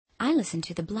I listen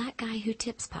to the Black Guy Who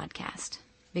Tips podcast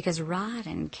because Rod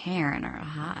and Karen are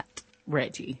hot.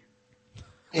 Reggie.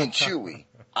 And Chewy,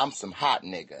 I'm some hot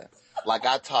nigga. Like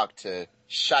I talked to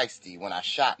Shiesty when I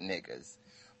shot niggas.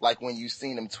 Like when you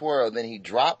seen him twirl, then he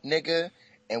drop nigga,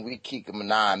 and we keep him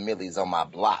 9 millies on my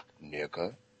block,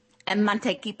 nigga. And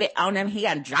Monte keep it on him, he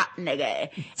a drop nigga.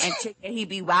 And Chicken, he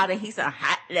be wild and he's a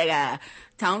hot nigga.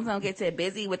 Tones don't get too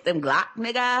busy with them Glock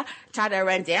nigga. Try to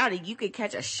run down and you can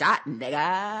catch a shot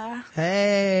nigga.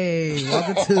 Hey,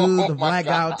 welcome to the Black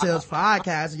Guy Who Tips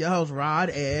podcast. Your host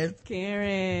Rod and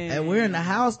Karen. And we're in the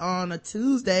house on a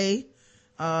Tuesday,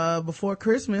 before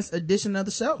Christmas edition of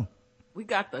the show. We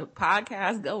got the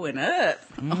podcast going up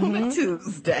on a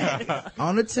Tuesday.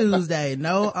 On a Tuesday.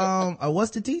 No,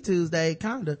 what's the tea Tuesday?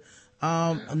 Kinda.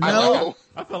 No.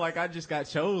 I feel like I just got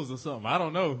chose or something. I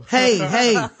don't know. Hey,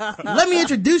 let me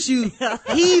introduce you,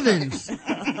 heathens.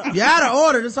 You're out of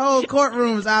order. This whole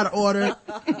courtroom is out of order.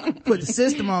 Put the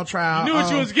system on trial. You knew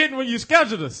what you was getting when you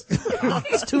scheduled us.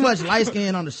 It's too much light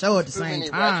skin on the show at the same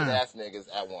time. Ratchet ass niggas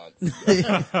at once.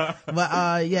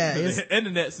 But, yeah. The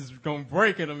internet is gonna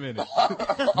break in a minute.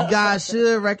 You guys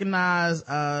should recognize,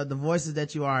 the voices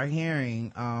that you are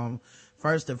hearing.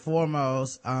 First and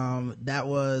foremost, that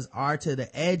was R to the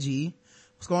Edgy.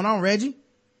 What's going on, Reggie?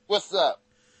 What's up?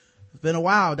 It's been a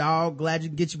while, dog. Glad you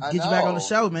get you back on the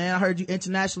show, man. I heard you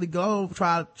internationally globe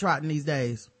trotting these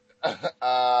days.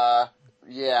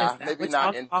 Yeah, maybe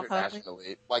not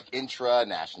internationally, like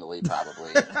intra-nationally,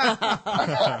 probably.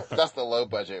 That's the low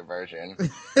budget version.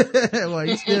 Well,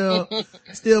 you still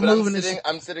moving.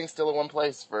 I'm sitting still in one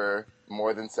place for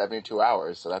more than 72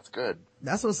 hours, so that's good.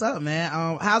 That's what's up, man.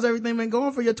 How's everything been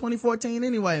going for your 2014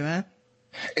 anyway, man?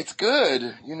 It's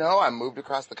good. You know, I moved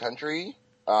across the country,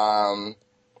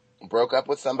 broke up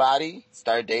with somebody,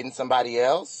 started dating somebody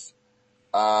else,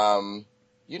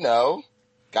 you know,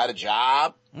 got a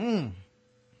job.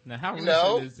 Now, how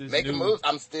recent is this making moves.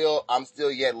 I'm still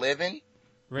yet living.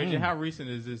 Reggie, how recent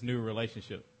is this new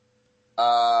relationship?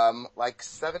 Like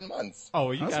 7 months. Oh,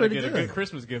 well, you gotta get a good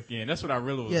Christmas gift again. That's what I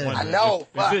really was wondering. I know.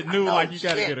 Is it new like you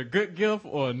gotta get a good gift,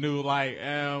 or new like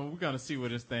we're gonna see where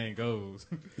this thing goes?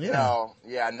 No,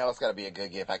 yeah, I know it's gotta be a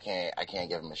good gift. I can't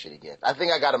give him a shitty gift. I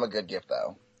think I got him a good gift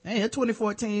though. Hey,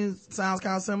 2014 sounds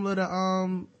kind of similar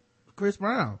to Chris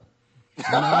Brown. You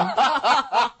know?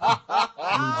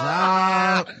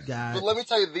 Job, but let me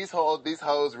tell you, these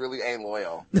hoes really ain't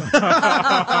loyal. Because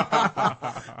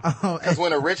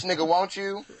when a rich nigga wants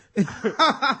you,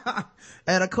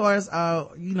 and of course,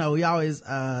 you know, we always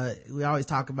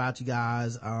talk about you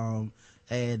guys,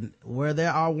 and where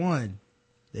there are one,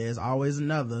 there's always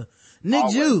another. Nick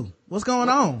Jew, what's going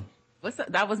on? What's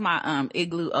up? That was my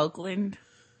Igloo Oakland.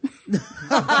 Oh, is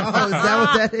that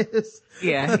what that is?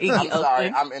 Yeah, Iggy I'm sorry,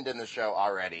 Oakland. I'm ending the show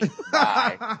already.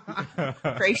 Bye.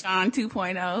 Krayshawn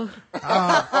 2.0.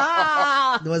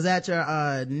 Was that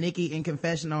your Nikki in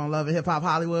Confession on Love and Hip Hop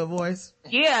Hollywood voice?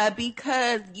 Yeah,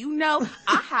 because, you know,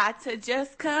 I had to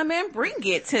just come and bring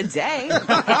it today.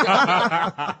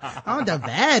 I'm the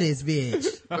baddest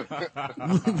bitch.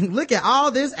 Look at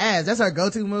all this ass. That's her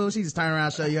go-to move. She just turn around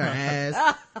and show you her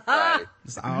ass. Right.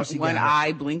 That's all she One got.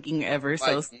 eye blinking ever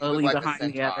so slowly like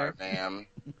behind the other. Ma'am.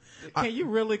 Can you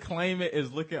really claim it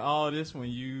as look at all this when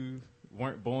you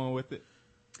weren't born with it?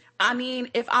 I mean,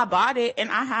 if I bought it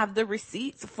and I have the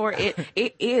receipts for it,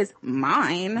 it is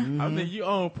mine. I mean, you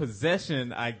own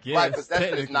possession, I guess. Right,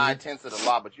 possession is technically. 9/10 of the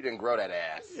law, but you didn't grow that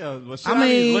ass. Yeah, well, should I I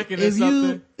be mean, looking at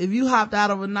something? if you hopped out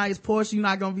of a nice Porsche, you're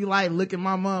not gonna be like, look at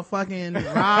my motherfucking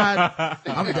ride.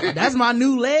 That's my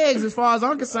new legs as far as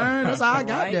I'm concerned. That's how I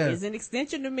got Right? there. It's an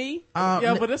extension to me.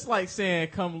 Yeah, but it's like saying,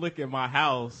 come look at my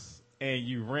house and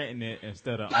you renting it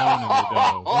instead of owning it,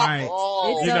 though. Right.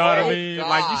 You know what I mean? God.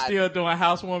 Like, you still doing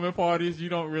housewarming parties. You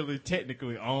don't really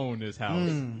technically own this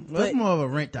house. Well, it's more of a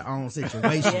rent to own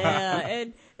situation. Yeah,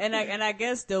 and I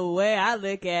guess the way I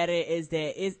look at it is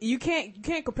that you can't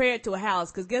compare it to a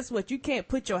house, because guess what? You can't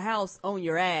put your house on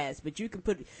your ass, but you can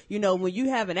put, you know, when you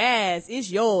have an ass, it's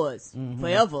yours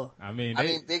forever. I mean,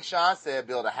 Big Sean said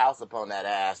build a house upon that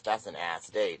ass. That's an ass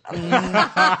state. I mean,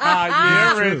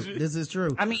 yeah, True. Reggie. This is true.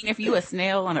 I mean, if you a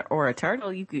snail or a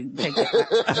turtle, you could take it.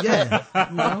 Yeah.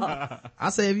 You know? I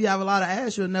say if you have a lot of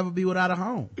ass, you'll never be without a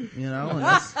home. You know?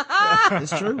 And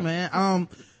it's true, man.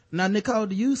 Now, Nicole,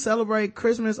 do you celebrate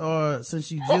Christmas, or since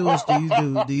you Jewish, do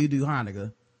you do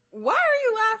Hanukkah? Why are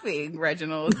you laughing,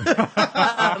 Reginald?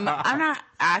 I'm not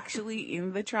actually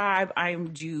in the tribe.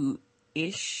 I'm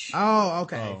Jew-ish. Oh,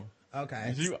 okay. Oh.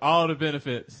 Okay. You all the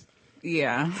benefits.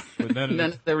 Yeah. But none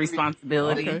None of the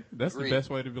responsibility. Okay, that's the best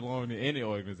way to belong to any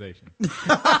organization.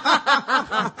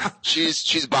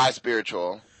 she's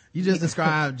bi-spiritual. You just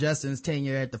described Justin's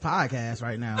tenure at the podcast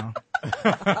right now.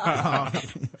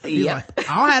 Yeah. Like,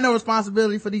 I don't have no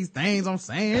responsibility for these things I'm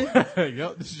saying.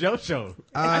 Yo, this is your show.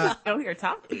 I just out here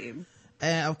talking.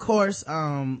 And of course,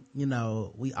 you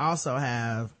know, we also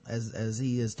have, as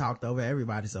he has talked over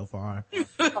everybody so far,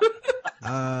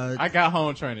 I got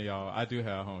home training, y'all. I do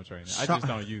have home training. I just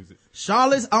don't use it.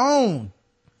 Charlotte's own.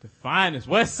 The finest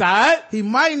West Side. He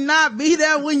might not be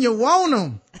there when you want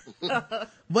him,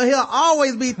 but he'll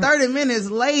always be 30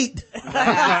 minutes late.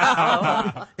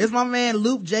 It's my man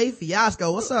Luke J.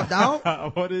 Fiasco. What's up,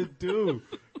 dog? What it do?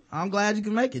 I'm glad you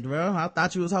can make it, bro. I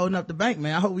thought you was holding up the bank,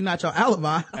 man. I hope we not your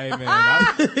alibi. Hey, man,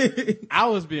 I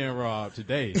was being robbed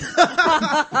today.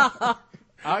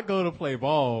 I go to play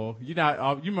ball. You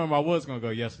remember I was going to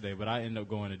go yesterday, but I ended up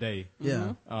going today.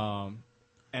 Yeah.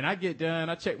 And I get done.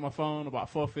 I check my phone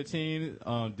about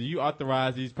 4:15. Do you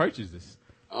authorize these purchases?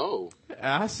 Oh. And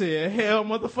I said, hell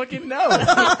motherfucking no.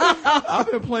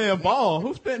 I've been playing ball.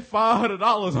 Who spent $500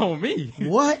 on me?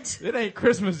 What? It ain't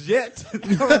Christmas yet.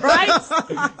 Right?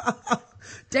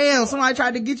 Damn, somebody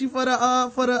tried to get you for the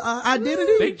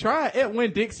identity? They tried at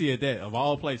Winn-Dixie at that, of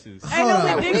all places. Ain't no Hold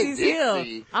on. Dixie's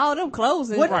here. All them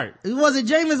closing. What? Right. Was it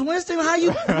Jameis Winston? What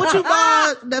you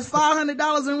buy that's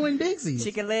 $500 in Winn-Dixie?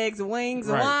 Chicken legs and wings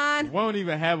and Right. wine. We won't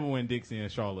even have a Winn-Dixie in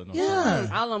Charlotte no more. Yeah.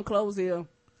 All them clothes here.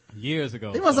 Years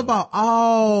ago. They must have bought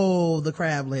all the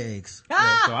crab legs.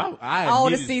 Yeah, so I All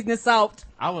the needed- seasoning salt.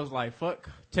 I was like, fuck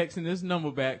texting this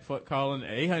number back, fuck calling the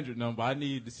 800 number. I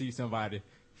need to see somebody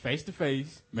face to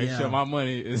face, make Yeah. sure my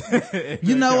money is.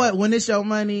 You know what? When it's your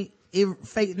money,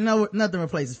 nothing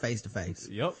replaces face to face.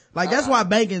 Yep. Like that's why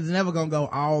banking is never gonna go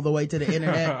all the way to the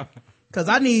internet. Cause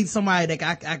I need somebody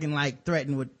that I can like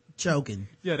threaten with choking.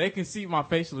 Yeah, they can see my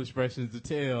facial expressions to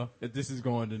tell if this is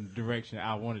going in the direction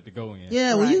I want it to go in.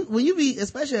 Yeah, Right. when you be,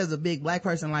 especially as a big black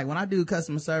person, like when I do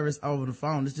customer service over the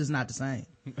phone, it's just not the same.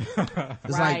 It's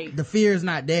Right. like the fear is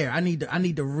not there. I need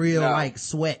the real No. like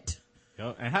sweat.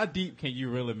 Yep. And how deep can you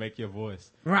really make your voice?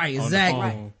 Right, on the exactly.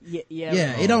 phone? Yeah, yeah.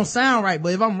 Yeah, it don't sound right,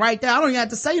 but if I'm right there, I don't even have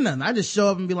to say nothing. I just show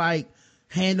up and be like,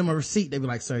 hand them a receipt. They be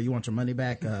like, "Sir, you want your money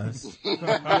back? Yeah.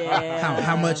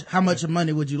 How much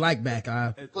money would you like back?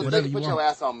 Plus, Whatever they you put your want."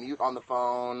 ass on mute on the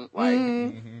phone. Like,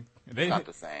 And they, it's not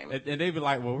the same. and they be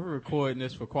like, well, we're recording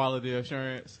this for quality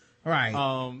assurance. Right.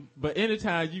 But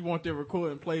anytime you want their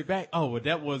recording played back, oh, well,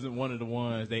 that wasn't one of the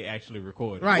ones they actually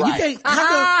recorded. Right. You Right. can't,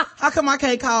 how come I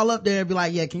can't call up there and be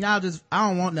like, yeah, can y'all just, I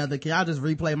don't want nothing. Can y'all just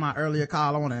replay my earlier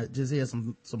call? I want to just hear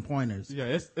some pointers. Yeah,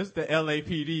 it's the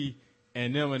LAPD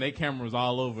and them and they cameras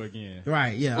all over again.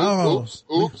 Right. Yeah. Oops.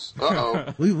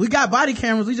 Uh-oh. We got body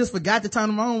cameras. We just forgot to turn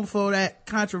them on before that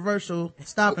controversial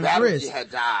stop The and battery frisk. had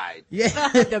died. Yeah.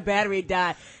 The battery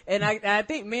died. And I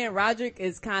think me and Roderick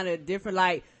is kind of different.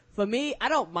 Like, for me, I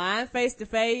don't mind face to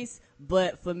face,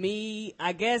 but for me,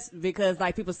 I guess because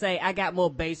like people say I got more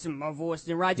bass in my voice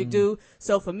than Roderick do.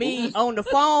 So for me, on the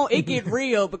phone, it get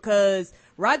real because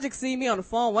Roderick see me on the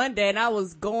phone one day and I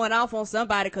was going off on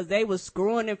somebody because they was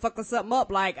screwing and fucking something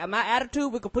up. Like, my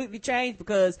attitude would completely change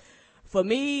because for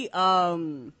me,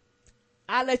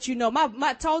 I let you know,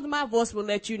 my tone of my voice will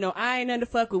let you know I ain't nothing to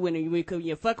fuck with when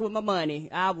you're fucking with my money.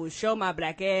 I will show my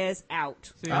black ass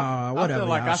out. See, I Whatever. feel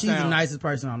like y'all. I She's the sound, nicest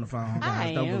person on the phone, guys.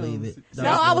 I Don't am. believe it. No, That's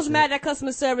I was bullshit. mad at that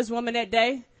customer service woman that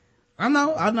day. I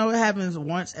know it happens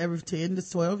once every 10 to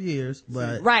 12 years,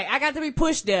 but Right, I got to be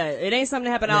pushed there. It ain't something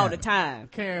that happen all Yeah. the time.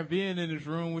 Karen, being in this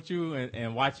room with you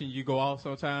and watching you go off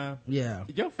sometime, yeah.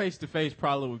 your face to face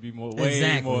probably would be way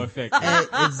Exactly. more effective.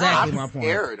 Exactly my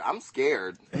point. I'm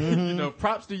scared. You know,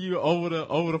 props to you over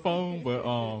the phone, but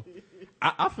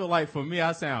I feel like for me,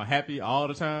 I sound happy all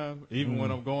the time, even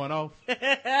when I'm going off.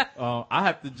 I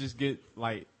have to just get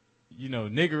like,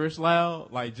 niggerish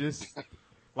loud, like just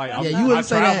like Yeah, you wouldn't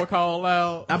say that. travel call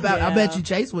loud. I bet you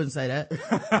Chase wouldn't say that.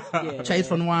 Yeah. Chase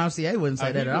from the YMCA wouldn't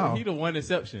say that at all. He the one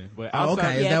exception, but Oh, okay.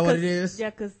 outside, Is that what 'cause- it is? Yeah,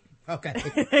 because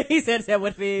Okay. he said, is that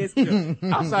what it is?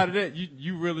 outside of that,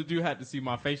 you really do have to see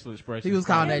my facial expression. He was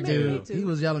calling that Yeah, me dude. too. He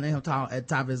was yelling at him at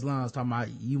top of his lungs, talking about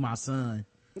you, my son.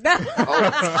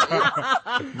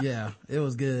 Yeah, it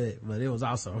was good, but it was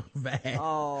also bad.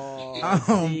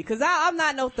 Oh, because I'm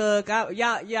not no thug.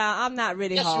 I'm not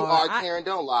really Yes, hard. you are, Karen.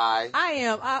 Don't lie. I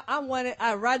am. I'm one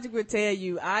of, Roger would tell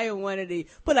you, I am one of the,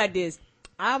 put like this,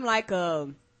 I'm like a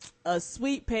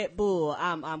sweet pet bull.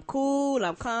 I'm cool,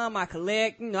 I'm calm, I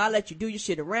collect, I let you do your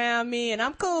shit around me, and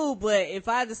I'm cool, but if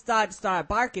I just start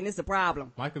barking, it's a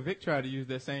problem. Michael Vick tried to use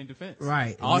that same defense.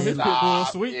 Right. All his pit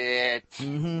bulls sweet. It.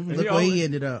 Look where he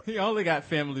ended up. He only got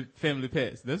family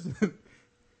pets. This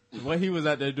is what he was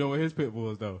out there doing with his pit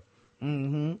bulls, though.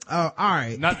 All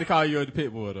right. Not to call you a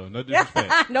pit bull though. No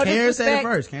disrespect. No Karen said it disrespect.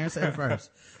 first. Karen said it first.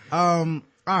 All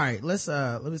right.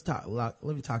 Let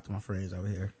me talk to my friends over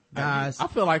here. Guys. I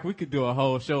feel like we could do a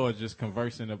whole show of just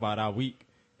conversing about our week,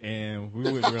 and we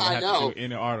wouldn't really have to do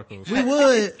any articles. We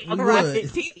would.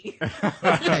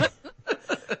 Okay.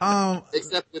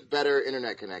 Except with better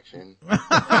internet connection.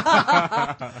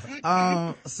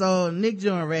 So Nick,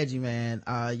 Joe, and Reggie, man,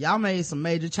 y'all made some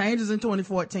major changes in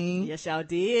 2014. Yes, y'all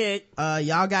did.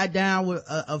 Y'all got down with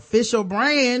an official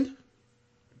brand.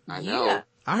 I know. Yeah.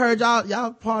 I heard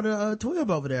y'all part of Twib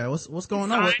over there. What's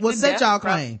going on? Signed What to set death y'all row.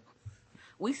 claim?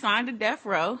 We signed a death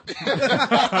row.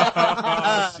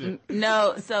 Oh, shit.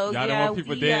 No, so Y'all don't yeah, want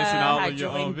people we dancing all had of your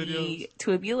own joined the videos?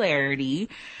 Tubularity.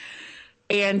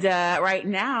 And right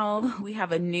now we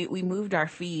moved our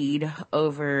feed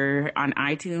over on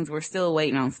iTunes. We're still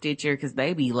waiting on Stitcher because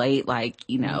they be late, like,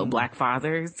 Black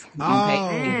Fathers.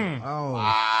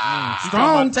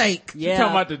 Strong take. You talking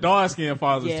about the dark skin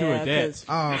fathers too Yeah, attached.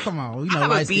 Oh, come on. I have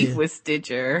a light beef skin. with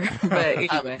Stitcher, but I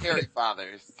have anyway. Harry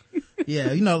fathers.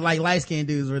 Yeah, like light skinned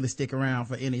dudes really stick around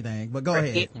for anything. But go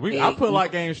ahead. I put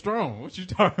like Game Strong. What you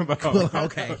talking about?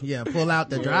 Okay, yeah, pull out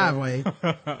the driveway.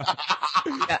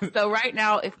 Yeah, so right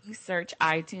now, if you search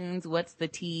iTunes, What's the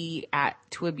Tea at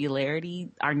Tubularity,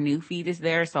 our new feed is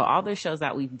there. So all the shows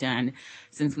that we've done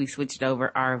since we switched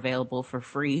over are available for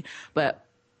free. But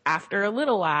after a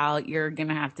little while, you're going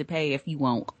to have to pay if you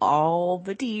want all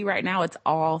the tea. Right now, it's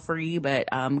all free. But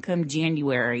come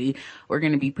January, we're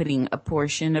going to be putting a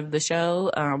portion of the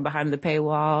show behind the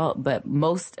paywall. But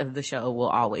most of the show will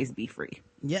always be free.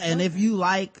 Yeah, and if you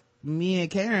like me and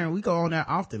Karen, we go on there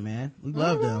often, man. We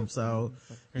love them. So,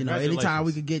 anytime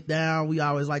we could get down, we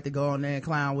always like to go on there and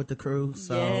clown with the crew.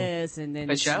 So Yes, and then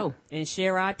For sure. and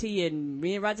share our tea. And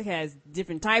me and Roger has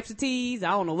different types of teas. I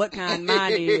don't know what kind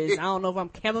mine is. I don't know if I'm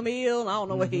chamomile. I don't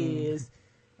know what his is.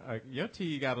 Your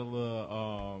tea got a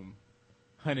little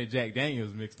honey Jack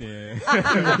Daniels mixed in.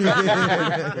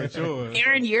 For sure.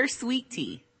 Aaron, you're sweet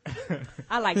tea.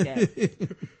 I like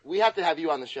that. We have to have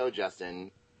you on the show, Justin.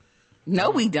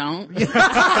 No, we don't. yeah,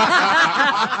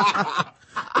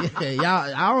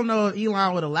 y'all. I don't know if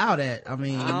Elon would allow that. I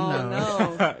mean,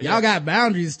 No. y'all got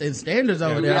boundaries and standards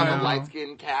over We there. have a now. light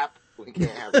skin cap. We can't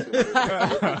have too many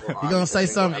people. You gonna say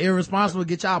something irresponsible,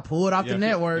 get y'all pulled off the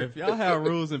network. If y'all have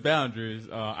rules and boundaries,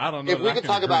 I don't know. If we I could can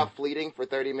talk agree. about fleeting for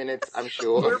 30 minutes, I'm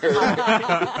sure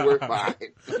we're fine.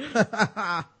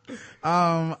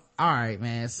 All right,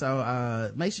 man.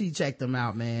 So, make sure you check them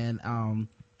out, man.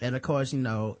 And of course,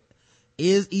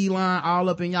 is Elon all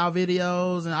up in y'all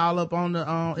videos and all up on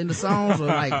the, in the songs, or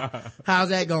like, how's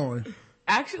that going?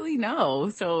 Actually, no.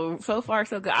 So far,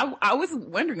 so good. I was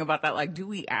wondering about that. Like, do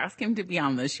we ask him to be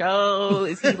on the show?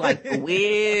 Is he like the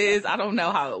Wiz? I don't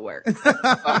know how it works.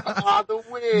 The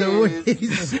Wiz. The way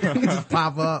just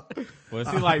pop up. Well, is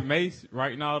he like Mace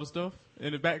writing all the stuff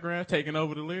in the background, taking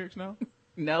over the lyrics now?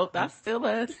 Nope, that's still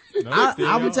us. No, I still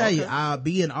will y'all? tell you, Okay.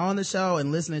 being on the show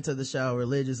and listening to the show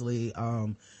religiously,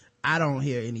 I don't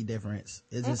hear any difference.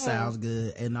 It just sounds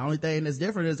good. And the only thing that's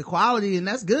different is the quality, and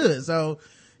that's good. So,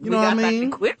 you know what I mean?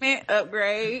 That equipment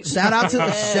upgrade. Shout out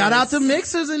to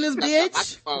mixers in this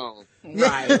bitch. Phone.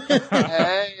 Right.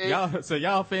 Hey.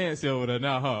 Y'all fancy over there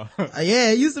now, huh? Yeah,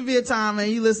 it used to be a time, man,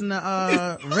 you listen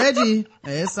to, Reggie,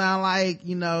 and it sounded like,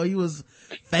 he was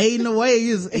fading away.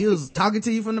 He was talking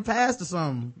to you from the past or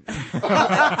something. The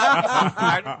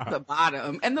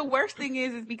bottom. And the worst thing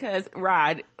is because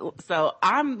Rod, so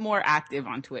I'm more active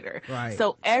on Twitter. Right.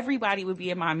 So everybody would be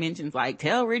in my mentions like,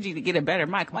 tell Reggie to get a better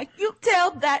mic. I'm like, you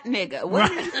tell that nigga.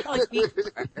 What are you telling me?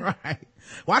 Right.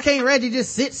 Why can't Reggie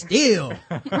just sit still?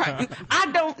 Right. I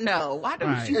don't know. Why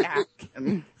don't you ask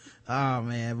him? Oh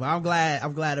man, well I'm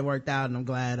glad it worked out, and I'm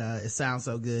glad it sounds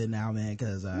so good now, man,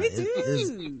 because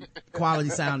it's quality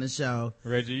sounding show.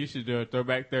 Reggie, you should do a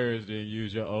Throwback Thursday and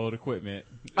use your old equipment.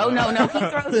 Oh no, he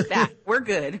throws that. We're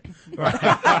good.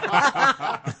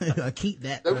 Keep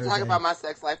that. Don't Thursday. talk about my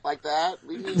sex life like that.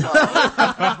 Leave me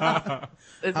alone.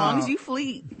 As long as you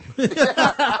fleet.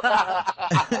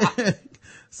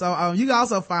 So, you can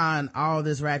also find all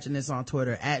this ratchetness on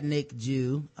Twitter at Nick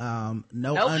Jew,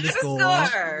 no underscore.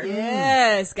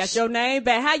 Yes, got your name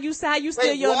back. How you steal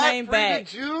Wait, your what? name Free back?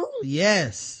 the Jew?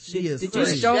 Yes, she is Did you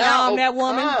free. strong arm that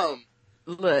woman?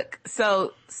 Look,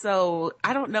 so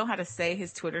I don't know how to say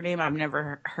his Twitter name. I've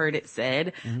never heard it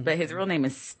said, but his real name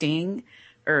is Sting,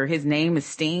 or his name is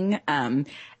Sting. And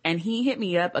he hit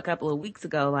me up a couple of weeks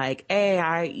ago like, hey,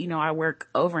 I work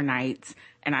overnights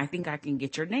and I think I can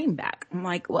get your name back. I'm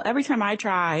like, well, every time I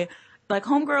try, like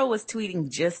homegirl was tweeting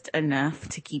just enough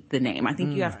to keep the name. I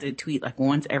think you have to tweet like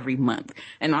once every month.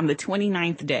 And on the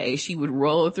 29th day, she would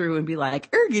roll through and be like,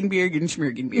 Ergen, Biergen,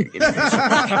 Schmergen, Biergen,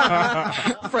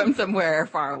 from somewhere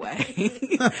far away.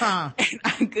 And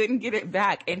I couldn't get it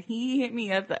back. And he hit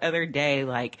me up the other day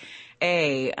like,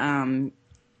 hey,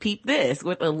 peep this,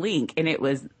 with a link. And it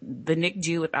was the Nick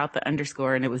Jew without the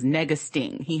underscore, and it was Nega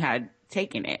Sting. He had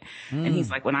taken it. And he's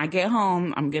like, when I get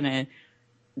home, I'm gonna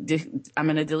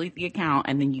delete the account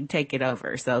and then you take it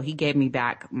over. So he gave me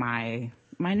back my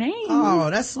name. Oh,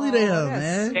 that's sweet of him,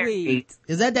 man. Sweet.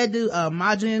 Is that dude,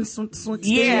 Majin?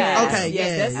 Yeah. Okay, yes,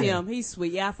 yeah. that's him. He's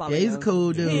sweet. Yeah, I follow him. Yeah, he's a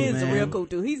cool dude, He is man. a real cool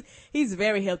dude. He's a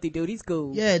very healthy dude. He's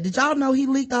cool. Yeah, did y'all know he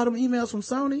leaked all them emails from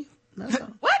Sony? That's how,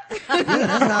 What? yeah,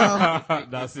 that's how.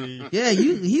 Now see, Yeah,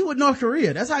 he with North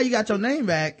Korea. That's how you got your name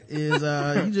back. Is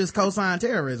you just co-signed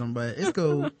terrorism, but it's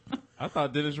cool. I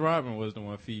thought Dennis Rodman was the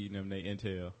one feeding them their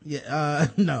intel. Yeah,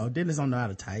 no, Dennis don't know how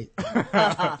to type.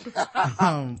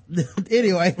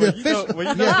 Anyway, Well, you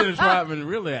know Dennis Rodman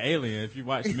really an alien. If you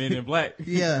watch Men in Black,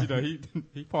 Yeah. you know he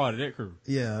part of that crew.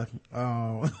 yeah,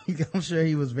 I'm sure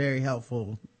he was very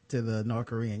helpful to the North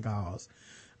Korean cause.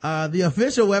 The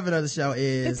official weapon of the show The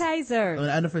is taser an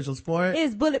unofficial sport.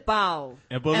 is bullet ball.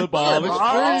 And bullet ball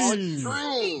extreme.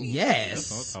 Extreme. Yes.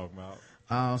 That's what I'm talking about.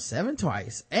 7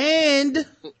 twice. And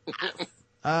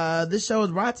this show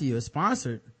is brought to you, is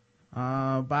sponsored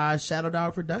by Shadow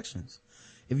Dog Productions.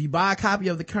 If you buy a copy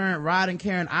of the current Rod and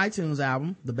Karen iTunes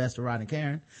album, The Best of Rod and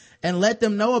Karen, and let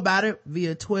them know about it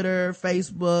via Twitter,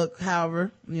 Facebook,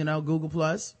 however, Google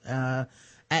Plus,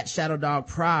 at Shadow Dog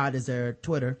Prod is their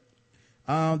Twitter.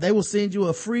 They will send you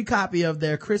a free copy of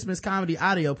their Christmas comedy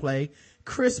audio play,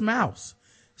 Chris Mouse,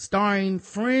 starring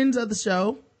friends of the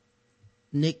show,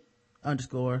 Nick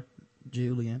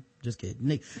 _Julian, just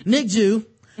kidding, Nick Jew,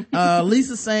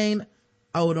 Lisa Sane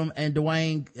Odom, and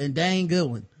Dane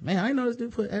Goodwin. Man, I didn't know this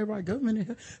dude put everybody government in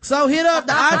here. So hit up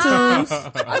the iTunes.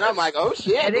 And I'm like, oh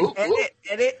shit.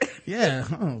 Edit. Yeah.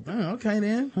 Oh, okay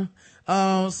then.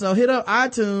 So hit up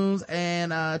iTunes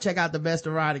and check out The Best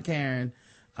of Rod and Karen.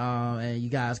 And you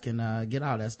guys can get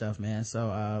all that stuff, man.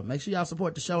 So make sure y'all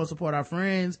support the show and support our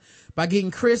friends by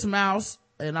getting Chris Mouse,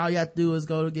 and all you have to do is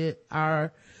go to get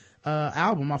our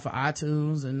album off of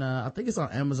iTunes, and I think it's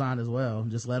on Amazon as well.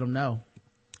 Just let them know.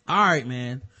 All right,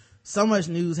 man, so much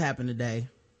news happened today.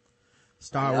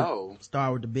 Start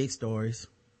with the big stories.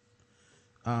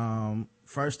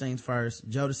 First things first,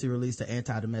 Jodeci released an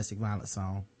anti-domestic violence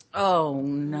song. Oh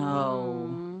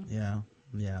no. Yeah.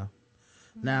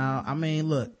 Now, I mean,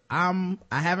 look, I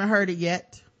haven't heard it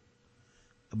yet,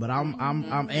 but I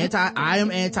am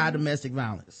anti-domestic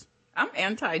violence. I'm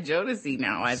anti-Jodeci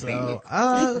now, I think. So,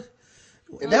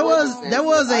 I'm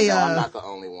not the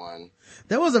only one.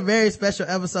 There was a very special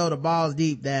episode of Balls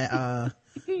Deep that,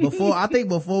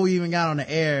 before we even got on the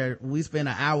air, we spent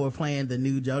an hour playing the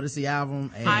new Jodeci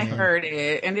album. And I heard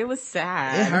it, and it was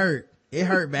sad. It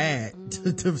hurt bad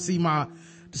to see my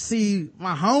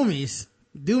homies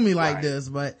do me like this,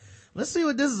 but let's see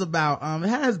what this is about. It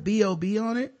has B.O.B.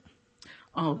 on it.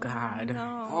 Oh God.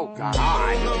 No. Oh God.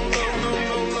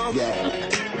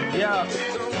 Yeah.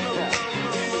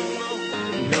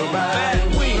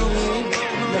 Nobody wins.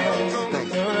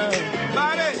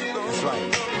 That's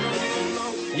right.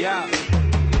 Yeah.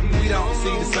 We don't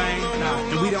see the same.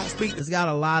 Nah. We don't speak. It's got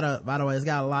a lot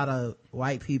of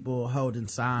white people holding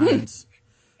signs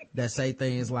that say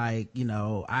things like,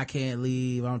 I can't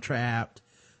leave, I'm trapped.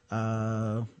 We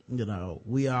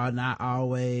are not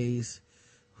always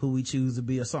who we choose to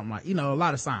be, or something like, a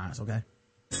lot of signs, okay?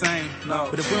 Same, no.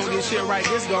 But if we don't get shit right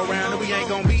this go around, then we ain't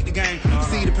gonna beat the game. You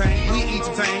see the pain, we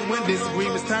entertain. When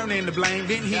disagreements turn into blame,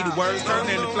 didn't hear the words turn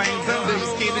into flames. Under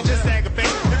your skin to just aggravate.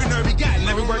 Every nerve we got, and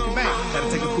every working back. Gotta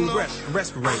take a cool breath and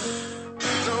respirate.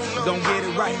 Don't get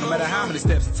it right, no matter how many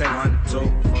steps it takes. 1, 2.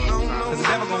 Cause the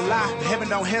devil gonna lie, the heaven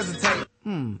don't hesitate.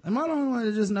 Am I the only one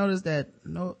to just notice that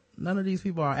none of these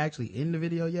people are actually in the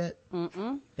video yet?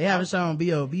 They haven't shown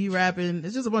B.O.B. rapping.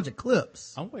 It's just a bunch of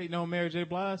clips. I'm waiting on Mary J.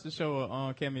 Blige to show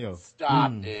a cameo.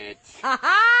 Stop it.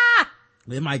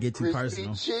 It might get too Crispy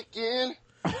personal. chicken.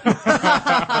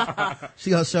 She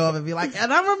gonna show up and be like,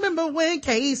 and I remember when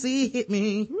Casey hit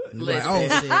me. Like, oh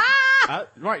shit.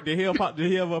 Right, did he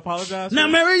ever apologize? Now,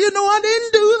 Mary, I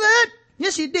didn't do that.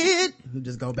 Yes, you did.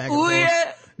 Just go back and forth.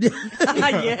 Yeah.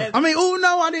 Yes. I mean,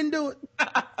 no, I didn't do it.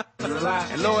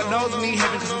 And Lord knows me,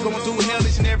 heaven just going through hell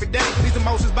each and every day. These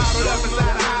emotions bottled up inside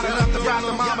a hide enough to rock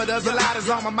the mama. There's a lot is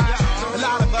on my mind. A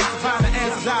lot of us to find the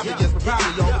answers obvious, but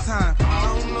probably over time.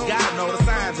 Gotta know the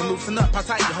signs and loosen up how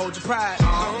tight you hold your pride.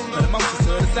 Let emotions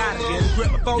to the side and get a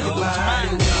grip before you lose your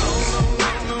mind.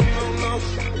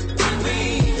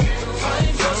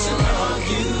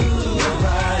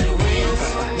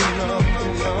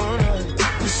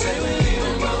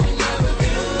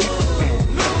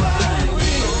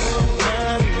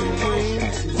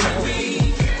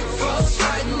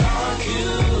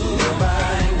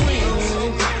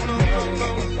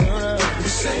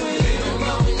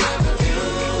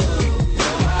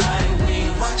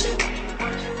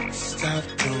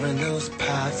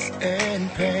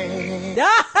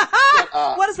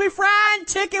 What is we frying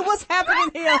chicken? What's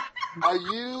happening here?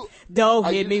 Don't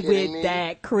hit me with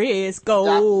that Crisco.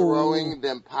 Stop throwing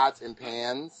them pots and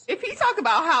pans. If he talk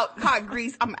about hot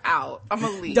grease, I'm out. I'm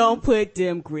gonna leave. Don't put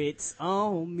them grits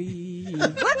on me.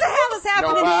 What the hell is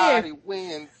happening Nobody here?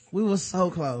 wins. We were so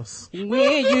close. When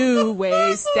you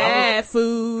waste that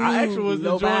food, I actually was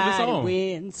enjoying the song. nobody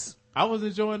wins. I was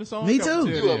enjoying the song. Me too.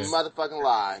 You a motherfucking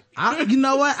lie. You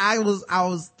know what? I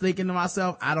was thinking to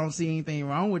myself, I don't see anything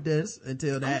wrong with this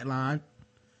until that line.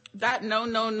 That no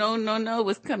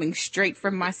was coming straight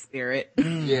from my spirit.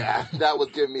 Yeah, that was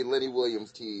giving me Lenny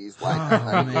Williams tease. Like,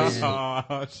 Oh, man.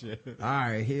 Oh shit! All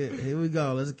right, here we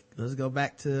go. Let's go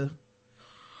back to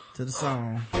the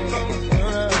song.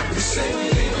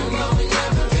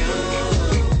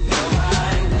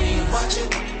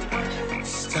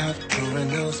 Stop throwing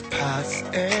those pots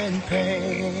and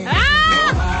pans.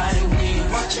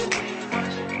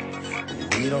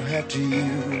 We don't have to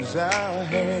use our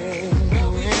hands.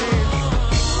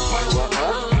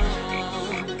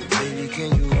 Baby,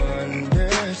 can you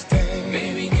understand?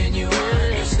 Baby, can you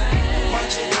understand?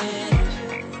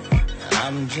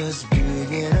 I'm just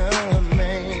being a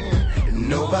man.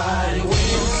 Nobody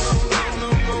wins.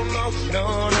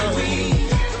 No. We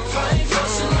fight,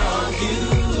 fuss, and argue.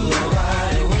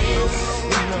 Nobody wins.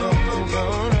 No.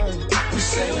 We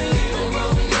say we leave them, but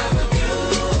we never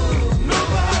do.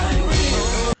 Nobody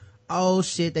wins. Oh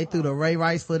shit, they threw the Ray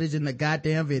Rice footage in the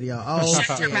goddamn video. Oh Shut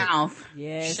shit. your mouth.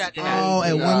 Yes. Shut it Oh, out.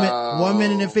 at No. 1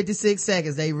 minute and 56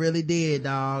 seconds, they really did,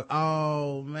 dog.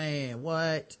 Oh man,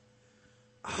 what?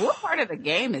 What part of the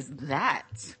game is that?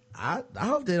 I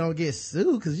hope they don't get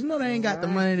sued, because you know they ain't got the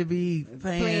money to be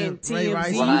paying Playing Ray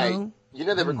Rice. TMZ. You right. know? You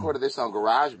know they recorded this on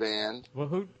GarageBand.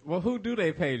 Well, who do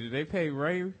they pay? Did they pay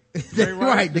Ray? Ray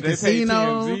Right, the Did they pay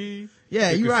casino. TMZ?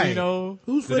 Yeah, The you're right. casino?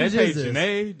 Whose Did they footage pay is this?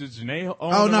 Janae? Did Janae own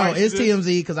Oh the no, rights it's to this?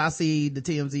 TMZ, because I see the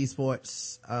TMZ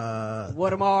Sports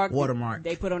watermark.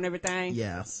 They put on everything.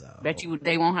 Yeah, so Bet you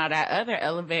they won't have that other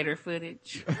elevator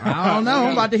footage. I don't know.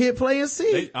 I'm about to hit play and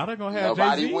see. Are they gonna have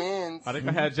Nobody Jay-Z? wins. Are they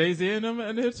gonna have Jay-Z in them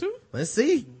in there too? Let's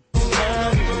see.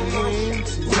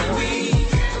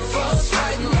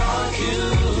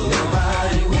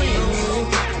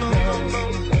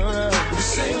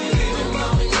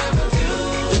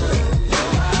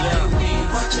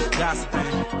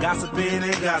 Gossiping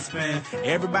and gossiping.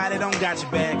 Everybody don't got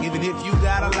your back, even if you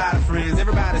got a lot of friends.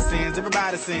 Everybody sins.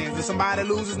 If somebody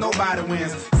loses, nobody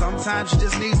wins. Sometimes you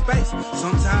just need space.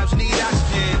 Sometimes you need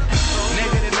oxygen.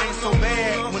 Negative ain't so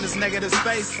bad when it's negative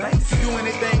space. If you do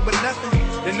anything but nothing,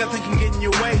 then nothing can get in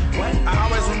your way. I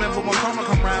always remember when Karma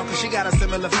come around, cause she got a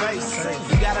similar face.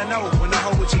 You gotta know when to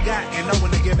hold what you got and know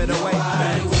when to give it away.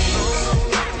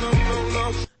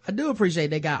 I do appreciate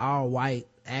they got all white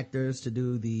actors to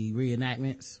do the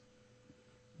reenactments.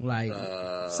 Like,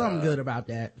 something good about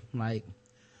that. Like,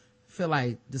 I feel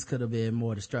like this could have been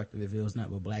more destructive if it was not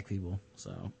with black people.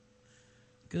 So,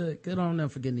 good on them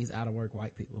for getting these out of work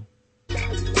white people.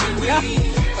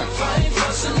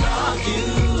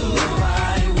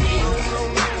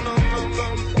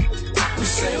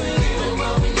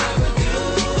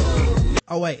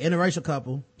 Oh wait, interracial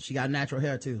couple. She got natural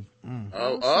hair too.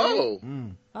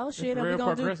 Oh shit, are we Real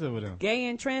gonna progressive do with them. gay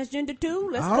and transgender too?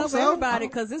 Let's I hope cover so. everybody,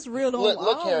 cause it's real on Look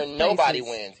all here, nobody faces.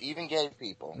 wins, even gay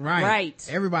people. Right.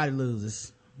 Everybody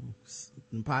loses.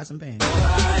 And pots and pans.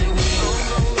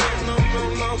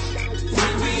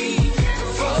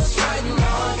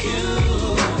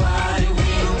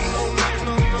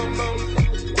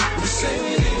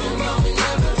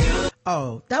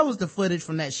 Oh, that was the footage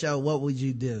from that show, What Would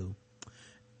You Do?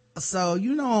 So,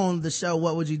 you know, on the show,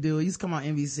 What Would You Do? It used to come on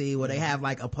NBC where they have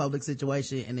like a public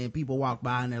situation and then people walk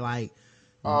by and they're like,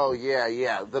 Oh,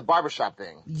 yeah. The barbershop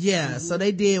thing. yeah. So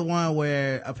they did one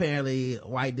where apparently a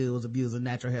white dude was abusing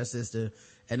natural hair sister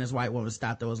and this white woman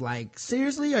stopped and was like,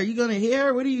 seriously? Are you going to hit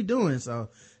her? What are you doing? So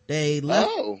they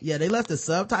left, they left the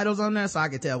subtitles on there so I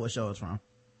could tell what show it's from.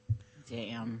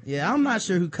 Damn. Yeah, I'm not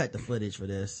sure who cut the footage for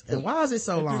this. And why is it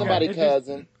so long? Somebody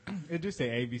cousin. It just say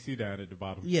ABC down at the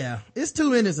bottom. Yeah, it's 2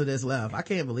 minutes of this left. I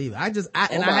can't believe it. I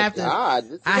Oh my have God, to,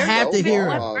 this is I have so to hear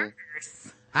long. it.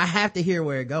 I have to hear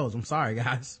where it goes. I'm sorry,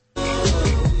 guys.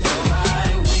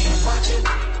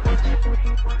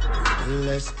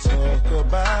 Let's talk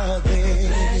about this.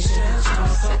 Let's just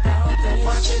talk about this.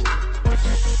 Watch it.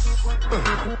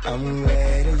 I'm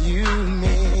glad you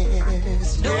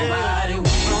missed. Nobody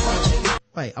watching.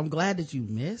 Wait, I'm glad that you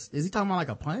missed. Is he talking about like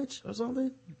a punch or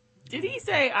something? Did he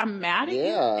say I'm mad at you?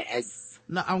 Yes.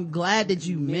 No, I'm glad that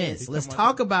you missed. Let's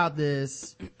talk about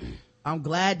this. I'm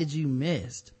glad that you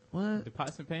missed. What? The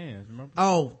pots and pans, remember?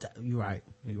 Oh, you're right.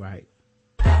 You're right.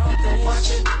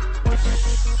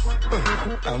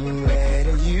 I'm glad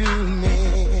you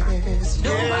missed.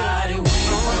 Nobody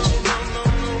watching.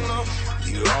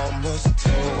 You almost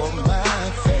tore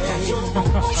my face.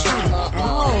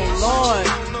 Oh, Lord.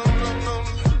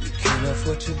 You can't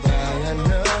afford to buy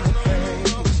another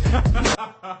face.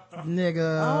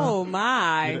 Nigga. Oh,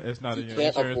 my. It's not in your Can't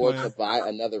insurance afford plan. to buy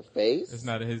another face. It's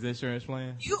not in his insurance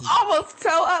plan. You almost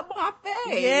tore up my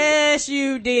face. Yes,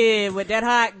 you did. With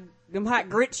that them hot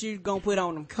grits you gonna put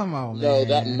on them. Come on, man. No,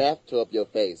 that meth tore up your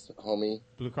face, homie.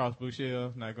 Blue Cross Blue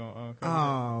Shield not gonna.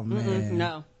 Oh man.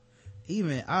 No.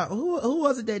 Even who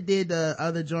was it that did the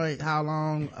other joint? How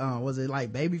long was it?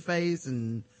 Like Babyface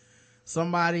and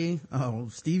somebody,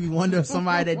 Stevie Wonder,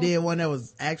 somebody that did one that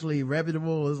was actually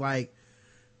reputable. Was like,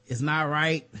 it's not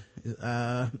right. Talking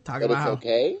But about it's how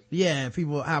okay. yeah,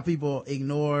 how people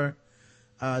ignore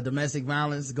domestic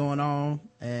violence going on,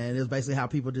 and it was basically how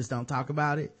people just don't talk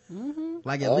about it.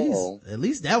 Like at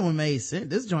least that one made sense.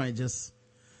 This joint just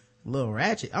a little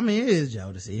ratchet. I mean, it is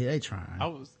Jodeci. They trying.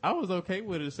 I was okay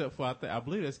with it, except for I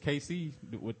believe that's KC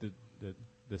with the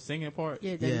singing part.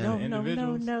 Yeah, Yeah. no.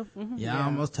 Mm-hmm. Yeah,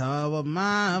 almost top of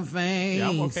my face. Yeah,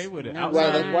 I'm okay with it. No.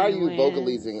 Right, like why are you Win.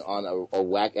 vocalizing on a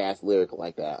whack ass lyric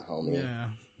like that, homie?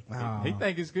 Yeah. Wow. He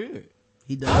think it's good.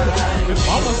 He does. His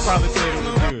mama probably said it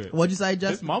was good. What'd you say, His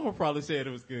Justin? mama probably said it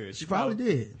was good. She probably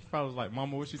did. She probably was like,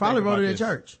 "Mama, what you Probably think wrote about it in this?"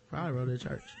 church. Probably wrote it in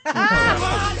church.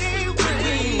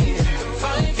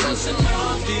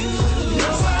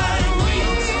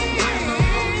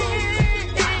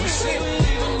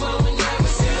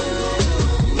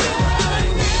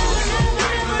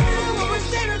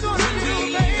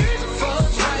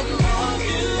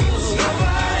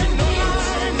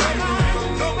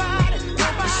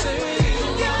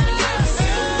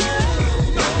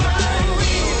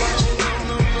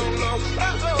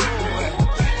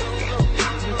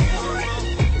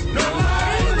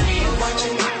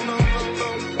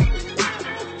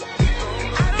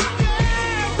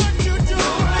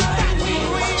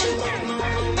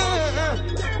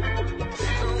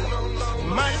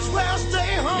 Might as well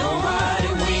stay home.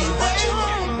 Stay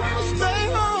home.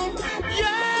 Stay home.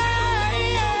 Yeah.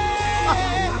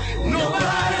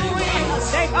 Nobody wins.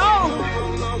 Stay home.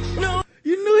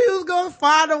 You knew he was gonna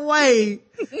find a way.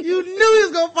 You knew he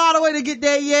was gonna find a way to get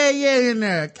that yeah in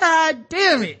there. God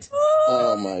damn it.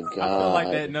 Oh my god. I feel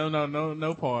like that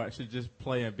no part should just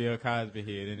play in Bill Cosby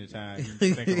head anytime you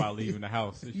think about leaving the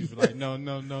house. It should be like, no.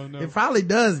 It probably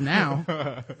does now.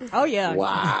 Oh, yeah.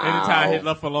 Wow. Anytime he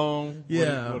left alone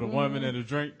Yeah. with a woman and a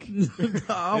drink,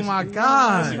 Oh my she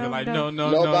God. be like, no.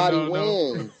 Nobody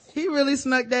wins. He really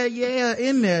snuck that yeah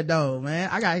in there though, man.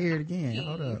 I gotta hear it again.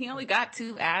 Hold up. He only got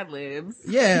 2 ad-libs.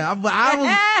 Yeah, but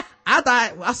I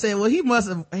said, well, he must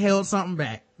have held something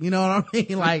back. You know what I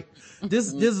mean? Like,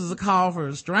 this is a call for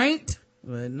restraint.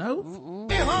 But nope. Nobody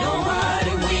wins.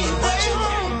 Stay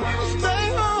home.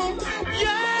 Stay home.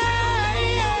 Yeah.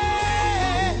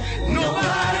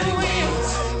 Nobody wins.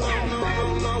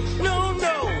 No.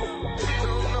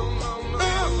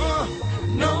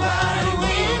 Nobody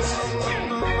wins.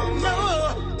 No.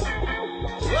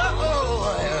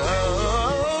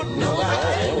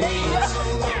 Nobody wins.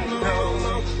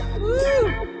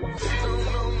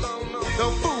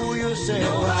 Don't fool yourself.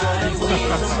 Nobody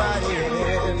wins. Somebody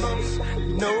else.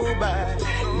 Nobody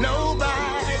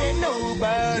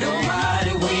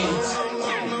wins.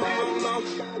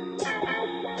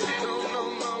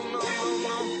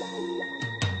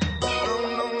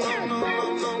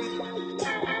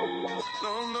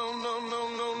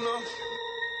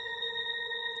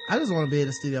 I just want to be in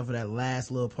the studio for that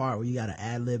last little part where you gotta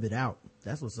ad-lib it out.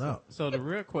 That's what's up. So the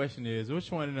real question is,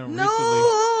 which one of them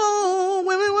No,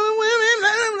 women.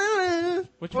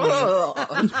 which one of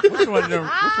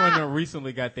them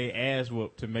recently got their ass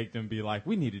whooped to make them be like,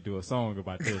 we need to do a song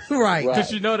about this? Right. Right.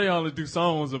 Because you know they only do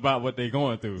songs about what they're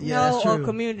going through. Yeah, that's Or true.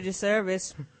 community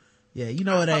service. Yeah, you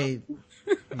know they.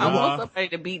 I want somebody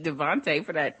to beat Devontae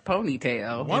for that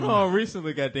ponytail. One of them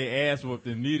recently got their ass whooped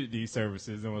and needed these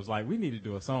services and was like, we need to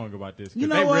do a song about this. 'Cause You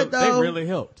know they what, though? They really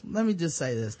helped. Let me just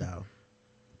say this though.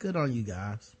 Good on you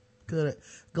guys. Good.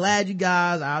 Glad you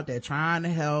guys are out there trying to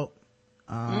help.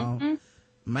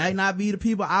 Might not be the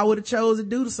people I would have chose to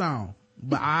do the song.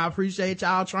 but I appreciate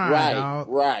y'all trying, Right, dog.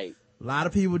 right. A lot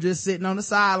of people just sitting on the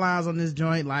sidelines on this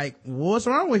joint like, what's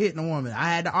wrong with hitting a woman?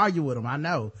 I had to argue with them, I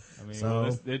know. I mean, so,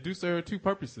 well, they do serve two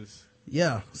purposes.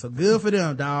 Yeah, so good for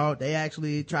them, dog. They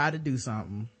actually tried to do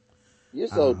something. You're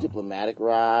so diplomatic,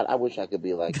 Rod. I wish I could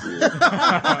be like you.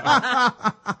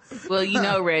 Well, you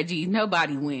know, Reggie,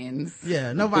 nobody wins.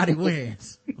 Yeah, nobody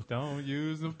wins. Don't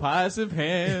use the passive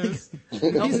hands.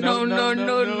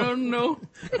 No.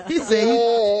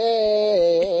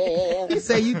 He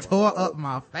said you tore up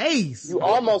my face. You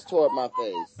almost tore up my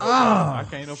face. I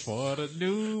can't afford a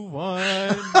new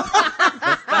one.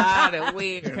 That's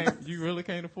weird. You really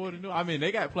can't afford a new. I mean,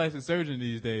 they got plastic surgeon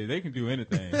these days. They can do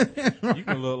anything. You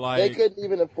can look They like. couldn't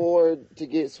even afford to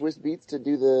get Swiss Beats to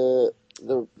do the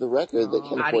record. They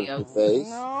can't afford Adios. the face.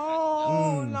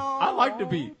 No. I like the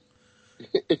beat.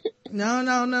 No.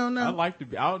 I like the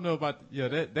beat. I don't know about.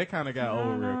 That kind of got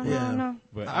old real quick. Yeah.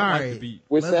 But All I like right. the beat.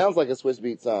 Which sounds like a Swiss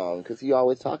Beat song, because he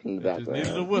always talking It about just needed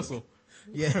a that. whistle.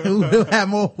 Yeah, we'll have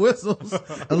more whistles,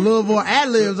 a little more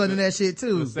ad-libs under that shit The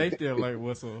too. safety alert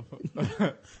whistle.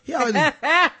 He always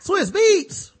Swiss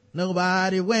Beats.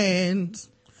 Nobody wins.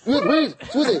 Swiss Beats!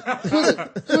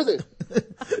 Swiss it!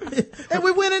 And we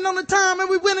winning on the time, and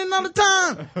we winning on the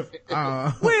time.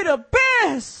 We're the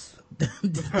best.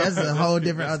 That's a whole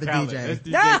different other Khaled. DJ.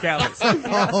 That's DJ Khaled.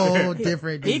 A whole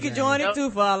different DJ. He could join it too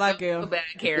for all I So care. bad,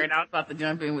 Karen. I was about to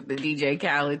jump in with the DJ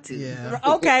Khaled too. Yeah.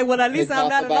 Okay, well at least They I'm call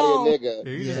not somebody alone. a nigga.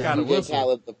 You Yeah. just got a DJ whistle.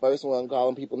 Khaled, the first one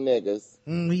calling people niggas.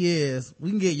 He is. We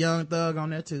can get Young Thug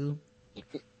on there too.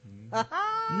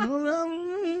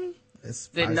 It's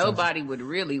Then probably nobody would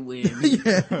really win. something-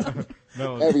 Yeah.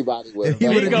 No. Everybody will. He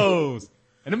would've- He goes.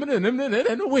 And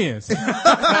the wins. And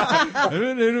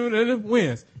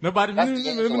wins. Nobody That's the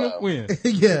intro. wins.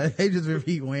 Yeah, they just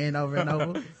repeat win over and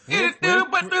over.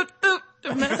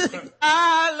 Domestic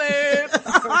violence.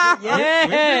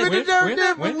 Yeah.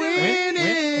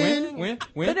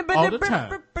 Win all the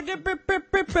time.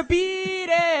 Beat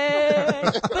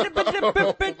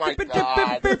it. my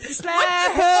God.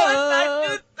 Slap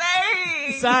her.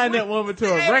 Sign that woman to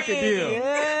a record deal.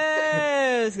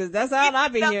 Yes, because that's all I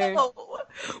be hearing.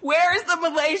 Where is the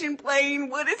Malaysian plane?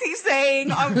 What is he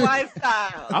saying on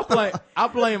lifestyle? I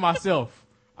blame myself.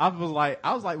 I was like,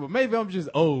 well, maybe I'm just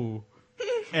old.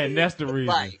 And that's the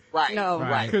reason. Right. No.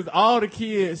 Right. Because all the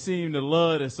kids seem to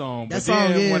love the song. But That song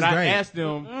then is when I great. ask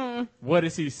them, what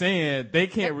is he saying, they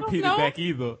can't repeat it back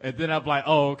either. And then I'm like,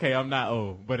 oh, okay, I'm not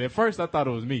old. But at first I thought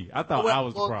it was me. I thought I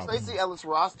was the problem. Tracy Ellis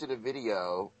Ross did a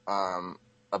video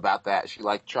about that. She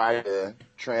tried to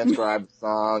transcribe the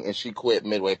song and she quit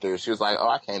midway through. She was like, "Oh,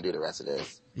 I can't do the rest of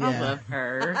this." I Yeah, love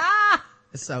her.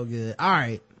 it's so good. All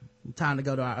right, time to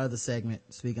go to our other segment.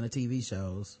 Speaking of TV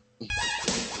shows.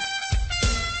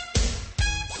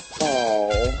 Oh,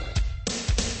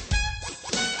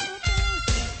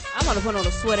 I'm gonna put on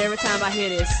a sweat every time I hear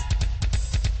this.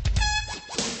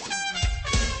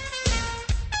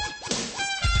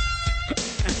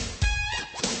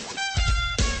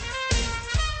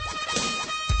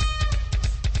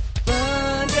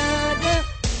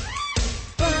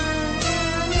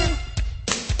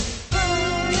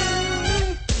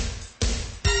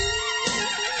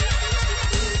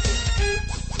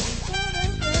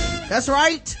 That's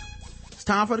right. It's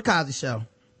time for the Cosby Show.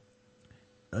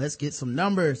 Let's get some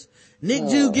numbers. Nick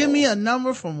Jew, give me a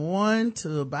number from 1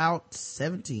 to about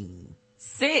 17.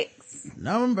 6.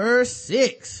 Number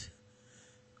 6.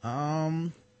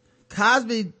 Cosby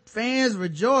fans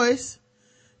rejoice.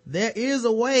 There is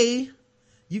a way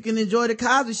you can enjoy the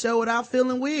Cosby Show without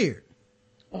feeling weird.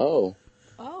 oh,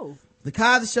 Oh. The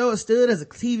Cosby Show has stood as a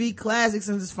TV classic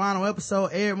since its final episode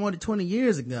aired more than 20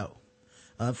 years ago.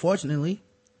 Unfortunately,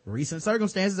 recent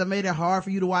circumstances have made it hard for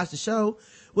you to watch the show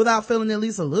without feeling at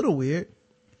least a little weird.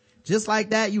 Just like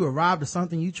that, you were robbed of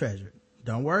something you treasured.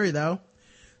 Don't worry though.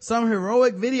 Some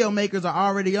heroic video makers are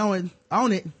already on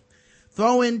it,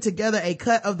 throwing together a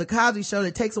cut of the Cosby Show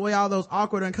that takes away all those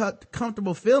awkward and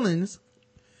comfortable feelings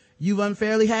you've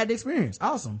unfairly had to experience.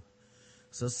 Awesome.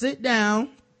 So sit down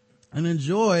and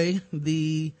enjoy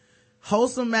the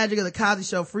wholesome magic of the Cosby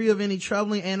Show, free of any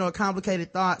troubling and or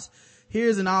complicated thoughts.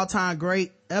 Here's an all-time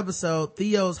great episode,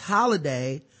 Theo's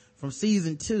Holiday from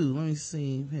season 2. Let me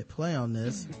see, hit play on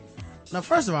this. Now,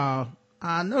 first of all,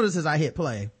 I notice as I hit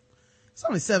play, it's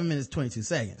only 7 minutes, 22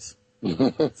 seconds.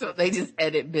 So they just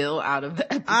edit Bill out of the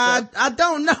episode. I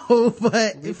don't know,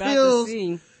 but We it about to feels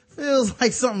see.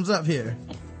 like something's up here.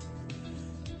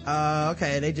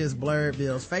 Okay, they just blurred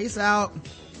Bill's face out.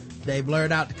 They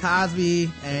blurred out the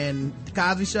Cosby and the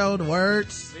Cosby Show, the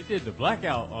words. They did the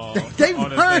blackout They on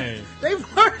the blurred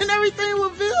thing. everything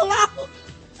with Bill out.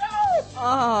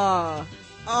 Oh.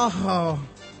 Oh.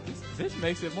 This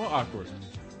makes it more awkward.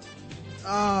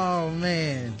 Oh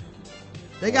man.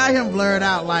 They got him blurred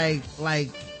out like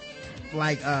Japanese.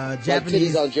 Like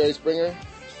titties on Jerry Springer?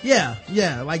 Yeah,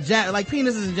 like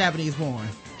penises in Japanese porn.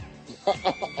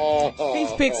 He's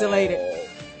pixelated.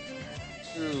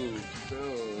 Too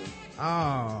soon.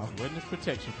 Oh. Witness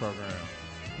protection program.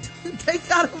 They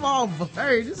got him all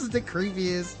blurred. This is the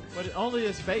creepiest. But only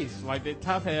his face, like the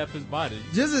top half of his body.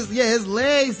 His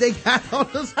legs they got on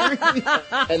the screen.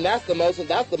 And that's the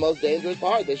most dangerous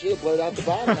part. They should have blurred out the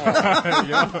bottom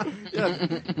half.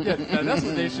 Yeah, that's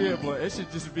what they should blur. It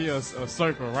should just be a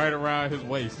circle right around his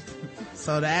waist.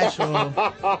 So the actual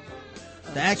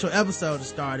episode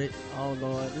started. Oh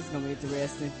Lord, this is gonna be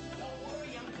interesting.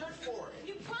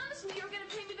 You promised me you were going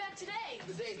to pay me back today.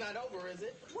 The day's not over, is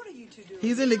it? What are you two doing?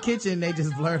 He's in the kitchen. They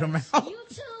just blurred him out. You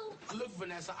too. Look,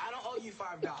 Vanessa, I don't owe you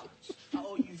 $5. I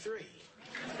owe you $3.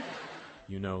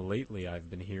 You know, lately I've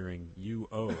been hearing you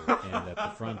owe, and at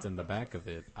the front and the back of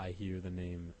it, I hear the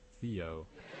name Theo.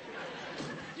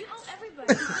 You owe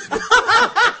everybody.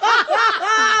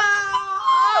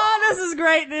 Oh, this is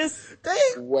greatness.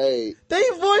 Wait. They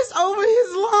voiced over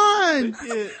his line.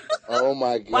 They did. Oh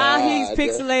my God. While he's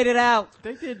pixelated out.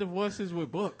 They did the voices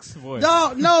with books. Voice.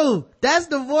 No, that's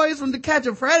the voice from To Catch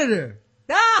a Predator.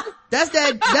 Ah! That's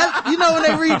you know when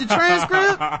they read the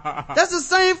transcript? That's the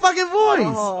same fucking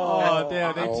voice. Oh,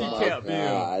 damn, they Oh cheat my kept Bill.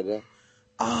 God.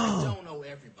 I don't owe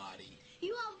everybody.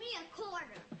 You owe me a quarter.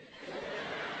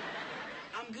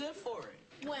 I'm good for it.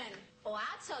 When? Oh, I'll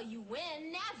tell you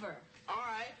when. Never. All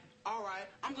right.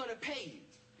 I'm gonna pay you.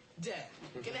 Dad,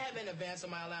 can I have an advance on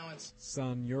my allowance?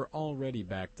 Son, you're already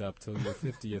backed up till your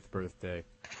 50th birthday.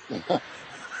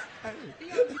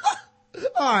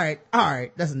 All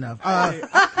right, that's enough. R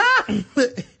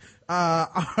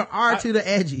to the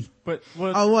edgy. But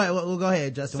what? Oh, what? Well, go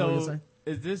ahead, Justin. What you So saying?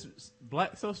 is this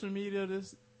black social media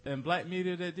and black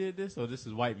media that did this, or this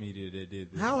is white media that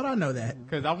did this? How would I know that?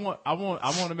 Because I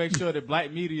want to make sure that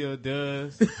black media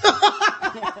does,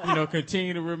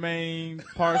 continue to remain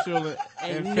partial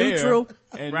and fair neutral.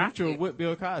 and neutral with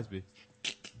Bill Cosby.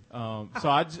 So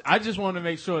I just want to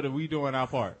make sure that we doing our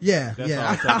part. Yeah, That's yeah.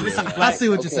 all I'm saying. This is I black- see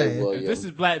what you're Okay, saying. well, If this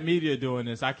is black media doing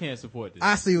this, I can't support this.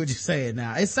 I see what you're saying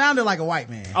now. It sounded like a white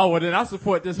man. Oh, well then I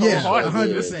support this Yeah,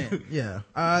 wholeheartedly. 100%. Yeah.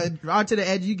 R to the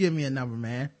edge, you give me a number,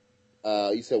 man.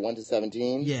 You said 1 to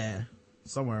 17? Yeah.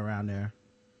 Somewhere around there.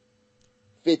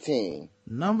 15.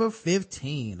 Number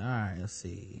 15. All right, let's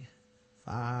see.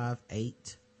 5,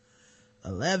 8,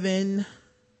 11,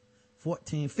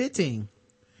 14, 15.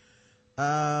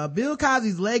 Bill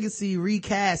Cosby's legacy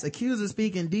recast accusers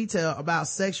speak in detail about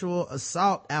sexual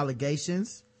assault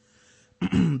allegations.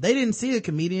 They didn't see a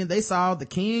comedian. They saw the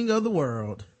king of the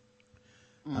world.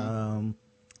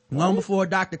 Long before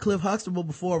Dr. Cliff Huxtable,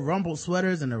 before rumpled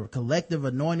sweaters and a collective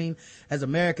anointing as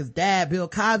America's dad, Bill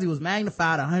Cosby was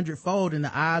magnified 100-fold in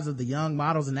the eyes of the young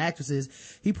models and actresses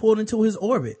he pulled into his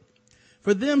orbit.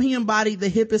 For them, he embodied the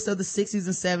hippest of the 60s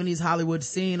and 70s Hollywood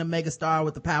scene, a megastar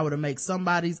with the power to make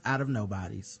somebodies out of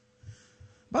nobodies.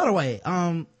 By the way,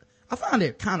 I found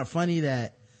it kind of funny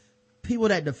that people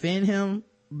that defend him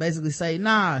basically say,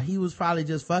 nah, he was probably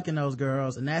just fucking those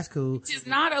girls and that's cool. Which is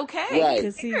not okay. Right.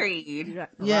 'Cause he- Period.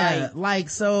 Yeah, Right. like,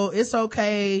 so it's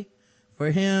okay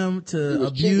for him He to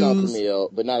was cheating on abuse. Camille,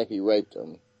 but not if he raped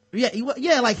him.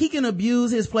 Yeah, like he can abuse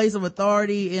his place of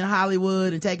authority in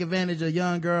Hollywood and take advantage of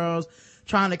young girls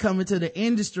trying to come into the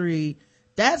industry.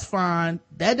 That's fine.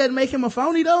 That doesn't make him a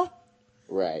phony though.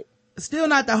 Right. Still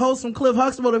not the wholesome Cliff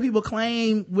Huxtable that people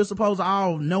claim we're supposed to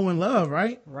all know and love,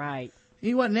 right? Right.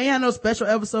 They had no special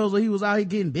episodes where he was out here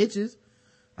getting bitches.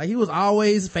 Like he was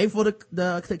always faithful to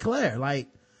Claire. Like,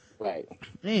 Right.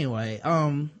 anyway,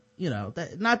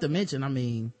 not to mention, I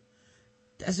mean,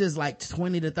 that's just like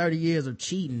 20 to 30 years of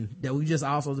cheating that we just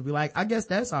also to be like, I guess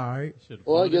that's all right. Should've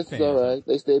Well, I pulled his guess it's all pants right.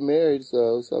 They stay married,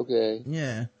 so it's okay.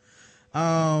 Yeah.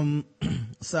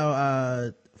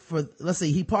 Let's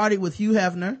see, he partied with Hugh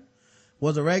Hefner,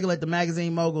 was a regular at the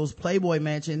magazine mogul's Playboy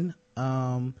Mansion,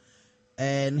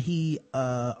 and he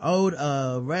owned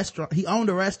a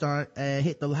restaurant and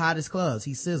hit the hottest clubs.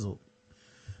 He sizzled.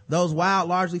 Those wild,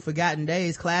 largely forgotten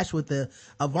days clash with the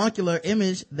avuncular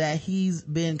image that's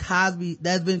been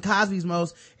Cosby's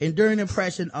most enduring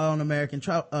impression on American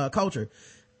culture.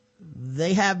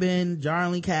 They have been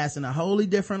jarringly cast in a wholly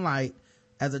different light,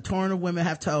 as a torrent of women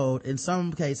have told, in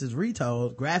some cases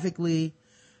retold, highly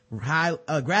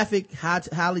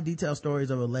detailed stories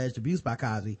of alleged abuse by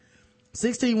Cosby.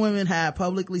 16 women have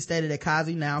publicly stated that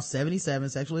Cosby, now 77,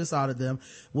 sexually assaulted them,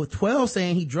 with 12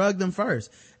 saying he drugged them first,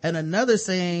 and another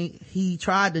saying he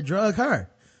tried to drug her.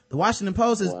 The Washington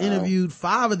Post has interviewed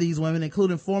 5 of these women,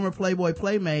 including a former Playboy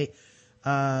Playmate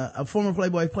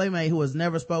who has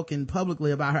never spoken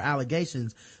publicly about her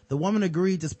allegations. The woman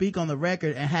agreed to speak on the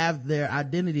record and have their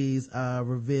identities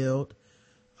revealed.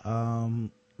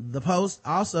 The Post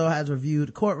also has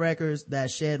reviewed court records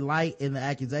that shed light on the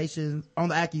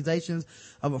accusations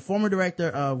of a former director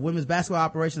of women's basketball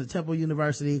operations at Temple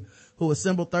University who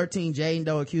assembled 13 Jane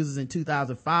Doe accusers in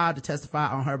 2005 to testify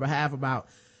on her behalf about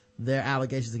their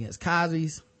allegations against Cosby.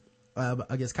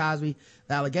 The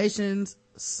allegations,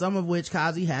 some of which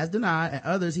Cosby has denied and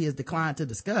others he has declined to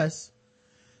discuss.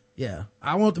 Yeah.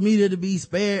 I want the media to be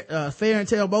fair and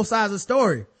tell both sides of the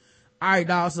story. All right,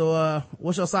 dog. So,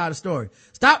 what's your side of the story?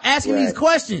 Stop asking these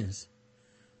questions.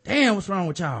 Damn, what's wrong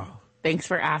with y'all? Thanks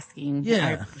for asking. Yeah.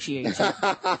 I appreciate you.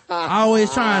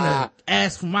 Always trying to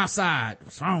ask for my side.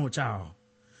 What's wrong with y'all?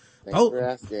 Thanks for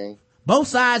asking. Both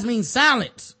sides mean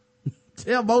silence.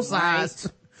 Tell both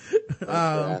sides.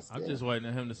 I'm just waiting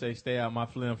on him to say, stay out my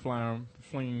fling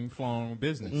flong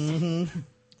business. Mm-hmm.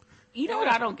 You know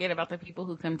what I don't get about the people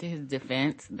who come to his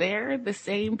defense? They're the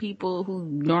same people who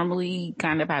normally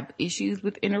kind of have issues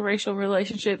with interracial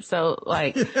relationships. So,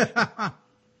 like,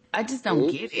 I just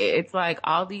don't get it. It's like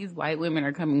all these white women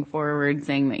are coming forward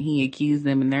saying that he accused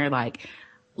them, and they're like,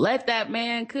 let that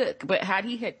man cook. But had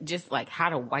he had just, like,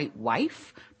 had a white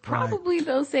wife, probably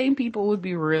those same people would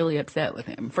be really upset with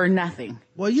him for nothing.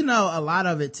 Well, you know, a lot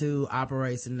of it, too,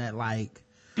 operates in that, like...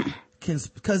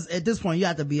 because at this point you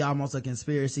have to be almost a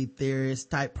conspiracy theorist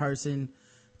type person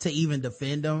to even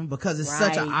defend him, because it's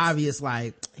such an obvious,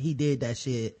 like, he did that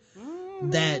shit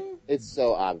that it's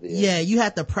so obvious. Yeah, you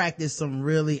have to practice some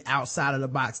really outside of the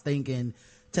box thinking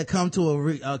to come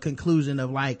to a conclusion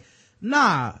of, like,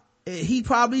 nah, he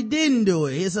probably didn't do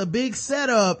it. It's a big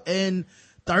setup and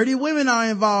 30 women are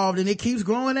involved and it keeps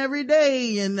growing every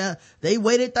day, and they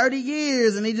waited 30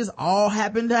 years and they just all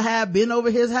happened to have been over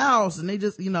his house, and they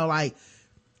just, you know, like,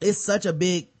 it's such a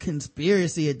big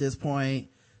conspiracy at this point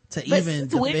to even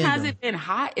defend when has him. it been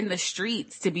hot in the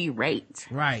streets to be raped?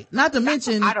 Right. Not to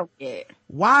mention, I don't get.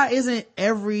 Why isn't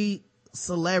every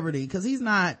celebrity, because he's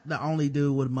not the only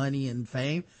dude with money and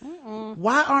fame,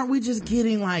 why aren't we just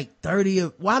getting like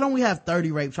why don't we have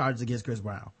 30 rape charges against Chris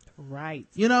Brown? Right.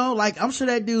 You know, like, I'm sure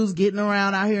that dude's getting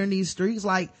around out here in these streets.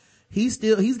 Like, he's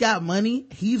got money.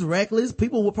 He's reckless.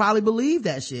 People will probably believe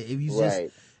that shit if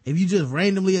you just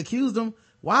randomly accused him.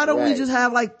 Why don't we just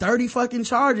have like 30 fucking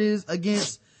charges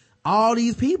against all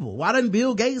these people? Why doesn't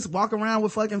Bill Gates walk around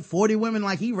with fucking 40 women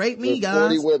like he raped me, guys?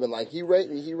 40 women like he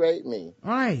raped me.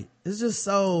 Right. It's just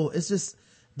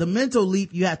the mental leap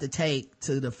you have to take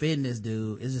to defend this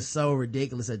dude is just so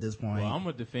ridiculous at this point. Well, I'm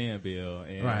gonna defend Bill.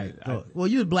 And right. Well,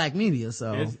 you're black media,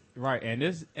 so. Right. And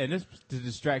this to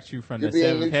distract you from You're the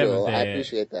seventh heaven. I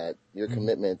appreciate that. Your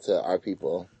commitment to our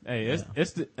people. Hey,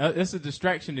 it's a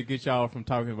distraction to get y'all from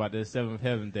talking about this seventh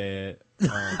heaven dad.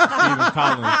 Stephen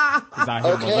Collins is out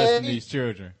here molesting these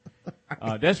children.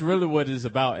 That's really what it's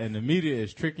about, and the media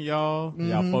is tricking y'all.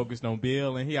 Y'all focused on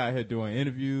Bill, and he out here doing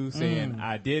interviews saying,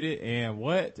 I did it, and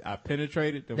I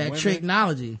penetrated the women.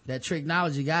 That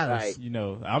tricknology got us. You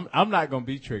know, I'm not gonna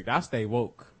be tricked. I stay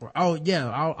woke. Oh yeah,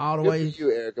 all the way. Good for you,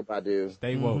 Erykah Badu.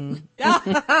 Stay woke.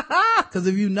 Because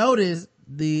if you notice,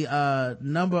 the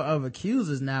number of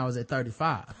accusers now is at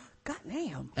 35. God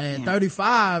damn. And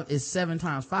 35 is 7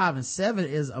 times 5, and 7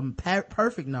 is a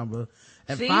perfect number.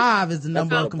 And See? 5 is the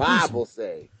number of completion. The Bible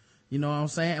say. You know what I'm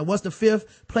saying? And what's the 5th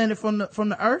planet from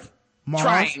the Earth? Mars.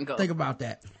 Triangle. Think about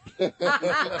that.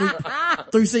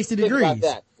 360 degrees. Think about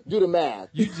that. Do the math.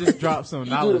 You just dropped some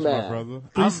knowledge, my brother.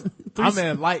 I'm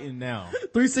enlightened now.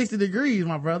 360 degrees,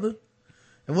 my brother.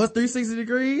 And what's 360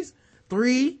 degrees?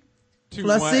 3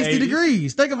 plus 60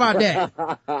 degrees. Think about that.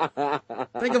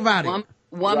 Think about it.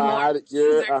 One more.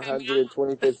 Your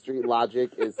 125th Street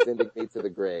logic is sending me to the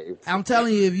grave. I'm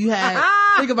telling you, if you had,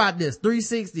 think about this,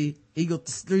 360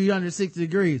 equals 360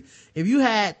 degrees. If you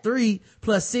had 3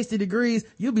 plus 60 degrees,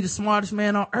 you'll be the smartest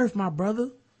man on earth, my brother.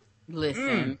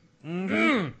 Listen.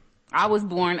 I was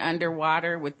born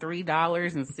underwater with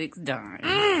 $3.06.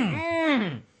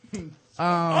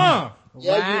 Yeah,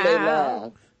 you may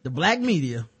laugh. The black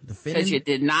media. Because you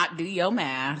did not do your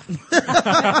math.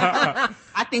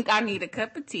 I think I need a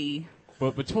cup of tea.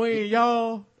 But between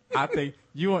y'all, I think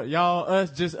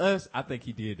just us, I think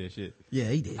he did that shit. Yeah,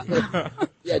 he did.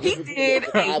 Yeah, He did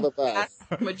a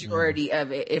vast majority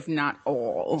of it, if not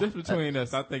all. Just between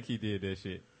us, I think he did that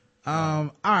shit.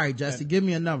 All right, Justin, give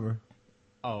me a number.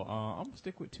 I'm gonna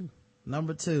stick with 2.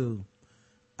 Number 2.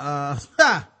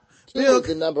 2 is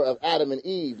the number of Adam and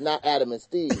Eve, not Adam and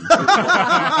Steve.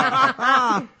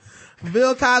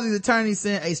 Bill Cosby's attorney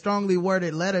sent a strongly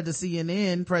worded letter to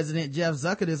CNN President Jeff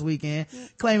Zucker this weekend,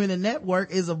 claiming the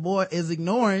network is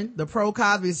ignoring the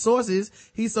pro-Cosby sources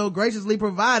he so graciously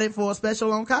provided for a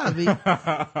special on Cosby,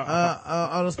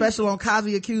 on a special on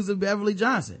Cosby accuser Beverly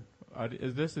Johnson.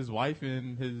 Is this his wife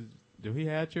and his? Do he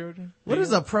have children? What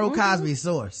is a pro-Cosby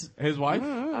source? His wife?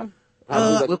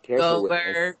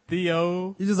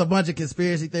 Theo. He's just a bunch of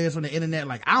conspiracy theories from the internet.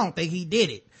 Like, I don't think he did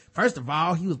it. First of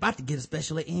all, he was about to get a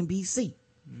special at NBC.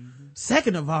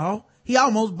 Second of all, he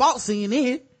almost bought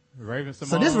CNN. Raven Simone.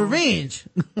 So this revenge.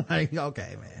 Like,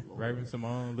 okay, man. Raven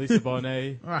Simone, Lisa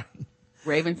Bonet. Right.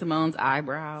 Raven Simone's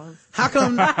eyebrows. How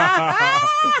come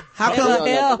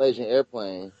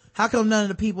Airplane. How come none of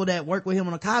the people that work with him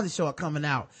on the Cosby Show are coming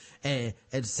out and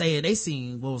saying they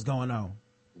seen what was going on?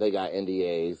 They got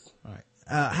NDAs. All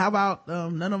right. How about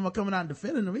none of them are coming out and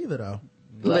defending them either, though?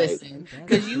 Listen,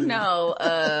 because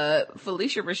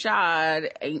Felicia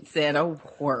Rashad ain't said a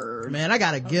word. Man, I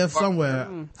got a gift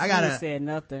somewhere. I said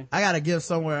nothing. I got a gift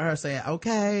somewhere of her saying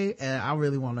okay, and I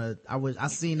really want to. I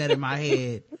seen that in my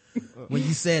head when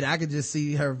you said it. I could just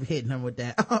see her hitting him with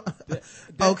that.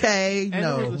 Okay, and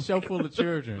no. It was a show full of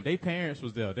children. Their parents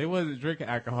was there. They wasn't drinking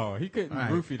alcohol. He couldn't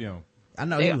roofie them. I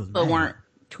know they he was. Also weren't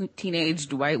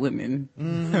teenaged white women.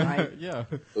 Right. Yeah.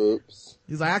 Oops.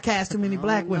 He's like, I cast too many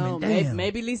black women. Damn.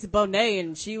 Maybe Lisa Bonet,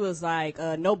 and she was like,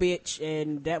 no bitch,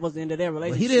 and that was the end of their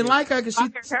relationship. He didn't like her because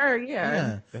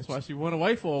yeah. That's why she went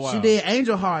away for a while. She did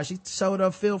Angel Heart. She showed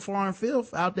up foreign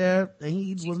filth out there, and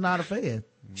he was not a fan.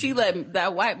 She let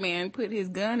that white man put his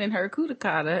gun in her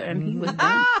kudakata, and he was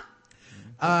done.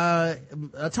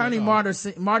 Attorney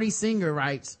Marty Singer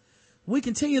writes, we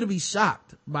continue to be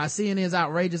shocked by CNN's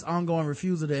outrageous ongoing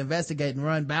refusal to investigate and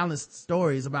run balanced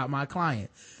stories about my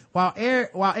client, while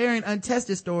airing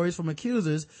untested stories from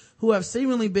accusers who have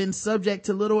seemingly been subject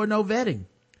to little or no vetting.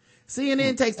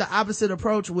 CNN takes the opposite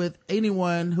approach with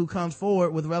anyone who comes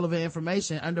forward with relevant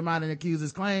information undermining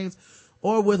accusers' claims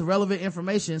or with relevant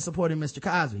information supporting Mr.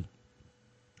 Cosby.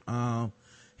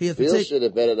 Bill should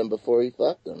have vetted him before he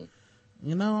fucked him.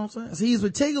 You know what I'm saying? So he's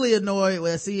particularly annoyed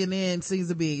when CNN seems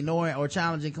to be ignoring or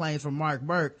challenging claims from Mark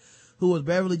Burke, who was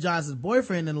Beverly Johnson's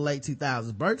boyfriend in the late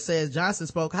 2000s. Burke says Johnson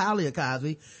spoke highly of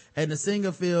Cosby, and the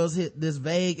singer feels this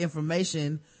vague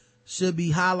information should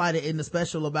be highlighted in the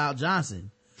special about Johnson.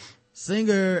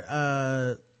 Singer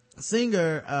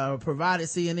provided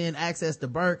CNN access to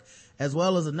Burke as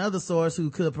well as another source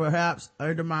who could perhaps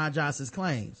undermine Johnson's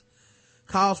claims.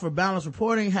 Calls for balanced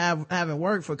reporting haven't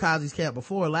worked for Cosby's camp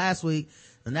before. Last week,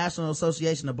 the National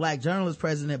Association of Black Journalists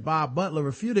president Bob Butler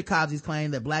refuted Cosby's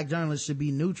claim that black journalists should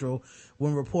be neutral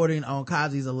when reporting on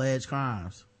Cosby's alleged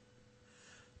crimes.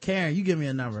 Karen, you give me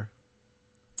a number.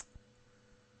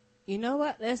 You know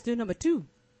what? Let's do number 2.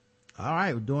 All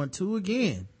right, we're doing 2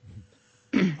 again.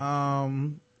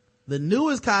 The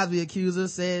newest Cosby accuser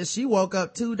says she woke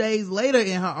up 2 days later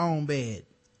in her own bed.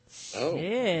 Oh.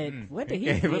 Shit. What did he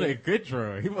gave do? her a good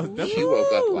drug. He She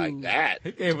woke up like that.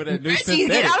 He gave her that new Reggie, synthetic.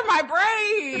 get out of my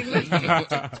brain.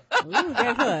 Ooh,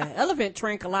 gave her an elephant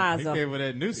tranquilizer. He gave her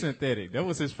that new synthetic. That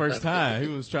was his first time. He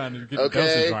was trying to get the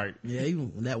doses right. Yeah,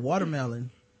 that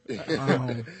watermelon.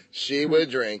 She was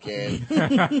drinking. They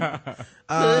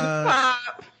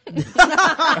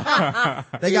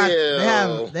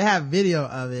have video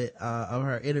of it, of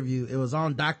her interview. It was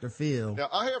on Dr. Phil. Now,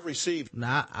 I have received...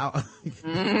 What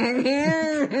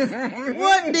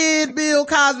did Bill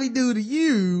Cosby do to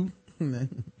you?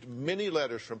 many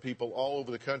letters from people all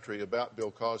over the country about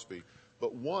Bill Cosby,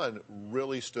 but one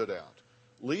really stood out.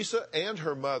 Lisa and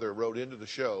her mother wrote into the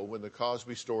show when the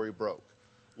Cosby story broke.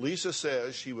 Lisa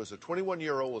says she was a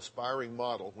 21-year-old aspiring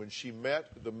model when she met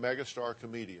the megastar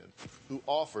comedian who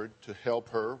offered to help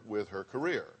her with her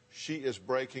career. She is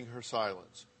breaking her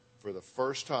silence for the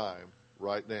first time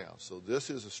right now. So this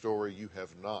is a story you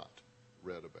have not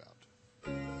read about.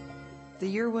 The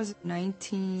year was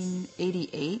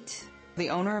 1988. The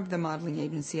owner of the modeling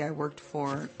agency I worked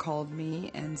for called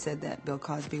me and said that Bill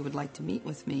Cosby would like to meet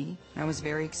with me. I was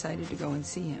very excited to go and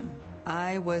see him.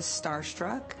 I was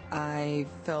starstruck. I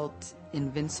felt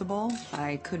invincible.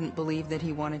 I couldn't believe that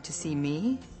he wanted to see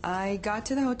me. I got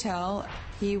to the hotel.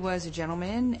 He was a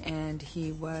gentleman, and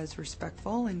he was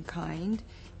respectful and kind,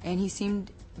 and he seemed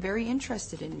very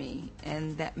interested in me,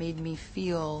 and that made me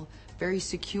feel very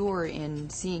secure in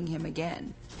seeing him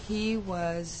again. He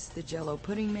was the Jell-O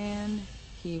pudding man.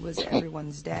 He was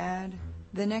everyone's dad.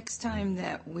 The next time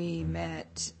that we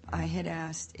met, I had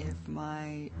asked if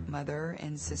my mother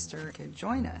and sister could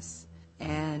join us,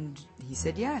 and he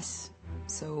said yes.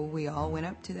 So we all went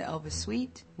up to the Elvis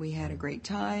suite. We had a great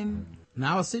time.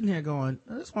 Now I was sitting here going,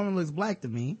 this woman looks black to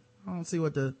me. I don't see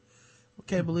what the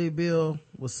Can't believe Bill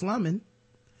was slumming.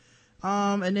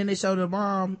 And then they showed her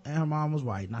mom, and her mom was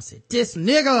white. And I said, this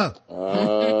nigga!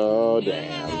 Oh,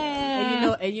 damn.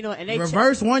 And they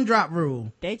reverse one drop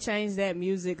rule. They changed that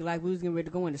music like we was getting ready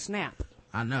to go into Snap.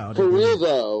 I know. For real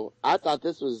though, I thought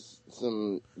this was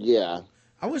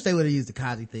I wish they would have used the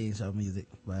Cosby theme show music,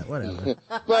 but whatever.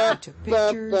 I took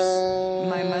pictures.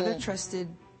 My mother trusted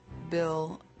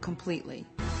Bill completely.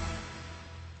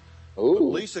 But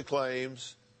Lisa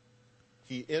claims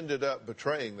he ended up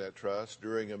betraying that trust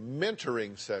during a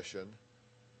mentoring session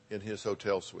in his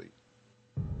hotel suite.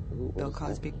 Bill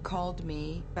Cosby called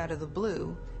me out of the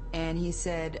blue, and he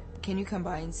said, can you come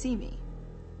by and see me?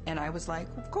 And I was like,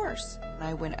 of course.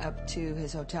 I went up to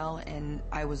his hotel, and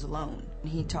I was alone.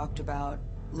 He talked about,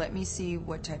 let me see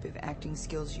what type of acting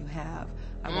skills you have.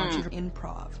 I want you to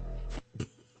improv.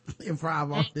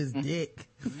 Improv off his dick.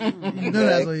 You know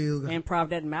that's what you improv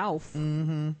that mouth.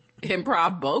 Mm-hmm.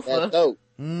 Improv both that throat.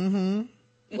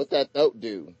 Mm-hmm. What that throat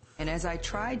do? And as I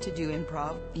tried to do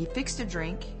improv, he fixed a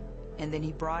drink, and then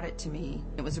he brought it to me.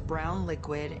 It was a brown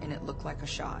liquid, and it looked like a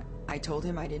shot. I told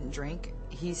him I didn't drink.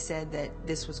 He said that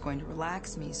this was going to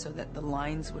relax me so that the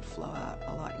lines would flow out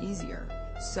a lot easier.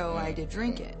 So I did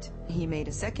drink it. He made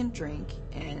a second drink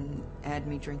and had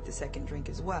me drink the second drink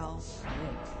as well.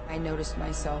 I noticed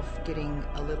myself getting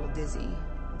a little dizzy.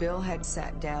 Bill had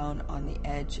sat down on the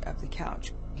edge of the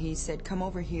couch. He said, come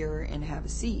over here and have a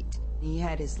seat. He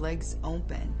had his legs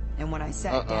open, and when I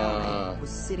sat down, I was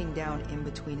sitting down in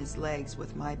between his legs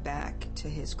with my back to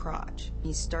his crotch.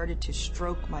 He started to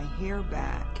stroke my hair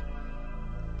back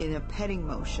in a petting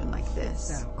motion like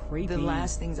this. Sound creepy. The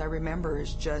last things I remember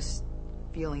is just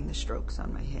feeling the strokes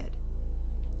on my head.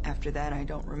 After that, I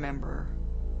don't remember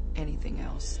anything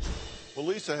else. Well,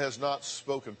 Lisa has not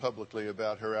spoken publicly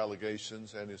about her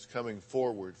allegations and is coming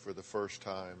forward for the first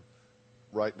time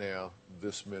right now,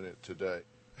 this minute, today.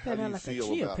 How do you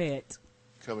feel about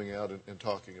coming out and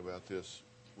talking about this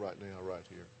right now, right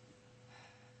here?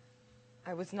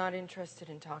 I was not interested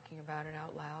in talking about it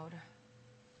out loud.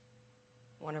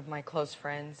 One of my close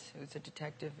friends, who's a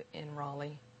detective in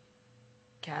Raleigh,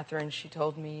 Catherine, she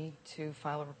told me to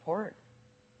file a report.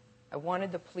 I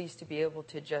wanted the police to be able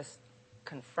to just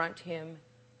confront him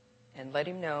and let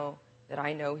him know that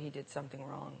I know he did something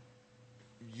wrong.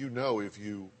 You know, if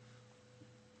you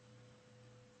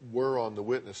were on the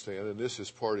witness stand, and this is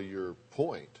part of your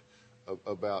point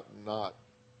about not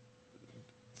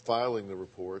filing the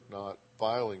report, not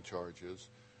filing charges,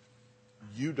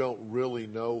 you don't really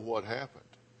know what happened.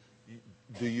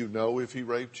 Do you know if he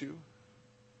raped you?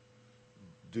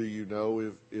 Do you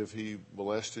know if he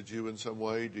molested you in some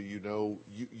way? Do you know?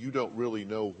 You don't really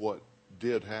know what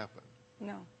did happen.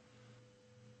 No.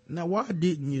 Now, why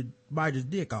didn't you bite his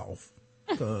dick off?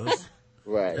 Because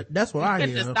right. That's what I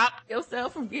hear. To stop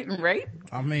yourself from getting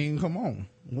raped? I mean, come on.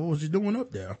 What was you doing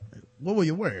up there? What were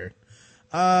you wearing?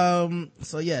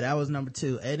 So yeah, that was number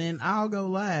 2. And then I'll go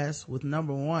last with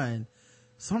number 1.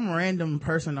 Some random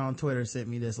person on Twitter sent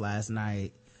me this last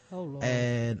night. Oh, Lord.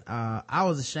 And I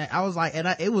was ashamed. I was like,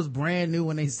 it was brand new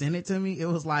when they sent it to me. It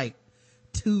was like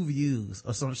 2 views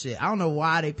or some shit. I don't know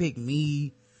why they picked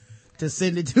me to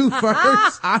send it to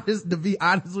first, to be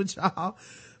honest with y'all.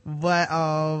 But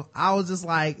I was just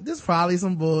like, this is probably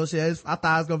some bullshit. I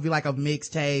thought it was gonna be like a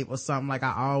mixtape or something like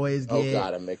I always get. Oh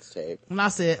God, a mixtape. And I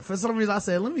said, for some reason I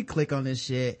said, let me click on this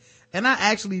shit. And I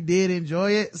actually did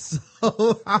enjoy it,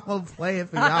 so I'm gonna play it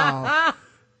for y'all.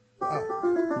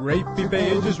 Rapey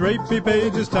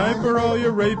pages, time for all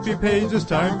your rapey pages,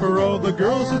 time for all the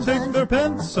girls to take their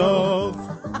pants off.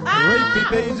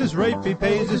 Rapey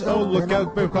pages, oh look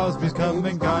out, Bill Cosby's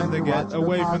coming, time to get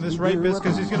away from this rapist,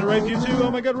 cause he's gonna rape you too, oh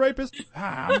my god, rapist.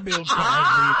 Hi, I'm Bill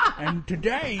Cosby, and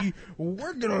today,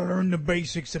 we're gonna learn the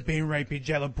basics of being rapey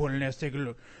jello pudding. Let's take a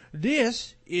look.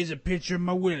 This is a picture of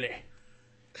my willy.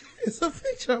 It's a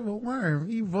picture of a worm.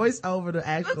 He voiced over the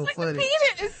actual footage.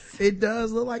 It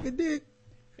does look like a dick.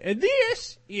 And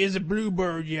this is a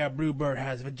bluebird. Yeah, bluebird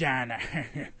has a vagina.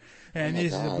 And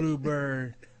this is a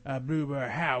bluebird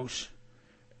house.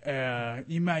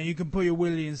 You can put your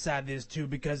willy inside this too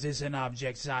because it's an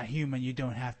object. It's not human. You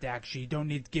don't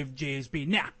need to give JSB.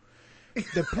 Now,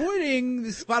 the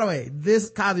pudding. By the way, this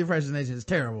Cosby impersonation is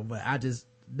terrible, but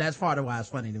that's part of why it's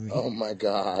funny to me. Oh my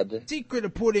God. Secret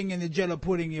of pudding and the jello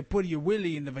pudding, you put your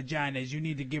willy in the vagina is you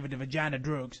need to give it the vagina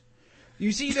drugs.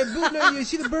 You see the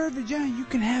bird vagina, you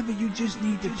can have it, you just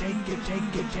need to take it.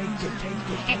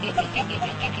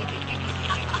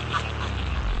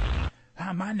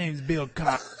 Hi, my name's Bill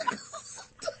Cosby.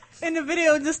 And the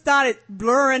video just started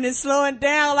blurring and slowing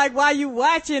down like while you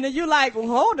watching and you like, well,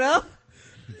 hold up.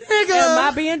 Nigga.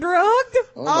 Am I being drugged?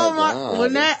 Oh my,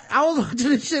 when I was watching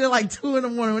this shit at like 2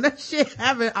 a.m. When that shit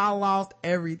happened, I lost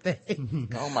everything.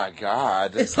 Oh my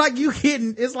God. It's like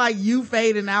it's like you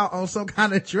fading out on some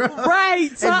kind of drug. Right.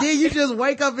 And then you just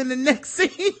wake up in the next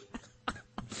scene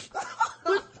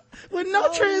with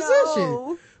no transition.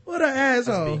 No. What an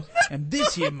asshole. And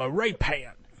this here my rape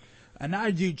hand. And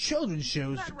I do children's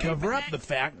shows to cover up the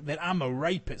fact that I'm a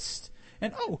rapist.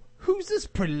 And who's this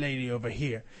pretty lady over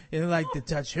here? I'd like to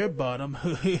touch her bottom.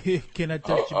 Can I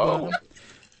touch your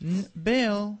bottom?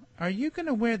 Bill, are you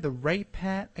gonna wear the rape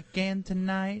hat again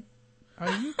tonight?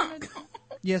 Are you gonna?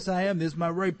 Yes, I am. This is my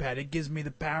rape hat. It gives me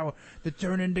the power to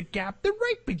turn into Captain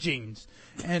Rapey Jeans.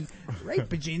 And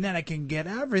Rapey Jean, then I can get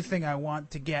everything I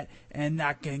want to get. And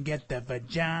I can get the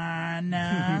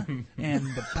vagina and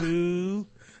the poo.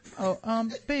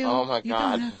 Bill, Oh my God. You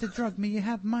don't have to drug me. You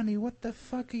have money. What the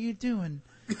fuck are you doing?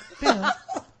 Bill,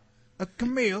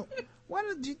 Camille, why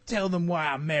don't you tell them why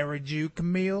I married you,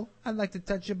 Camille? I'd like to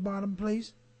touch your bottom,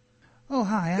 please. Oh,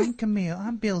 hi, I'm Camille.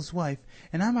 I'm Bill's wife,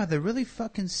 and I'm either really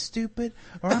fucking stupid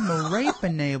or I'm a rape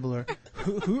enabler.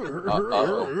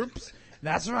 Oops.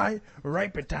 That's right,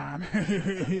 rape time.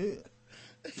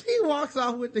 He walks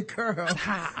off with the girl.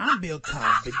 Hi, I'm Bill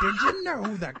Cosby. Did you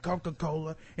know that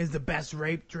Coca-Cola is the best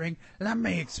rape drink? Let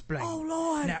me explain. Oh,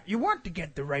 Lord. Now, you want to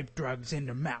get the rape drugs in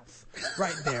the mouth,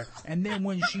 right there. And then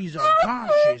when she's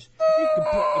unconscious, you can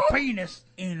put your penis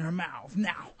in her mouth.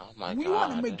 Now, we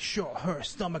want to make sure her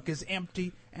stomach is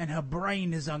empty and her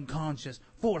brain is unconscious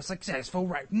for a successful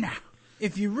rape. Now,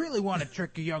 if you really want to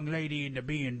trick a young lady into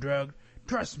being drugged,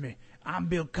 trust me, I'm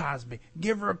Bill Cosby.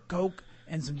 Give her a Coke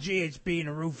and some GHB and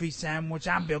a roofie sandwich.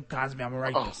 I'm Bill Cosby. I'm a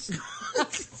rapist.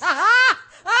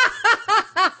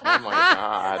 Oh my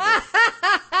God.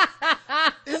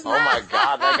 Oh my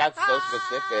God, that got so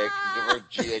specific. Give her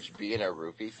GHB and a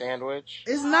roofie sandwich.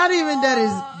 It's not even that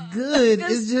it's good.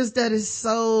 It's just that it's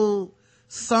so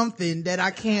something that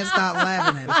I can't stop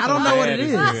laughing at. I don't know what it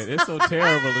is. Good. It's so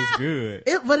terrible. It's good.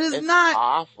 But it's not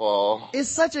awful. It's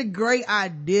such a great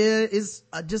idea. It's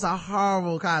just a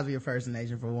horrible Cosby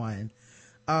impersonation for one.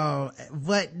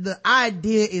 But the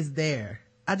idea is there.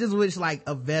 I just wish like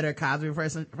a better Cosby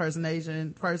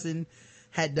impersonation person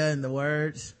had done the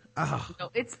words. Oh. No,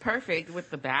 it's perfect with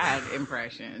the bad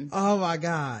impression. Oh my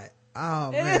God.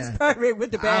 Oh man. It's perfect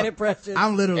with the bad impression.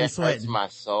 I'm literally sweating. Hurts my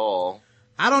soul.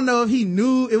 I don't know if he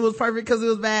knew it was perfect because it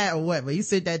was bad or what, but he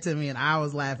said that to me and I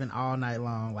was laughing all night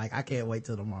long. Like, I can't wait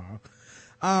till tomorrow.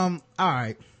 All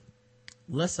right.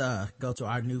 Let's, go to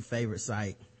our new favorite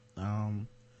site. Baller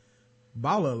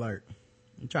Alert.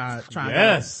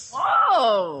 Yes.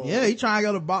 Whoa. Yeah, he trying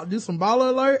to go to do some Baller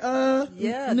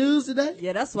Alert, news today.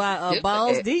 Yeah, that's why,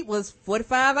 Balls Deep was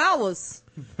 45 hours.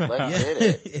 Let's get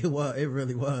it. It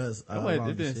really was.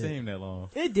 It didn't seem that long.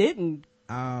 It didn't.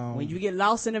 When you get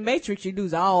lost in the Matrix, you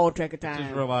lose all track of time.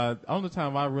 Just realized, only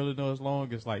time I really know it's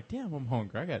long is like, damn, I'm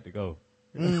hungry. I got to go.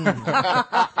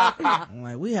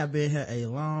 Like, we have been here a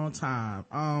long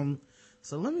time.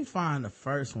 So let me find the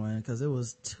first one because it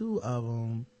was two of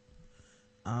them.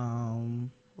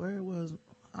 Where it was,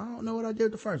 I don't know what I did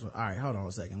with the first one. All right, hold on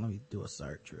a second. Let me do a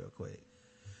search real quick.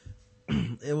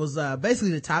 It was,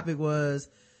 basically the topic was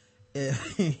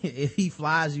if he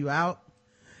flies you out,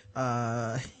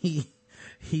 he's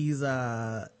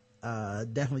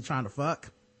definitely trying to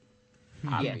fuck.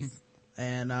 Yes.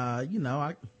 And you know,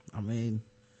 I mean,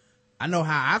 I know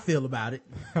how I feel about it.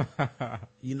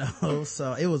 You know,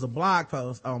 so it was a blog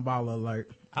post on Baller Alert.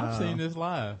 I've seen this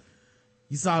live.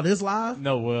 You saw this live?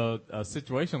 No, well, a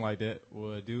situation like that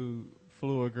where a dude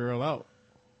flew a girl out.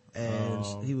 And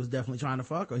he was definitely trying to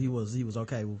fuck, or he was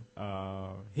okay with?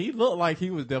 He looked like he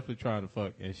was definitely trying to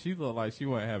fuck, and she looked like she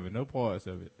wasn't having no parts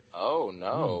of it. Oh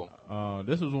no.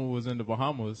 This was when we was in the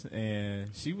Bahamas,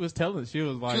 and she was telling, she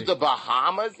was like, to the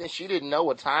Bahamas, and she didn't know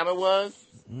what time it was.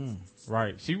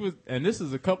 Right. She was, and this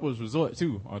is a couple's resort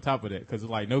too, on top of that, because it's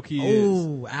like no kids.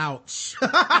 Oh, ouch.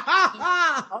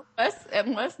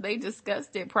 Unless they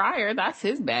discussed it prior, that's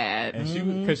his bad.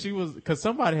 And because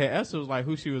somebody had asked her, was like,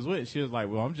 who she was with. She was like,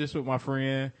 well, I'm just with my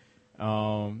friend.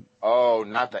 Oh,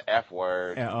 not the F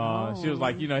word. And, she was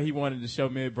like, you know, he wanted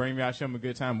to bring me out, show me a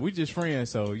good time. We just friends.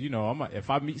 So, you know, if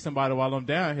I meet somebody while I'm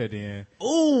down here, then.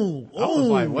 Ooh. I was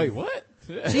like, wait, what?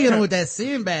 She hit him with that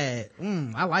Sinbad.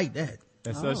 I like that.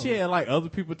 And so she had like other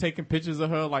people taking pictures of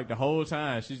her like the whole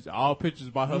time. She's all pictures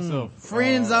by herself.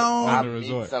 Friend zone. I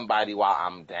meet somebody while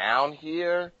I'm down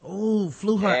here. Ooh,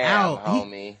 flew her out.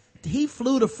 Homie. He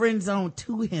flew the friend zone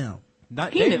to him.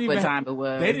 He knew what time it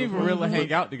was. They didn't even really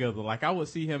hang out together. Like I would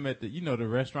see him at the, you know, the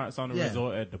restaurants on the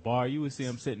resort, at the bar. You would see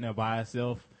him sitting there by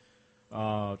himself.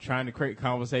 trying to create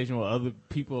conversation with other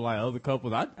people, like other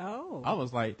couples. I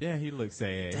was like, damn, he looks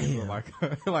sad. He look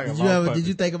like did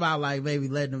you think about like maybe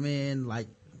letting them in, like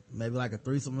maybe like a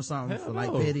threesome or something for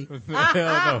like pity?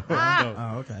 Hell no.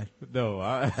 Oh, okay. No,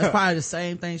 that's probably the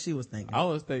same thing she was thinking. I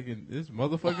was thinking this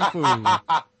motherfucking fool.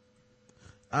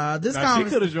 She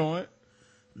could have joined.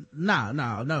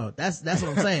 No. That's what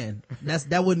I'm saying.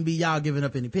 That wouldn't be y'all giving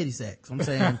up any pity sex. I'm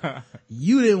saying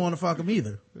you didn't want to fuck him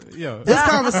either. Yeah.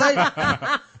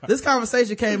 This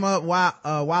conversation came up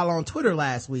while on Twitter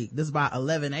last week. This is about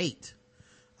 11/8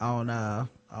 on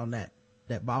that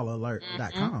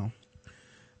balleralert.com.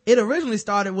 It originally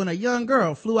started when a young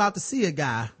girl flew out to see a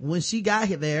guy. When she got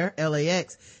there,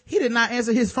 LAX, he did not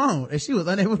answer his phone and she was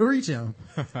unable to reach him.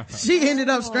 She ended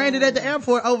up stranded at the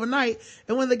airport overnight,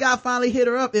 and when the guy finally hit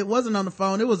her up, it wasn't on the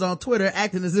phone, it was on Twitter,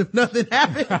 acting as if nothing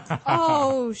happened.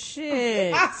 Oh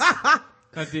shit.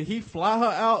 Now, did he fly her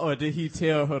out, or did he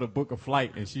tell her to book a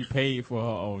flight and she paid for her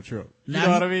own trip? You know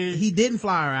what I mean? He didn't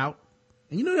fly her out.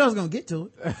 And you knew I was gonna get to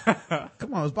it.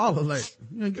 Come on, it's Baller Alert.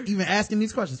 You ain't even asking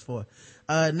these questions for.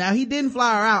 Now he didn't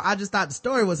fly her out. I just thought the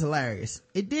story was hilarious.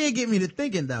 It did get me to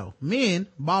thinking though. Men,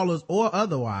 ballers or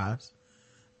otherwise,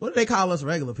 what do they call us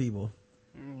regular people?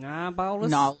 Non-ballers?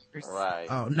 Gnawlers. Right.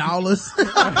 Oh, gnawlers.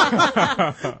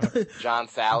 John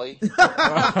Sally. That's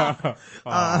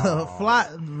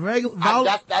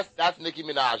Nicki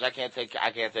Minaj. I can't take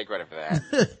credit for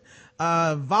that.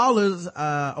 Ballers,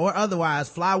 or otherwise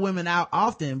fly women out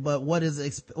often, but what is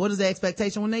the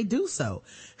expectation when they do so?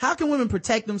 How can women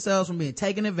protect themselves from being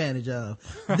taken advantage of?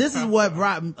 This is what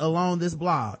brought along this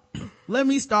blog. Let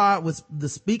me start with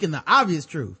speaking the obvious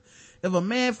truth. If a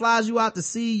man flies you out to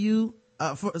see you,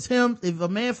 if a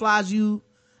man flies you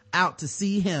out to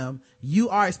see him, you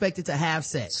are expected to have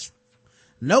sex.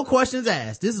 No questions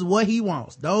asked. This is what he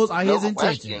wants. Those are his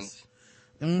intentions.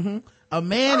 A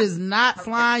man is not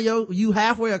flying you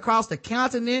halfway across the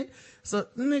continent. So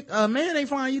a man ain't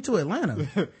flying you to Atlanta. He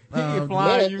ain't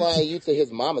flying you to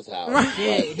his mama's house. Right.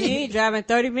 He ain't driving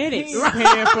 30 minutes.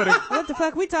 What the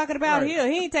fuck we talking about here?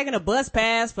 He ain't taking a bus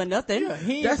pass for nothing. Yeah,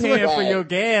 he ain't paying for your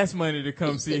gas money to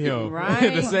come see him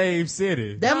in the same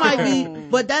city. That might be,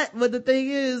 but the thing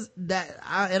is that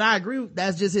I agree.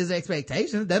 That's just his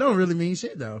expectations. That don't really mean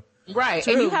shit though. Right.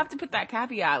 True. And you have to put that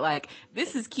caveat, like,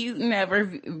 this is cute and ever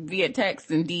via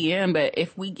text and DM, but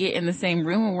if we get in the same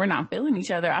room and we're not feeling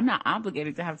each other, I'm not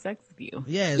obligated to have sex with you.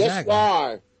 Yeah, exactly. Yes, you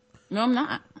are. No, I'm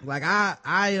not. Like, I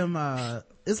am,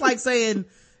 it's like saying,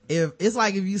 if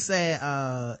you say,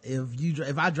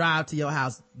 if I drive to your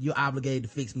house, you're obligated to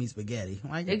fix me spaghetti.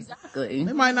 Like, exactly.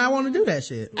 They might not want to do that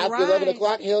shit. After 11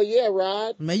 o'clock, hell yeah,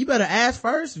 Rod. Man, you better ask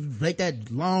first. Make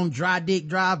that long dry dick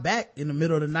drive back in the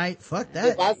middle of the night. Fuck that.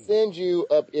 If I send you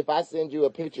a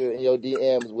picture in your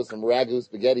DMs with some ragu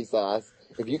spaghetti sauce,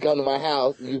 if you come to my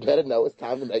house, you better know it's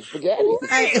time to make spaghetti.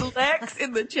 Hey, Lex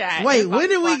in the chat. Wait, when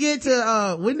did we get to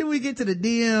the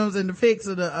DMs and the pics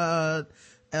of the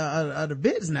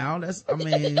bits now? I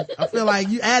feel like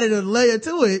you added a layer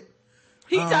to it.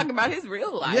 He talking about his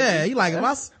real life. Yeah, he like,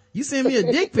 you send me a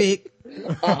dick pic.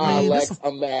 Lex,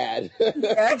 I'm mad.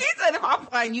 Yeah, he said if I'm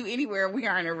flying you anywhere, we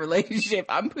are in a relationship,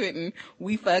 I'm putting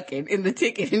we fucking in the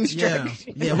ticket instructions.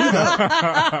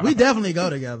 Yeah, we definitely go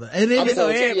together. And then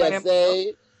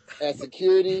TSA and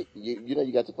security, you know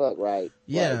you got to fuck, right?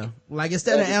 Yeah. Like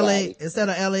instead of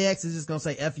LAX, it's just gonna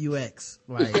say FUX.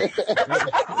 Like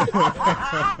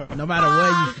no matter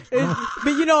where you but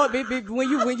you know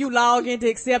when you log in to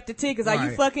accept the tickets, are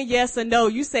you fucking yes or no?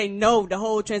 You say no, the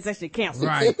whole transaction canceled.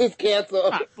 Right. It's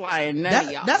canceled. I'm flying none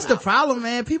of y'all. That's the problem,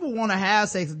 man. People want to have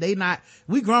sex.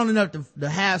 We grown enough to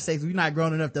have sex. We not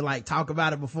grown enough to like talk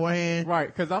about it beforehand.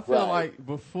 Right. Cause I feel like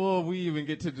before we even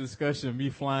get to the discussion of me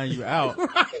flying you out,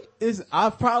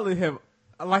 I've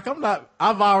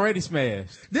already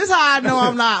smashed. This how I know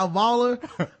I'm not a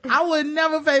baller. I would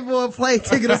never pay for a plane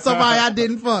ticket to somebody I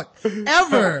didn't fuck.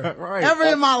 Ever. Right. Ever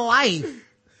in my life.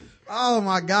 Oh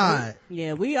my God.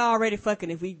 Yeah, we already fucking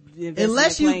if we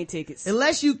invest in plane tickets.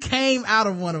 Unless you came out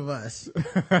of one of us.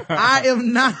 I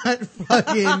am not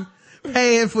fucking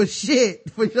paying for shit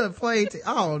for your plane ticket.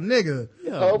 Oh, nigga.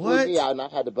 Hopefully, I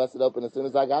not had to bust it open as soon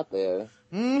as I got there.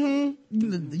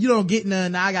 You don't get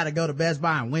none. Now I gotta go to Best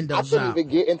Buy and window shop. I couldn't even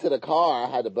get into the car. I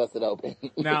had to bust it open.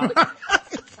 Now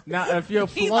if you're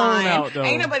flown out though,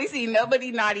 ain't nobody seen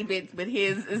nobody naughty bits, but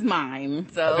his is mine.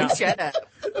 So shut up.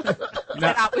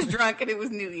 But I was drunk and it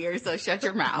was New Year, so shut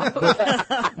your mouth.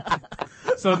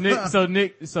 So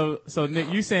Nick,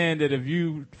 you saying that if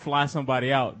you fly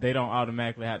somebody out, they don't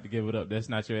automatically have to give it up? That's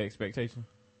not your expectation?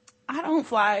 I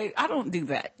don't do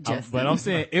that, Justin. But I'm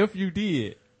saying if you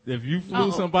did, If you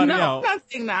flew somebody out. I'm not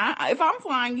saying that. If I'm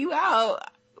flying you out,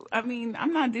 I mean,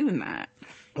 I'm not doing that.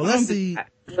 Well, let's see.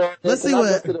 Let's see Can I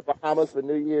what. go to the Bahamas for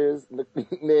New Year's,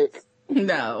 Nick?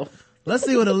 No. Let's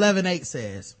see what 11.8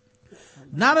 says.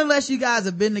 Not unless you guys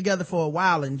have been together for a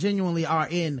while and genuinely are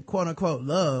in quote unquote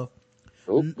love.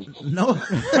 No,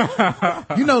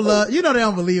 you know love. You know they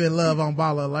don't believe in love on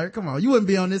Baller Alert. Come on, you wouldn't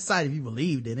be on this site if you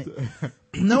believed in it.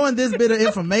 Knowing this bit of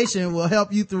information will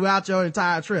help you throughout your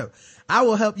entire trip. I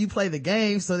will help you play the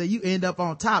game so that you end up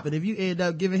on top. And if you end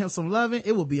up giving him some loving,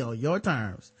 it will be on your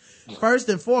terms. First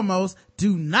and foremost,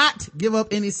 do not give up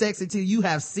any sex until you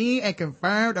have seen and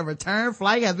confirmed a return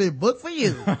flight has been booked for you.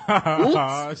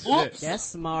 Oops. That's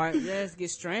smart. Let's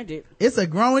get stranded. It's a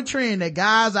growing trend that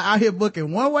guys are out here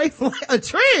booking one-way flight. A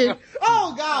trend?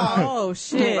 Oh, God. Oh,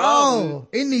 shit. Oh,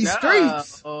 in these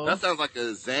streets. That sounds like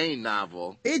a Zane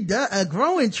novel. It does. A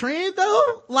growing trend,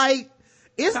 though? Like,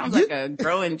 it sounds like a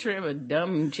growing trend of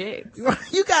dumb chicks.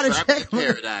 You gotta check.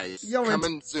 Paradise.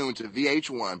 Coming soon to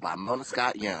VH1 by Mona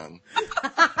Scott Young.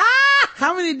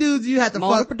 How many dudes you have to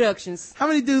Mona fuck? Productions. How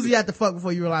many dudes you have to fuck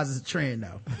before you realize it's a trend,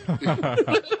 though?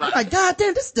 Like, God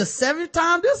damn, this is the 7th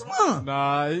time this month.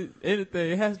 Nah,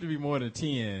 anything, it has to be more than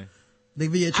 10. They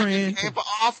be a trend. I just came for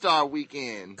All-Star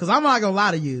Weekend. Cause I'm not gonna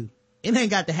lie to you. It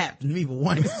ain't got to happen to me but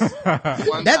once.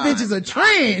 That bitch is a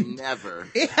trend. Never.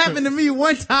 It happened to me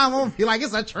one time. I'm be like,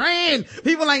 it's a trend.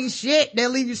 People ain't shit.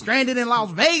 They'll leave you stranded in Las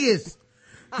Vegas.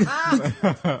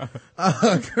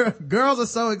 Girls are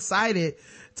so excited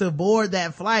to board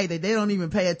that flight that they don't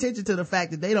even pay attention to the fact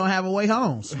that they don't have a way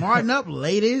home. Smarten up,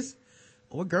 ladies.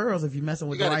 Or girls, if you're messing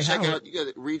with the right house. You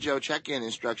gotta read your check-in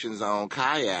instructions on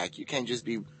Kayak. You can't just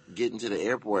be getting to the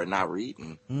airport and not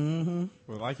reading. Mm-hmm.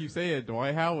 Well, like you said,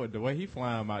 Dwight Howard, the way he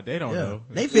flying them out, they don't know.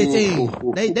 They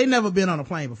 15. They never been on a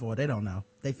plane before. They don't know.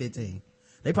 They 15.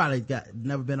 They probably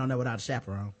never been on there without a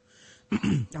chaperone.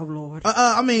 Oh Lord.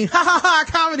 Comedy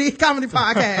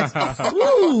podcast.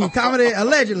 Woo, comedy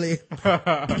allegedly.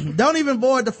 Don't even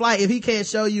board the flight if he can't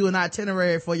show you an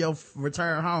itinerary for your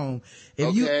return home.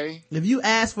 If you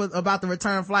ask about the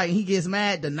return flight and he gets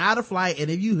mad, deny the flight.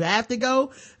 And if you have to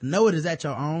go, know it is at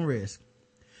your own risk.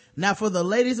 Now, for the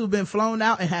ladies who've been flown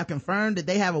out and have confirmed that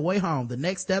they have a way home, the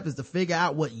next step is to figure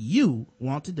out what you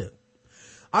want to do.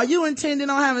 Are you intending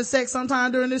on having sex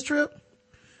sometime during this trip?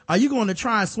 Are you going to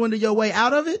try and swindle your way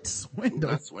out of it?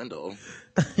 Swindle. Not swindle.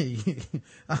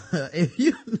 If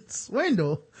you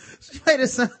swindle, she made it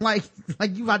sound like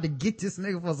you about to get this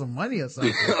nigga for some money or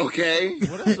something. Okay.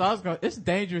 Well, that's what I was going. It's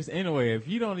dangerous anyway. If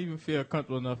you don't even feel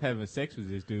comfortable enough having sex with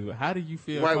this dude, how do you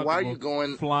feel comfortable why are you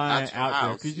going flying out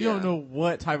there? Because you don't know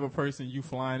what type of person you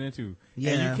flying into.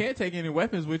 Yeah. And you can't take any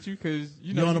weapons with you because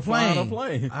you're on a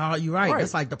plane. Oh, you're right.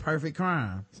 That's like the perfect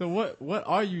crime. So what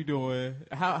are you doing?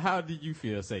 How do you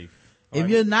feel safe? If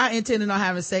you're not intending on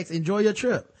having sex, enjoy your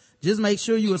trip. Just make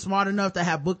sure you were smart enough to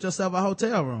have booked yourself a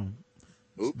hotel room.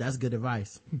 Oops. That's good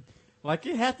advice. Like,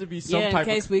 it has to be some type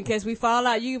in case we fall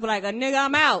out, you be like, nigga,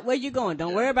 I'm out. Where you going?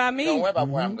 Don't worry about me. Don't worry about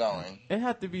where I'm going. It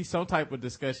has to be some type of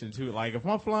discussion too. Like, if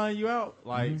I'm flying you out,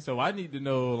 like, so I need to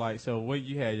know, like, so when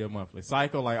you had your monthly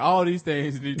cycle, like, all these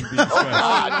things need to be discussed.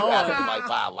 Like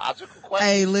biological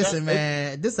questions. Hey, listen,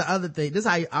 man. This is the other thing. This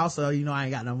is how you also, I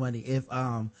ain't got no money. If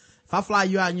I fly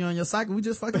you out and you're on your cycle, we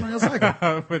just fucking on your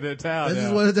cycle. Put the towel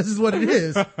This is what it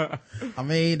is. I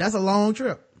mean, that's a long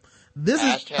trip.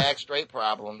 Hashtag straight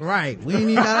problems. Right. We ain't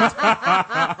even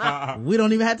we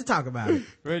don't even have to talk about it.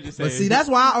 But see, that's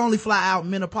why I only fly out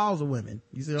menopausal women.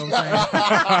 You see what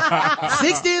I'm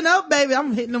saying? 60 and up, baby.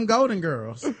 I'm hitting them golden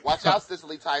girls. Watch out,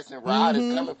 Cicely Tyson. Rod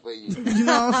is coming for you. You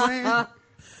know what I'm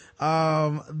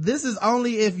saying? This is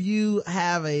only if you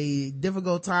have a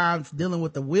difficult time dealing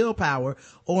with the willpower,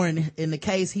 or in the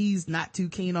case he's not too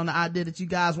keen on the idea that you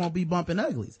guys won't be bumping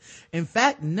uglies. In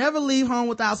fact, never leave home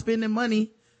without spending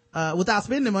money,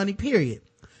 period.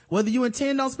 Whether you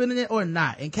intend on spending it or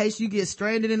not, in case you get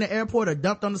stranded in the airport or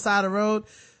dumped on the side of the road,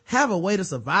 have a way to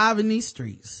survive in these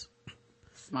streets.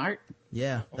 Smart.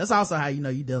 Yeah. That's also how you know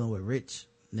you're dealing with rich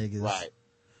niggas. Right.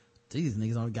 These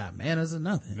niggas don't got manners or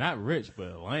nothing. Not rich,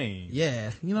 but lame.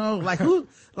 Yeah.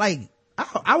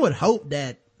 I would hope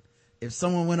that if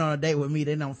someone went on a date with me,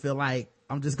 they don't feel like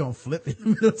I'm just gonna flip in the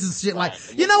middle of this shit. Like,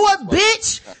 you know what,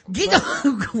 bitch?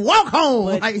 Walk home.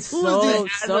 But like, as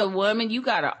a woman, you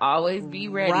gotta always be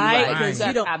ready. Right. Like, you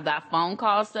gotta have that phone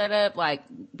call set up. Like,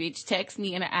 bitch, text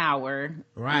me in an hour.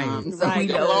 Right. So Right. we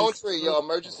Your know. phone tree, your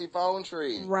emergency phone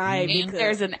tree. Right. And Because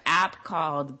there's an app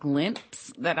called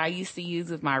Glimpse that I used to use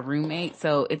with my roommate.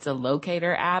 So it's a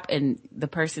locator app, and the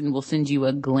person will send you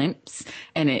a glimpse,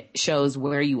 and it shows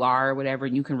where you are or whatever,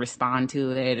 and you can respond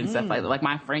to it and stuff like that. Like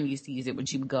my friend used to use it when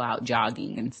she would go out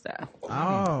jogging and stuff.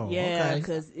 Oh, yeah, okay.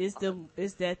 because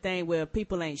it's that thing where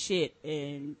people ain't shit,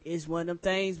 and it's one of them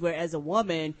things where as a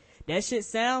woman, that shit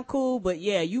sound cool, but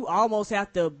yeah, you almost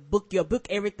have to book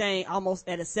everything almost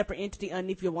at a separate entity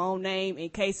underneath your own name in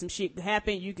case some shit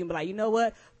happen. You can be like, you know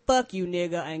what? Fuck you,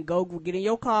 nigga, and go get in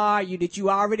your car that you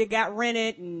already got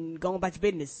rented and go about your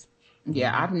business.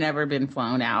 Yeah, I've never been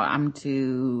flown out. I'm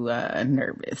too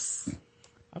nervous.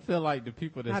 I feel like the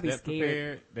people I'd that's be that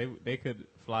scared. prepared, they could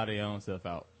fly their own self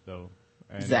out, though.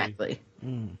 And Exactly.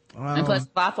 And plus, if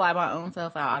I fly my own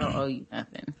self out, I don't owe you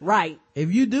nothing. Right.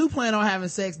 If you do plan on having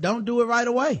sex, don't do it right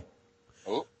away.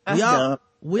 Oh,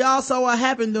 We all saw what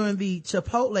happened during the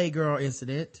Chipotle girl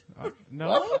incident.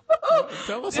 No.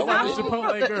 Tell us about the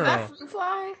Chipotle girl. That fruit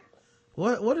fly?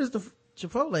 What is the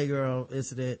Chipotle girl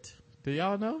incident? Do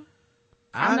y'all know?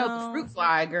 I know the fruit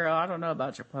fly girl. I don't know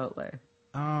about Chipotle.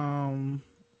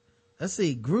 Let's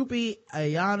see. Groupie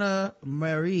Ayana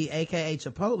Marie, aka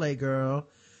Chipotle girl,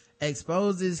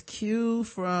 exposes Q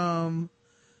from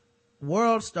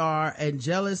World Star and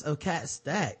jealous of Cat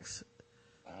Stacks.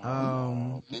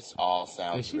 This all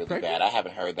sounds really pregnant? bad. I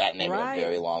haven't heard that name Right. in a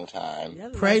very long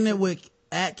time. Pregnant with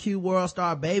at Q World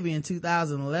Star baby in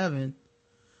 2011.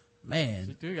 Man,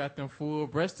 She do got them full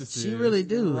breastises. she really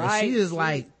do. And Right. she is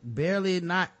like barely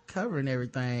not covering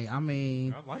everything. I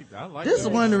mean, I like this is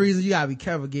that. one of the reasons you gotta be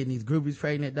careful getting these groupies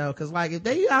pregnant though. Cause like if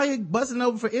they out here busting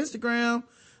open for Instagram,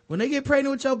 when they get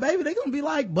pregnant with your baby, they gonna be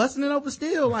like busting it open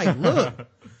still. Like, look,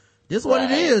 this is what it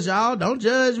Right. is, y'all. Don't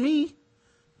judge me.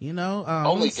 You know,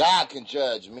 Only God can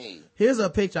judge me. here's a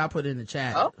picture I put in the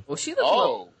chat. Oh, well, she looks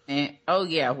Oh. oh,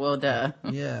 yeah, well, duh.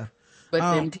 Yeah.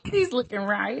 But them titties looking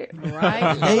right.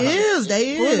 Right. They is.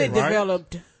 Fully Right.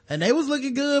 developed. And they was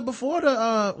looking good before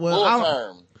the, Full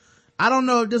term. I don't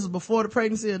know if this is before the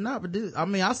pregnancy or not, but this, I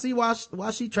mean, I see why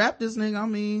she trapped this nigga. I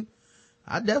mean,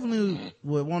 I definitely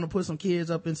would want to put some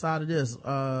kids up inside of this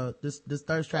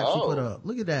thirst trap she put up.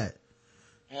 Look at that.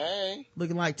 Hey.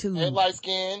 Looking like two, Hey, light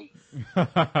skin.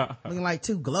 looking like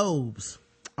two globes.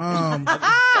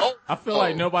 I feel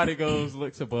like nobody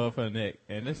looks above her neck,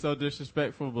 and it's so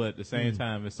disrespectful, but at the same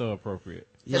time, it's so appropriate.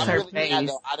 Just I, her really,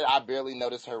 face. I barely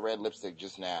noticed her red lipstick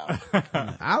just now.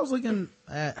 I was looking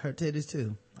at her titties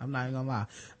too. I'm not even gonna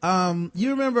lie.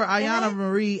 You remember Ayana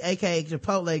Marie, aka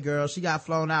Chipotle girl? She got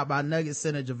flown out by Nugget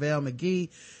Center JaVale McGee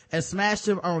and smashed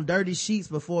him on dirty sheets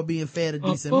before being fed a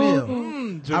decent meal.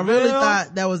 I really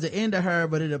thought that was the end of her,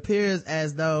 but it appears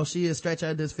as though she is stretching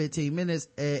her this 15 minutes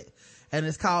and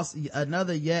it's cost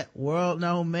another yet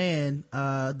world-known man,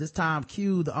 this time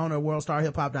Q, the owner of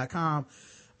WorldStarHipHop.com.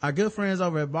 Our good friends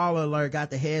over at Baller Alert got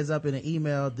the heads up in an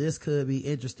email. This could be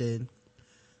interesting.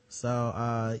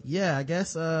 So, yeah, I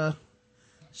guess,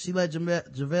 she let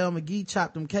JaVale McGee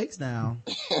chop them cakes down.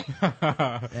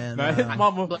 And, Now his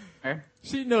mama,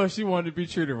 she knows she wanted to be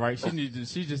treated right.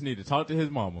 She just need to talk to his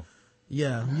mama.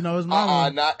 yeah, you know, his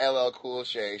mama. Not LL Cool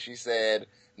J. She said,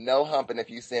 no humping if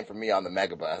you send for me on the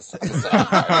megabus. I'm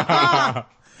sorry.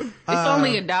 It's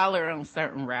only $1 on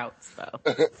certain routes,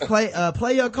 though.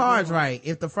 Play your cards right.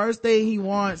 If the first thing he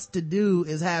wants to do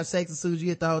is have sex as soon as you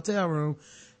get the hotel room,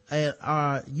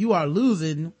 you are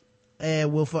losing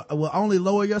and will only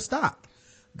lower your stock.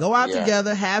 Go out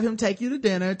together, have him take you to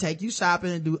dinner, take you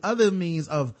shopping, and do other means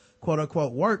of quote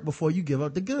unquote work before you give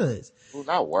up the goods. Ooh,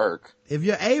 not work. If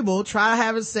you're able, try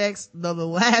having sex the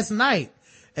last night.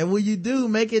 And when you do,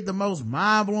 make it the most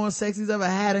mind-blowing sex he's ever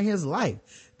had in his life.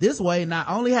 This way, not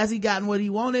only has he gotten what he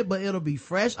wanted, but it'll be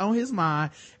fresh on his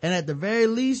mind. And at the very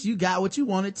least, you got what you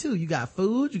wanted too. You got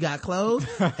food, you got clothes,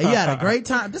 and you had a great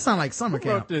time. This sounds like summer Who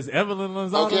wrote camp. this? Evelyn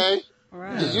Lozano? Okay.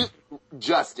 Right.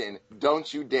 Justin,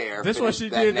 don't you dare. This what finish she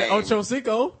that did to name. Ocho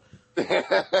Cinco.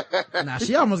 Nah,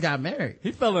 she almost got married.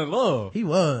 He fell in love. He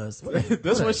was.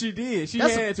 That's what she did. She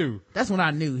had to. That's when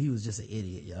I knew he was just an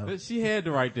idiot, yo. But she had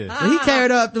to write this. When he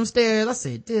carried her up them stairs, I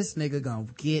said, this nigga gonna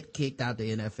get kicked out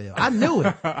the NFL. I knew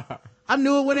it. I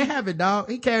knew it when it happened, dog.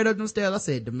 He carried up them stairs. I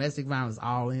said, domestic violence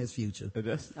all in his future.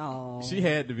 She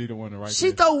had to be the one to write She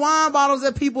this. throw wine bottles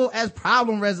at people as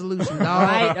problem resolution, dog.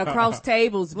 Right, across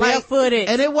tables, barefooted.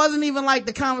 And it wasn't even like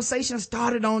the conversation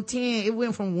started on 10. It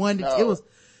went from 1 to,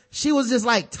 she was just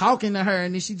like talking to her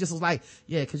and then she just was like,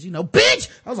 yeah, cause you know, bitch!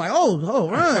 I was like, oh,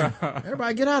 run.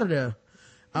 Everybody get out of there.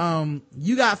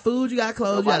 You got food, you got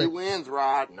clothes. Nobody wins,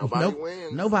 Rod. Nobody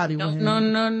wins. Nobody wins.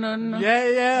 No.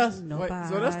 Yeah. Nobody Wait,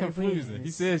 so that's confusing. wins.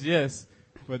 He says yes,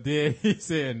 but then he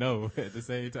said no at the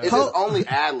same time. It's his only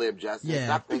ad-lib, Justin. Yeah.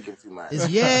 Stop thinking too much. It's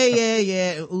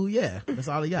yeah. Ooh, yeah. That's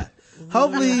all he got.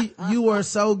 Hopefully you were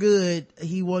so good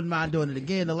he wouldn't mind doing it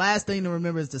again. The last thing to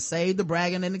remember is to save the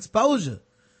bragging and exposure.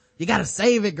 You gotta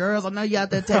save it, girls. I know you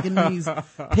out there taking these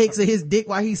pics of his dick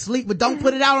while he's asleep, but don't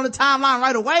put it out on the timeline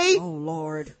right away. Oh,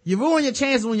 Lord. You ruin your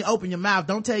chances when you open your mouth.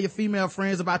 Don't tell your female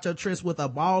friends about your tryst with a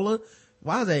baller.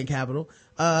 Why is that in capital?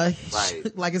 Right.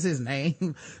 Like it's his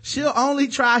name. She'll only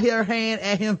try her hand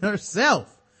at him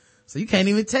herself. So you can't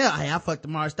even tell. Hey, I fucked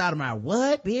Amari Stoudemire.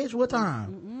 What, bitch? What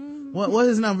time? What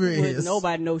his number is?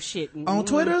 Nobody knows shit. On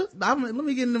Twitter? Let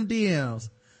me get in them DMs.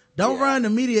 Don't run the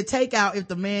media takeout if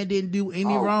the man didn't do any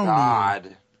wrong God. to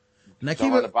you. Now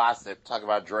Don't run the gossip. Talk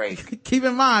about Drake. keep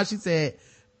in mind, she said,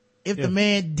 if the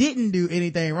man didn't do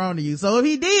anything wrong to you. So if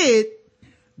he did,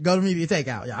 go to media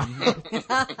takeout,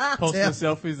 y'all. Posting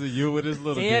selfies of you with his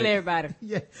little Tell dick. everybody.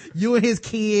 Yeah, you and his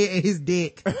kid and his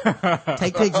dick.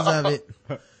 Take pictures of it.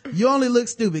 You only look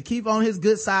stupid. Keep on his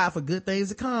good side for good things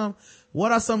to come.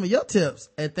 What are some of your tips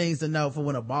and things to know for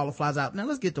when a baller flies out? Now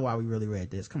let's get to why we really read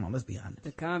this. Come on, let's be honest.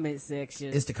 The comment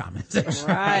section. It's the comment section.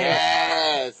 Right.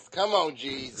 Yes. Come on,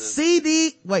 Jesus.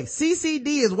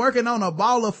 CCD is working on a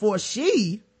baller for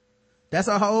she. That's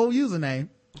her whole username.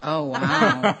 Oh,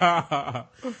 wow.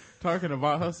 Talking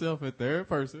about herself in third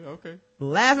person. Okay.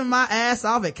 Laughing my ass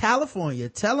off at California.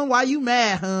 Tell him why you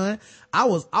mad, hun. I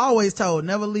was always told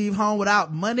never leave home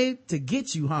without money to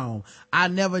get you home. I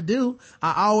never do.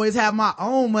 I always have my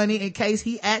own money in case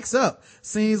he acts up.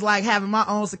 Seems like having my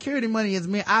own security money has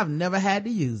meant I've never had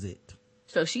to use it.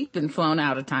 So she's been flown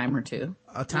out a time or two.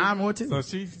 A time or two.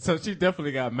 So she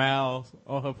definitely got mouths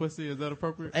on her pussy. Is that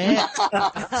appropriate? And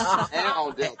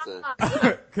on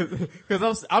Delta.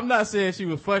 Cause I'm not saying she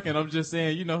was fucking. I'm just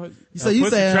saying, so you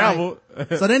pussy saying traveled.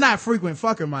 so they're not frequent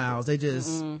fucker miles. They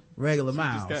just regular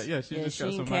miles. she just got She some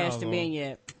ain't miles cashed them on. in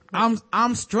yet.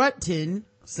 I'm strutting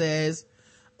says,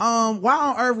 why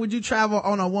on earth would you travel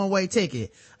on a one-way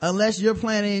ticket? Unless you're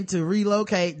planning to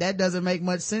relocate, that doesn't make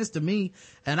much sense to me.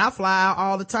 And I fly out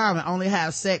all the time and only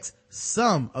have sex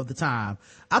some of the time.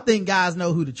 I think guys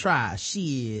know who to try.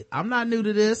 Shit. I'm not new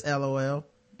to this, LOL.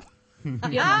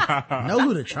 Yeah. Know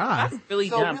who to try. That's really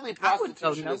So dumb. really I would go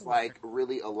prostitution no. is like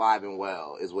really alive and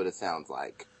well is what it sounds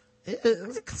like.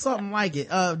 It's something like it.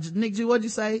 Nick G, what'd you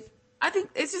say? I think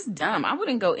it's just dumb. I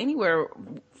wouldn't go anywhere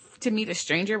to meet a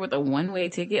stranger with a one-way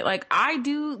ticket. Like, I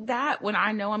do that when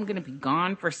I know I'm going to be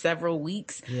gone for several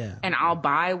weeks. Yeah. And I'll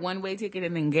buy a one-way ticket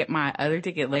and then get my other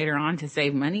ticket later on to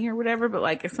save money or whatever. But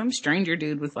like, if some stranger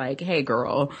dude was like, hey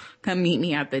girl, come meet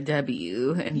me at the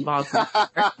W in Baltimore.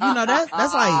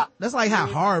 That's like how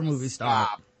horror movies start.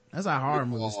 That's how horror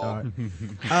movies start.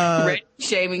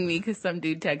 Shaming me because some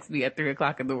dude texts me at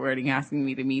 3:00 in the morning asking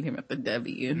me to meet him at the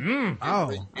W. And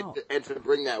to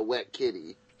bring that wet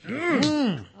kitty.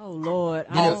 Oh, Lord.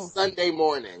 On a Sunday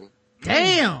morning.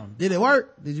 Damn. Did it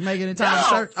work? Did you make it in time to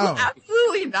church? Oh.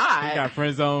 Absolutely not. He got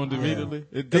friend zoned immediately.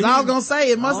 Cause I was gonna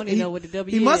say it must. don't know what the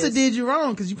W he must have is. did you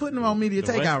wrong because you putting him on media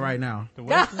The takeout West- right now.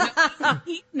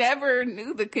 He never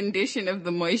knew the condition of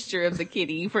the moisture of the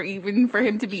kitty for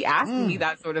him to be asking me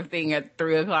that sort of thing at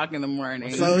 3:00 in the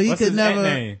morning. So he What's could his never.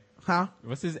 name? Huh?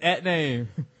 What's his name?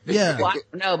 Yeah. Well,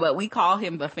 no, but we call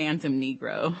him the Phantom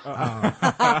Negro.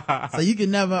 So you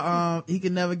can never. He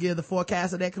can never give the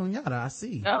forecast of that Cunata. I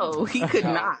see. No, he could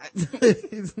not.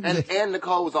 And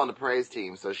Nicole was on the praise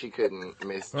team, so she couldn't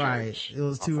miss Right. church. It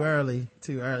was too early.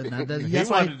 Now, He that's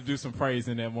wanted why. to do some praise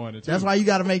in that morning too. That's why you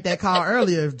got to make that call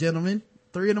earlier, gentlemen.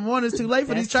 3 a.m. is too late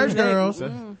for these church girls.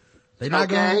 They not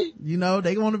going.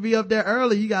 They want to be up there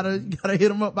early. You gotta hit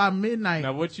them up by midnight.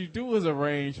 Now what you do is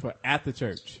arrange for after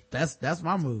church. That's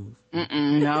my move.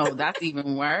 No, that's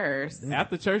even worse.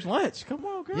 After church lunch. Come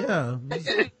on, girl. Yeah.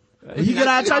 When you get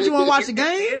out of church, you want to watch the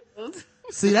game?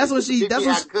 See, that's what she. That's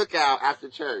what. Cookout after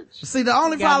church. See, the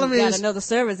only problem got is another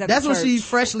service at that's the when church. she's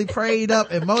freshly prayed up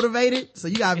and motivated. So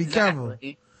you gotta be careful.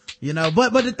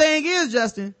 But the thing is,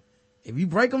 Justin, if you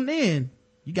break them, then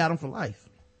you got them for life.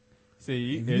 See,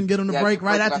 You can get them to break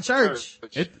right after church.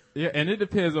 And it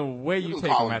depends on where you can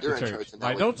take call them them after during church. church and that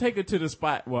Like, way- don't take it to the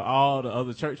spot where all the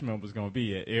other church members gonna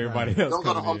be at. Everybody else. Don't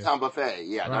go to coming in. hometown buffet.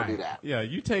 Yeah, Right. don't do that. Yeah,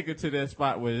 you take her to that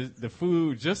spot where the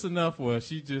food just enough where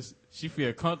she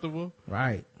feel comfortable.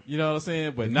 Right. You know what I'm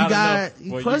saying? But You not got,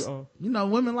 enough where plus, you.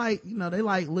 women like, they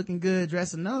like looking good,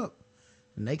 dressing up,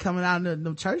 and they coming out in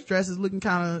them church dresses looking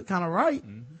kind of right.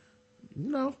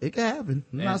 It can happen.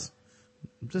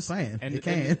 I'm just saying, And it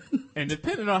can. And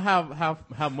depending on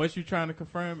how much you're trying to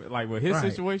confirm it, like with his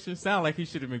Right. situation, sound like he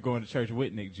should have been going to church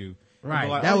with Nick Jew. Right.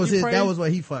 Like, that oh, was you his. praise- That was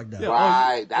what he fucked up. Yeah,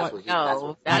 Right. That's like- what he. That's No,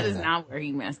 what that he is said. not where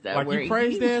he messed up. Like where you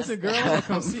praise he dancing, messed girl. up. I'm gonna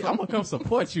come see. I'm gonna come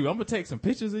support you. I'm gonna take some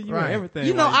pictures of you and everything.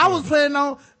 You know, like I that.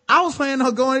 was planning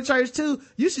on going to church too.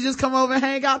 You should just come over and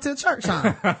hang out till church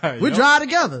time. We Yep. drive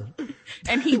together.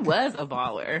 And he was a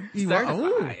baller.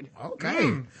 Certified. Ooh,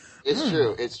 okay. It's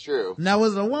true. It's true. Now,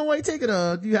 was it a one-way ticket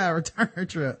or do you have a return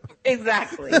trip?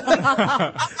 Exactly. I'm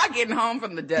not getting home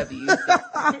from the W.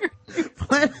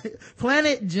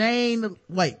 Plain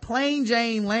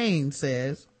Jane Lane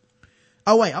says,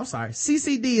 oh wait, I'm sorry.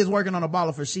 CCD is working on a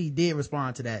baller for she did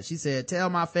respond to that. She said,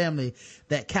 tell my family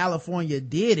that California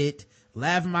did it,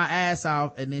 laughing my ass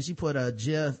off. And then she put a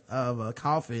gif of a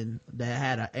coffin that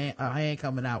had a hand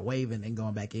coming out, waving and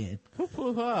going back in. Who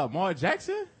pulled her up? Mark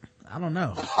Jackson? I don't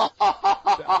know.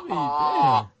 I mean,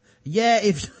 damn. Yeah,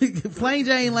 if Plain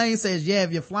Jane Lane says, yeah,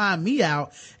 if you're flying me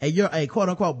out and you're a quote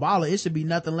unquote baller, it should be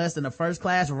nothing less than a first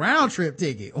class round trip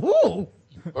ticket. Ooh.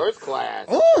 First class.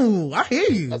 Ooh, I hear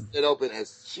you.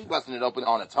 She busting it open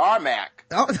on a tarmac.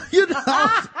 Oh, you know,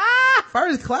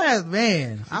 first class,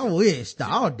 man. I wish the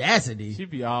audacity. She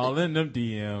be all in them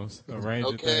DMs,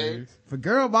 arranging things. If a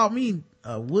girl bought me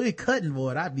a wood cutting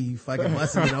board, I'd be fucking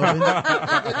busting it open.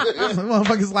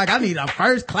 Motherfuckers like, I need a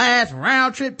first class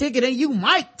round trip ticket and you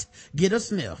might get a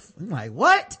sniff. I'm like,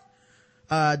 what?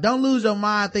 Don't lose your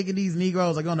mind thinking these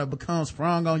Negroes are gonna become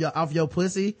sprung on off your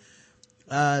pussy.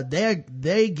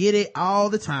 They get it all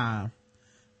the time.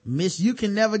 Miss You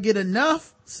Can Never Get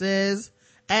Enough says,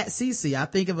 at CC, I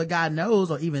think if a guy knows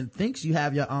or even thinks you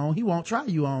have your own, he won't try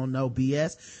you on no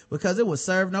BS because it would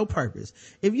serve no purpose.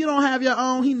 If you don't have your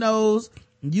own, he knows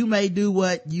you may do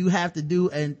what you have to do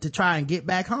and to try and get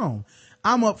back home.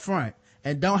 I'm up front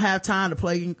and don't have time to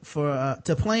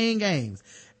playing games.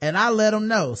 And I let him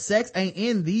know sex ain't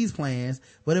in these plans,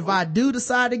 but if I do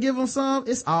decide to give him some,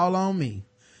 it's all on me.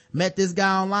 Met this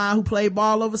guy online who played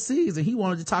ball overseas and all he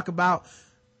wanted to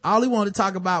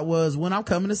talk about was when I'm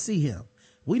coming to see him.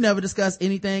 We never discussed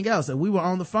anything else and we were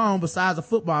on the phone besides a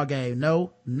football game.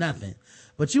 No, nothing.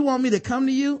 But you want me to come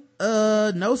to you?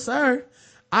 No sir.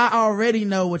 I already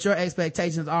know what your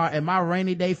expectations are and my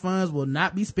rainy day funds will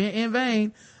not be spent in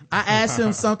vain. I asked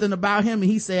him something about him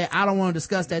and he said, I don't want to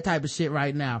discuss that type of shit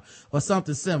right now or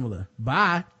something similar.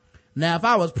 Bye. Now, if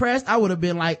I was pressed, I would have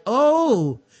been like,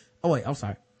 oh wait, I'm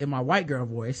sorry. In my white girl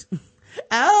voice.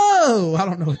 Oh, I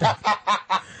don't know what that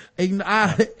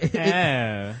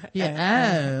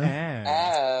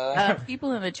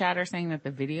People in the chat are saying that the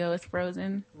video is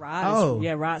frozen.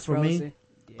 Rod's for frozen. me?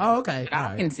 Oh, okay.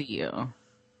 I can see you.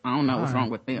 I don't know what's wrong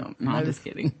with them. No, I'm just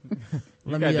kidding.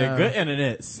 You got that good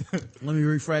internets. Let me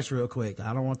refresh real quick.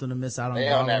 I don't want them to miss out on They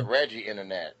on that Reggie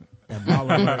internet. That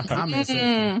baller comment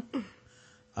section.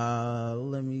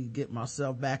 Let me get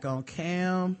myself back on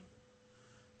cam.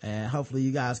 And hopefully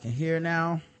you guys can hear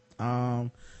now.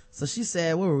 So she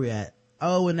said, where were we at?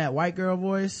 Oh, in that white girl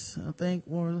voice, I think.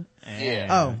 Yeah.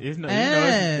 Oh. It's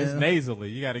nasally.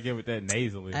 You got to give it that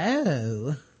nasally.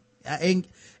 Oh. I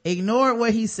ignored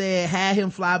what he said, had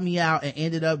him fly me out, and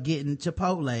ended up getting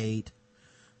Chipotle'd.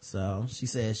 So she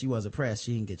said she wasn't pressed.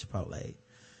 She didn't get Chipotle'd.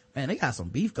 Man, they got some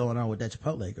beef going on with that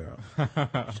Chipotle girl.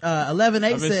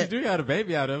 11-8 said. She do got a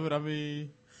baby out of it. I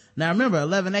mean. Now remember,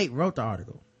 11-8 wrote the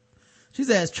article. She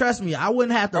says, trust me, I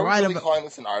wouldn't have to write really about. calling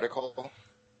this an article?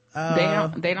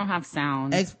 They don't have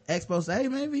sound. Expose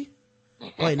maybe?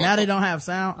 Wait, now they don't have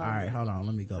sound? All right, hold on.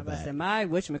 Let me go back. My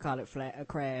whatchamacallit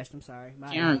crashed. I'm sorry. My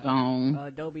Karen gone.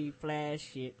 Adobe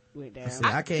Flash shit went down. See,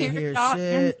 I can't hear y'all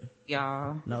shit.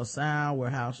 Y'all. No sound. We're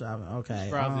house shopping. Okay.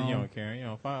 Surprised you on, Karen. You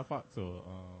on Firefox or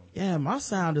yeah, my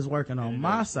sound is working on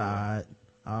my side.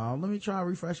 Let me try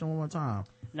refreshing one more time.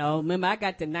 No, remember I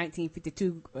got the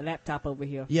 1952 laptop over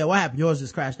here. Yeah, what happened? Yours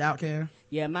just crashed out, Karen?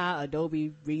 Yeah, my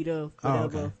Adobe Reader,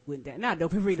 okay. went down. Not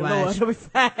Adobe Reader, Flash. Adobe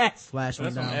Flash. Flash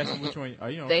went down. asking which one. Are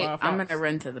you on Firefox? I'm gonna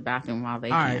run to the bathroom while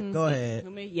they. All right, go ahead.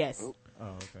 Yes.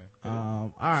 Oh, okay.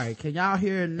 All right, can y'all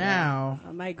hear it now?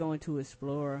 I might go into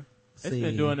Explorer. It's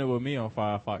been doing it with me on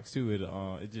Firefox too.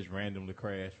 It just randomly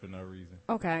crashed for no reason.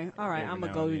 Okay, all right. Every I'm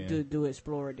gonna now go and do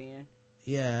Explorer then.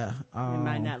 Yeah. You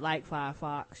might not like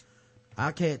Firefox.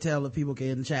 I can't tell if people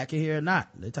in the chat can hear or not.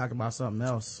 They talking about something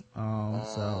else.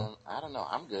 So I don't know.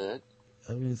 I'm good.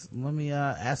 let me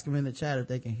ask them in the chat if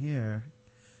they can hear.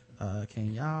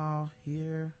 Can y'all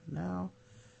hear now?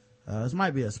 This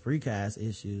might be a Spreecast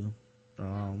issue.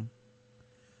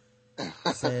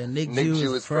 Said Nick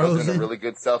Jew is frozen. A frozen. really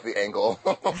good selfie angle.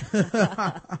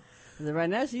 Right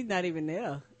now, she's not even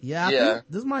there. Yeah, I think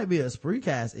this might be a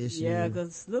Spreecast issue. Yeah,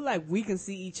 because look like we can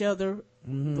see each other,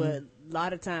 but a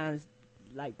lot of times,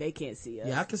 like, they can't see us.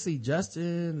 Yeah, I can see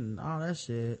Justin and all that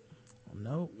shit.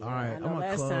 Nope. Yeah, All right, I know I'm gonna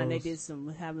last close. time they did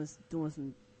doing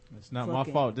some. It's not my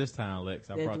fault this time,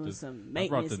 Lex. I brought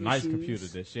the nice computer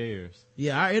that shares.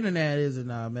 Yeah, our internet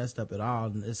isn't messed up at all.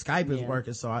 Skype is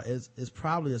working, so it's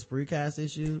probably a Spreecast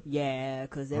issue. Yeah,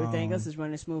 because everything else is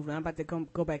running smoothly. I'm about to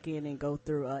go back in and go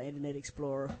through Internet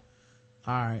Explorer.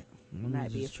 All right, let Might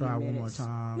me be just a few try one more minutes.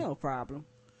 time. No problem.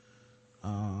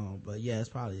 But yeah, it's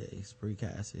probably a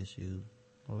Spreecast issue.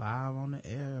 Live on the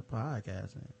air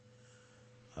podcasting.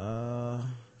 Let's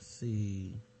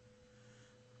see.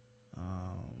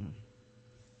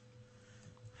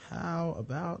 How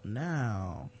about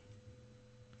now?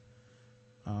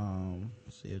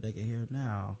 See if they can hear it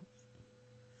now.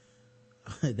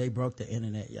 They broke the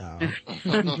internet, y'all.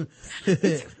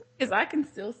 Because I can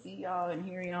still see y'all and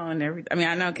hear y'all and everything. I mean,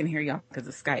 I know I can hear y'all because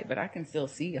of Skype, but I can still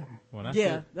see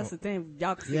y'all. That's the thing.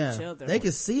 Y'all can see each other. They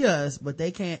can see us, but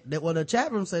they can't. Well, the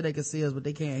chat room say they can see us, but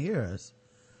they can't hear us.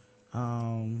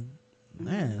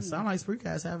 Man, it sound like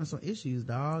Spreecast having some issues,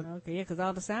 dog. Okay, yeah, because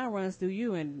all the sound runs through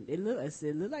you, and it look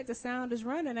like the sound is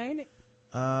running, ain't it?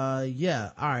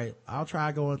 Yeah. All right, I'll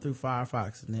try going through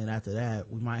Firefox, and then after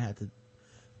that, we might have to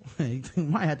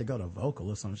go to Vocal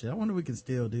or some shit. I wonder if we can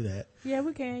still do that. Yeah,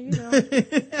 we can. You know,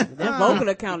 that Vocal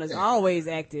account is always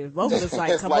active. Vocal is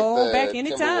like, come on back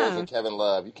anytime. And Kevin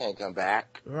Love, you can't come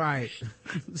back. Right.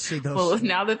 Well,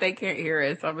 now that they can't hear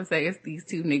us, I'm gonna say it's these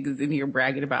two niggas in here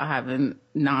bragging about having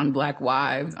non-black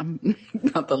wives. I'm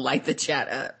about to light the chat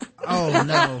up. Oh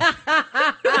no.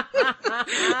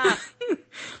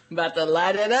 About to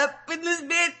light it up in this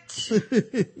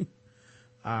bitch.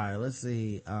 All right, let's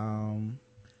see. All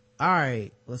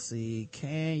right, let's see.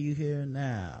 Can you hear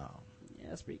now?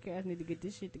 Yeah, Spreecast need to get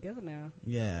this shit together now.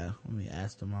 Yeah, let me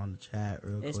ask them on the chat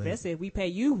real quick. Especially if we pay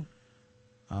you.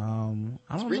 I don't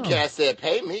know. Spreecast said,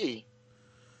 "Pay me."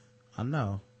 I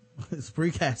know.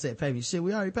 Spreecast said, "Pay me." Shit,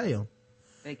 we already pay them.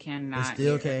 They cannot. They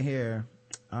still can't hear.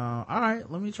 All right,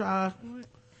 let me try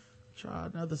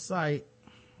another site.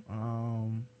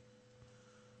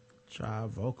 Try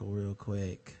Vocal real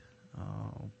quick.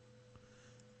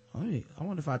 I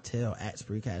wonder if I tell at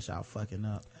Spreecast y'all fucking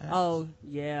up. Oh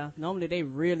yeah, normally they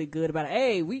really good about it.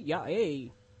 Hey,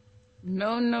 hey.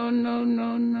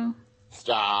 No.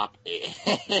 Stop it.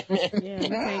 Yeah, we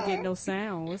can't get no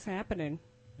sound. What's happening?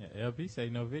 Yeah, LB say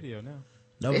no video now.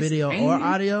 No video or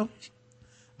audio?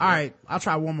 All right, I'll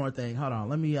try one more thing. Hold on.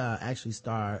 Let me actually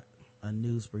start a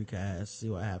new Spreecast, see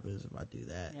what happens if I do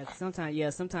that. Yeah,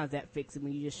 sometimes that fixes it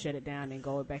when you just shut it down and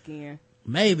go back in.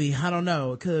 Maybe. I don't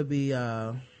know. It could be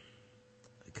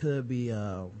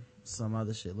some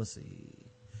other shit. Let's see.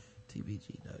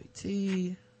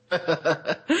 TBGWT.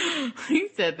 He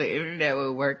said the internet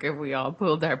would work if we all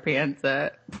pulled our pants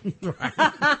up.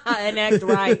 And act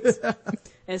right.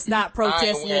 And stop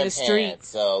protesting in the streets.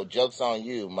 So, joke's on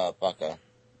you, motherfucker.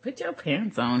 Put your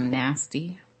pants on,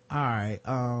 nasty. All right.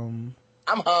 I'm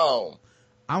home.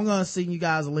 I'm gonna send you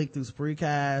guys a link through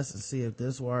Spreecast and see if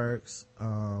this works.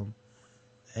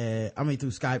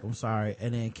 Through Skype, I'm sorry.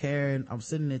 And then Karen, I'm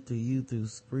sending it to you through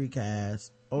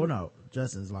Spreecast. Oh no,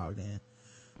 Justin's logged in.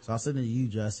 So I'll send it to you,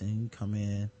 Justin. You can come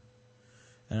in.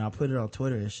 And I'll put it on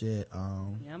Twitter and shit.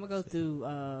 I'm gonna go through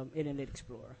Internet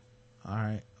Explorer.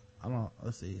 Alright.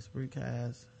 Let's see.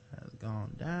 Spreecast has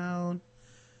gone down.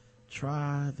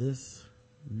 Try this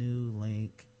new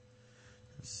link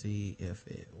and see if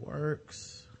it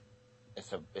works.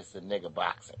 It's a nigga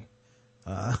boxing.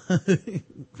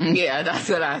 Yeah, that's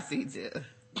what I see too.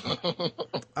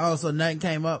 Oh, so nothing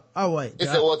came up. Oh wait, it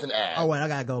was an ad. Oh wait, I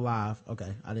gotta go live.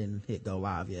 Okay, I didn't hit go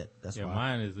live yet. That's why.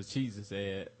 Mine is the Jesus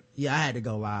ad. Yeah, I had to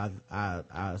go live. I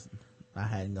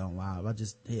hadn't gone live. I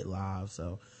just hit live.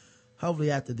 So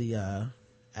hopefully after the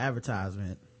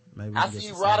advertisement, maybe I see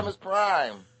you, Rodimus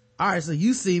Prime. All right, so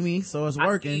you see me, so it's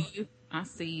working. I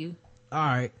see you. All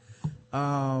right,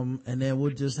 and then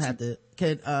we'll just have to.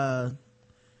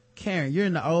 Karen, you're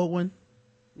in the old one.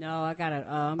 No, I gotta.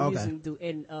 I'm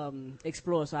using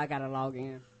Explore, so I gotta log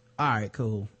in. All right,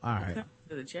 cool. All right.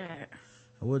 To the chat.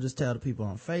 We'll just tell the people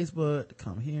on Facebook to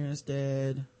come here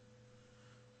instead.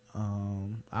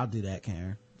 I'll do that,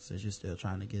 Karen, since you're still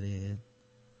trying to get in.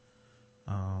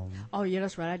 Oh yeah,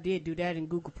 that's right. I did do that in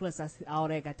Google Plus. I see all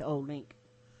that got the old link.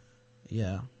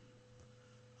 Yeah.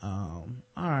 All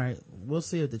right. We'll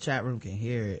see if the chat room can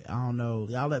hear it. I don't know.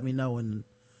 Y'all let me know when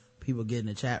people get in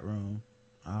the chat room.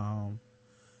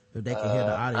 If they can hear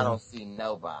the audio. I don't see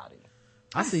nobody.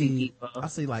 I see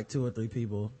like 2 or 3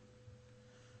 people.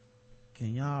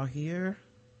 Can y'all hear?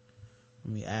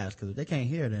 Let me ask, because if they can't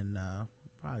hear, then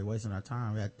probably wasting our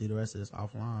time. We have to do the rest of this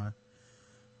offline.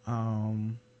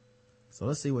 So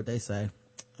let's see what they say.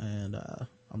 And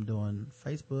I'm doing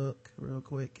Facebook real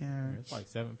quick, Karen. It's like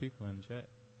 7 people in the chat.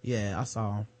 Yeah, I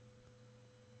saw them.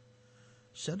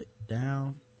 Shut it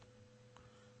down.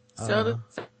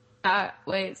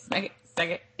 Wait, smack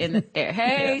it in the air.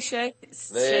 Hey, shake it.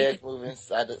 Legs moving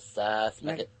side to side,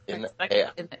 smack it in the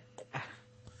air.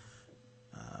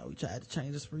 We tried to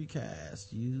change this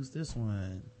recast. Use this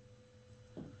one.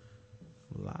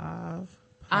 Live.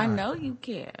 I know you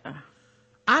care.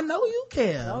 I know you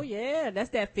care. Oh yeah, that's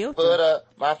that filter. Foot up,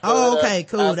 my foot Oh, okay, up.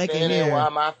 cool. I'm They can spinning hear.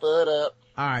 while my foot up.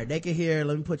 All right, they can hear.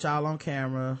 Let me put y'all on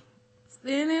camera.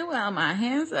 Spinning while my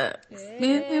hands up.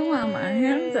 Spinning while my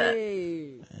hands up.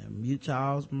 And mute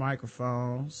y'all's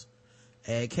microphones.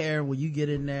 And Karen, when you get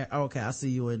in there, okay, I see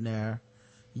you in there.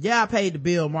 Yeah, I paid the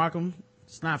bill, Markham.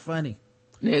 It's not funny.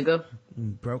 Nigga.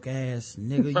 Broke ass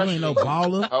nigga. You ain't no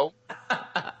baller. Oh.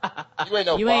 You ain't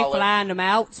no You baller. ain't flying them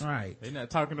out. Right. They not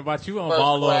talking about you on First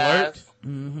Baller class.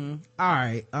 Alert. All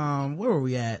right. Where were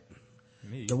we at?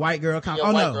 Me. The white girl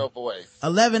Your white no. girl voice.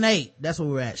 11-8. That's where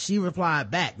we're at. She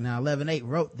replied back. Now 11-8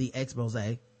 wrote the expose.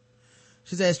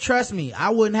 She says, trust me, I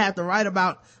wouldn't have to write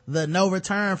about the no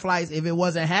return flights if it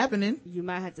wasn't happening. You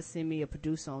might have to send me a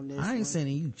producer on this. I ain't one.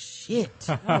 sending you shit.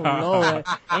 Oh Lord.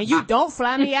 And you don't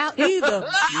fly me out either.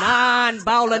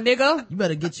 Non-baller nigga. You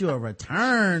better get you a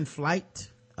return flight.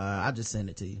 I just send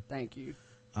it to you. Thank you.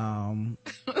 All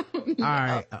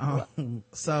right.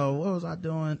 So what was I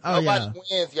doing? Oh Nobody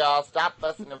wins, y'all. Stop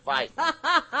fussing and fighting.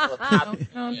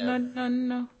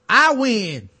 No. I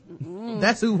win.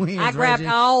 That's who wins. I grabbed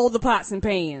Reggie. all the pots and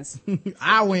pans.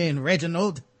 I win,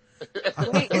 Reginald.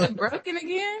 Wait, is it broken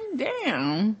again?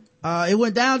 Damn. It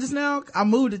went down just now. I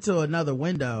moved it to another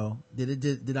window. Did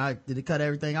it cut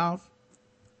everything off?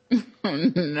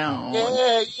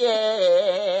 No.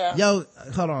 Yeah. Yo,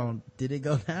 hold on. Did it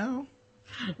go down?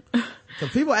 Cause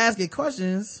people asking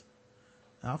questions.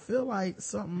 I feel like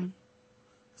something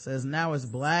says now it's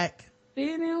black.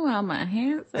 Spinning while my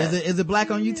hands up. Is it black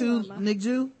on YouTube, Nick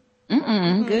Jew? That's what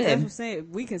I'm Good. saying.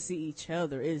 We can see each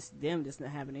other. It's them that's not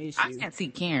having an issue. I can't see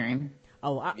Karen.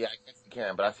 Oh, Yeah, I can see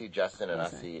Karen, but I see Justin and I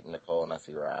see Nicole and I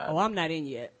see Ryan. I'm not in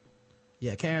yet.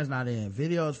 Yeah, Karen's not in.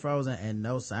 Video is frozen and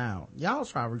no sound. Y'all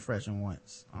try refreshing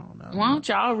once. I don't know. Why don't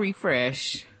y'all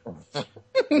refresh?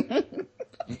 You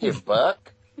get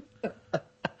buck?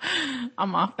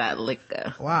 I'm off that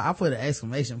liquor. Wow, I put an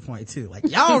exclamation point too. Like,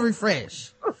 y'all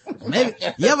refresh. Maybe,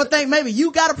 you ever think maybe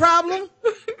you got a problem?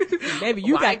 Maybe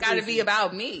you Why got it gotta be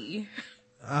about me?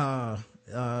 Why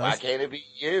can't it be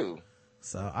you?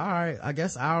 So, alright, I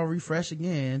guess I'll refresh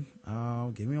again.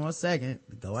 Give me 1 second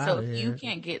to go out So of if here. you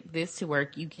can't get this to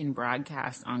work, you can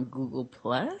broadcast on Google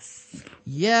Plus.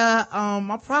 Yeah,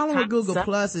 my problem with Google Sucks.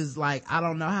 Plus is like, I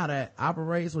don't know how that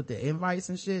operates with the invites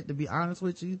and shit, to be honest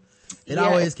with you. It Yeah,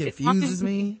 always as long as confuses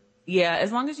me. Yeah,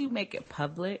 as long as you make it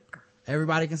public.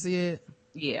 Everybody can see it?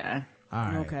 Yeah.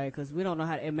 Alright. Okay, because we don't know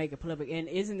how to make it public. And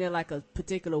isn't there like a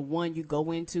particular one you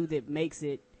go into that makes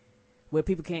it where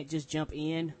people can't just jump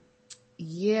in?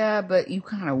 Yeah, but you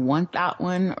kind of want that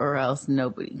one or else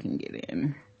nobody can get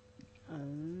in.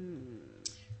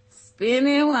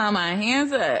 Spinning while my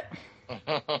hands up.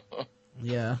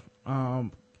 Yeah.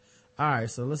 Alright,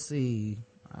 so let's see.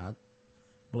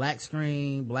 Black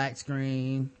screen.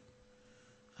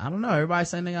 I don't know. Everybody's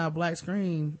saying they got a black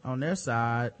screen on their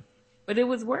side. But it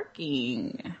was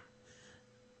working.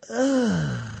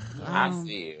 I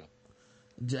see you.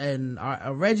 And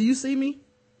Reggie, you see me?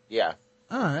 Yeah.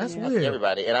 Oh, that's I see weird.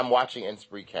 everybody. And I'm watching in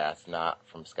Spreecast, not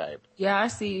from Skype. Yeah, I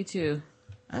see you too.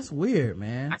 That's weird,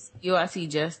 man. I see you. I see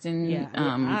Justin. Yeah,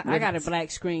 I got a black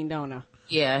screen, don't I?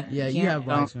 Yeah. Yeah, you have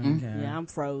black screen, Karen. Yeah, I'm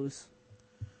froze.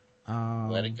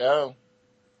 Let it go.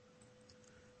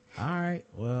 Alright,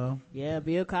 well. Yeah,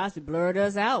 Bill Cosby blurred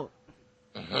us out.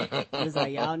 It's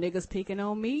like, y'all niggas picking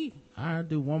on me. I'll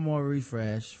do one more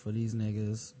refresh for these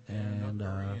niggas. And, North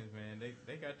Koreans, man,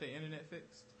 they got their internet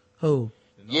fixed. Who?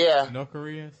 Yeah. North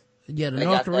Koreans? Yeah, the They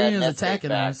North got that Koreans Netflix attacking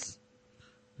back. us.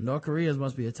 North Koreans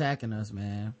must be attacking us,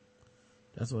 man.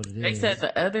 That's what it is. They said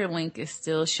the other link is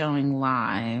still showing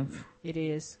live. It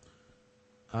is.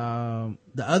 The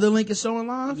other link is showing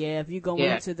live? Yeah, if you go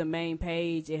Yeah. into the main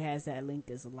page, it has that link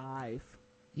as live.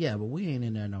 Yeah, but we ain't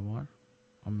in there no more.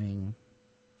 I mean,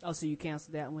 Oh, so you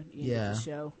canceled that one? You Yeah. The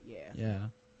show? Yeah.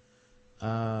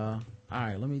 yeah.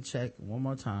 Alright, let me check one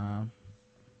more time.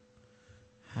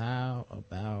 How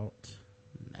about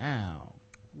now?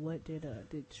 What did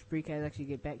Spreecast actually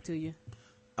get back to you?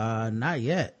 Not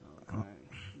yet. Okay.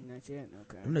 Not yet?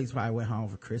 Okay. Them niggas probably went home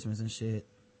for Christmas and shit.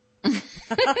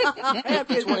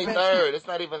 It's the 23rd. It's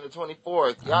not even the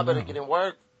 24th. Y'all better get in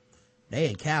work. They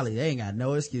in Cali. They ain't got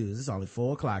no excuse. It's only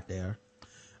 4:00 there.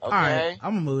 Okay. All right,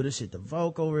 I'm gonna move this shit to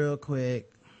vocal real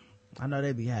quick. I know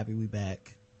they be happy we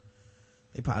back.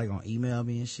 They probably gonna email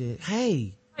me and shit.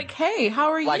 Hey, Like, hey,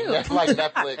 how are Like you? like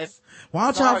Netflix. why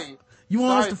don't Sorry. y'all? You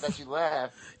want Sorry us to? that you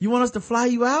laugh. You want us to fly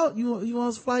you out? You want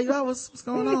us to fly you out? What's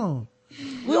going on?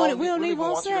 We don't even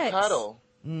want you to sex. cuddle.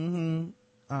 Mm-hmm.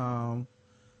 I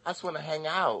just want to hang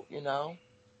out, you know?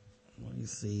 Let me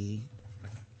see.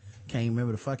 Can't even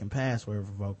remember the fucking password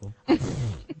for vocal.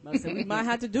 We might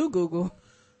have to do Google.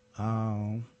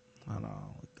 Hold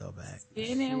on. Go back.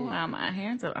 While my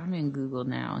hands up, I'm in Google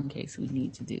now in case we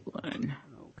need to do one.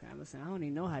 Okay, listen, I don't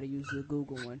even know how to use the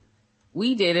Google one.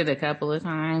 We did it a couple of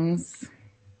times.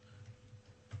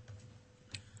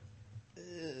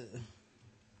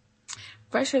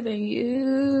 Fresher than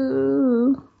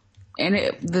you.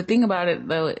 And the thing about it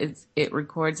though, it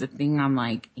records a thing on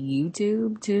like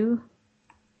YouTube too.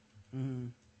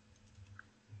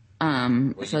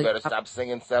 Well, So you better stop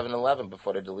singing 7-Eleven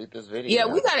before they delete this video. yeah,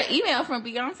 we got an email from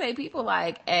Beyonce people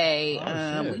like, hey,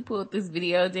 we pulled this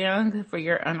video down for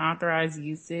your unauthorized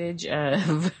usage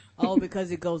of. Oh,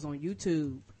 because it goes on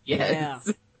YouTube.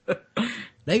 Yes. Yeah.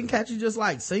 They can catch you just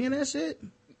like singing that shit.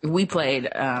 We played,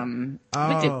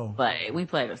 we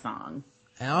played a song.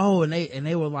 And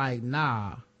they were like,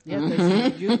 nah. Yeah,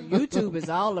 because YouTube is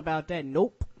all about that.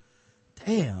 Nope.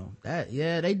 Damn.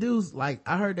 They do, like,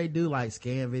 I heard they do, like,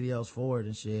 scan videos for it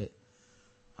and shit.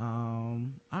 All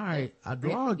right. I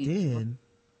logged in.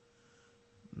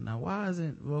 Now, why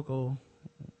isn't vocal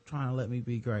trying to let me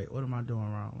be great? What am I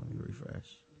doing wrong? Let me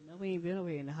refresh. No, we ain't been over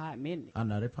here in a hot minute. I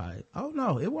know, they probably, oh,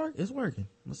 no, it worked. It's working.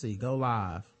 Let's see. Go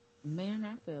live. Man,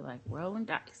 I feel like rolling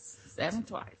dice. 7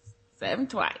 twice.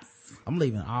 I'm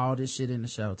leaving all this shit in the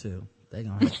show, too. They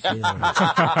gonna have to deal with it.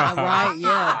 Right,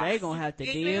 yeah, they gonna have to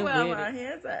deal with it.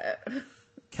 Hands up.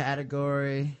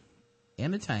 Category,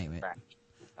 entertainment.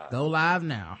 Go live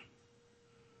now.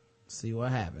 See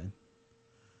what happened.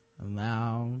 And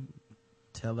now,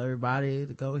 tell everybody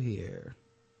to go here.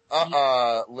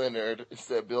 Leonard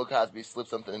said Bill Cosby slipped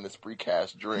something in the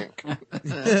Spreecast drink.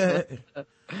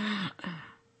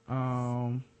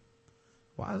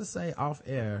 Why does it say off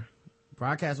air?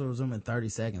 Broadcast will resume in 30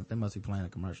 seconds. They must be playing a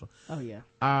commercial. Oh, yeah.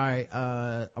 All right.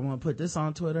 I'm going to put this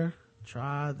on Twitter.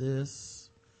 Try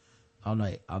this. Oh, no.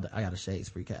 I got to shade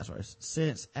Spreecast first.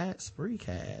 Since at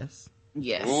Spreecast.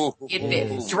 Yes. Ooh, Get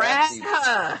it. Drag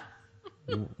her.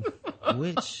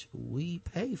 Which we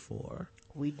pay for.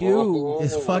 We do.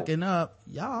 Is fucking up.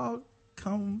 Y'all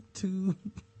come to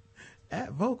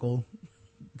at Vocal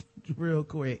real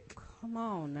quick. Come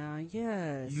on now,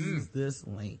 yes. Use this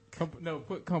link.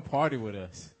 Come party with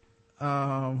us.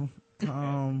 Come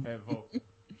At Vocal.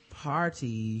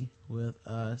 party with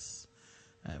us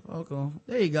at Vocal.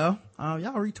 There you go.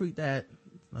 Y'all retweet that.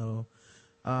 So,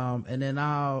 and then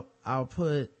I'll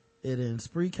put it in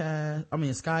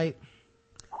Skype.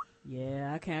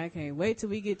 Yeah, I can't wait till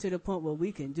we get to the point where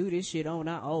we can do this shit on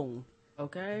our own.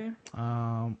 Okay.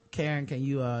 Karen, can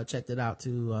you check that out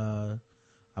too?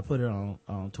 I put it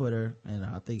on Twitter, and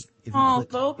I think if you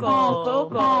click Vocal.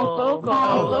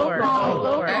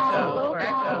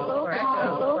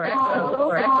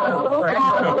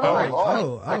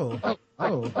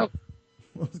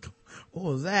 What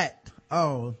was that?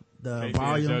 Oh, the Hey,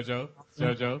 volume. JoJo.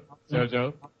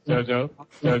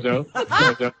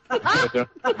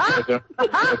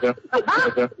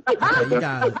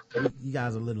 Okay, you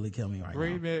guys are literally killing me right now.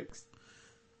 Remix.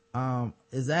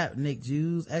 Is that Nick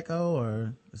Jew's echo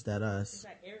or is that us? It's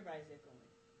like everybody's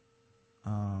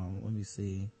echoing. Let me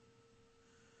see.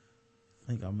 I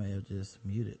think I may have just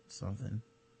muted something.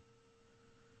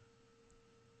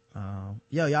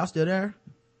 Yo, y'all still there?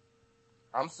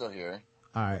 I'm still here.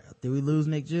 All right. Did we lose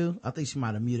Nick Jew? I think she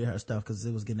might have muted her stuff because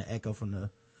it was getting an echo from the.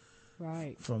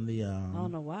 Right. From the. I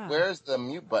don't know why. Where's the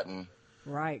mute button?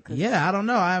 Right. Yeah, I don't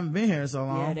know. I haven't been here so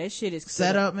long. Yeah, that shit is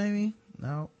set up. Maybe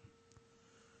no.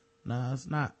 No, it's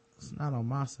not. It's not on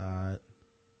my side.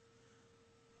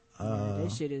 Yeah,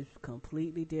 that shit is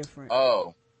completely different.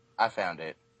 Oh, I found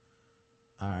it.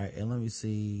 All right, and let me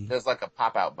see. There's like a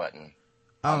pop out button.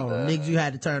 Oh, Nick, you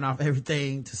had to turn off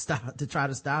everything to try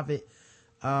to stop it.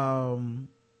 You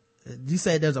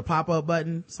said there's a pop up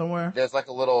button somewhere? There's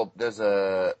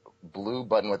a blue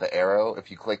button with an arrow. If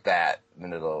you click that,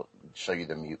 then it'll show you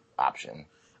the mute option.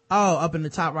 Oh, up in the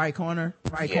top right corner?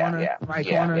 Right corner?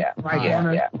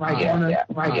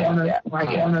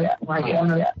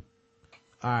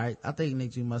 All right, I think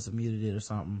Nick, you must have muted it or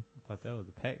something. I thought that was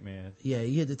the Pac-Man. Yeah,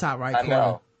 you hit the top right corner. I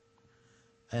know.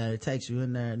 And it takes you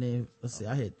in there, and then, let's see,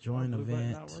 I hit join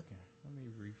event. Not working. Let me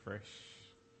refresh.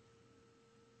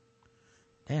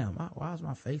 Damn, why is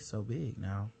my face so big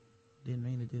now? Didn't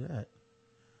mean to do that.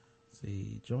 Let's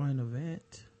see, join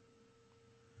event.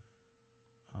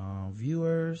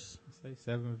 Viewers. Say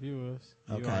 7 viewers.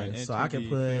 Okay, so I can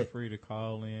feel free to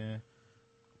call in.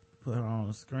 Put it on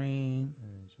the screen.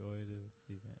 And enjoy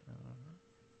the event.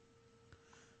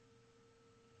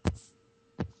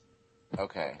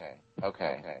 Okay.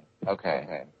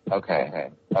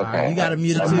 Alright, you gotta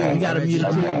mute it too. You gotta mute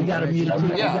it too. You gotta mute it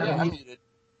too. Yeah, I'm muted.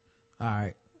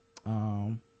 Alright. Alright.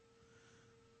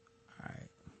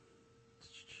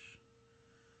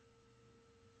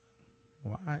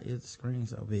 Why is the screen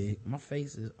so big? My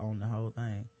face is on the whole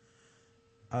thing.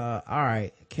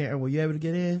 Alright. Karen, were you able to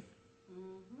get in? I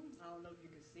don't know if you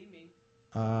can see me.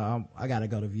 I gotta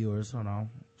go to viewers. Hold on.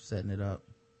 Setting it up.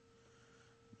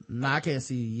 No, I can't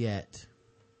see you yet.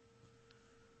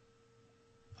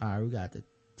 Alright, we got the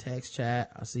text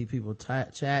chat. I see people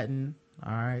chatting.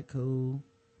 Alright, cool.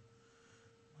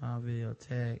 Video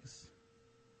text.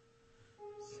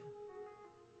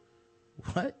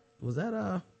 What? Was that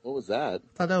What was that? I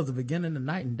thought that was the beginning of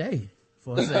night and day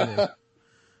for a second.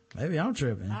 Maybe I'm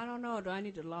tripping. I don't know. Do I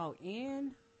need to log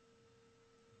in?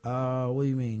 What do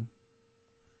you mean?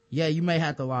 Yeah, you may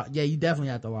have to log. Yeah, you definitely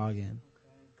have to log in.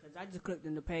 Because I just clicked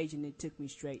on the page and it took me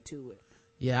straight to it.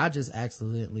 Yeah, I just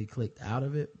accidentally clicked out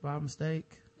of it by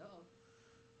mistake.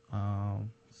 Let's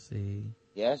see.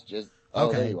 Yes, just.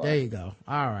 Okay, there you go.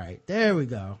 All right, there we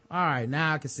go. All right,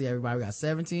 now I can see everybody. We got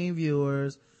 17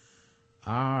 viewers.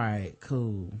 All right,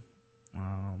 cool.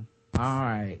 All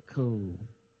right, cool.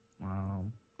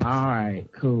 All right,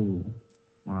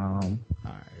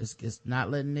 it's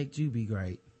not letting Nick Jew be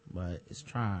great, but it's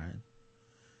trying.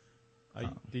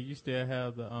 Do you still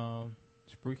have the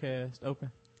Spreecast open?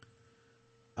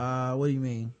 What do you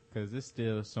mean? Because there's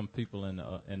still some people in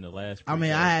the last. I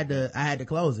mean, I had to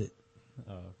close it.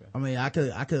 Oh, okay. I mean, I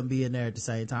couldn't be in there at the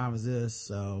same time as this,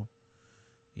 so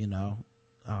you know,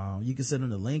 you can send them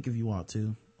the link if you want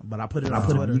to, but I put it on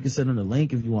Twitter. You can send them the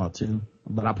link if you want to,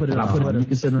 but I put it on Twitter. You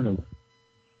can send them the.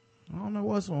 I don't know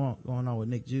what's going on with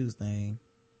Nick Jew's thing.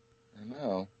 I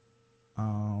know.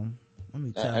 Let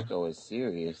me that tell. Echo is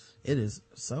serious. It is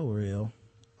so real.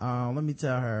 Let me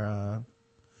tell her.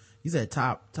 You said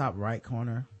top right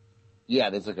corner. Yeah,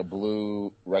 there's like a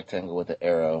blue rectangle with an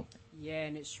arrow. Yeah,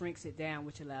 and it shrinks it down,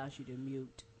 which allows you to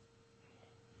mute.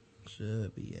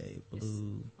 Should be a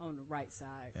blue on the right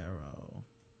side arrow.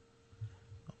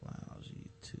 Allows you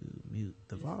to mute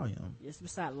the volume. Just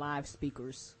beside live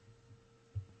speakers.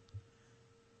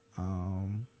 All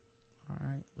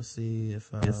right. Let's see if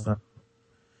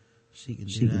she can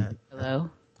do that.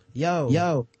 Hello.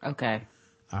 Yo. Okay.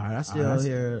 All right. I still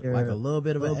hear like a little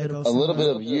bit of an echo. A little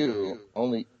bit of you.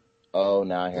 Only. Oh,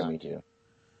 now I hear me too.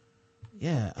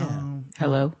 Yeah.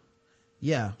 Hello.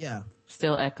 Yeah.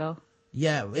 Still echo.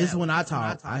 Yeah. It's when I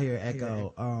talk. I hear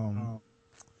echo.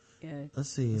 Yeah. Let's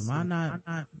see. Am I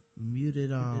not muted?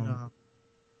 Give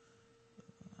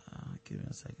me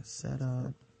a second.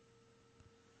 Setup.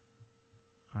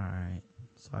 All right.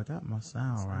 So I got my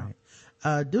sound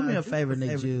right. Do me a favor,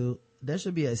 Nick Jew. There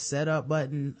should be a setup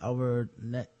button over.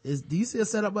 Do you see a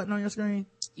setup button on your screen?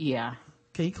 Yeah.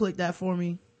 Can you click that for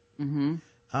me? Mm-hmm.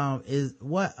 Is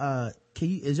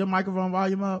your microphone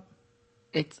volume up?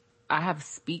 I have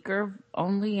speaker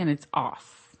only and it's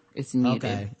off. It's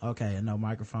muted. Okay, and no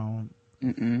microphone.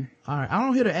 Mm-mm. All right, I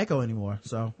don't hear the echo anymore,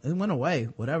 so it went away.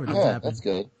 Whatever just happened. That's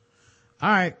good. All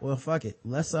right, well, fuck it.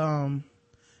 Let's and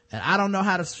I don't know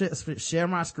how to share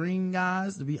my screen,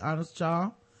 guys. To be honest with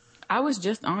y'all, I was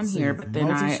just on here, but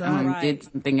then I did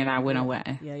something and I went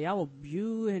away. Yeah,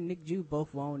 you and Nick Jew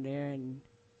both were on there, and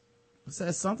it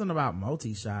says something about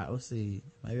multi-shot. Let's see.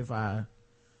 Maybe if I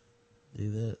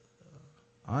do this.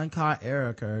 Uncaught error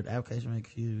occurred. Application may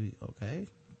confuse. Okay.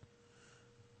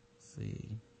 Let's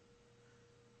see.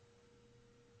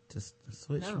 Just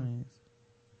switch screens.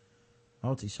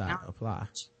 Multi-shot. Apply.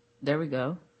 There we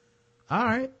go. All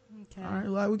right. Okay. All right.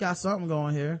 Well, we got something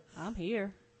going here. I'm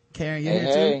here. Karen, you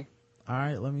here too? All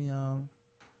right. Let me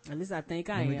At least I think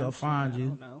I am. Let me go find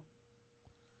you.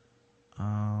 I don't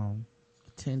know.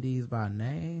 Attendees by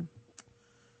name.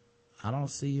 I don't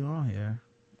see you on here.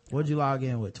 What'd you log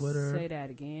in with? Twitter? Say that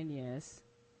again. Yes.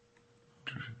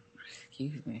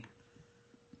 Excuse me.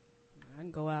 I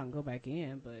can go out and go back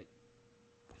in, but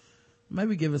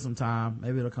maybe give it some time.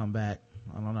 Maybe it'll come back.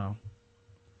 I don't know.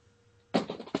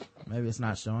 Maybe it's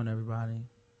not showing everybody.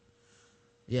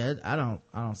 Yeah, I don't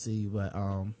see you, but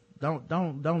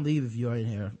don't leave if you're in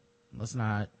here. Let's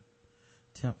not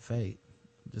tempt fate.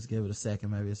 Just give it a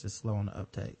second. Maybe it's just slow on the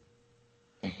uptake.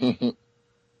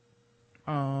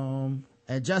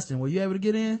 And Justin, were you able to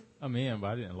get in? I'm in, but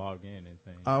I didn't log in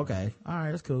anything. Oh, okay. All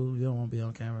right. That's cool. You don't want to be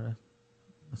on camera.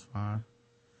 That's fine.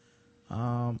 You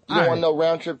don't want no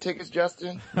round trip tickets,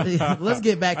 Justin? Let's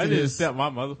get back to I this. just set my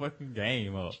motherfucking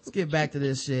game up. Let's get back to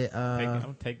this shit.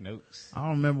 I'm take notes. I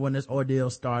don't remember when this ordeal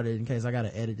started in case I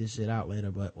gotta edit this shit out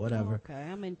later, but whatever. Okay,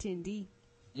 I'm in 10D.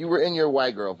 You were in your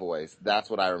white girl voice. That's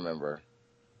what I remember.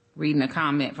 Reading a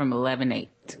comment from 11-8.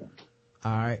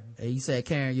 All right. And you said,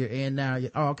 Karen, you're in now.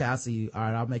 Oh, okay. I see you. All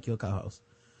right. I'll make you a co-host.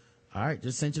 All right.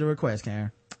 Just sent you the request,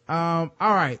 Karen. All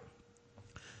right.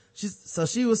 So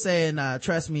she was saying,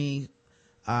 trust me,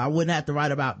 I wouldn't have to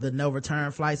write about the no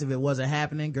return flights if it wasn't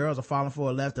happening. Girls are falling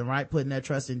for it left and right, putting their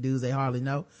trust in dudes they hardly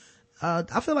know.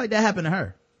 I feel like that happened to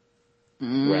her.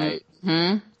 Right.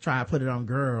 Try to put it on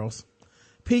girls.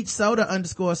 Peach Soda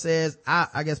 _ says,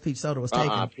 I guess Peach Soda was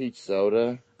taken. Peach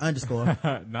Soda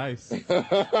 _ Nice.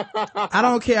 I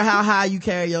don't care how high you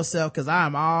carry yourself, cause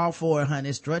I'm all for it,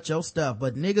 honey. Strut your stuff,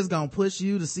 but niggas gonna push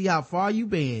you to see how far you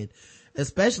been,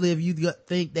 especially if you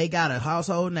think they got a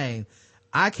household name.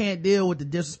 I can't deal with the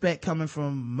disrespect coming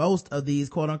from most of these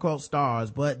quote unquote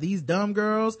stars, but these dumb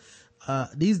girls,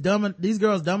 these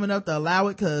girls dumb enough to allow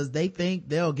it cause they think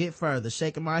they'll get further.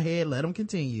 Shaking my head, let them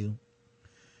continue.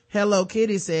 Hello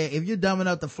Kitty said, if you're dumb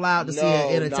enough to fly out to see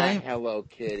an entertainment. Not Hello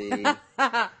Kitty.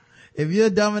 If you're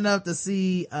dumb enough to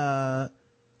see an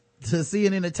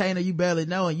entertainer you barely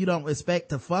know and you don't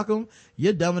expect to fuck them,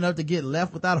 you're dumb enough to get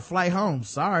left without a flight home.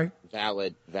 Sorry.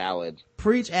 Valid.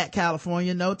 Preach at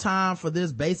California. No time for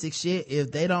this basic shit. If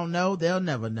they don't know, they'll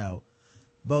never know.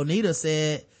 Bonita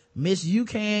said, Miss You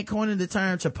Can coining the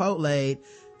term Chipotle.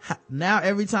 Now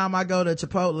every time I go to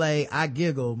Chipotle, I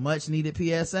giggle. Much needed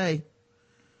PSA.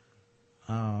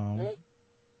 I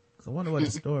wonder what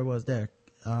the story was there.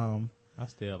 I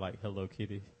still like Hello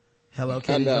Kitty. Hello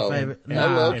Kitty's your favorite?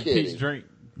 Hello and Kitty. Peach Drink.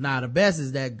 Nah, the best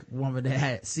is that woman that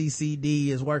had CCD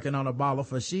is working on a baller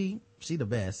for she the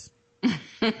best.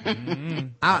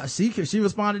 She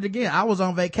responded again. I was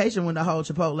on vacation when the whole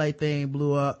Chipotle thing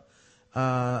blew up.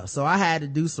 So I had to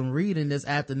do some reading this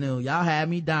afternoon. Y'all had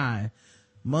me dying.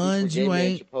 Munge, you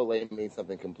ain't. Chipotle means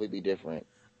something completely different.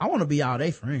 I want to be all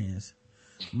they friends.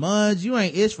 Munge, you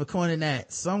ain't itch for coining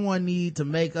that. Someone need to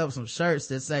make up some shirts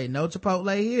that say no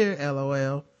Chipotle here,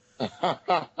 LOL.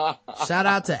 Shout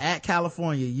out to at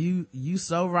California. You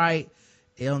so right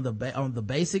on the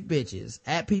basic bitches.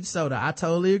 At Peach Soda, I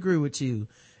totally agree with you.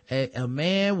 A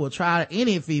man will try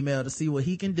any female to see what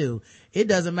he can do. It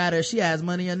doesn't matter if she has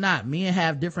money or not. Men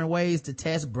have different ways to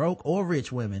test broke or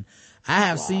rich women. I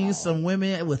have seen some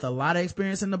women with a lot of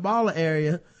experience in the baller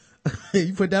area.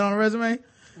 You put that on a resume?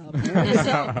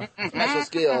 Special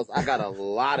skills. I got a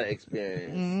lot of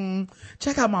experience.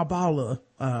 Check out my baller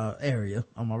area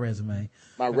on my resume.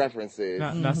 My references.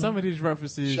 Now some of these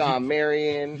references, Sean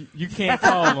Marion. You can't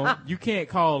call them. You can't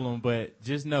call them, but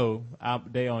just know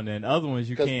they on there. And other ones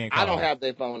you can't call. I don't have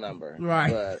their phone number,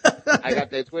 right? But I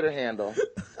got their Twitter handle.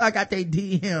 I got their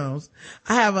DMs.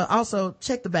 I have also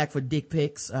check the back for dick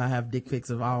pics. I have dick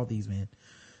pics of all these men.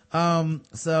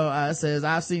 It says,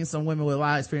 I've seen some women with a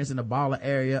lot of experience in the baller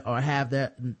area or have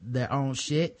their own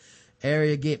shit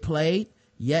area get played,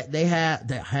 yet they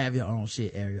have your own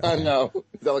shit area. Okay. I know.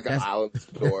 Is that like an island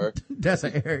store? That's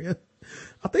an area.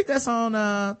 I think that's on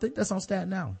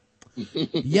Staten Island.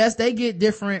 Yes, they get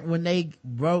different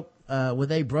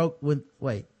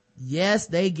yes,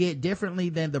 they get differently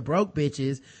than the broke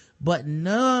bitches, but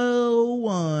no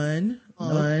one.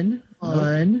 All right,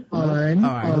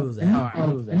 who's that? I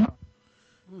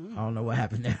don't know what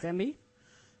happened there. Is that me?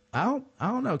 I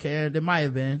don't know, Karen. It might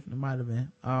have been.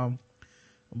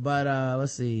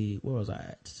 Let's see. Where was I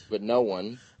at? But no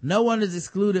one is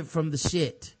excluded from the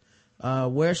shit.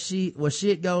 Where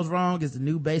shit goes wrong is the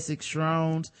new basic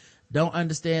Shrones don't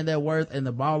understand their worth and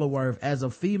the baller worth. As a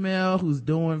female who's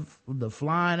doing the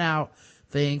flying out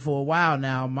thing for a while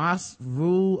now, my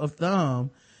rule of thumb,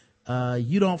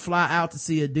 you don't fly out to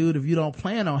see a dude if you don't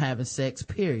plan on having sex,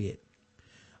 period.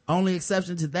 Only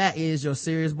exception to that is your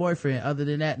serious boyfriend. Other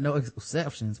than that, no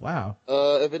exceptions. Wow.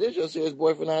 If it is your serious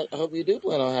boyfriend, I hope you do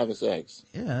plan on having sex.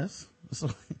 Yes.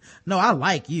 No, I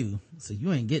like you, so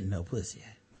you ain't getting no pussy.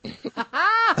 You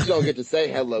don't get to say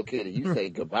hello, kitty. You say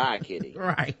goodbye, kitty.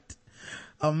 Right.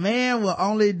 A man will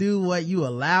only do what you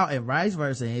allow and vice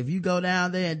versa. If you go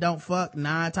down there and don't fuck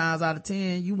 9 times out of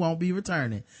 10, you won't be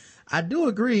returning. I do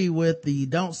agree with the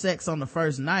don't sex on the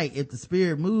first night if the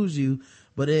spirit moves you,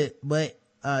 but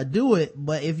do it.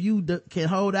 But if you can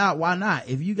hold out, why not?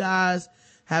 If you guys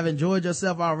have enjoyed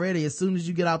yourself already, as soon as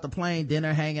you get out the plane,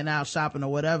 dinner, hanging out, shopping,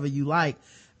 or whatever you like,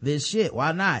 then shit,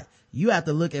 why not? You have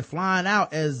to look at flying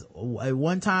out as a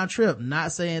one-time trip,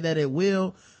 not saying that it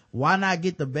will Why not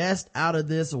get the best out of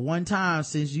this one time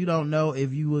since you don't know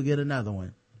if you will get another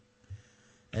one?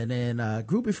 And then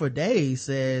Groupie for Days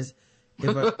says,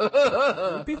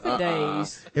 Groupie for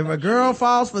Days. If a girl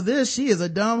falls for this, she is a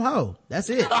dumb hoe. That's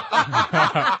it.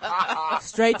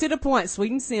 Straight to the point,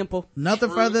 sweet and simple. Nothing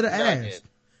further to ask.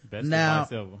 Best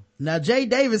advice ever. Now Jay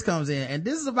Davis comes in, and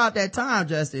this is about that time,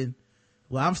 Justin.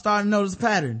 Well, I'm starting to notice a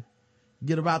pattern.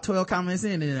 Get about 12 comments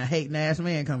in, and then a hating ass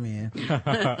man come in.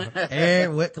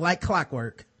 And like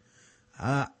clockwork.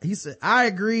 He said, I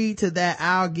agreed to that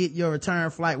I'll get your return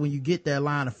flight when you get there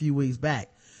line a few weeks back.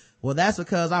 Well, that's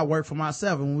because I work for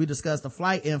myself, and when we discussed the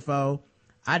flight info,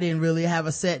 I didn't really have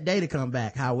a set day to come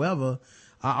back. However,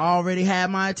 I already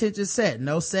had my intentions set.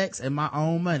 No sex and my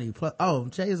own money.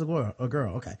 Jay is a girl.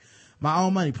 Okay. My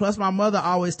own money. Plus my mother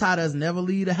always taught us never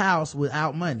leave the house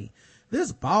without money.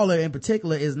 This baller in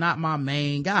particular is not my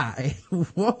main guy.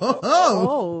 Whoa.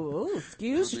 Oh,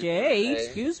 excuse Jay.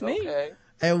 Excuse me. Okay.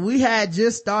 And we had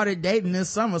just started dating this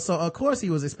summer, so of course he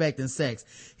was expecting sex.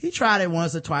 He tried it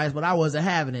once or twice, but I wasn't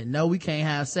having it. No, we can't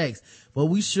have sex, but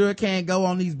we sure can go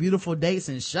on these beautiful dates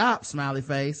and shop, smiley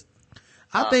face.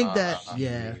 I think that,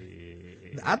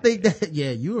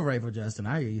 you were right for Justin.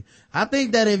 I hear you. I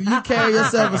think that if you carry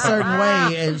yourself a certain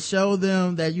way and show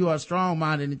them that you are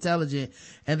strong-minded and intelligent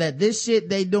and that this shit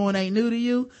they doing ain't new to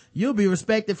you, you'll be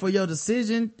respected for your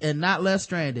decision and not left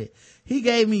stranded. He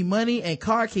gave me money and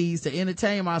car keys to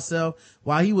entertain myself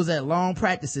while he was at long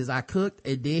practices. I cooked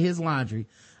and did his laundry.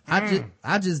 I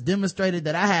just demonstrated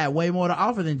that I had way more to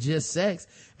offer than just sex,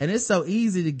 and it's so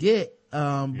easy to get.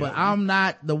 But I'm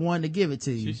not the one to give it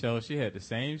to you. She showed she had the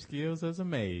same skills as a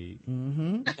maid.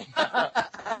 Mm-hmm.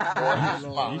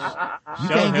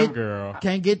 Girl.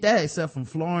 Can't get that except from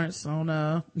Florence on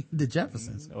the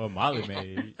Jeffersons. Or Molly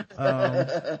Maid.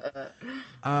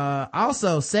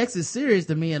 Also, sex is serious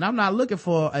to me, and I'm not looking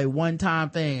for a one-time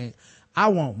thing. I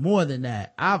want more than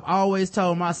that. I've always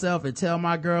told myself and tell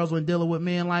my girls when dealing with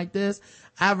men like this,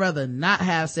 I'd rather not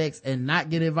have sex and not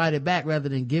get invited back rather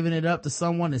than giving it up to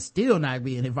someone and still not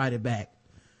being invited back.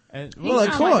 And, well,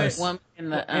 of course. Like one in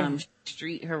the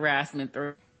street harassment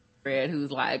thread who's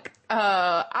like,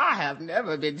 I have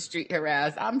never been street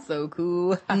harassed. I'm so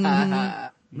cool.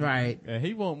 Mm-hmm. Right. And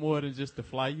he want more than just to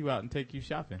fly you out and take you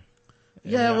shopping.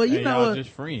 Yeah, well, you know,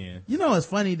 just friends. You know what's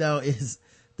funny though is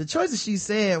the choices she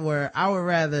said were, I would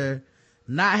rather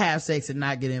not have sex and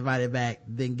not get invited back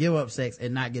than give up sex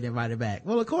and not get invited back.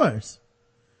 Well, of course.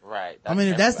 Right. I mean,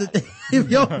 if that's the thing,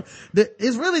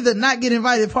 it's really the not get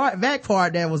invited back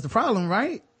part that was the problem,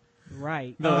 right?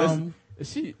 Right. No,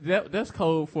 that's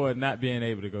code for not being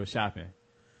able to go shopping.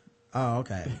 Oh,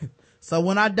 okay. So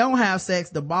when I don't have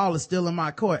sex, the ball is still in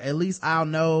my court. At least I'll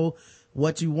know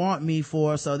what you want me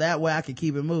for, so that way I can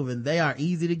keep it moving. They are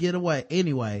easy to get away.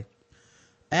 Anyway,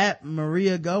 at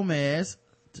Maria Gomez,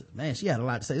 man, she had a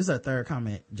lot to say. This is her third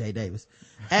comment, Jay Davis.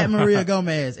 At Maria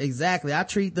Gomez, exactly. I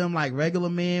treat them like regular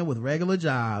men with regular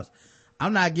jobs.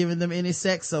 I'm not giving them any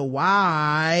sex, so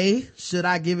why should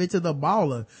I give it to the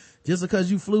baller? Just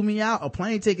because you flew me out, a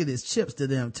plane ticket is chips to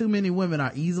them. Too many women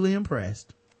are easily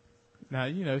impressed. Now,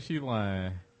 you know, she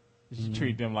lying. She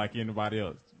treat them like anybody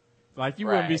else. Like, you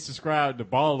wouldn't be subscribed to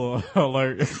Baller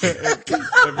Alert if you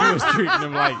was treating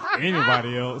them like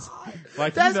anybody else.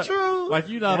 Like, that's true. Like,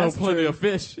 you not on Plenty of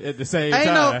Fish at the same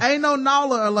time. Ain't no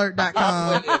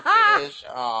NollerAlert.com.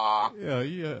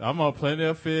 Yeah. I'm on Plenty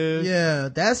of Fish. Yeah,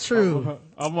 that's true.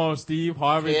 I'm on Steve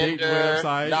Harvey Date's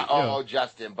website.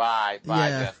 Justin, bye,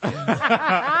 Justin.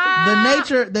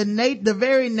 The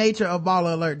very nature of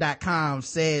BallerAlert.com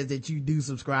says that you do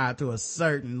subscribe to a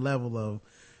certain level of,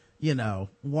 you know,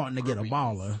 wanting to get a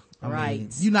baller. I mean,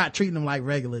 you're not treating them like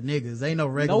regular niggas. Ain't no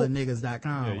regular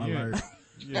niggas.com alert.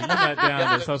 Yeah, you're not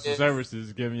down to social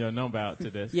services giving your number out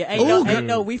to this. Yeah, ain't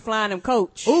no, we flying them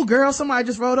coach. Ooh, girl, somebody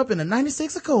just rolled up in a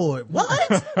 96 Accord. What?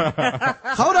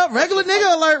 Hold up, regular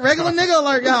nigga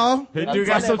alert, y'all. They do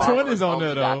got some 20s on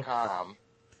there, though.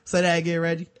 Say that again,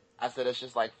 Reggie. I said it's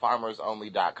just like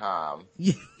farmersonly.com.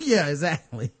 Yeah,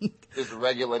 exactly. Just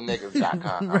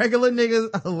regularniggas.com.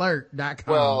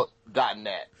 Regularniggasalert.com. Well,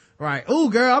 .net. Right.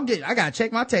 Ooh, girl, I gotta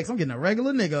check my text. I'm getting a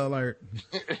regular nigga alert.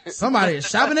 Somebody is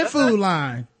shopping at Food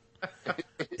Line.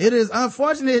 It is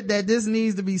unfortunate that this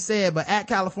needs to be said, but at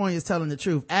California is telling the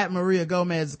truth. At Maria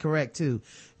Gomez is correct too.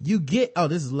 This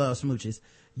is love smooches.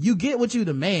 You get what you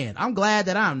demand. I'm glad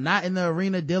that I'm not in the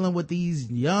arena dealing with these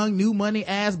young, new money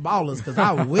ass ballers, cause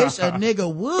I wish a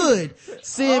nigga would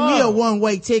send me a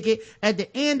one-way ticket at the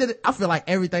end of I feel like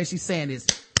everything she's saying is,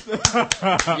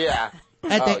 yeah.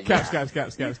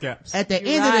 Caps. At the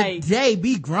end of the day,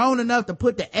 be grown enough to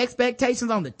put the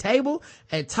expectations on the table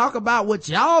and talk about what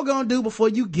y'all gonna do before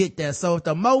you get there. So if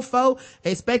the mofo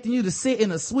expecting you to sit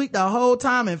in a suite the whole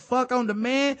time and fuck on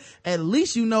demand, at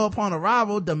least you know upon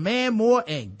arrival, demand more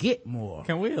and get more.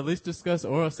 Can we at least discuss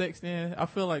oral sex then? I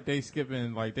feel like they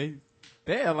skipping, like they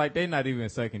are like they not even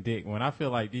sucking dick, when I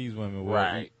feel like these women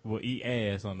will eat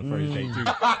ass on the first date too.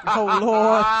 Oh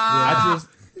Lord. I just,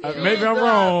 maybe I'm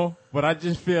wrong, but I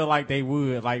just feel like they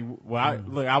would. Like, well,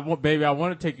 I want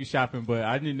to take you shopping, but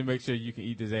I need to make sure you can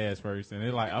eat this ass first. And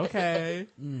they're like, okay,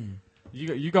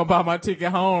 you gonna buy my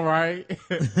ticket home, right?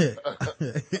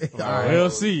 We'll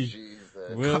see.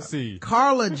 Jesus. We'll see.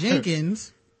 Carla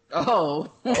Jenkins. Oh,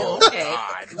 okay.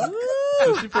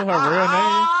 Did she put her real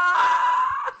name?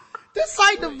 This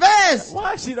site the best.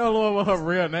 Why she don't know what her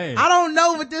real name? I don't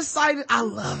know, but this site, I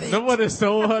love it. Nobody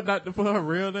told her not to put her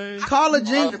real name. Carla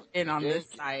Jenkins. In on this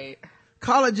site.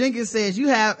 Carla Jenkins says, you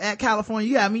have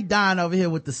me dying over here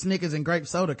with the Snickers and grape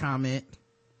soda comment.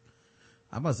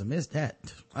 I must have missed that.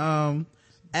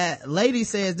 Lady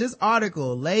says, this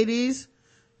article, ladies,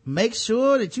 make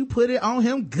sure that you put it on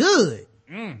him good.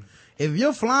 If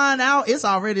you're flying out, it's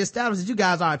already established that you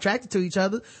guys are attracted to each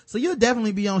other, so you'll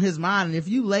definitely be on his mind. And if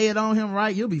you lay it on him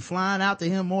right, you'll be flying out to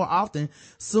him more often.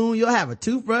 Soon you'll have a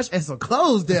toothbrush and some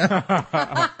clothes there.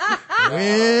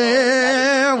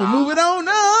 Well, we're moving on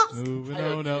up. Moving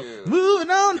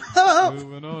on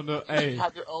up. Hey,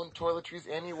 have your own toiletries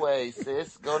anyway,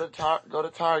 sis. Go to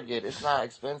Target. It's not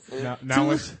expensive. Now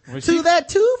when that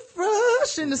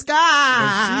toothbrush in the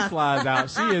sky. When she flies out,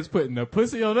 she is putting the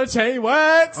pussy on the chain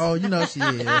wax. Oh, you know she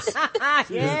is.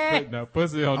 Yeah. Putting the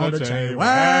pussy on the chain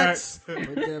wax.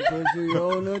 Put that pussy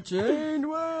on the chain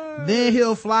wax. Then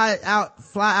he'll fly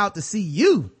out to see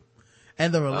you.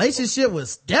 And the relationship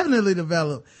was definitely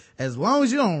developed as long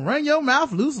as you don't run your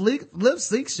mouth lip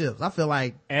sync ships. I feel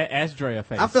like ask Drea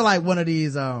face. I feel like one of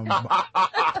these don't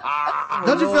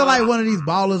you feel like one of these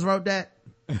ballers wrote that?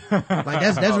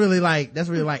 Like that's really like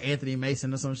Anthony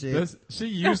Mason or some shit. She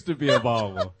used to be a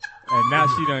baller, and now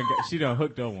she done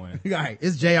hooked up one. Right,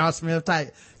 it's J.R. Smith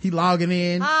type. He logging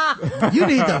in. You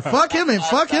need to fuck him and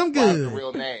fuck him good. That's a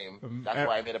real name. That's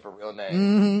why I made up a real name.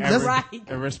 Mm-hmm. That's right.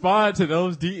 And respond to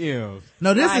those DMs.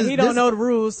 No, he don't know the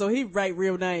rules, so he write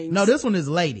real names. No, this one is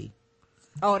lady.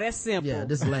 Oh, that's simple. Yeah,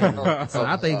 this is lady. So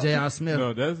I think J.R. Smith.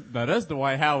 No, that's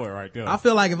Dwight Howard right there. I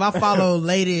feel like if I follow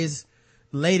ladies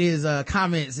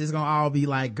comments, it's gonna all be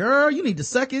like, girl, you need to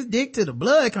suck his dick till the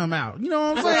blood come out. You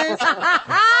know what I'm saying?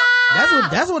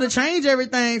 That's what'll change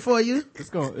everything for you. It's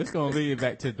gonna lead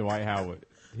back to Dwight Howard.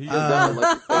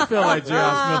 I feel like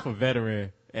J.R. Smith a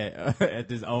veteran at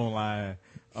this online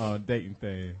dating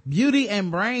thing. Beauty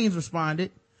and Brains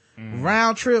responded,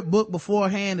 round trip booked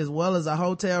beforehand as well as a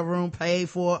hotel room paid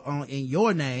for in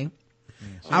your name.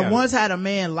 I once had a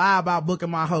man lie about booking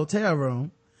my hotel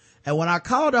room. And when I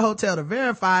called the hotel to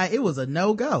verify, it was a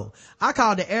no-go. I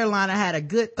called the airline. I had a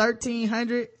good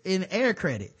 $1,300 in air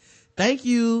credit. Thank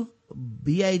you,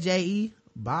 BAJE.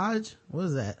 Baj? What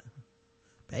is that?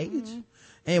 Page?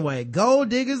 Anyway, Gold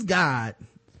Digger's God.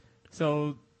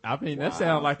 So, I mean, that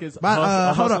sounds like it's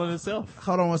a hustle in itself.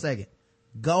 Hold on one second.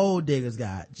 Gold Digger's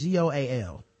God.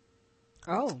 GOAL.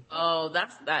 Oh,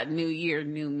 that's that new year,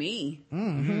 new me.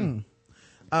 Mm-hmm.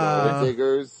 Gold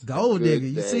digger.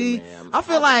 You see, man. I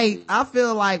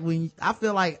feel like when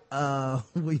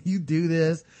you do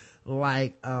this,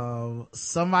 like,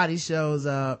 somebody shows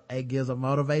up and gives a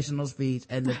motivational speech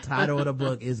and the title of the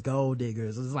book is Gold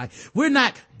Diggers. It's like, we're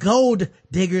not gold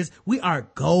diggers. We are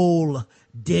goal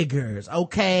diggers.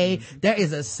 Okay. There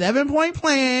is a 7-point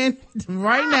plan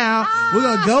right now. We're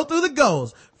going to go through the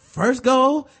goals. First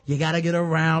goal, you got to get a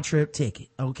round trip ticket.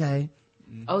 Okay.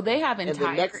 Oh, they have entire.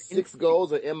 And the next 6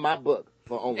 goals are in my book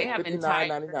for only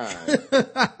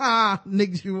 $59.99.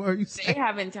 Nick, you They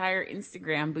have entire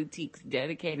Instagram boutiques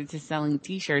dedicated to selling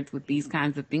T-shirts with these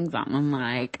kinds of things on them,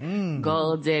 like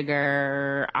Gold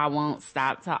Digger, I won't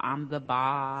stop till I'm the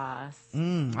boss.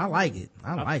 I like it.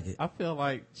 I feel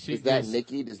like is that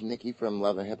Nikki? Does Nikki from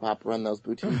Love and Hip Hop run those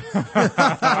boutiques?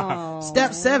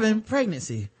 Step 7,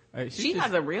 pregnancy. She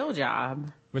has a real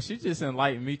job. But she just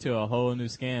enlightened me to a whole new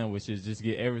scam, which is just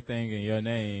get everything in your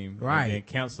name, right, and then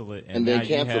cancel it, and then now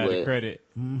cancel you have it. the credit.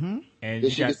 Mm-hmm. And then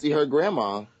she can see her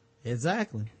grandma.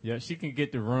 Exactly. Yeah, she can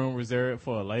get the room reserved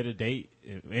for a later date,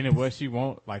 anywhere she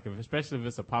want. Like, especially if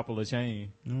it's a popular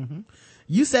chain. Mm-hmm.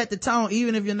 You set the tone,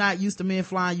 even if you're not used to men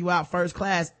flying you out first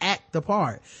class. Act the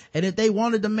part, and if they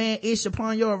want to demand ish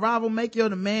upon your arrival, make your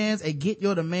demands and get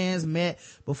your demands met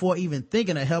before even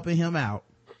thinking of helping him out.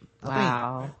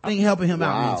 Wow. I think helping him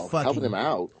out means fucking. Helping him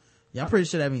out. Yeah, I'm pretty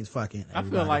sure that means fucking. I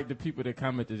feel like the people that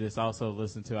comment to this also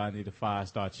listen to I Need a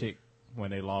 5-Star Chick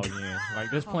when they log in.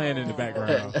 Like, just playing in the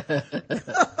background.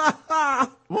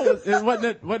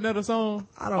 Wasn't that a song?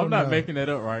 I'm not making that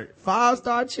up right.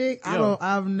 5-Star Chick?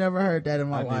 I've never heard that in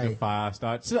my life. I need a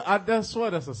 5-star. I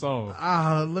swear that's a song.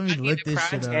 Let me look this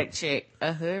shit up. Project chick,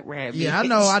 a hood rabbit. Yeah, I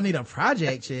know I need a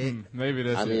project chick. Maybe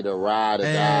that's I need a ride or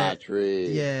die trick.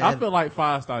 Yeah. I feel like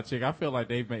 5-Star Chick. I feel like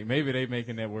maybe they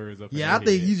making that words up. Yeah, I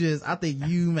think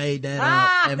you made that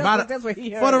up. And that's what he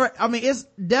heard. I mean, it's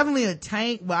definitely a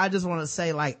tank, but I just want to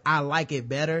say, like, I like it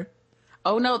better.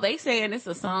 Oh no, they saying it's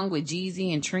a song with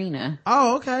Jeezy and Trina.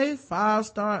 Oh, okay.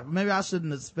 5-star. Maybe I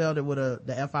shouldn't have spelled it with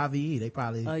the F-I-V-E. They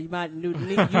probably. You might need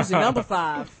to use the number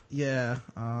 5. Yeah.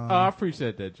 I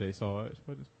appreciate that, Jay Sarge.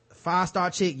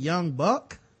 5-Star Chick, Young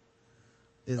Buck.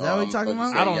 Is that what you're talking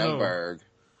about? I don't know. Youngberg.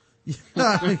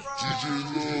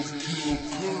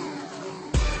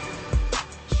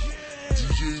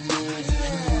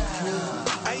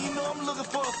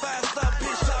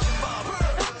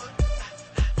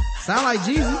 Sound like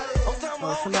Jeezy.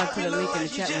 Oh, somebody put a link in the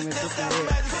chat room. It's just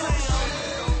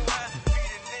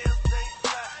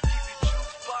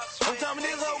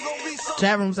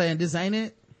Chat room saying this ain't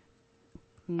it.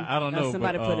 I don't know.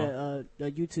 Somebody but, put a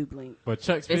YouTube link. But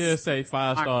Chuck Spears say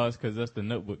 5 stars because that's the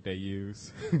notebook they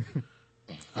use.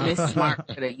 It's smart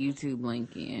put a YouTube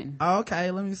link in.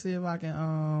 Okay, let me see if I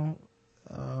can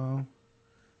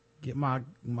get my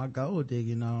gold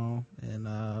digging on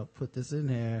and put this in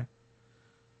here.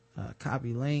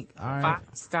 Copy link. All right.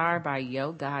 5-Star by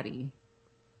Yo Gotti.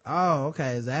 Oh,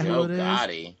 okay. Is that who it is? Yo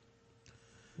Gotti.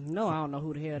 No, I don't know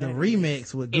who the hell The that remix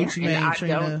is. with Gucci Mane,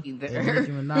 Trina, and Nicki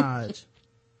Minaj.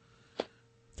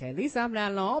 Okay, at least I'm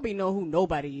not alone. I don't be know who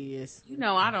nobody is. You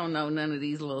know, I don't know none of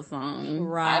these little songs.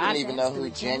 Right. I didn't even know who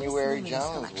January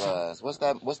Jones was. What's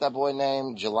that boy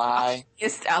named? July?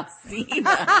 It's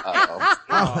Alcina.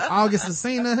 Oh, August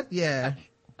Alsina? Yeah.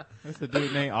 That's the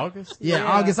dude named August? Yeah,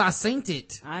 August, I synced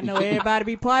it. I know everybody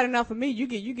be partying out for me. You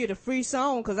get a free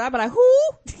song, cause I be like,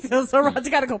 who? So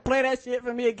Roger gotta go play that shit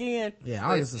for me again. Yeah,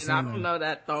 August Listen, I don't Alsina. know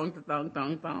that thong.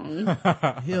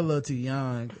 He a little too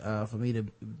young, for me to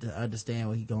understand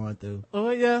what he going through. Oh,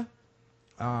 yeah.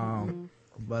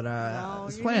 But, No,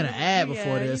 it's you playing need- an ad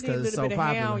before you this need a cause it's little so bit of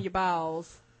hair popular. on your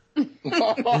balls. Is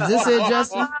this it,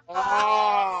 Justin?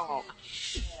 Oh.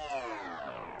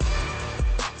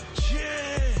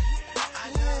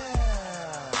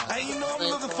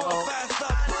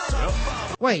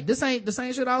 Wait, this ain't the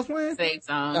same shit I was playing? Same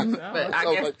song, but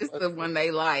I guess it's the one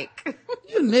they like.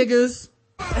 You niggas.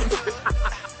 Oh,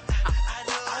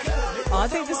 I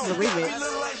think this is a remix.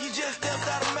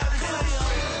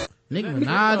 Nicki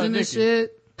Minaj and this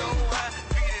shit.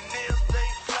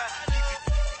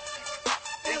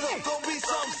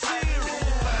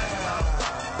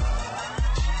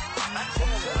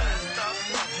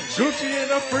 Gucci and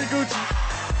the free Gucci.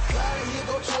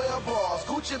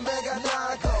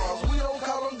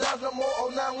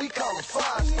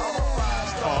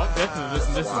 Oh, I'm definitely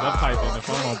listening to subtitles if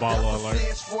I'm on Baller Alert.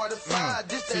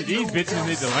 See, these bitches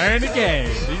need to learn the game.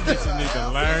 These bitches need to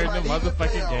learn the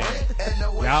motherfucking game.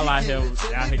 Y'all out here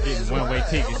getting one-way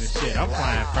tickets and shit. I'm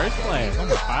flying first class.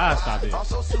 I'm a 5-star bitch.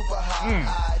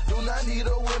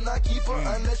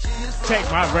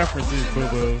 Check my references,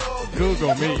 boo-boo.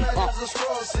 Google me.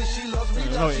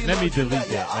 Oh, let me delete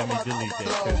that.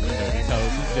 Because, these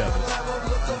hoes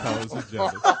is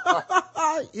jealous.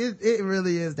 It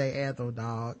really is their anthem,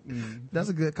 dog. That's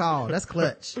a good call. That's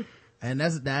clutch. And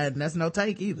that's no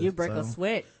take either. You break a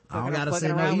sweat. I don't gotta fucking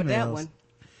send no around with that emails.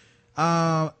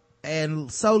 one.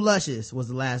 And So Luscious was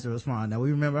the last to respond. Now we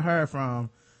remember her from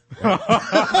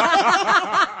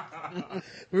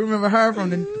Lou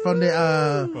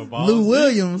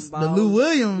Williams. The Lou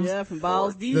Williams. Yeah, from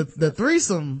Balls Deep. The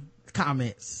threesome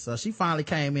comments. So she finally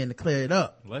came in to clear it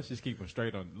up. Let's just keep them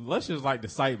straight on. Let's just like the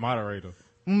site moderator.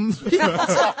 She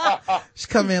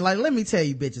come in like, let me tell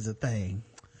you bitches a thing.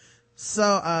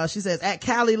 So, she says, at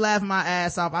Cali laughing my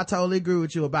ass off, I totally agree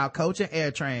with you about Coach and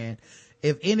AirTran.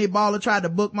 If any baller tried to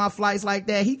book my flights like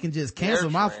that, he can just cancel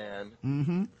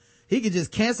he can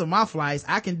just cancel my flights.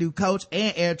 I can do Coach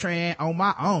and AirTran on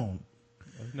my own.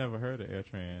 I've never heard of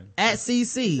AirTran. At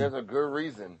CC. There's a good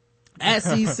reason. At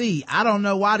CC, I don't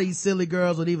know why these silly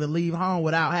girls would even leave home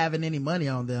without having any money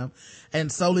on them and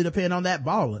solely depend on that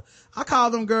baller. I call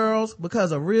them girls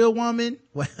because a real woman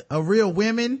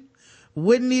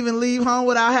wouldn't even leave home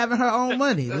without having her own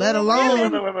money, let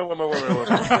alone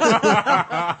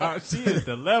she is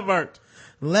delivered.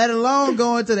 Let alone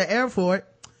going to the airport.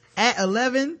 at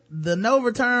 11, the no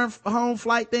return home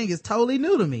flight thing is totally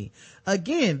new to me.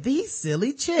 Again, these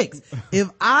silly chicks. If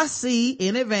I see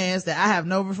in advance that I have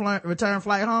no return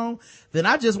flight home, then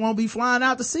I just won't be flying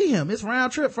out to see him. It's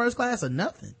round trip, first class or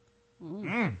nothing.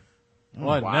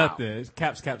 Well, nothing. It's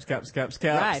caps.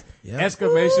 Right. Yep.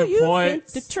 Exclamation Ooh,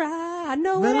 points. To try. I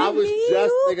know Man, what I I was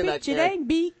just thinking that, bitch, it Kat. ain't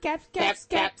be caps.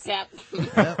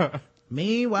 Yep.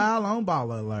 Meanwhile, on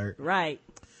baller alert. Right.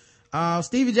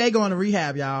 Stevie J going to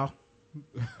rehab, y'all.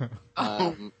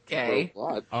 Okay.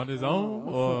 What? On his own?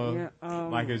 Or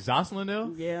like is Jocelyn there?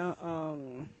 Yeah.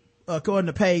 According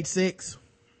to page 6,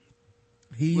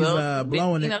 he's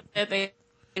blowing it. That they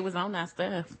was on that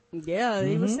stuff. Yeah,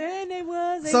 he was saying they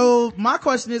was. So my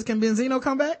question is, can Benzino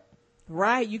come back?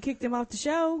 Right, you kicked him off the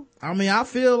show. I mean, I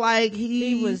feel like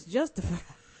He was justified.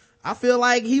 I feel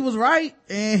like he was right,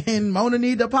 and Mona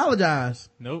need to apologize.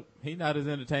 Nope. He not as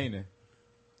entertaining.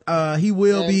 He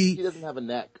will And be. He doesn't have a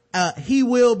neck. He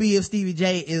will be if Stevie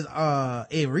J is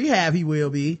in rehab. He will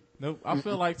be. Nope. I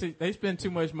feel like they spend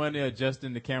too much money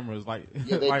adjusting the cameras, like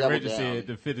Yeah, they like double Reggie down. said,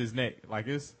 to fit his neck. Like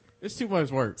it's too much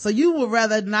work. So you would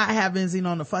rather not have Benzino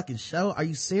on the fucking show? Are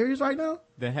you serious right now?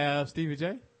 Than have Stevie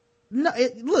J. No,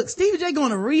 look, Stevie J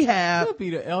going to rehab. He'll be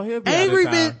the L. He'll be out of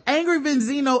time. Angry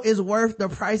Benzino is worth the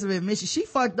price of admission. She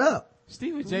fucked up.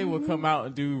 Stevie J will come out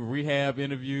and do rehab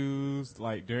interviews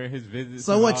like during his visits.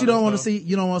 So and what, all you don't that want to stuff. see,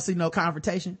 you don't want to see no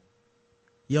confrontation?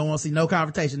 You don't want to see no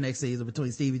confrontation next season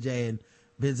between Stevie J and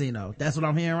Benzino. That's what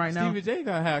I'm hearing right now. Stevie J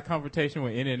gonna have a confrontation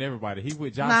with any and everybody. He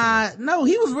with Johnson. No,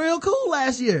 he was real cool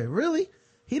last year. Really?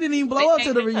 He didn't even blow up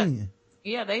to the reunion.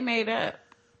 Yeah, they made up.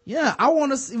 Yeah, I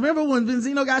want to see, remember when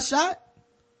Benzino got shot?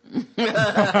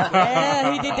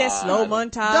 Yeah, he did that slow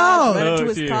montage. Dog. Ran into Oh,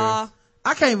 his tears. car.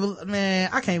 I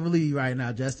can't believe you right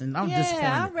now, Justin. I'm disappointed.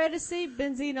 Yeah, I'm ready to see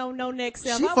Benzino no next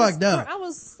self. She fucked up. I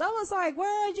was like,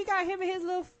 where you got him and his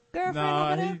little girlfriend Nah,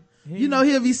 over there? You know,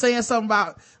 he'll be saying something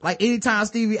about, like, anytime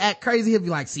Stevie act crazy, he'll be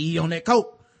like, see you on that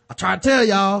coat. I try to tell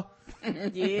y'all.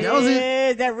 Yeah, That was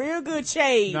it. that real good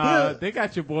shade. Nah, they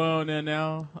got your boy on there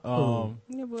now.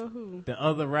 Yeah, well, who? The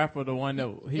other rapper, the one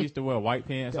that he used to wear white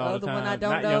pants The all other the time. one I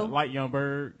don't Not know. like Young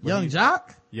Bird. but Young he's-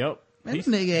 Jock? Yep. Man, He's-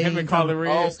 this nigga him ain't and Carly coming-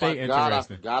 Red Oh stay my God, I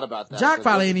interesting. forgot about that. Jock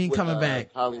probably ain't With, even coming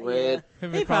back. Carly Red.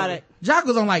 Him He and Carly- probably. Jock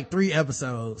was on like 3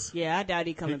 episodes. Yeah, I doubt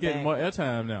he He coming getting back. more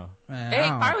airtime now. Man, Hey,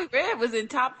 Carly Red was in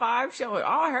top 5 showing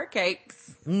all her cakes.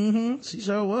 She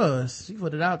sure was. She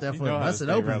put it out there She for know how to us. It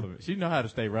stay open. relevant. She know how to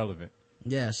stay relevant.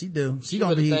 Yeah, she do. She You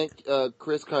gonna better be. thank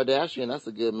Chris Kardashian. That's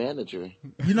a good manager.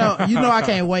 You know, I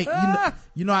can't wait.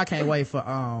 You know, I can't wait for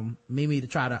Mimi to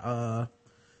try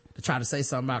to say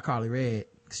something about Carly Red.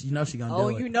 'Cause you know she gonna do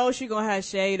it. You know she gonna have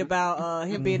shade about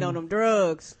him being on them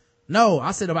drugs. No,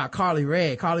 I said about Carly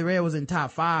Red. Carly Red was in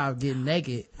top 5 getting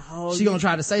naked. Oh, She gonna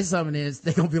try to say something and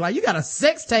they gonna be like, you got a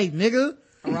sex tape, nigga.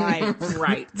 Right,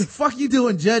 Right. The fuck you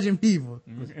doing judging people?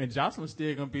 And Jocelyn's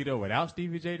still gonna be there without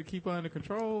Stevie J to keep her under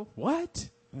control. What?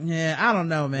 Yeah, I don't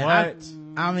know, man.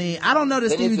 What? I mean, I don't know that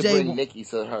They Stevie need to J. bring Nikki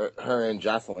so her and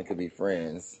Jocelyn could be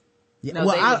friends. Yeah, No,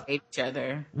 well, they hate each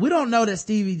other. we don't know that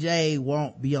Stevie J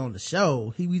won't be on the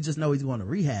show. We just know he's going to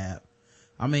rehab.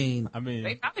 I mean,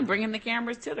 They probably bringing the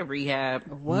cameras to the rehab.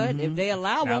 What if they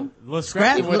allow Now, him? little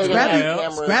Scrappy went to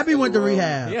rehab. Scrappy went to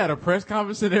rehab. He had a press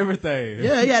conference and everything.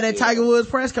 Yeah, he had that Tiger Woods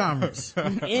press conference.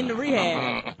 In the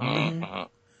rehab?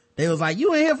 They was like,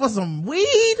 you in here for some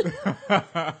weed?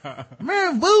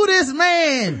 Man, boo this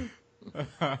man.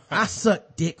 I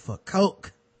suck dick for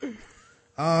coke.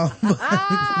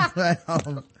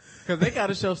 Cause they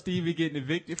gotta show Stevie getting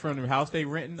evicted from the house they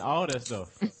renting, all that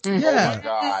stuff. Yeah.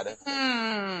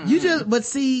 God. You just, but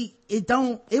see, it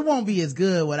won't be as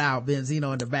good without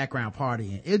Benzino in the background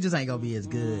partying. It just ain't gonna be as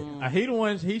good.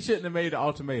 He shouldn't have made the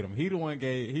ultimatum. He the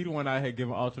one I had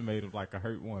given ultimatum like a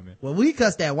hurt woman. Well, we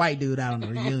cussed that white dude out on the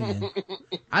reunion.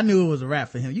 I knew it was a rap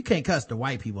for him. You can't cuss the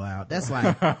white people out. That's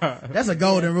a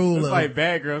golden rule It's of, like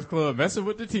Bad Girls Club messing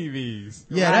with the TVs.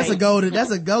 yeah, that's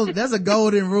a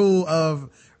golden rule of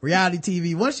reality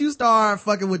TV. Once you start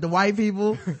fucking with the white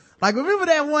people, like remember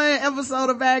that one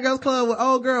episode of Bad Girls Club where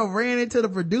old girl ran into the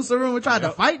producer room and tried to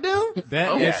fight them?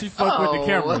 And she fucked with the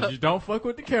cameras. You don't fuck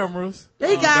with the cameras.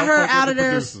 They got Don't her fuck with out the of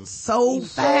there producers. so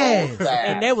fast.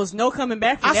 And there was no coming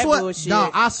back from that bullshit.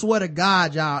 Dog, I swear to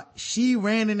God, y'all, she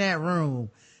ran in that room.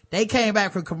 They came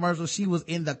back from commercial. She was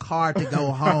in the car to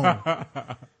go home.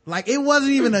 Like, it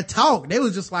wasn't even a talk. They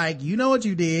was just like, you know what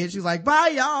you did. She's like,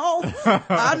 bye, y'all.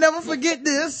 I'll never forget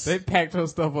this. They packed her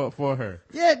stuff up for her.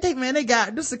 Yeah, they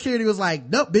got, the security was like,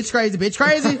 nope, bitch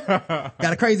crazy. Got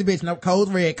a crazy bitch. Nope, code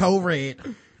red.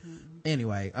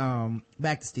 Anyway,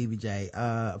 back to Stevie J.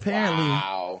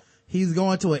 Apparently, He's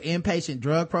going to an inpatient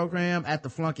drug program after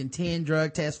flunking 10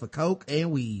 drug tests for coke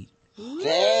and weed.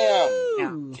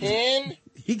 Damn. 10?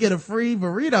 He get a free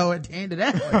burrito at the end of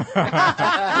that.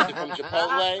 From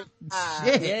Chipotle?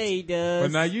 Shit. Yeah, he does.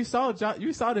 But now you saw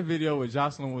the video where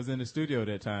Jocelyn was in the studio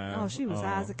that time. Oh, she was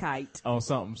high as a kite. On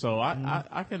something. So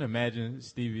I can imagine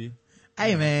Stevie.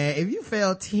 Hey man, if you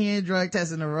fail 10 drug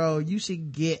tests in a row, you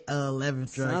should get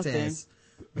 11th drug test.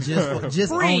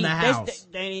 Just Free. on the house.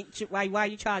 Why are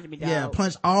you charging me, dog? Yeah,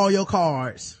 punch all your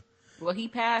cards. Well, he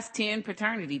passed 10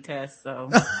 paternity tests, so.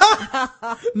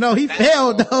 No, he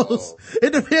failed those.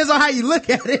 It depends on how you look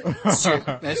at it. That's true.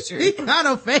 That's true. He kind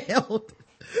of failed.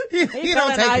 He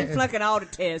don't take He's flunking all the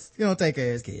tests. He don't take care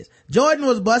of his kids. Jordan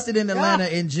was busted in Atlanta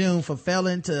in June for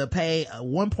failing to pay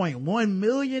 $1.1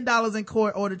 million in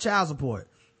court-ordered child support.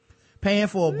 Paying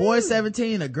for a boy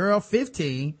 17, a girl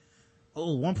 15.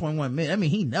 Oh, 1.1 million. I mean,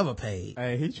 he never paid.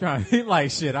 Hey, he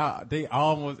like shit out. They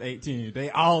almost 18. They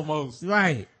almost.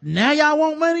 Right. Now y'all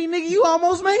want money, nigga? You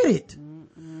almost made it.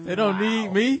 They don't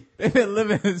need me. They've been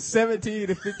living 17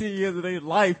 to 15 years of their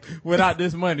life without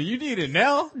this money. You need it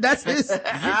now? That's his, you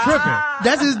tripping.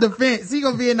 That's his defense. He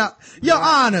gonna be in your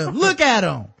honor. Look at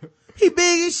him. He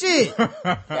big as shit.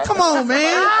 Come on, man.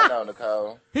 I know,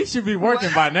 Nicole. He should be working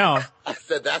by now. I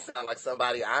said that sounds like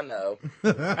somebody I know.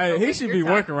 Hey, he should be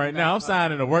working right now. I'm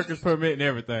signing a worker's permit and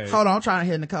everything. Hold on, I'm trying to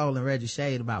hear Nicole and Reggie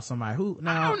shade about somebody who.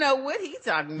 No, I don't know what he's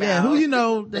talking about. Yeah, who you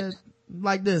know that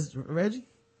like this, Reggie?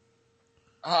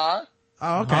 Huh?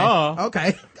 Oh,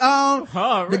 okay. Okay.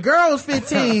 The girl was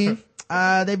 15.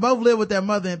 They both live with their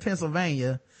mother in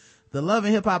Pennsylvania. The Love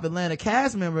and Hip Hop Atlanta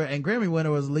cast member and Grammy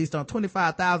winner was released on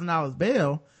 $25,000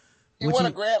 bail. He won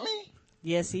a Grammy?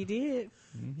 Yes, he did.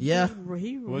 Yeah.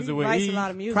 He Was it writes with a E?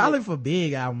 lot of music. Probably for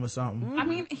big album or something. I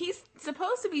mean, he's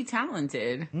supposed to be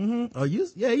talented. Oh, he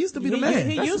used to be the man.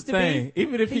 He used to be.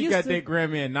 Even if he got to. that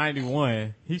Grammy in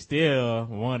 91, he still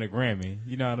won a Grammy.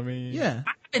 You know what I mean? Yeah.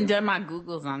 I haven't done my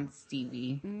Googles on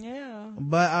Stevie. Yeah.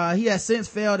 But he has since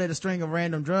failed at a string of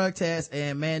random drug tests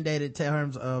and mandated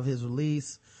terms of his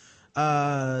release.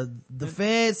 The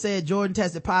Fed said Jordan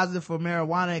tested positive for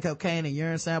marijuana and cocaine and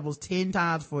urine samples 10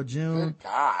 times for June. Good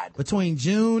God. Between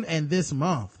June and this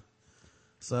month.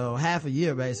 So half a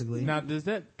year basically. Now, does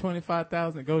that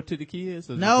 25,000 go to the kids?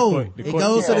 Or No, the it court?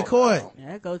 goes to the court.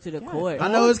 Yeah, go to the court.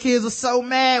 I know his kids were so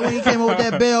mad when he came up with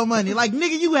that bail money. Like,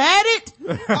 nigga, you had it?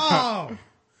 Oh.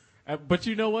 But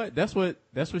you know what? That's what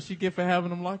she get for having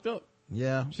them locked up.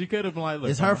 Yeah. She could have been like, look,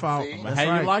 It's her fault. I'm That's have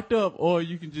right. you locked up, or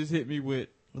you can just hit me with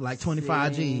like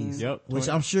 25 G's. Yep. Which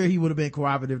I'm sure he would have been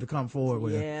cooperative to come forward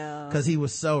with. Yeah. Cause he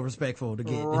was so respectful to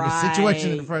get in the Right,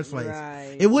 situation in the first place.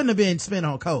 right. It wouldn't have been spent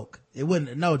on coke. It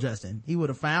wouldn't, no, Justin. He would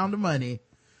have found the money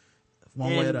one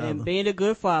way or the other. And being a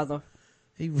good father.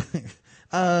 He,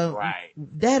 Right.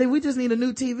 Daddy, we just need a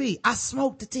new TV. I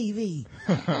smoked the TV.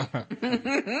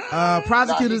 No,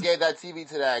 Prosecutors. he gave that TV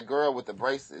to that girl with the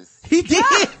braces. He did.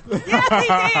 Yes,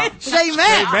 he did. Shay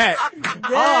Mack. Mac.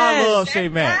 Oh, I love Shay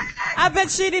Mack. I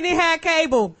bet she didn't have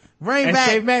cable. Bring And back.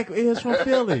 Shay Mack is from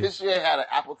Philly. She ain't had an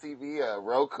Apple TV, a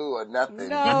Roku, or nothing.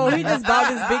 No, he just bought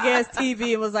this big ass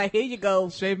TV and was like, here you go.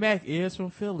 Shay Mack is from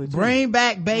Philly. too. Bring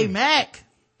back Bay Mac.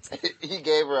 He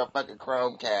gave her a fucking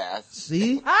Chromecast.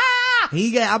 See?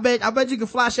 He got, I bet you can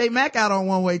fly Shay Mack out on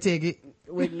one way ticket.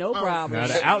 With no problem. Now,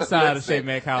 the outside of Shay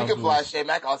Mack house. You can fly was- Shay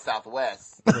Mack on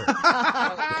Southwest. You can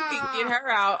get her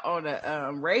out on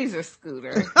a Razor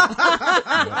scooter.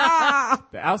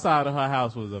 The outside of her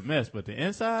house was a mess, but the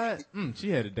inside, she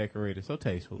had it decorated so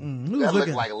tasteful. Who was That looked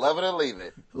looking, like Love It or Leave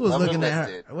It. who was Love It or looking at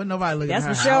List her? Wasn't nobody looking That's at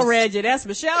her Michelle, house. Reggie. That's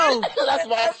Michelle. That's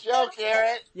my show,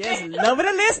 Karen. Yes, love it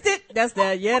or list it. That's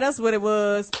that. Yeah, that's what it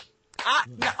was.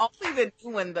 Only the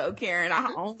new one though, Karen.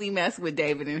 I only mess with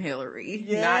David and Hillary.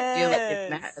 Yes.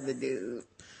 Not Gillick, not the dude.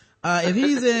 If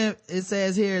he's in, it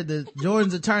says here that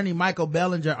Jordan's attorney, Michael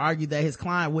Bellinger, argued that his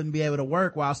client wouldn't be able to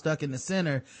work while stuck in the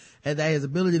center and that his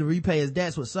ability to repay his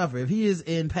debts would suffer. If he is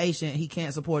inpatient, he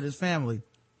can't support his family.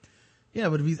 Yeah,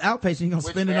 but if he's outpatient, he's gonna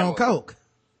spend it on coke.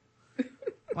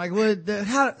 Like what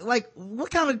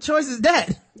kind of choice is that?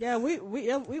 Yeah, we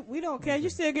don't care. You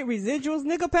still get residuals,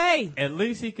 nigga. Pay. At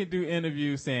least he can do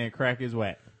interviews saying crack is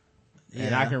whack.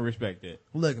 And I can respect it.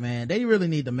 Look, man, they really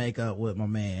need to make up with my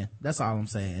man. That's all I'm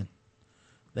saying.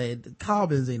 They call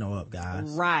Benzino up, guys.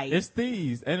 Right. It's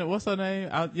Thieves. And what's her name?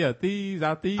 Thieves,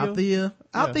 Althea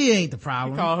ain't the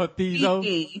problem. You call her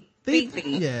Thiezo?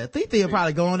 Yeah, Thea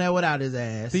probably go on there without his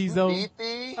ass. Thiezo?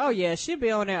 Oh yeah, she'd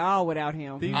be on there all without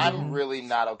him. I'm really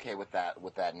not okay with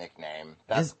that nickname.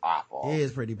 That's awful. It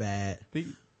is pretty bad.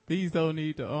 These don't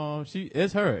need to,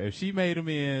 it's her. If she made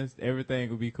amends, everything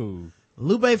would be cool.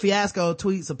 Lupe Fiasco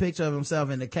tweets a picture of himself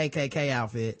in the KKK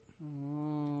outfit.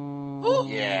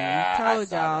 Yeah. I Told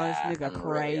saw y'all this that. nigga I'm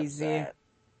really crazy. upset.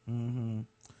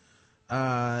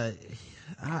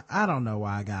 I don't know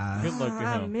why, guys. Good luck to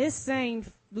I him. miss saying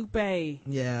Lupe.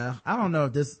 Yeah, I don't know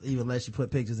if this even lets you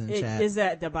put pictures in the It chat. is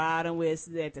at the bottom where it's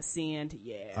at the send.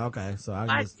 Yeah. Okay, so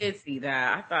I I just did see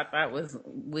that. I thought that was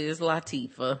Wiz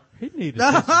Latifah. He need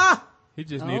He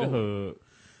just need a hug.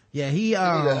 yeah, he You need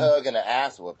a hug and an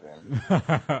ass whooping.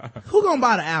 who gonna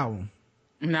buy the album?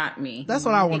 Not me. That's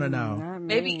what I want to know.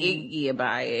 Maybe Iggy will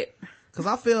buy it. Cause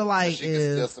I feel like She can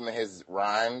steal some of his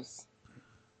rhymes.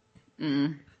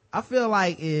 I feel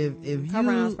like if Her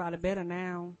round's you, probably better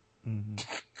now.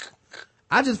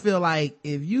 I just feel like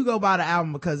if you go buy the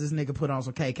album because this nigga put on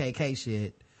some KKK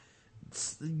shit,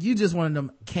 you just one of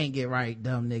them can't get right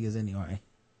dumb niggas anyway.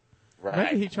 Right.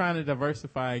 Maybe he trying to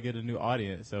diversify and get a new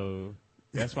audience, so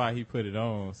that's why he put it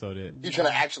on, so that He's trying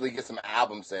to actually get some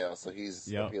album sales, so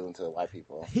he's appealing to the white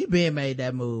people. He been made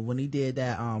that move when he did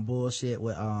that bullshit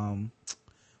with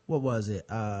what was it?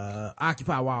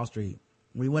 Occupy Wall Street.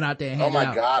 We went out there and handed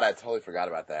out. God, I totally forgot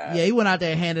about that. Yeah, he went out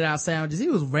there and handed out sandwiches. He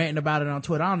was ranting about it on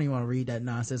Twitter. I don't even want to read that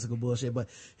nonsensical bullshit, but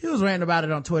he was ranting about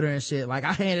it on Twitter and shit. Like,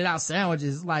 I handed out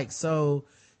sandwiches. Like, so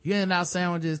you handed out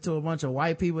sandwiches to a bunch of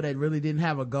white people that really didn't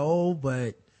have a goal,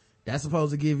 but that's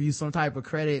supposed to give you some type of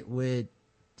credit with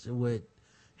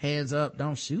hands up,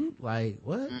 don't shoot. Like,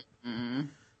 what?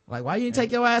 Like, why you didn't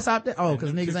take your ass out there? Oh,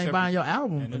 cause niggas ain't buying your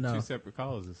album. and them No. two separate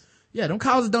causes. Yeah, them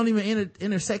causes don't even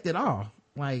intersect at all.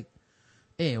 Like,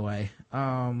 anyway,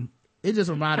 it just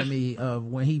reminded me of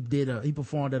when he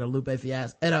performed at a Lupe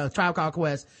Fiasco, at a Tribe Called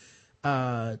Quest,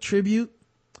 tribute,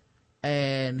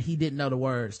 and he didn't know the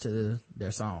words to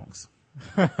their songs.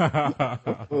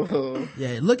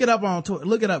 Yeah, look it up on Twitter.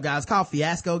 Look it up, guys. It's called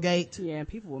Fiasco Gate. Yeah,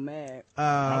 people were mad.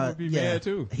 I would be mad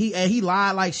too. He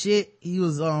lied like shit. He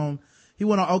went on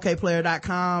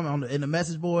okplayer.com in the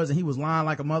message boards, and he was lying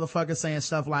like a motherfucker, saying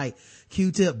stuff like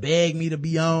Q-Tip begged me to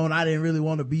be on. I didn't really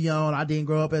want to be on. I didn't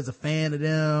grow up as a fan of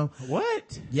them.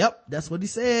 What? Yep, that's what he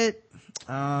said.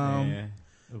 Man,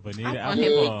 Bonita, I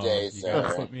Good day, you gotta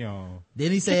sir. put me on.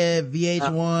 Then he said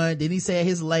VH1. Then he said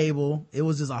his label. It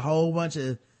was just a whole bunch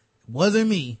of, wasn't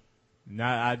me.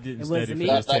 Nah, I didn't It study wasn't for me.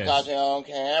 the That's like test. on your own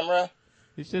camera.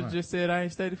 He should have just said I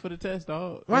ain't studied for the test,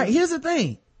 dog. Right, here's the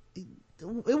thing.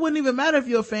 It wouldn't even matter if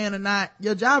you're a fan or not.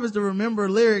 Your job is to remember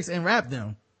lyrics and rap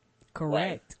them.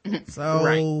 Correct.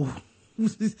 So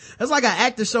that's like an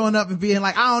actor showing up and being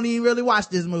like, I don't even really watch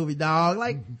this movie, dog.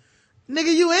 Like,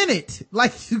 nigga, you in it.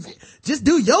 Like, just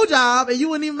do your job and you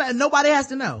wouldn't even, nobody has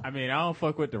to know. I mean, I don't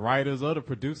fuck with the writers or the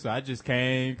producer. I just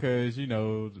came cause,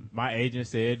 my agent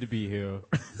said to be here.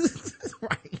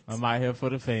 Right. I'm out here for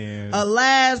the fans.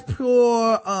 Last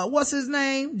poor, what's his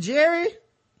name? Jerry?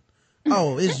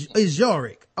 Oh, it's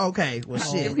Yorick. Okay, well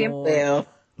shit. Well,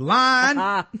 Line.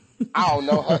 I don't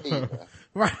know her either.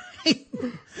 Right.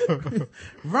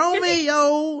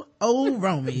 Romeo, oh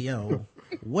Romeo,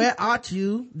 where art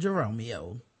you,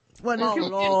 Jeromeo? What is Oh,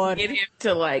 Lord. get him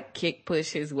to like kick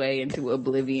push his way into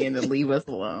oblivion and leave us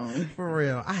alone. for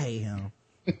real? I hate him.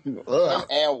 Ugh.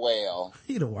 And well.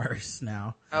 He the worst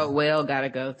now. Oh, well, gotta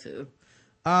go too.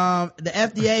 The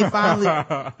FDA finally,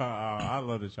 I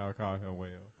love that y'all call him well.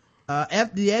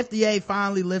 the FDA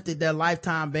finally lifted their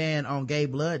lifetime ban on gay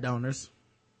blood donors.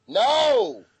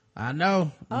 No! I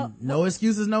know. No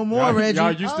excuses no more, Reggie.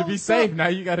 Y'all used to be safe. Now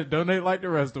you got to donate like the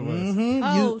rest of us. Mm-hmm.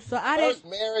 Oh, so I didn't. First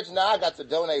marriage, now I got to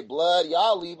donate blood.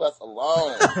 Y'all leave us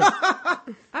alone. I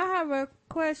have a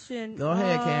question. Go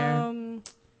ahead, Karen.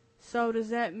 So does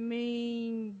that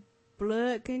mean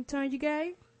blood can turn you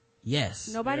gay? Yes.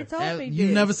 Nobody told me You've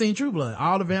this. never seen True Blood.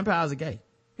 All the vampires are gay.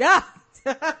 Yeah.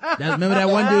 Remember that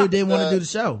one dude didn't want to do the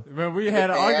show. Remember we had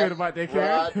an argument about that,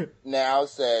 Karen? Rod now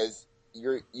says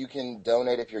you can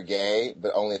donate if you're gay,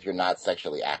 but only if you're not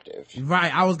sexually active.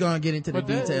 Right. I was going to get into the But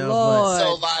that- details, Lord.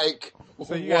 So like,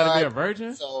 So you got to be a what?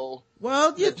 virgin? So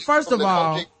well, the dude first from of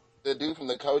all, the dude from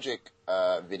the Kojic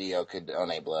video could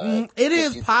donate blood. it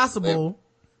is He's- possible,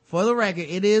 for the record,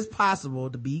 it is possible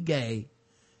to be gay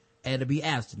and to be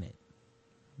abstinent.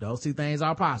 Those two things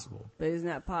are possible. But it's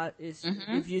not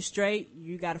if you're straight,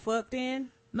 you gotta fuck then?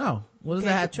 No. What does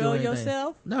Can't that have to do control with anything?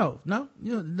 yourself? No.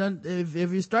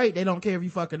 If you're straight, they don't care if you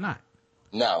fuck or not.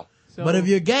 No. So, But if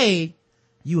you're gay,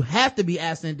 you have to be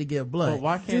abstinent to give blood. but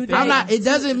why can't Do they? I'm not, it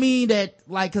doesn't mean that,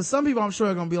 like, cause some people I'm sure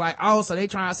are gonna be like, oh, so they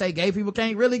trying to say gay people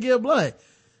can't really give blood.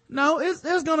 No,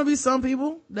 there's gonna be some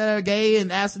people that are gay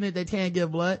and abstinent that can't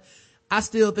give blood. I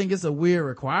still think it's a weird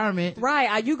requirement. Right.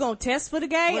 Are you gonna test for the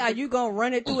gay? Are you gonna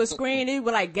run it through a screen? It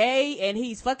be like gay and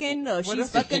he's fucking or she's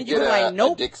fucking. You Get be a, like,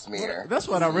 nope. a dick smear. That's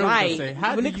what I really Right. want to say.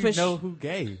 How We're do looking you for know who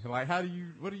gay? Like,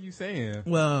 what are you saying?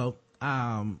 Well,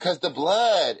 Cause the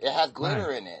blood, it has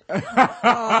glitter in it.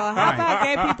 How about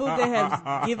gay people that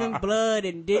have given blood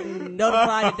and didn't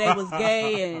notify that they was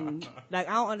gay and like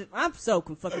I'm so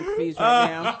fucking confused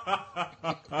right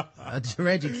now.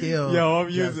 Reggie killed. Yo, I'm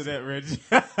using that, Reggie.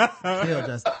 Killed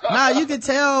Justin. Now you can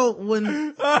tell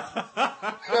when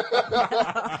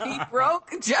He broke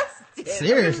Justin.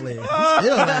 seriously, he's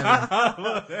still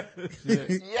laughing.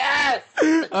 Yes!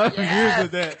 I'm Yes!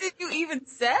 using that. What did you even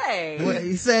say? What,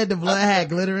 he said the blood had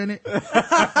glitter in it. Well,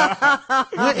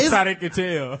 That's how they can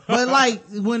tell. but like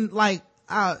when like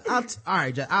all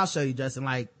right, I'll show you, Justin.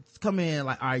 Like come in,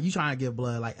 like all right, you trying to give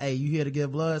blood? Like, hey, you here to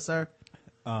give blood, sir?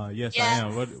 Yes, I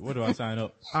am. What do I sign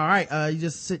up? All right, you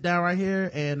just sit down right here,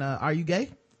 and are you gay?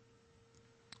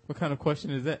 What kind of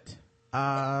question is that?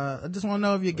 I just want to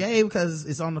know if you're gay because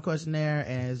it's on the questionnaire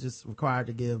and it's just required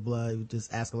to give blood. You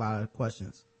just ask a lot of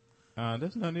questions.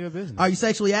 That's none of your business. Are you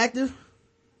sexually active?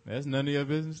 That's none of your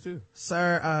business too.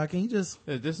 Sir, can you just...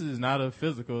 This is not a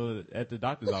physical at the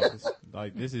doctor's office.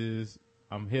 Like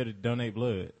I'm here to donate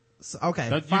blood. So, okay,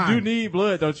 You do need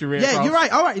blood, don't you, Red Yeah, Cross? you're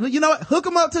right. All right. You know what? Hook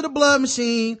him up to the blood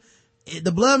machine.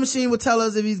 The blood machine will tell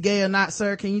us if he's gay or not,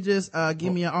 sir. Can you just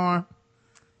give me your arm?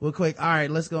 Real quick. All right,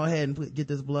 let's go ahead and get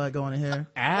this blood going in here.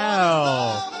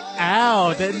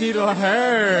 Ow, that needle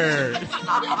hurt.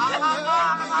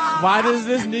 Why does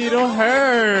this needle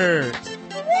hurt?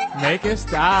 Make it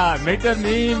stop. Make the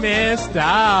mean man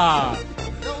stop.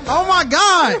 Oh my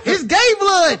God, it's gay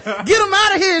blood. Get him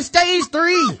out of here, stage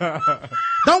 3.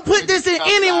 Don't put this in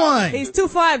anyone. He's too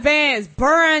far advanced.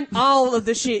 Burn all of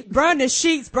the shit. Burn the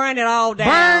sheets. Burn it all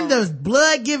down. Burn the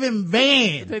blood-giving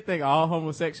van. They think all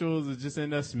homosexuals are just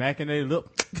in there smacking their lip.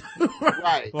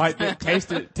 Right. Like they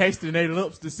tasting their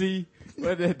lips to see.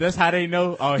 That's how they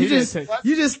know. Oh, You just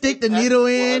stick the needle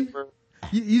in.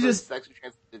 You just sexually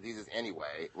transmitted diseases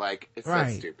anyway. Like it's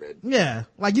right. so stupid. Yeah,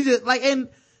 like you just like, and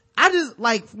I just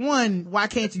like, one, why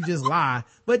can't you just lie?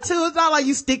 But two, it's not like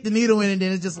you stick the needle in and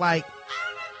then it's just like.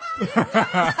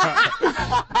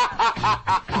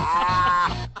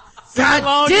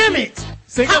 God damn it!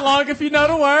 Sing along if you know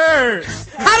the words.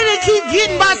 How do they keep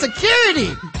getting by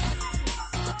security?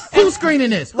 Who's screening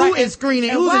this? Who is screening?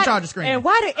 Who's in charge of screening? And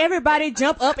why did everybody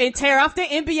jump up and tear off their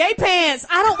NBA pants?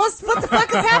 I don't, what the fuck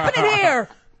is happening here?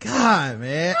 God,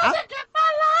 man.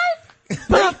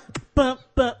 Bump, bump,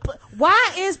 bump.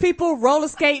 Why is people roller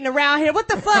skating around here? What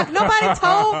the fuck? Nobody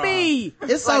told me.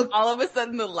 It's Like so, all of a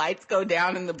sudden the lights go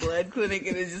down in the blood clinic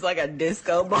and it's just like a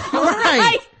disco ball.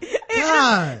 right.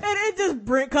 God. And it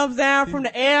just comes down from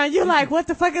the air and you're like, what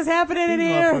the fuck is happening in These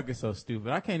here? motherfuckers so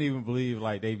stupid. I can't even believe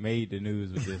like they made the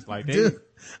news with this. Like they, Dude,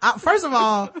 first of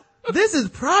all, this is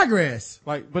progress.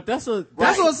 like, but that's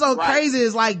What's so crazy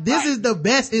is like, this is the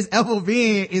best it's ever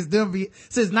been. Since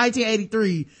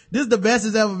 1983. This is the best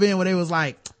it's ever been, where they was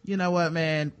like, you know what,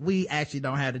 man, we actually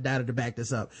don't have the data to back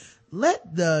this up.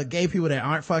 Let the gay people that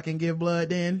aren't fucking give blood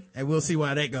then, and we'll see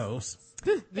where that goes.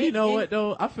 You know what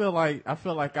though? I feel like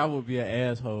I would be an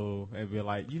asshole and be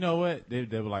like, you know what? They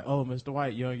were like, oh, Mr.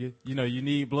 White, you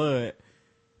need blood.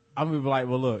 I'm gonna be like,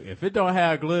 well, look, if it don't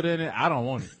have glitter in it, I don't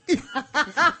want it.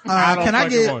 Can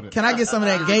I get some of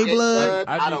that gay blood?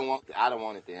 I don't want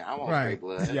it then. I want straight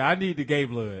blood. Yeah, I need the gay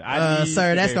blood.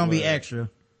 Sir, that's gonna be extra.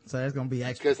 So that's gonna be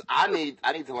extra. Because I need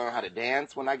to learn how to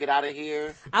dance when I get out of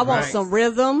here. I want some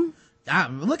rhythm.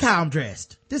 Look how I'm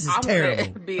dressed. This is I terrible.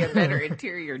 want to be a better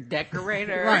interior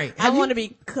decorator. Right. I want to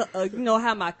be,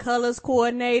 have my colors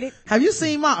coordinated. Have you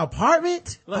seen my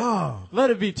apartment?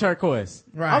 Let it be turquoise.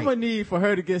 Right. I'm gonna need for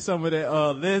her to get some of that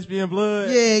lesbian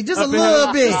blood. Yeah, just a up in little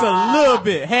her. bit. Just a little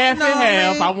bit. Half No, and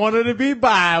half. man. I want her to be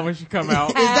bi when she come out.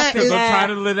 Because I'm trying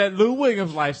to live that Lou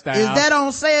Williams lifestyle. Is that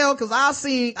on sale? Cause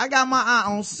I got my eye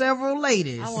on several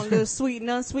ladies. I want a little sweet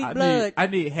and unsweet blood. I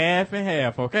need half and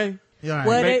half, okay? Right.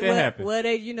 Make that happen.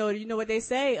 You know what they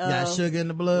say? Got sugar in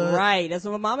the blood. Right. That's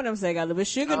what my mama them say. Got a little bit of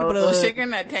sugar in the A blood. little sugar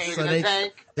in that tank. So is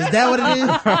that what it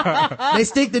is? They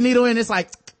stick the needle in. It's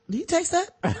like, do you taste that?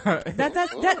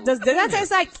 Does that taste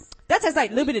like? That tastes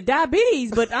like a little bit of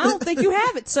diabetes, but I don't think you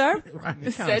have it, sir.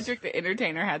 Right. Cedric the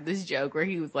Entertainer had this joke where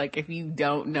he was like, if you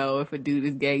don't know if a dude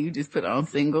is gay, you just put on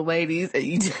single ladies and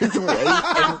you just wait.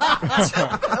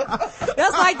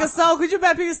 That's like the song. Could you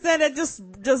bet people stand there just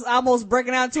almost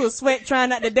breaking out into a sweat trying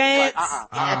not to dance?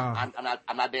 I'm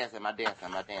not dancing.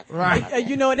 Right.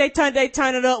 You know, they turn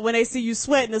it up when they see you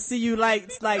sweating to see you like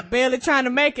barely trying to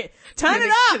make it. Turn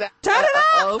it up. Turn it up.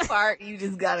 Oh, part, you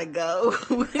just gotta go.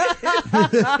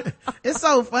 It's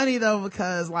so funny though,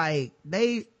 because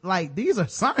these are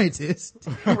scientists.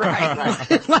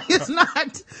 Right. Like it's not,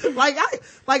 this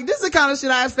is the kind of shit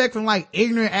I expect from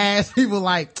ignorant ass people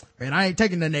And I ain't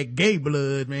taking that gay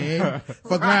blood, man.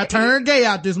 Fuck around, turn gay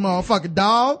out this motherfucking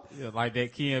dog. Yeah, like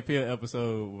that Key and Peele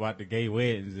episode about the gay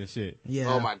weddings and shit.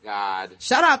 Yeah. Oh my God.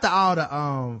 Shout out to all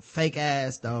the fake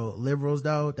ass though liberals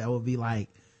though that would be like,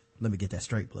 let me get that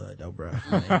straight blood though, bro.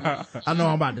 I know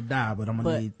I'm about to die, but I'm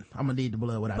gonna need the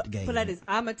blood without the gay. But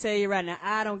I'm gonna tell you right now,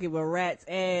 I don't give a rat's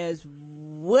ass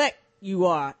what you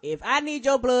are. If I need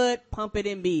your blood, pump it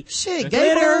in me. Shit,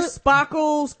 gay glitter, blood,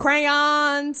 sparkles,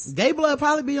 crayons. Gay blood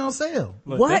probably be on sale.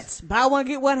 Look, What? Buy one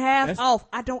get one half off.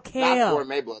 I don't care. That's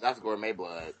gourmet blood. That's gourmet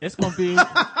blood. It's gonna be,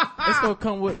 it's gonna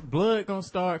come with, blood gonna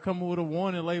start coming with a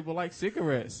warning label like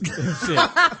cigarettes and shit.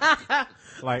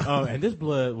 Like, and this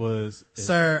blood was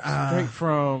Sir, straight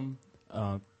from,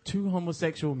 two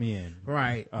homosexual men.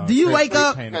 Right. Do you wake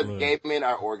up? Because gay men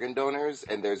are organ donors,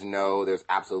 and there's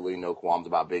absolutely no qualms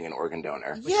about being an organ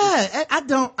donor. Yeah,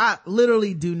 I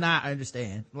literally do not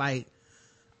understand. Like,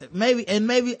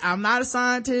 maybe I'm not a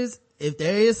scientist. If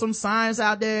there is some science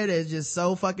out there that's just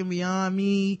so fucking beyond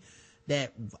me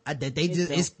that they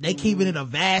just, they keeping it a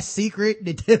vast secret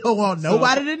that they don't want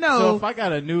nobody to know. So if I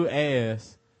got a new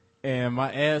ass, and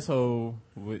my asshole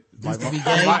would, like,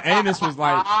 my anus was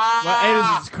like, my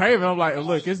anus was craving. I'm like,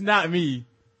 look, it's not me.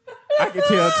 I can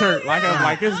tell Turk, like, I'm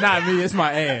like, it's not me, it's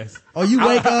my ass. Or you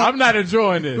wake up. I'm not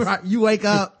enjoying this. Right, you wake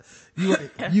up,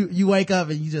 you wake up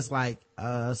and you just like,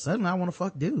 suddenly I want to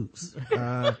fuck dudes.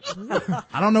 I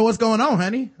don't know what's going on,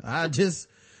 honey. I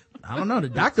don't know. The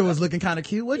doctor was looking kind of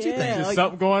cute. What you think? There's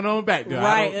something going on back there.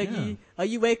 Right. Or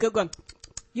you wake up going,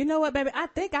 you know what, baby? I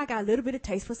think I got a little bit of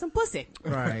taste for some pussy.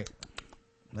 Right.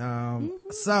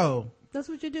 So that's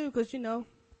what you do, because, you know,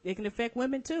 it can affect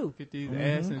women too. Get these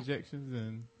ass injections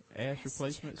and ass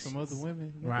replacements from other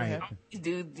women. Right.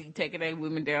 Dude taking that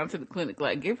women down to the clinic,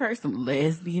 like, give her some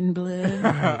lesbian blood.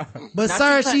 Right. But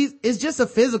sir, it's just a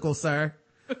physical, sir.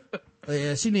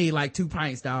 Yeah, she need like 2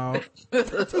 pints, dog. 2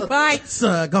 pints.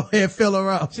 Go ahead, fill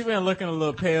her up. She been looking a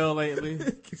little pale lately.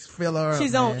 Fill her up.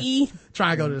 She's on E.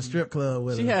 Trying to go to the strip club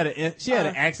with her. She had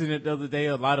an accident the other day.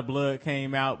 A lot of blood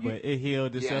came out, but it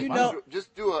healed itself. Yeah,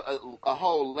 just do a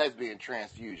whole lesbian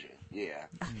transfusion. Yeah.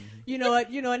 You know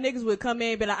what? Niggas would come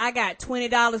in and be like, I got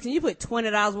 $20. Can you put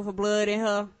 $20 worth of blood in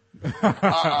her?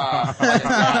 Gas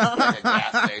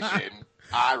station.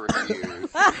 I refuse.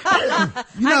 I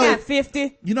got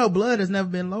 50. You know, blood has never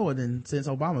been lower since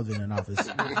Obama's been in office.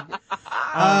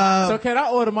 So can I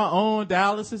order my own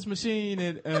dialysis machine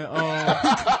and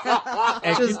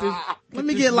let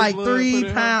me get like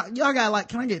 3 pounds. Y'all got like,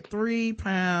 can I get 3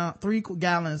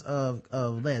 gallons of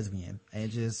lesbian and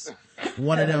just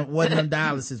one of them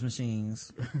dialysis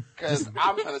machines? Because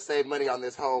I'm trying to save money on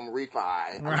this home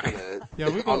refi. Right.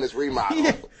 On this remodel.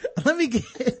 Yeah. Let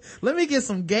me get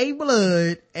some gay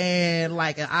blood and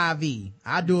like an IV.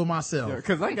 I do it myself.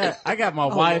 Because I got my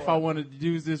wife I wanted to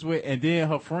use this with, and then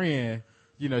her friend.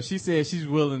 You know, she said she's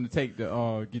willing to take get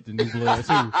the new blood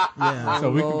too. Yeah.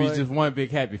 So we can be just one big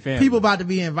happy family. People about to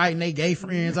be inviting their gay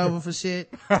friends over for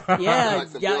shit. Yeah,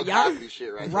 y'all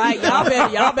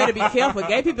better be careful.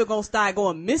 Gay people gonna start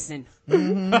going missing.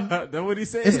 Mm-hmm. That's what he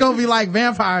said. It's gonna be like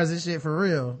vampires and shit for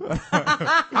real.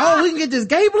 Oh, we can get this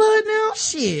gay blood now?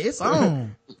 Shit, it's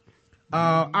on.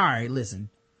 All right, listen.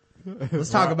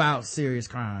 Let's talk about serious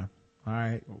crime. All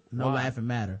right, no laughing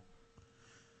matter.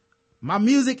 My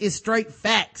music is straight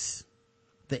facts,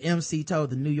 the MC told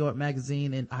the New York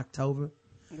Magazine in October.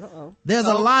 There's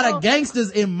a lot of gangsters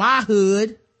in my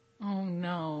hood. Oh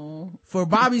no. For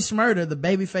Bobby Shmurda, the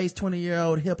babyface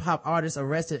 20-year-old hip-hop artist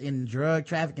arrested in drug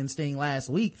trafficking sting last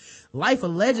week, life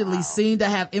allegedly seemed to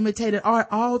have imitated art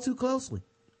all too closely.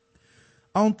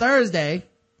 On Thursday,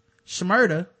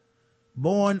 Shmurda,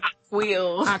 born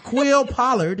Aquil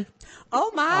Pollard.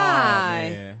 Oh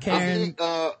my.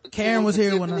 Karen was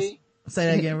here when I say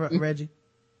that again, Reggie.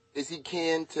 Is he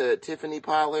kin to Tiffany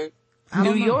Pollard?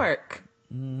 New York.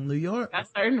 New York. That's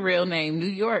her real name. New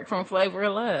York from Flavor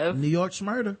of Love. New York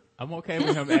Shmurda. I'm okay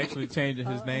with him actually changing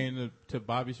his name to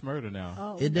Bobby Shmurda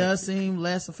now. It does seem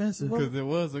less offensive. Because it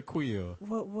was a quill.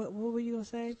 What were you going to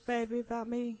say, baby, about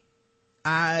me?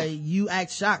 You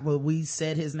act shocked, but we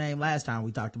said his name last time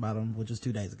we talked about him, which was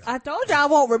 2 days ago. I told you I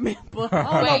won't remember.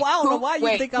 I don't know why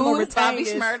you think I'm going to retain Bobby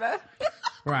this. Shmurda?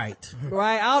 Right.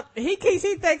 Right. He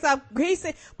said,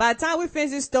 by the time we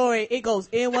finish this story, it goes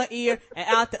in one ear and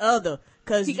out the other.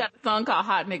 Cause he got a song called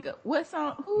Hot Nigga. What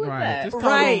song? Who is that? Just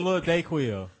call him Lil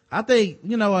Dayquil. I think,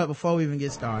 you know what, before we even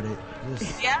get started.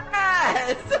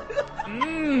 Yes!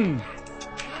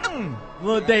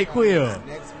 Lil Dayquil.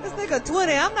 This nigga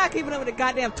 20. I'm not keeping up with a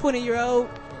goddamn 20-year-old.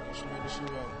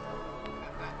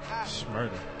 Shmurda.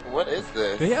 What is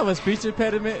this? Did he have a speech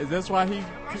impediment? Is that why he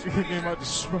came out to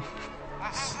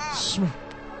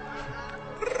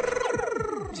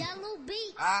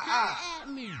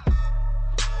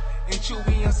and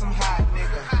Chewy on some hot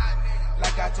nigga.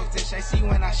 Like I told Tish, I see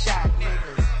when I shot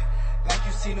niggas. Like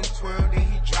you seen him twirl, then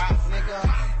he drop,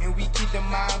 nigga. And we keep the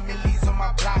mind millies on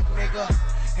my block, nigga.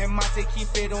 And Monte keep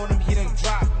it on him, he done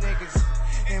drop, niggas.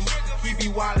 And he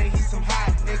be wildin', he some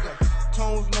hot, nigga.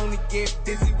 Tones known to get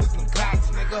busy with some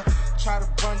Glocks, nigga. Try to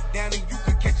run down and you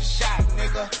could catch a shot,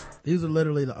 nigga. These are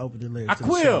literally the opening lyrics. I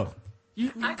quill. You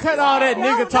cut all that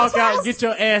nigga talk out and get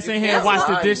your ass in here and wash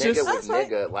the dishes. Nigga with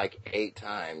nigga like 8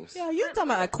 times. Yeah, you talking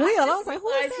about a quill. I was like, who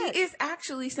is that? He is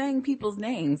actually saying people's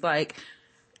names. Like,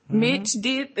 Mitch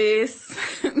did this.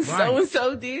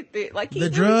 So-and-so did this. Like, the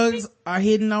drugs are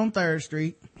hidden on 3rd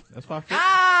Street. That's why.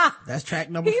 That's track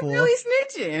number 4. He's really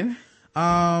snitching.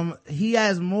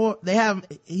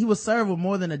 He was served with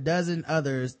more than a dozen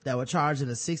others that were charged in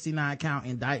a 69 count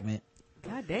indictment.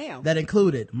 God damn. That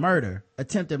included murder,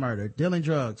 attempted murder, dealing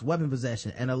drugs, weapon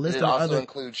possession, and a list of other. Did it also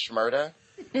include schmurder?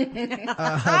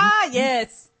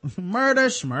 Yes. Murder,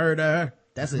 schmurder.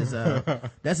 That's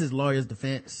his lawyer's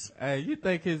defense. Hey, you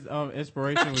think his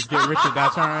inspiration was Get Rich or Die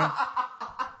Trying?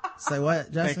 Say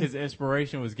what, Justin? Think his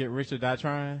inspiration was Get Rich or Die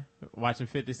Trying? Watching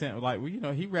 50 Cent, like,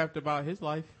 well, he rapped about his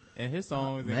life and his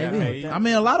songs and got paid. I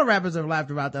mean, a lot of rappers have laughed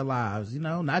about their lives,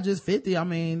 not just 50. I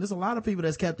mean, there's a lot of people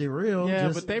that's kept it real. Yeah,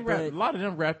 but a lot of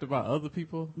them rapped about other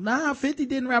people. Nah, 50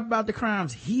 didn't rap about the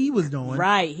crimes he was doing.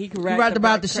 Right. He rapped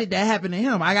about the shit that happened to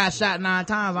him. I got shot 9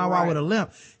 times. I walk with a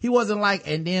limp. He wasn't like,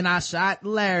 and then I shot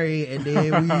Larry, and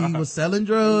then we was selling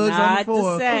drugs on the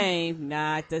floor.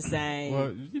 Not the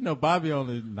same. Well, Bobby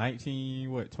only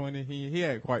 19, 20. He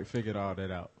hadn't quite figured all that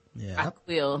out. Yeah.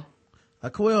 Quill.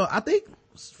 I think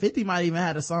 50 might even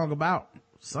had a song about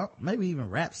maybe even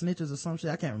rap snitches or some shit.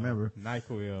 I can't remember.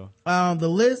 NyQuil. A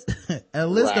list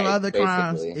of other basically.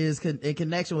 crimes is in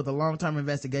connection with a long-term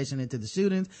investigation into the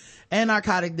shootings and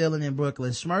narcotic dealing in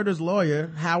Brooklyn. Schmurder's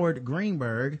lawyer, Howard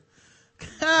Greenberg.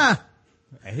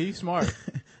 He's smart.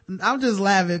 I'm just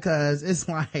laughing because it's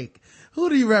like, who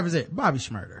do you represent? Bobby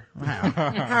Schmurder.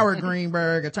 Howard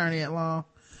Greenberg, attorney at law.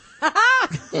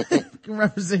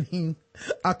 Representing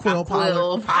Quill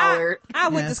Pollard. I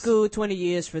went to school 20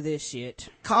 years for this shit.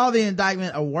 Called the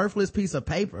indictment a worthless piece of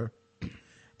paper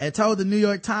and told the New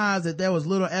York Times that there was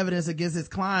little evidence against his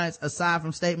clients aside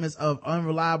from statements of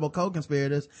unreliable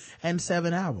co-conspirators and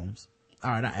 7 albums.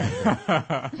 All right, I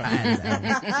added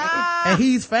that. And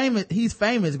he's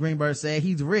famous, Greenberg said.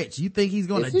 He's rich. You think he's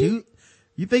gonna do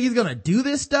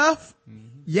this stuff? Mm-hmm.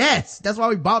 Yes, that's why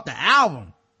we bought the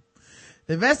album.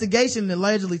 The investigation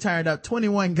allegedly turned up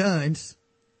 21 guns.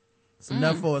 It's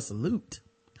enough for a salute.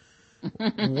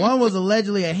 One was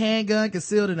allegedly a handgun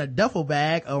concealed in a duffel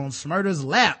bag on Schmurder's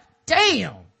lap.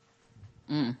 Damn!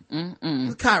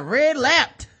 It's caught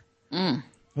red-lapped. When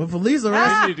police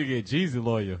arrested... He need to get Jeezy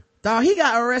lawyer. Dog, he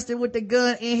got arrested with the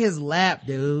gun in his lap,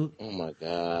 dude. Oh my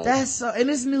God. And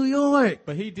it's New York.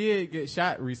 But he did get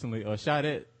shot recently, or shot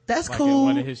at. That's like cool.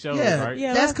 in one of his shows, right?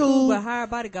 Yeah, that's cool. But hire a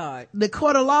bodyguard. The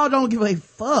court of law don't give a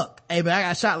fuck. Hey, but I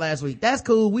got shot last week. That's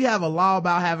cool. We have a law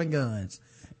about having guns.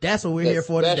 That's what we're here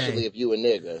for today. Especially if you a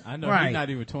nigga. I know he's not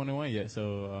even 21 yet,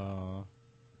 so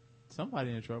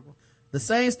somebody in trouble. The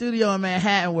same studio in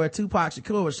Manhattan where Tupac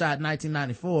Shakur was shot in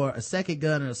 1994, a second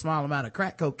gun and a small amount of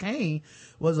crack cocaine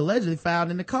was allegedly found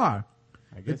in the car.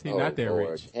 I guess he's not that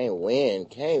rich. Can't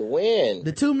win.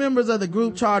 The 2 members of the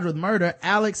group charged with murder,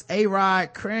 Alex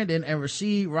A-Rod Crandon and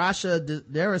Rashid Rasha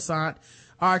Derisant,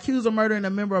 are accused of murdering a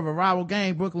member of a rival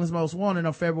gang, Brooklyn's Most Wanted,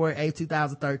 on February 8,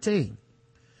 2013.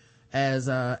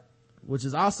 Which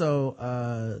is also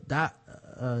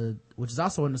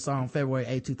in the song February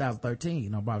 8,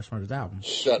 2013 on Bobby Schmurder's album.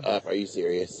 Shut up. Are you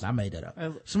serious? I made that up.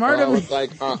 Schmurder was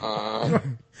like,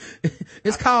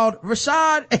 It's called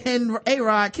Rashad and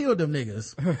A-Rod Killed Them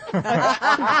Niggas.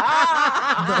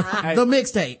 the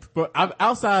mixtape. But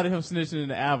outside of him snitching in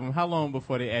the album, how long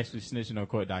before they actually snitching on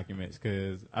court documents?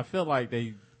 Cause I feel like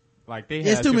they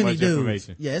have too many dudes.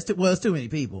 Information. Yeah, it's too many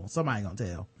people. Somebody gonna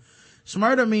tell.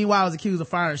 Schmurder, meanwhile, is accused of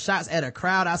firing shots at a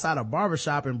crowd outside a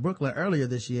barbershop in Brooklyn earlier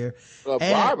this year.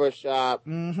 Barbershop?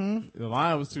 Mm-hmm. The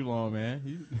line was too long,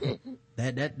 man.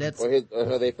 That's...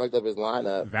 Or they fucked up his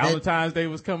lineup. Valentine's Day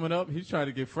was coming up. He's trying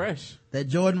to get fresh. That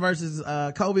Jordan versus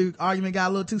Kobe argument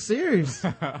got a little too serious.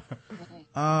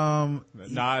 Nah,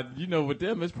 with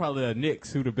them, it's probably a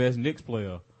Knicks. Who the best Knicks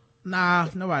player? Nah,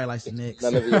 nobody likes the Knicks.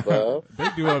 None of the above.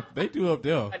 They do up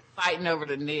there. Fighting over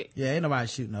the Knicks. Yeah, ain't nobody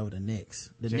shooting over the Knicks.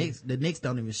 The Knicks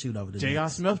don't even shoot over the Knicks. J.R.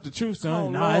 Smith, the truth, son. Oh,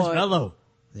 nah, it's mellow.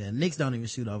 Yeah, Knicks don't even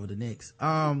shoot over the Knicks.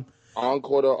 On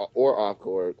court or off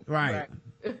court. Right.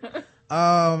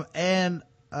 And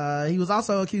he was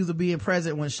also accused of being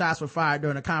present when shots were fired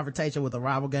during a confrontation with a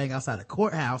rival gang outside a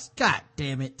courthouse. God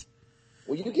damn it.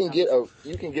 Well,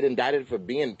 you can get indicted for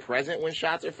being present when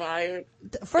shots are fired.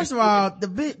 First of all,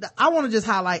 I want to just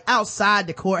highlight outside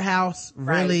the courthouse.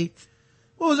 Really, right.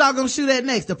 What was y'all gonna shoot at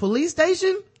next? The police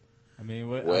station? I mean,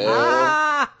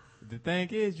 the thing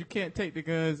is, you can't take the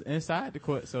guns inside the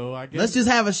court, so I guess let's just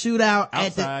have a shootout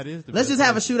outside let's just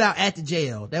have a shootout at the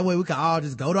jail. That way we can all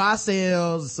just go to our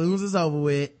cells as soon as it's over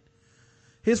with.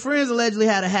 His friends allegedly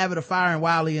had a habit of firing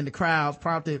wildly in the crowds,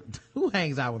 prompted. Who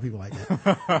hangs out with people like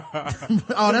that?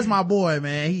 Oh, that's my boy,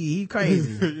 man. He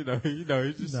crazy. He's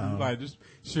just like, just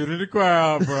shoot in the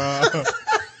crowd, bro.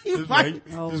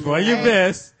 just play your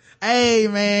best. Hey,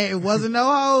 man, it wasn't no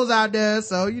hoes out there,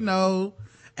 so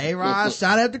A-Rod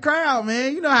shot at the crowd,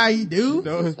 man. You know how he do.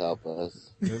 Help us.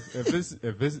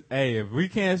 If we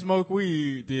can't smoke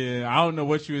weed, then I don't know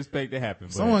what you expect to happen.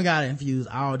 Someone gotta infuse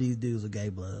all these dudes with gay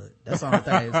blood. That's all I'm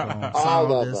saying.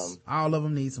 All of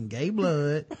them need some gay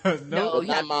blood. No,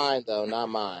 not mine though. Not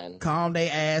mine. Calm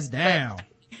they ass down.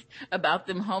 About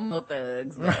them homo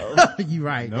thugs, though. You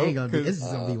right. Nope, this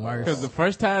is gonna be worse. Because the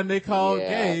first time they called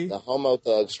gay, the homo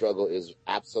thug struggle is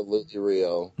absolutely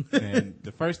real. And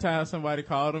the first time somebody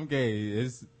called them gay,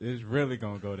 it's really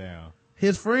gonna go down.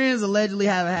 His friends allegedly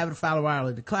have a habit of following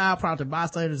wildly. The cloud prompted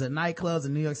bystanders at nightclubs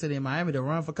in New York City and Miami to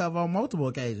run for cover on multiple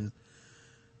occasions.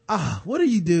 What do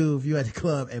you do if you're at the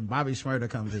club and Bobby Shmurda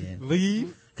comes in?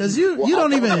 Leave. Cause you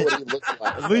don't even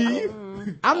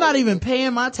leave. I'm not even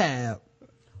paying my tab.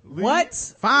 Leave. What?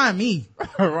 Find me.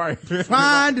 Right.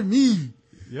 Find me.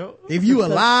 Yep. If you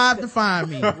alive, to find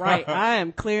me. Right. I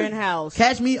am clearing house.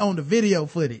 Catch me on the video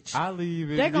footage. I leave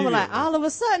it. They're gonna be like, all of a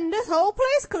sudden, this whole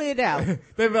place cleared out.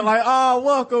 They be like, oh,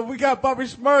 welcome. We got Bobby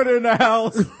Shmurda in the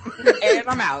house. And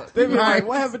I'm out. They be like,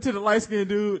 what happened to the light skinned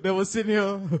dude that was sitting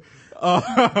here?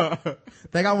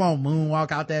 Think I won't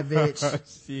moonwalk out that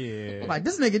bitch. Shit. Like,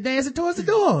 this nigga dancing towards the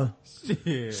door. Shit.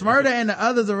 Shmurda and the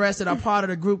others arrested are part of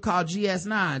the group called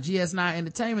GS9. GS9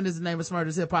 Entertainment is the name of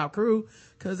Shmurda's hip hop crew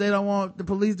because they don't want the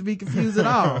police to be confused at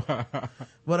all.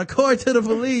 But according to the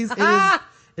police,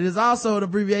 it is also an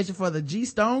abbreviation for the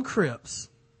G-Stone Crips.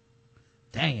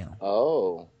 Damn.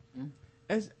 Oh.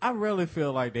 I really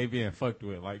feel like they being fucked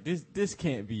with. Like, this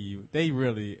can't be you. They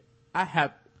really,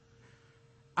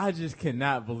 I just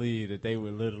cannot believe that they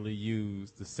would literally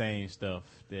use the same stuff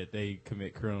that they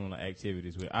commit criminal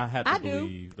activities with. I have to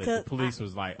believe that the police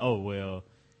was like, oh, well,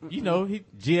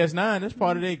 GS9, that's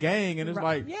part of their gang. And it's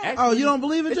like, actually, you don't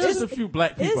believe it, Justin? It's just a few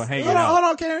black people hanging out. Hold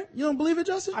on, Karen. You don't believe it,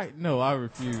 Justin? No, I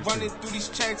refuse. Running through these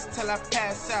checks till I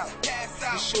pass out.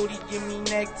 The shorty give me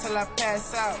neck till I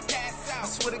pass out. I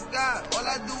swear to God, all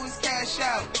I do is cash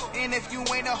out. And if you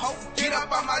ain't a hoe, get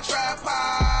up on my trap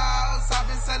house. I've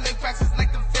been selling cracks since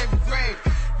like the 5th grade.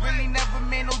 Really never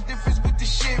made no difference with the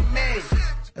shit made.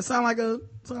 It sound like a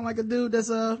dude that's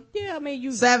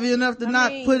you savvy enough to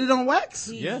not put it on wax.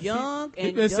 He's young and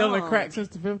he's been selling dumb. crack since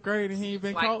the 5th grade and he ain't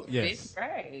been caught. Yes. 5th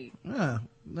grade. Yeah,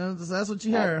 that's what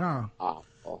you heard, huh?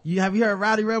 Have you heard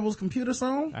Rowdy Rebel's computer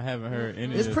song? I haven't heard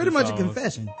any. It's pretty much a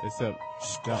confession. Except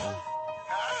is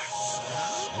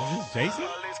this Jason?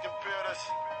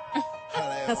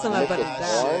 That's something about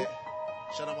that.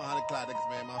 Shut up 100 clock niggas,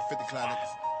 man. My 50 clock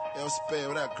niggas. Yo, spare,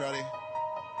 what up, Cruddy?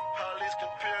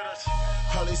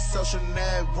 All these social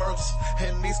networks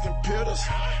and these computers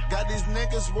got these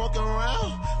niggas walking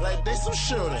around like they some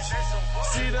shooters.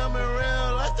 See them in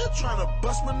real life, they're trying to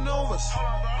bust maneuvers.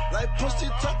 Like pussy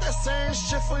talk that same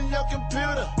shit from your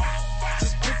computer.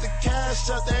 Just get the cash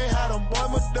out, they had them boy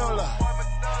medulla.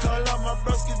 Call up my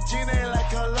broski Gina like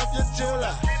call up your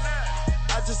jeweler.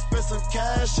 I just spent some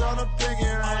cash on a piggy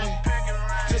ring.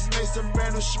 Just made some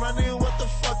brand new shmoney, what the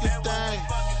fuck you think?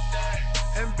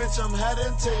 And bitch, I'm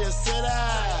heading to your city.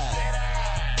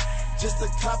 Just a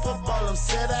cop up all them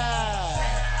city.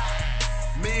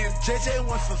 Me and JJ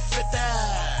went for 50.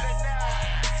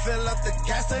 Fill up the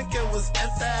gas tank, it was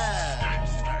empty.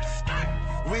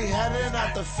 We heading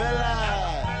out the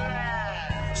filler.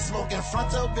 Smoking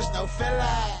fronto, bitch, no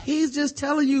filler. He's just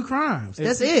telling you crimes.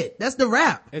 That's it. That's the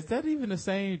rap. Is that even the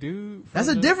same dude? That's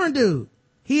a different dude.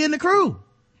 He in the crew.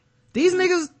 These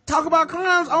niggas talk about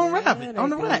crimes on on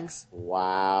the racks.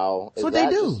 Wow. That's what they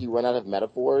do. You run out of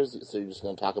metaphors, so you're just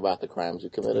going to talk about the crimes you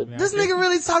committed? This nigga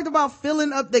really talked about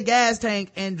filling up the gas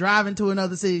tank and driving to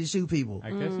another city to shoot people.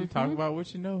 I guess you talk about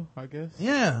what you know, I guess.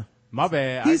 Yeah. My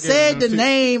bad. He said the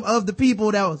name of the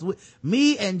people that was with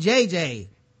me and JJ.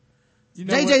 You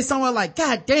know JJ somewhere like,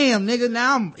 God damn, nigga,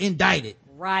 now I'm indicted.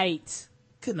 Right.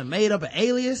 Couldn't have made up an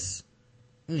alias.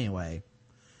 Anyway.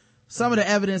 Some of the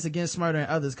evidence against Shmurda and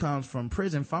others comes from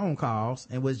prison phone calls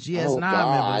in which GS9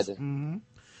 members,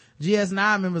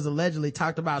 GS9 members allegedly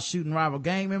talked about shooting rival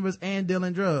gang members and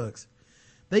dealing drugs.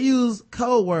 They use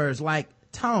code words like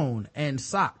tone and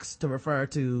socks to refer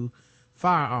to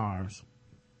firearms.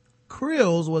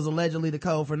 Krills was allegedly the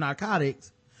code for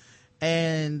narcotics,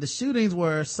 and the shootings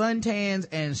were suntans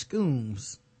and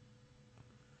scooms.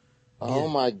 Oh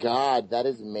my God, that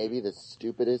is maybe the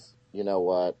stupidest. You know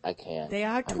what? I can't. They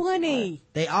are 20.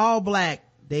 They all black.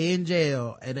 They in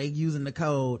jail and they using the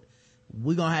code.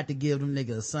 We gonna have to give them niggas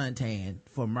a suntan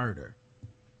for murder.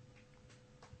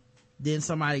 Then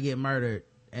somebody get murdered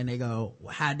and they go,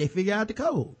 how'd they figure out the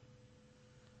code?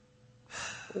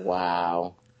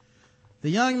 Wow. The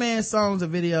young man's songs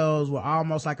and videos were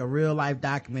almost like a real life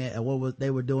document of they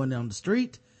were doing on the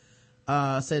street.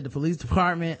 Said the police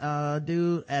department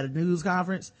dude at a news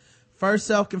conference. First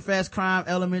self-confessed crime,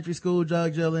 elementary school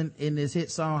drug dealing in this hit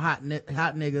song Hot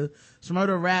Nigga.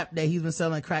 Shmurda rapped that he's been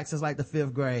selling crack since like the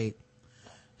 5th grade.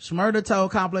 Shmurda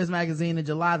told Complex Magazine in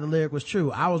July the lyric was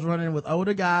true. I was running with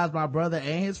older guys, my brother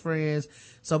and his friends.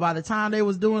 So by the time they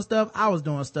was doing stuff, I was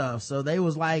doing stuff. So they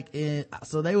was in like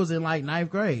 9th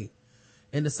grade.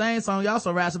 In the same song, he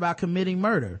also raps about committing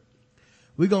murder.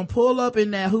 We gonna pull up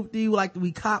in that hoopty like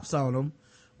we cops on them.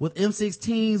 With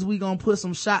M16s, we gonna put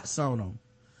some shots on them.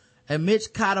 And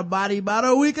Mitch caught a body about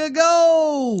a week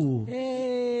ago.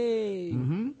 Hey.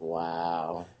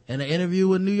 Wow. In an interview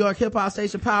with New York hip hop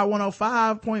station Power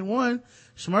 105.1,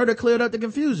 Shmurda cleared up the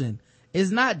confusion.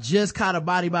 It's not just caught a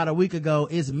body about a week ago.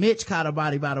 It's Mitch caught a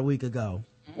body about a week ago.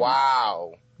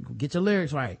 Wow. Get your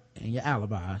lyrics right and your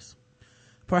alibis.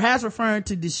 Perhaps referring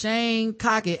to Deshane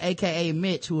Cockett, aka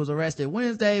Mitch, who was arrested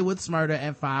Wednesday with Shmurda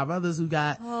and 5 others who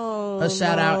got a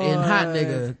shout out in Hot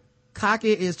Nigga.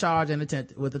 Cockett is charged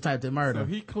with attempted murder. So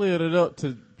he cleared it up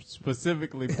to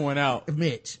specifically point out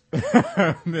Mitch.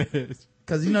 Mitch.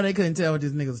 Cause you know they couldn't tell what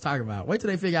these niggas was talking about. Wait till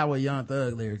they figure out what Young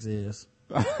Thug lyrics is.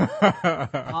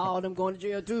 All of them going to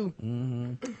jail too.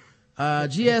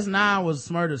 GS9 was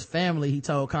Smurder's family. He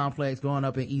told Complex growing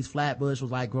up in East Flatbush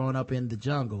was like growing up in the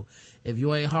jungle. If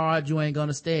you ain't hard, you ain't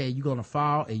gonna stay. You gonna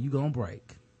fall and you gonna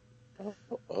break.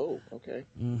 Oh, okay.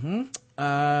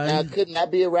 Now, couldn't that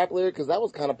be a rap lyric? Because that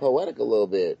was kind of poetic a little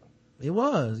bit. It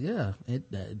was, yeah.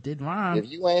 It did rhyme.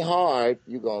 If you ain't hard,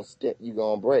 you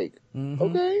gonna break.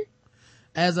 Okay.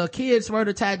 As a kid,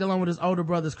 Smurda tagged along with his older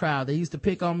brother's crowd. They used to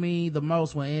pick on me the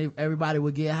most when everybody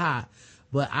would get hot.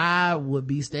 But I would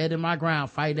be standing my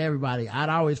ground, fighting everybody. I'd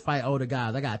always fight older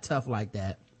guys. I got tough like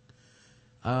that.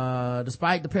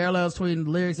 Despite the parallels between the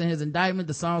lyrics and his indictment,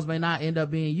 the songs may not end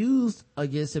up being used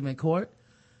against him in court.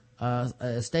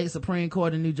 A state Supreme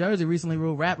Court in New Jersey recently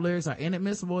ruled rap lyrics are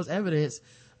inadmissible as evidence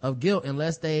of guilt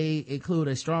unless they include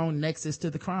a strong nexus to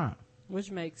the crime. Which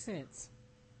makes sense.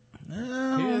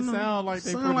 It sound like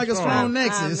they sound like a strong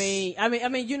nexus. I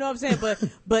mean, you know what I'm saying?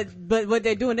 But what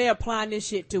they're doing, they're applying this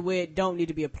shit to where it don't need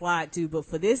to be applied to. But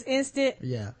for this instant,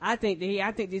 yeah, I think these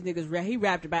niggas he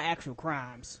rapped about actual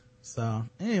crimes. So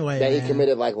anyway, that he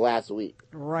committed like last week.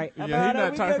 Right. Yeah, he's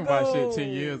not talking about shit 10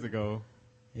 years ago.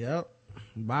 Yep.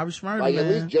 Bobby Shmurda, like, man.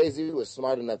 at least Jay-Z was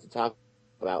smart enough to talk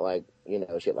about, like, you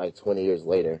know, shit like 20 years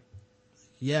later.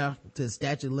 Yeah, to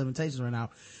statute of limitations right now.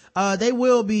 They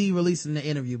will be releasing the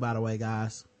interview, by the way,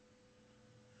 guys.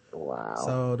 Wow.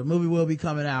 So the movie will be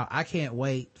coming out. I can't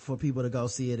wait for people to go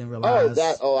see it and realize.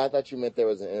 I thought you meant there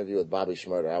was an interview with Bobby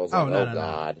Shmurda. I was like, no,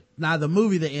 God. Now the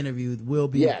movie, the interview will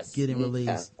be getting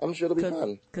released. Yeah. I'm sure it'll be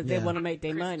fun. Cause they want to make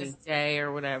their money. Christmas Day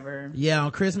or whatever. Yeah,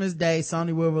 on Christmas Day,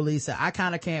 Sony will release it. I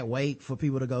kind of can't wait for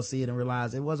people to go see it and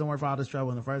realize it wasn't worth all this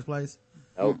trouble in the first place.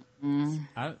 Oh.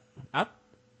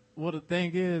 Well, the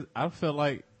thing is, I feel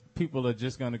like people are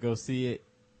just going to go see it.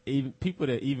 Even people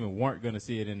that even weren't going to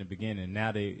see it in the beginning,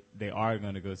 now they are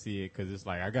going to go see it because it's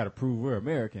like, I got to prove we're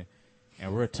American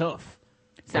and we're tough.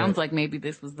 Sounds like maybe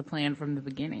this was the plan from the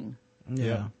beginning.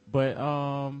 Yeah. But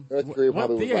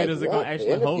what theaters are going to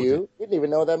actually hold it? We didn't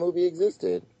even know that movie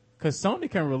existed. Because Sony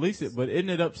can release it, but isn't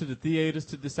it up to the theaters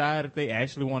to decide if they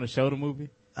actually want to show the movie?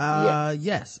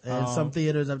 Yes. And some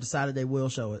theaters have decided they will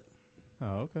show it.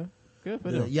 Oh, okay. Good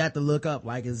for them. You have to look up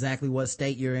like exactly what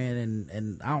state you're in,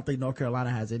 and I don't think North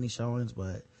Carolina has any showings,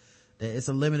 but it's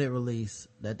a limited release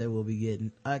that they will be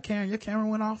getting. Karen, your camera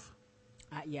went off?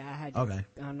 Yeah, I had. Okay.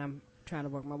 And I'm trying to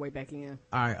work my way back in.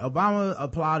 All right. Obama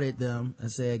applauded them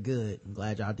and said, "Good. I'm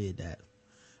glad y'all did that."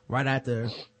 Right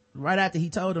after he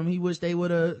told them he wished they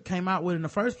would have came out with it in the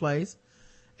first place,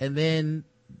 and then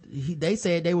they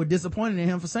said they were disappointed in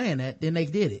him for saying that. Then they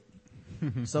did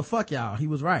it. So fuck y'all. He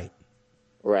was right.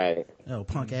 Right. Oh,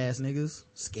 punk ass niggas.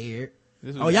 Scared.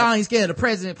 Oh, y'all ain't scared of the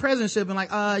president. President should have been like,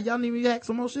 y'all need me to hack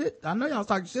some more shit? I know y'all was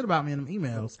talking shit about me in them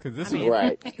emails. Cause this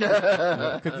Right.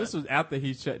 Cause this was after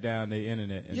he shut down the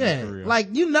internet. Yeah.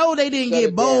 Like, you know, they didn't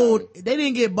get bold. They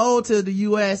didn't get bold to the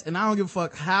U.S. and I don't give a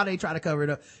fuck how they try to cover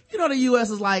it up. You know, the U.S.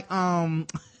 is like, that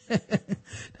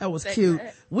was cute.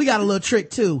 We got a little trick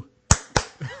too.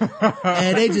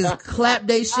 And they just clap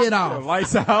they shit off.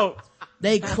 Lights out.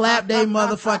 They clap they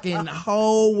motherfucking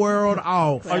whole world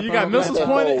off. Oh, you got missiles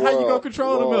pointed? How you gonna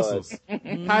control the missiles?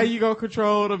 How you gonna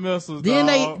control the missiles,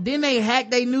 Then they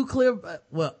hack their nuclear,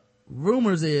 well,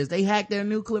 rumors is they hacked their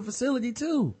nuclear facility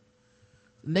too.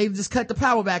 They just cut the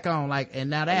power back on, like, and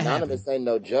now that Anonymous ain't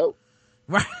no joke.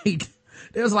 Right.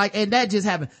 It was like, and that just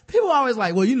happened. People always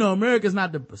like, well, you know, America's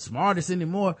not the smartest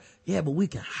anymore. Yeah, but we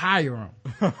can hire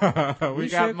them. we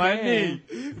got money.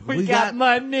 We got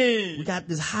money. We got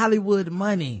this Hollywood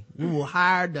money. We will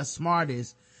hire the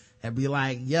smartest and be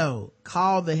like, yo,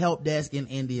 call the help desk in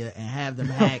India and have them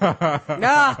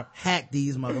hack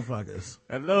these motherfuckers.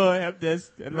 Hello, help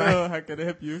desk. Hello, how can I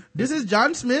help you? This is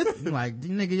John Smith. You're like,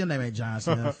 nigga, your name ain't John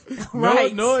Smith.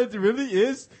 Right. No, it really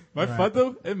is. My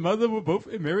father and mother were both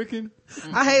American.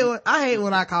 I hate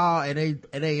when I call and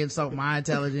they insult my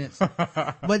intelligence.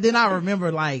 But then I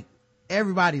remember, like,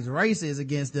 everybody's racist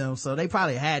against them, so they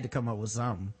probably had to come up with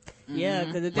something. Yeah,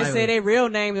 because if they say their real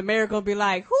names, America will be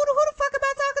like, who the fuck am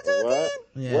I talking to again?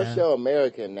 Yeah. What's your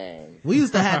American name? We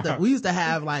used to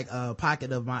have like a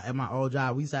pocket of at my old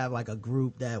job. We used to have like a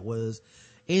group that was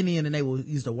Indian and they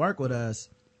used to work with us.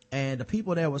 And the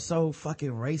people there were so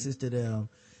fucking racist to them.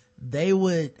 They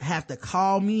would have to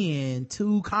call me in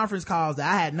 2 conference calls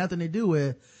that I had nothing to do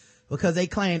with because they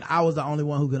claimed I was the only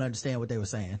one who could understand what they were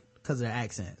saying because of their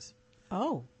accents.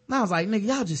 Oh. And I was like, nigga,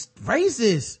 y'all just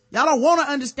racist. Y'all don't want to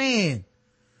understand.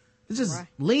 Just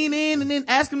lean in and then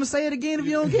ask them to say it again if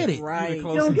you don't get it. Right. You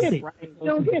don't get it. Right. You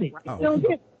don't get it. Oh. You don't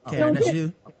get it. Karen, that's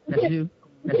you. That's you.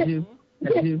 That's you.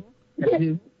 That's you. That's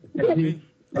you. That's you.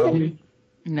 That's you.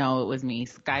 No, it was me.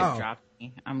 Skype dropped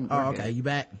me. Okay. You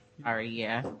back? Sorry,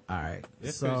 yeah. All right.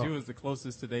 It's because you was the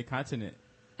closest to their continent.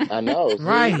 I know.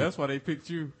 Right. That's why they picked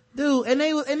you. Dude, and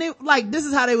they like, this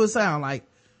is how they would sound like,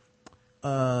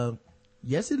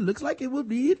 yes, it looks like it would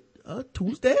be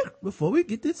Tuesday before we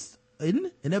get this in.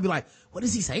 And they'll be like, what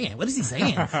is he saying? What is he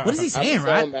saying? What is he saying,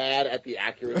 I'm so mad at the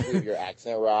accuracy of your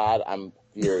accent, Rod. I'm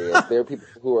furious. There are people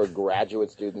who are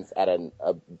graduate students at a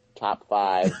top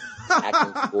 5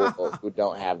 acting school who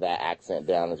don't have that accent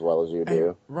down as well as you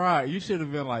do. Right. You should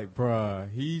have been like,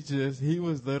 bruh, he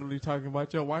was literally talking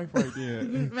about your wife right there.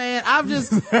 Man, I'm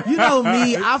just, you know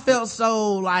me, I felt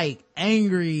so like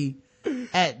angry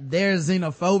at their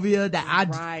xenophobia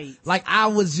that I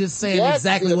was just saying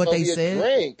exactly what they said.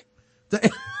 Drink.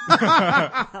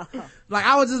 Like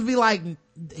I would just be like,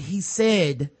 he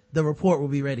said the report will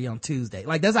be ready on Tuesday.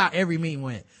 Like that's how every meeting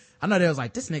went. I know they was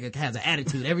like, this nigga has an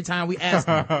attitude every time we ask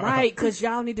him. Right, cause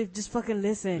y'all need to just fucking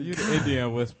listen. You the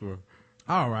Indian whisperer.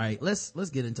 All right, let's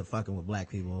get into fucking with black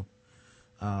people.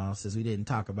 Since we didn't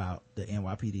talk about the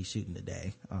NYPD shooting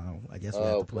today, I guess we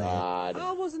have to play it.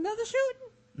 Oh, was another shooting?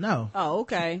 No. Oh,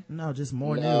 okay. No, just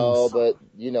more news. No, but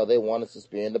you know they want to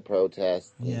suspend the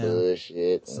protest. Yeah.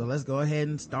 Bullshit. So let's go ahead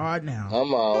and start now.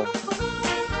 Come on.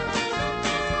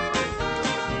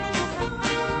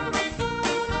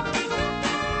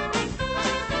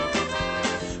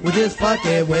 We're just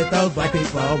fucking with those black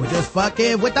people. We're just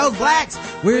fucking with those blacks.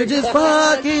 We're just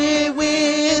fucking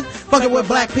with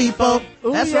black people.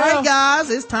 Ooh, that's right,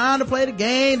 guys. It's time to play the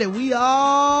game that we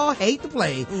all hate to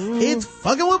play. Ooh. It's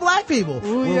fucking with black people.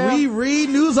 Ooh, where we read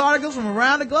news articles from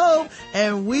around the globe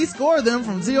and we score them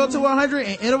from 0 to 100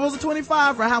 in intervals of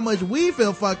 25 for how much we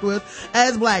feel fucked with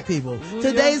as black people. Ooh,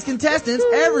 today's contestants,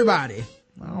 everybody.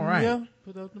 All right. Yeah.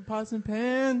 Put up the pots and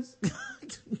pans.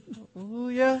 Oh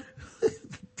yeah.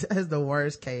 That's the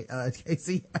worst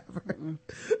KC ever.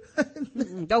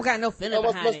 Don't got no filler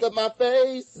behind messed it. up my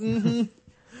face.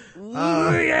 Mm-hmm.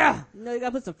 Yeah. No, you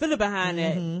gotta put some filler behind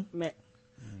that.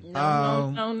 No.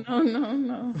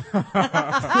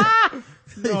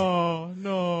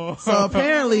 No. So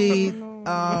apparently,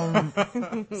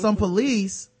 some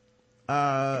police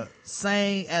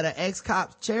sang at an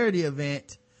ex-cop's charity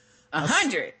event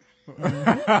 100.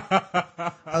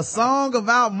 A song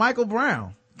about Michael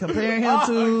Brown. Comparing him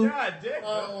to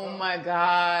oh my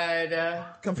god,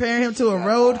 comparing him to a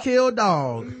roadkill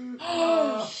dog.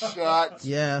 Shut.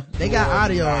 Yeah, they got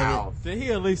audio of it. Did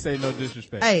he at least say no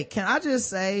disrespect? Hey, can I just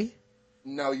say?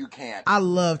 No, you can't. I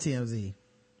love TMZ.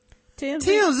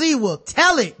 TMZ will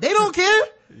tell it. They don't care.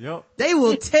 Yep. They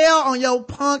will tell on your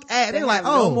punk ass. They're like,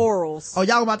 no morals. Oh,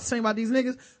 y'all about to sing about these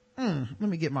niggas? let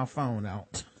me get my phone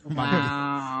out.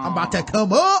 Wow. I'm about to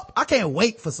come up. I can't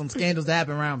wait for some scandals to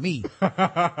happen around me.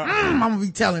 I'm gonna be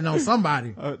telling on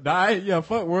somebody.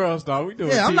 Fuck World Star. We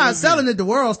doing Yeah, I'm TMZ. not selling it to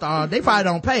World Star. They probably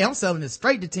don't pay. I'm selling it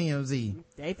straight to TMZ.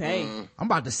 They pay. I'm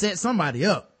about to set somebody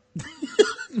up.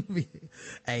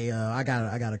 Hey, I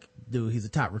got a dude. He's a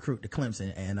top recruit to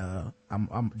Clemson, and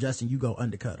I'm Justin. You go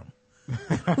undercut him.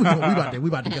 we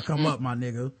about to come up, my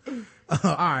nigga.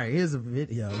 All right, here's a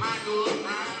video.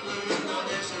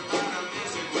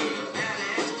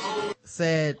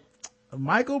 Said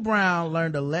Michael Brown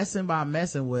learned a lesson by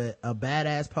messing with a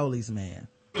badass policeman.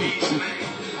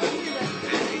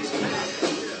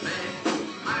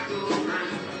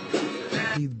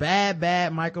 He's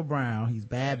bad Michael Brown. He's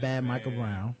bad Michael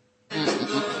Brown.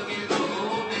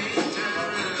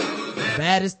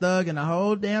 Baddest thug in the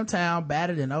whole damn town,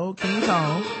 badder than old King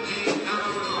Kong.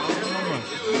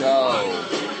 No.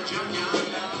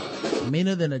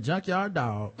 Meaner than a junkyard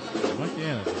dog.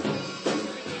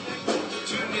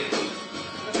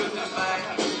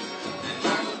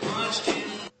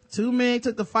 Two men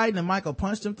took the fight and Michael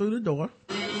punched him through the door.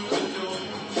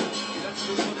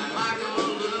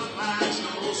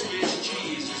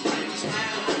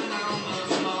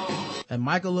 And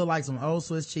Michael looked like some old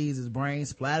Swiss cheese. His brain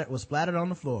was splattered on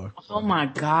the floor. Oh my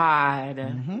God.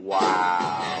 Mm-hmm.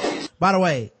 Wow. By the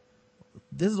way,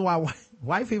 this is why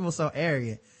white people are so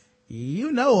arrogant.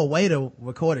 You know a way to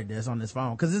record this on this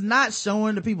phone, because it's not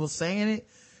showing the people saying it,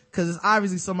 because it's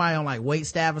obviously somebody on like wait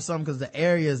staff or something, because the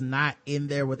area is not in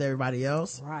there with everybody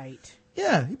else. Right.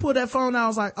 Yeah, he pulled that phone out. I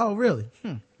was like, oh really?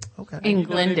 Okay. In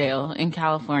Glendale, in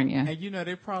California. And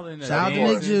they probably in the Shout out to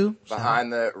Nick Jew.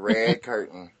 Behind the red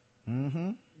curtain.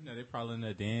 Mm-hmm. They probably in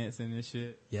there dancing and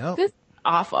shit. Yep. This is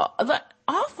awful.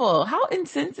 Awful. How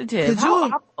insensitive.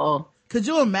 Awful. Could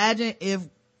you imagine if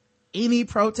any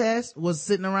protest was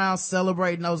sitting around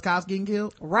celebrating those cops getting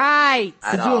killed? Right.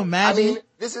 Could you imagine? I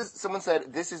mean, someone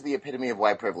said, this is the epitome of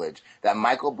white privilege, that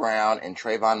Michael Brown and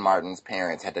Trayvon Martin's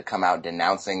parents had to come out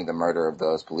denouncing the murder of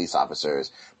those police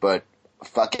officers, but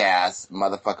fuck ass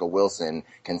motherfucker Wilson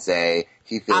can say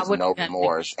he feels no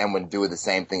remorse and would do the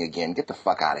same thing again. Get the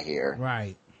fuck out of here.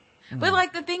 Right. But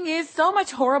like the thing is, so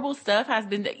much horrible stuff has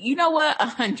been, you know what,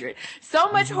 100.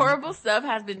 So much horrible stuff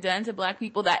has been done to black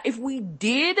people that if we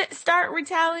did start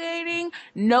retaliating,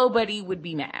 nobody would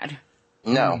be mad.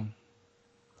 No.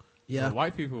 Yeah. Well,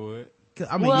 white people would.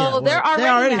 I mean, they're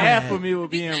already half mad. of me would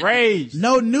be enraged.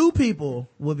 No new people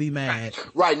would be mad.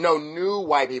 Right. No new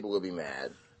white people would be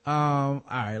mad. All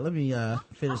right, let me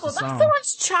finish the song. That's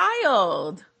someone's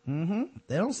child. Mm-hmm.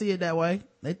 They don't see it that way.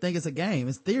 They think it's a game.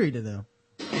 It's theory to them.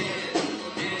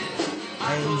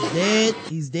 Hey, he's dead.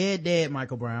 He's dead,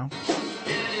 Michael Brown.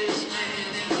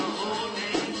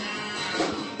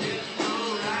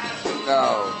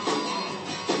 No.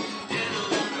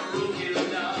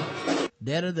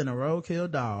 Deader than a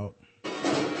roadkill dog.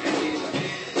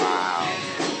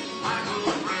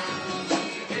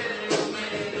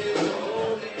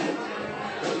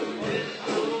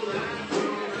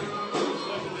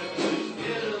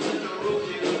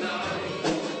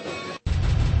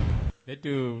 That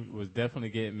dude was definitely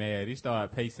getting mad. He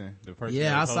started pacing the person.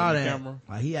 Yeah, I saw that. Camera.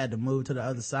 Like, he had to move to the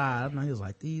other side. I know, he was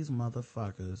like, these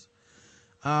motherfuckers.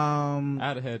 I'd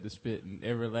have had to spit in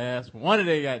every last one of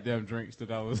their goddamn drinks that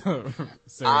I was serving.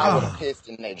 I would have pissed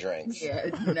in their drinks. Yeah,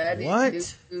 nutty,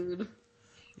 what? Dude.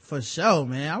 For sure,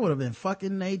 man. I would have been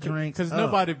fucking they drinks. Because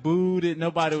nobody booed it.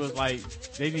 Nobody was like,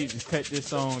 they need to cut this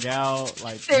song out.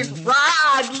 Like,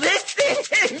 Rod,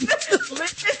 listen!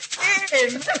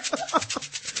 Listen!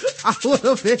 I would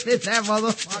have been in that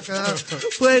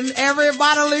motherfucker, putting every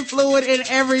bodily fluid in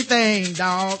everything,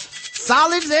 dog.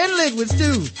 Solids and liquids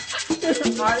too.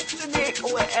 Arsenic,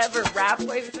 whatever rap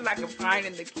flavors I can find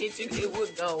in the kitchen, it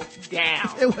would go down.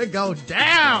 It would go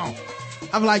down.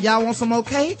 I'm like, y'all want some more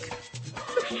cake?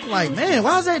 Like, man,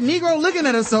 why is that Negro looking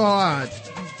at us so hard?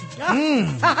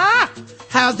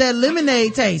 How's that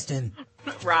lemonade tasting?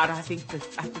 Rod, I think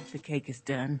the cake is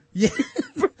done. Yeah.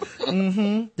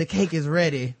 The cake is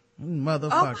ready.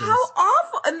 Motherfuckers. Oh, how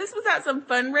awful. And this was at some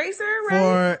fundraiser,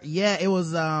 right? It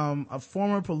was a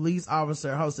former police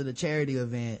officer hosted a charity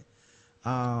event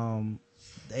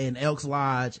in Elks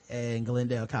Lodge in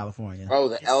Glendale, California. Oh,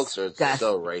 the Elks are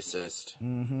so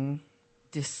racist.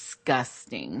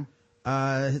 Disgusting.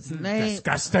 His name.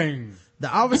 Disgusting. The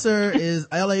officer is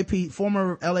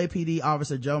former LAPD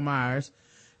officer Joe Myers.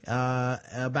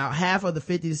 About half of the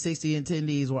 50 to 60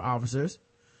 attendees were officers.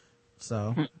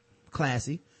 So,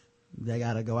 classy. They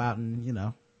gotta go out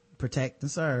and, protect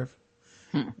and serve.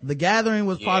 The gathering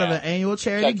was part of an annual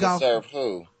charity golf. Serve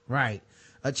who? Right.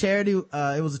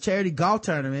 It was a charity golf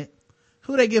tournament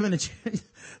Who they giving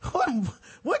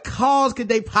what cause could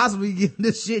they possibly give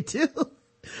this shit to?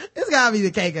 It's gotta be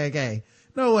the KKK.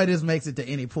 No way this makes it to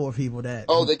any poor people that.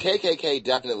 Oh, the KKK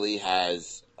definitely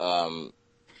has,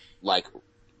 like,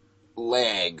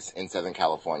 legs in Southern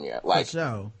California. Like, for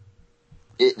sure.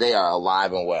 They are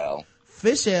alive and well.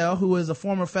 Fishel, who is a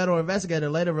former federal investigator,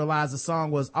 later realized the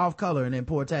song was off color and in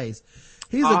poor taste.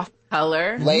 He's off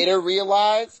color? Later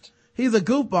realized? He's a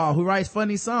goofball who writes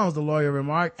funny songs, the lawyer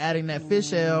remarked, adding that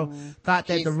Fishel thought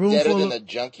that the room better full than a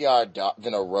junkyard dog,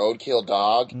 than a roadkill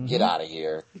dog. Get out of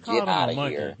here. Get out of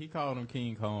here. He called him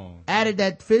King Kong. Added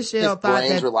that Fishel thought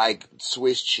brains that were like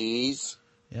Swiss cheese.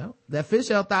 Yeah, that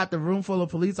Fishel thought the room full of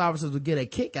police officers would get a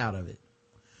kick out of it.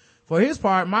 For his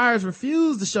part, Myers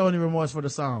refused to show any remorse for the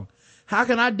song. How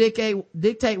can I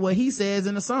dictate what he says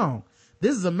in the song?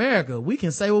 This is America. We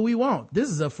can say what we want. This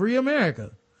is a free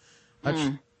America.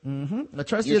 A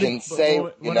trustee you can say,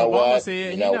 you know what?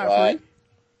 Said, you know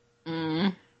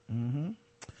what?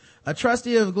 A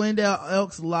trustee of Glendale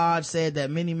Elks Lodge said that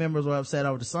many members were upset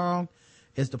over the song.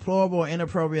 It's deplorable and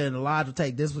inappropriate, and the lodge will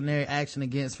take disciplinary action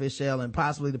against Fishel and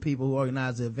possibly the people who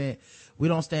organized the event. We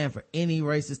don't stand for any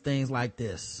racist things like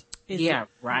this.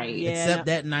 Right. Except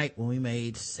that night when we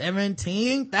made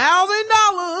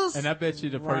 $17,000. And I bet you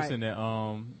the person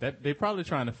that they probably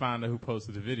trying to find out who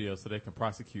posted the video so they can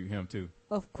prosecute him too.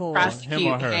 Of course. Prosecute him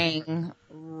or her. hang.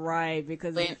 Right,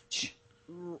 because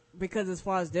as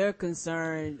far as they're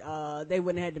concerned, they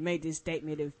wouldn't have had to make this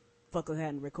statement if fuckers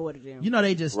hadn't recorded him. You know,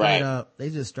 they just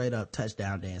straight up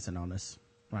touchdown dancing on us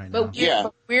right now.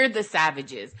 But we're the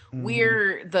savages.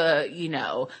 We're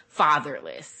the,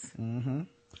 fatherless.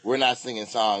 We're not singing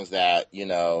songs that,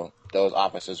 those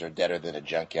officers are deader than a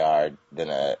junkyard,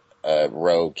 than a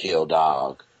roadkill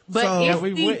dog. But if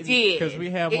we did, because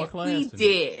we have more class. If we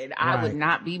did, I would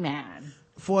not be mad.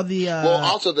 For the well,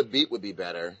 also the beat would be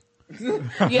better.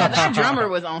 Yeah, that drummer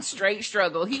was on straight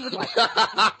struggle. He was like, 1,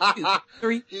 2,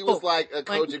 3, he was like a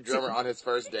Kojic drummer on his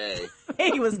first day.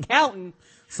 He was counting.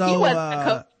 So he wasn't a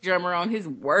Kojic drummer on his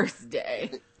worst day.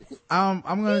 I'm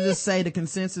gonna just say the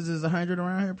consensus is 100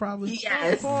 around here, probably.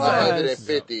 Yes,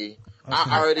 150. Okay.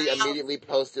 I already immediately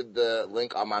posted the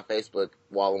link on my Facebook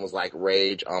wall and was like,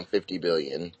 "Rage on 50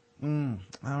 billion." All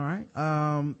right.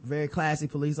 Very classy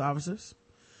police officers.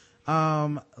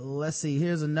 Let's see.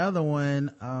 Here's another one.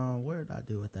 Where did I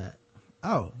do with that?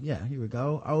 Oh, yeah, here we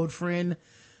go. Old friend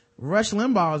Rush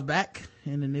Limbaugh is back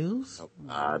in the news. Oh,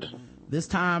 God. This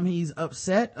time he's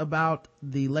upset about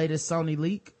the latest Sony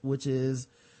leak, which is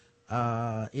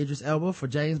Idris Elba for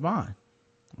James Bond.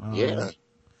 That's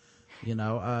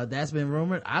been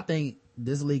rumored. I think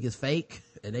this leak is fake,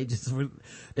 and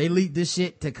they leaked this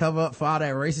shit to cover up for all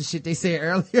that racist shit they said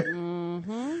earlier.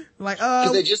 Like,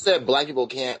 because they just said black people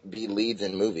can't be leads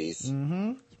in movies,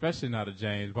 especially not a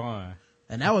James Bond.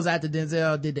 And that was after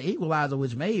Denzel did The Equalizer,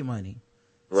 which made money.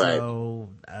 Right. So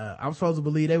I'm supposed to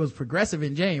believe they was progressive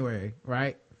in January,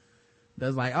 right?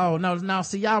 That's like, oh no,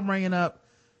 see y'all bringing up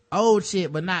old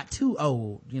shit, but not too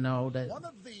old, that. One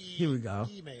of the here we go.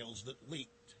 emails that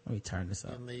leaked. Let me turn this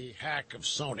up. In the hack of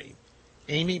Sony,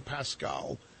 Amy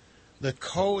Pascal, the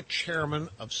co-chairman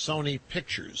of Sony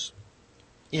Pictures,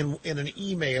 in an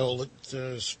email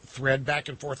thread back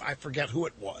and forth, I forget who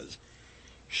it was,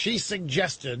 she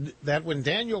suggested that when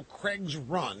Daniel Craig's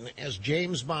run as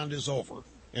James Bond is over,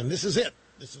 and this is it,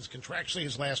 this is contractually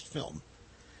his last film,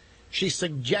 she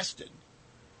suggested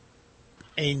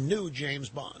a new James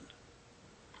Bond.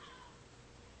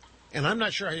 And I'm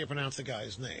not sure how you pronounce the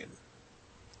guy's name.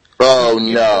 Oh,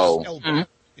 no. Elba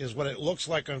is what it looks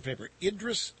like on paper.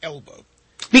 Idris Elba.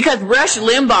 Because Rush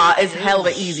Limbaugh is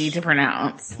hella easy to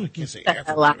pronounce. I can't say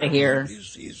a lot of here.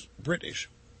 He's British.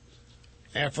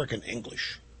 African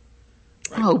English.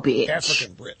 Right? Oh, bitch.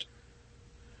 African Brit.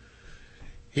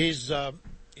 He's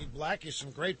black. He's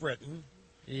from Great Britain.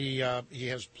 He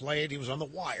was on The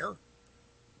Wire.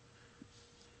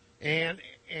 And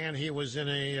he was in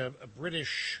a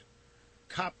British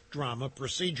cop drama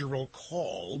procedural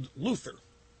called Luther.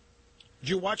 Did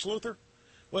you watch Luther?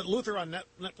 What, Luther on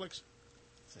Netflix?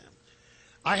 Sam.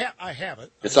 I have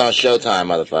it. It's on Showtime,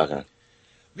 motherfucker.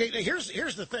 Okay,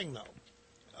 here's the thing, though.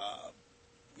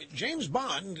 James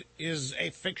Bond is a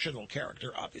fictional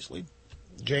character, obviously.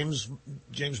 James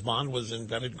Bond was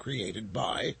invented and created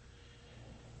by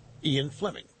Ian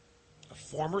Fleming, a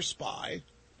former spy,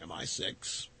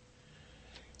 MI6.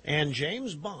 And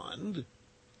James Bond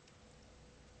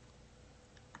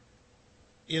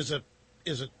is a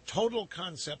total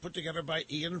concept put together by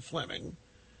Ian Fleming.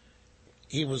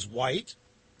 He was white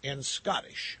and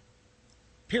Scottish.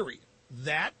 Period.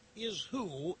 That is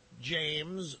who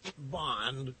James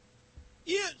Bond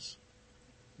is.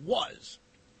 was.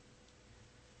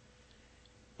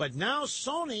 But now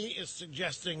Sony is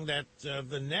suggesting that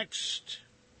the next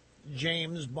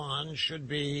James Bond should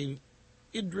be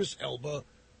Idris Elba,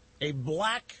 a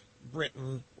black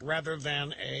Briton rather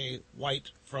than a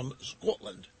white from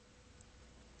Scotland.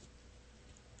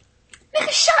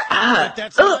 Shut But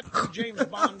that's not who James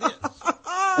Bond is.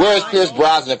 Where is Pierce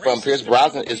Brosnan from?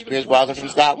 Is Pierce Brosnan from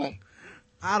Scotland?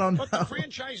 I don't know. But the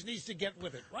franchise needs to get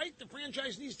with it, right? The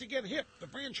franchise needs to get hip. The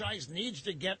franchise needs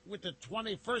to get with the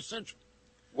 21st century.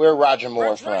 Where Roger Moore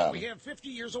That's from? right. We have 50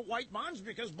 years of white Bonds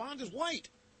because Bond is white.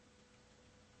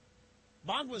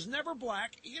 Bond was never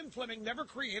black. Ian Fleming never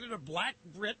created a black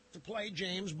Brit to play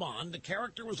James Bond. The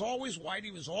character was always white.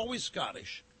 He was always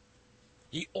Scottish.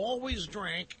 He always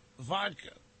drank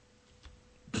vodka.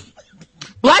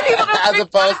 Black people as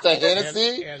opposed to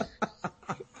Hennessy? And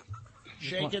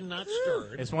shaken, not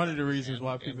stirred. It's one of the reasons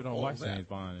why people don't watch James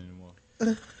Bond anymore.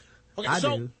 Okay,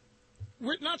 so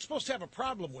we're not supposed to have a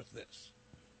problem with this.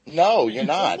 No, you're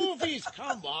not. The movies,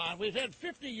 come on. We've had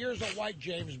 50 years of white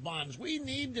James Bonds. We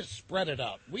need to spread it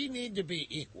out. We need to be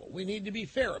equal. We need to be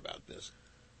fair about this.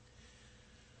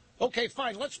 Okay,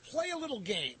 fine. Let's play a little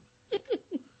game.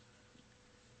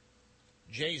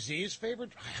 Jay-Z's favorite?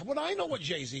 How would I know what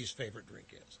Jay-Z's favorite drink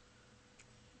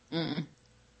is?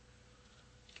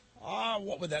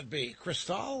 What would that be?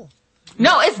 Cristal?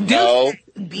 No, it's Deuce,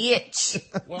 bitch.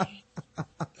 Well,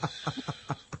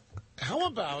 how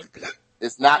about...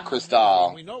 It's not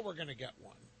Cristal. We know we're going to get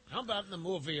one. How about in the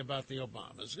movie about the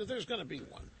Obamas? There's going to be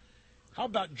one. How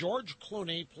about George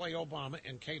Clooney play Obama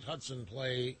and Kate Hudson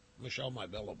play Michelle My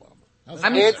Belle Obama?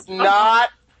 It's not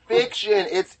fiction.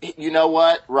 It's, you know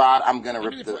what, Rod? I'm going to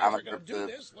rip the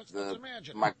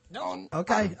microphone.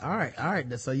 Okay, all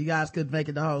right. So you guys could make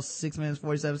it the whole 6 minutes,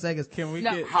 47 seconds. Can we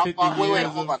get hold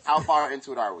on. How far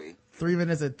into it are we? 3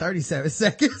 minutes and 37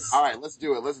 seconds. All right, let's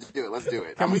do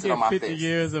it. Can we get 50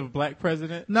 years of black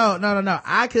president? No.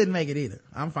 I couldn't make it either.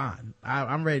 I'm fine.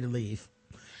 I'm ready to leave.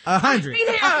 100.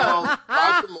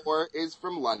 Roger Moore is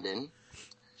from London.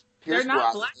 They're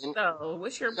not black though.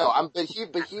 What's your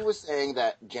but he was saying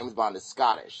that James Bond is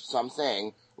Scottish. So I'm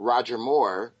saying Roger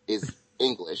Moore is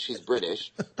English. He's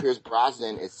British. Pierce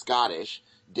Brosnan is Scottish.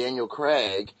 Daniel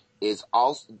Craig is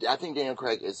also. I think Daniel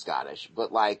Craig is Scottish,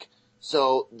 but like.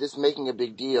 So this making a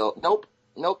big deal. Nope.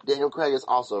 Daniel Craig is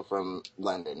also from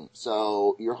London.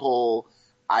 So your whole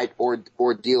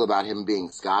ordeal about him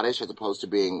being Scottish as opposed to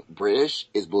being British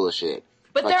is bullshit.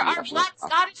 But there are black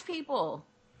Scottish people.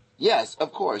 Yes,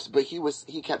 of course. But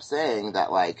he kept saying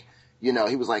that, like, you know,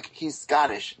 he was like, he's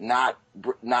Scottish, not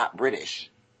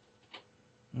British.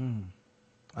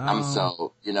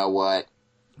 So, you know what?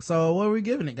 So what are we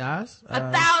giving it, guys?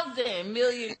 1,000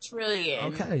 million trillion.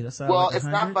 Okay, that's well, it's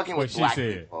not fucking with black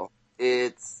people.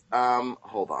 It's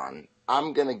hold on.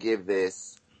 I'm gonna give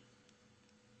this.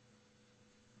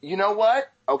 You know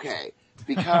what? Okay,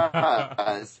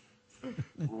 because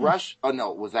Rush. Oh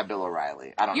no, was that Bill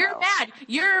O'Reilly? I don't know.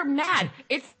 You're mad.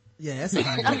 It's. Yeah, that's you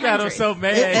got him so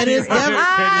mad. It is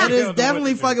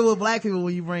definitely fucking with black people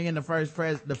when you bring in the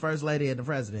first lady and the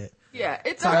president. Yeah,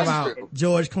 it's talking about true.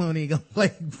 George Clooney gonna play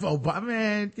Obama.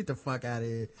 Man, get the fuck out of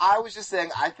here. I was just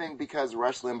saying, I think because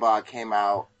Rush Limbaugh came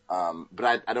out,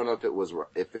 but I don't know if it was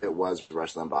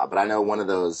Rush Limbaugh, but I know one of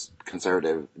those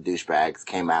conservative douchebags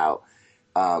came out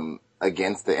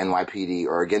against the NYPD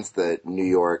or against the New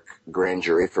York grand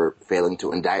jury for failing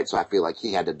to indict. So I feel like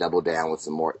he had to double down with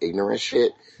some more ignorant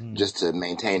shit just to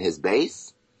maintain his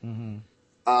base. So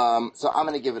I'm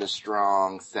gonna give it a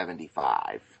strong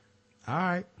 75. All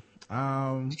right.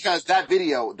 Because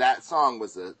that song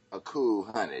was a cool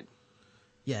 100.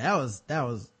 Yeah, that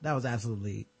was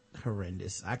absolutely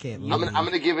horrendous. I can't believe I'm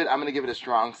gonna give it a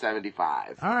strong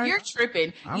 75. All right. You're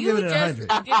tripping. You just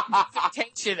did a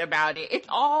dissertation about it. It's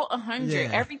all 100. Yeah.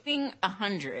 Everything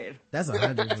 100. That's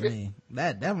 100 for me.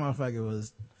 That motherfucker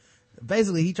was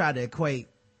basically, he tried to equate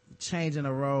changing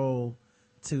a role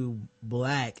to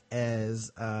black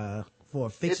as for a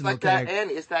fictional character.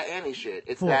 It's that Annie shit.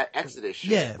 It's that Exodus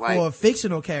shit. Yeah, like, for a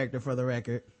fictional character, for the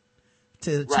record,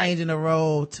 to changing the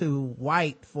role to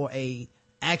white for a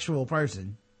actual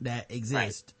person that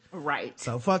exists. Right.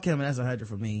 So fuck him, and that's 100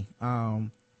 for me. All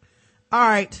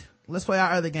right, let's play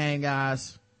our other game,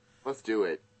 guys. Let's do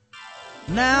it.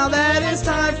 Now that it's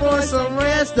time for some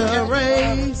rest the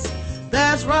race.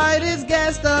 That's right, it's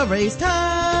Guess the Race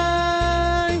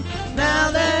time.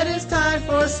 Now that it's time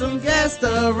for some Guess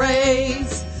the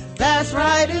Race. That's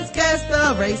right, it's Guess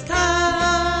the Race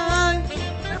time.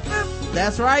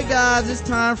 That's right, guys. It's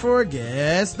time for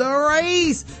Guess the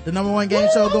Race, the #1 game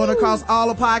show going across all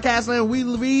of podcast land. We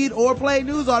read or play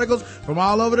news articles from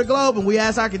all over the globe, and we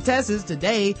ask our contestants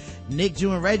today, Nick,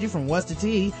 Jew, and Reggie from What's the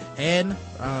Tea, and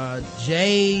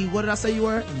Jay, what did I say you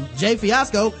were? Jay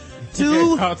Fiasco,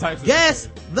 to guess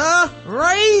the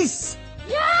race.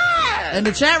 Yes! And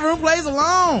the chat room plays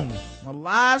along. A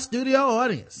live studio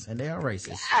audience, and they are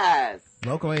racist. Yes!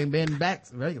 Vocal ain't been back.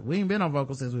 We ain't been on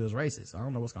Vocal since we was racist. I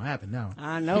don't know what's gonna happen now.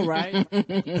 I know, right?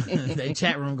 They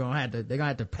chat room they're gonna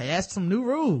have to pass some new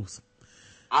rules.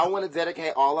 I want to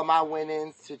dedicate all of my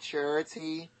winnings to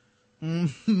charity.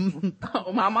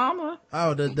 Oh, my mama.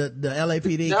 Oh, the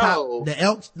LAPD, No. the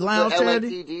Elk Lounge the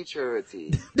charity? LAPD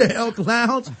charity. The Elk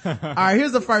Lounge. All right,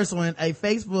 here's the first one. A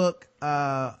Facebook,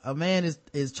 a man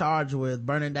is charged with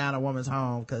burning down a woman's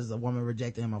home because a woman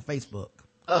rejected him on Facebook.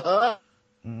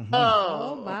 Mm-hmm.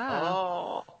 Oh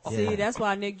my. See, that's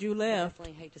why Nick Jew left.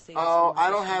 Oh, I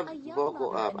don't have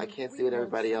Vocal up. I can't see what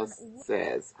everybody else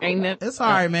says. Ain't it? It's all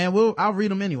right, man. I'll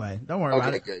read them anyway. Don't worry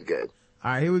about it. Okay, good.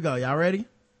 All right, here we go. Y'all ready?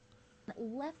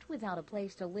 Left without a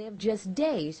place to live just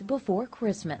days before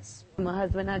Christmas. My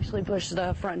husband actually pushed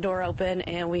the front door open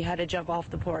and we had to jump off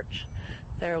the porch.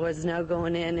 There was no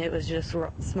going in. It was just,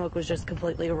 smoke was just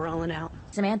completely rolling out.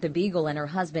 Samantha Beagle and her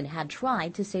husband had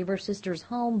tried to save her sister's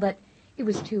home, but it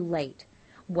was too late.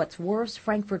 What's worse,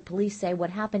 Frankfort police say what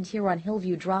happened here on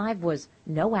Hillview Drive was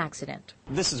no accident.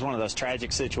 This is one of those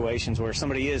tragic situations where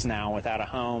somebody is now without a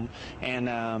home,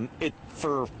 and it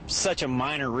for such a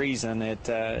minor reason,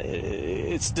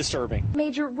 it's disturbing.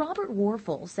 Major Robert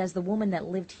Warfel says the woman that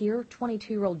lived here,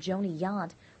 22-year-old Joni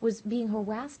Yount, was being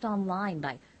harassed online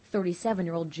by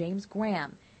 37-year-old James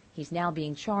Graham. He's now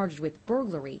being charged with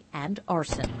burglary and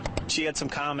arson. She had some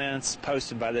comments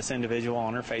posted by this individual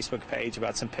on her Facebook page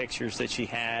about some pictures that she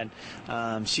had.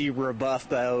 She rebuffed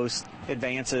those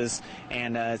advances,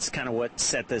 and it's kind of what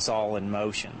set this all in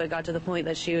motion. It got to the point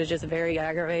that she was just very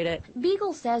aggravated.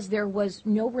 Beagle says there was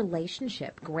no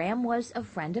relationship. Graham was a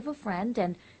friend of a friend,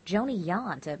 and Joni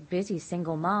Yount, a busy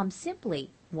single mom,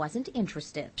 simply wasn't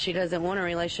interested. She doesn't want a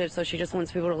relationship, so she just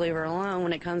wants people to leave her alone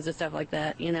when it comes to stuff like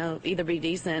that. You know, either be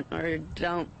decent or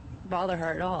don't bother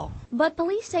her at all. But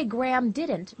police say Graham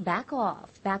didn't back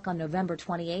off. Back on November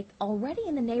 28th, already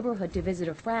in the neighborhood to visit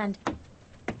a friend,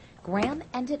 Graham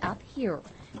ended up here.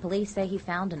 Police say he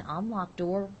found an unlocked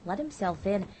door, let himself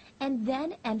in, and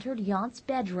then entered Yount's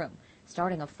bedroom,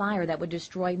 starting a fire that would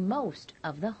destroy most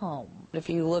of the home. If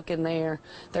you look in there,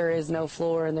 there is no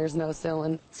floor and there's no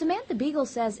ceiling. Samantha Beagle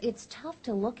says it's tough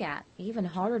to look at, even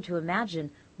harder to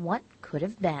imagine what could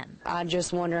have been. I'm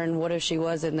just wondering, what if she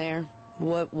was in there?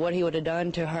 What he would have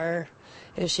done to her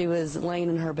if she was laying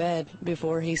in her bed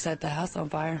before he set the house on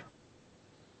fire.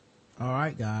 All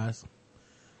right, guys.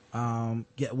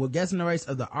 We're guessing the race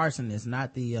of the arsonist,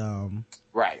 not the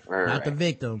not the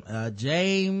victim.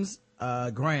 James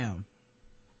Graham.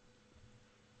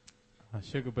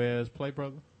 Sugar Bear's play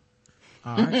brother.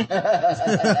 All right.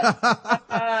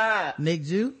 Nick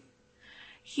Jew.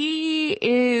 He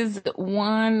is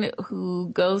one who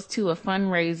goes to a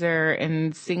fundraiser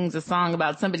and sings a song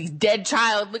about somebody's dead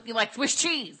child looking like Swiss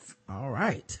cheese. All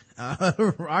right.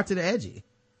 Rock to the edgy.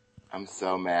 I'm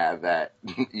so mad that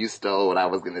you stole what I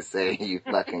was going to say, you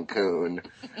fucking coon.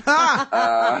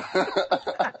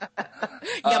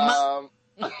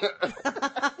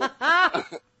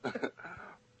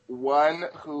 One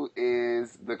who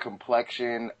is the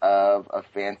complexion of a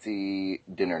fancy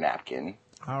dinner napkin.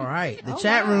 All right. The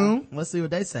chat room, let's see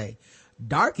what they say.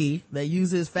 Darky, that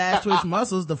uses fast twitch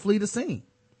muscles to flee the scene.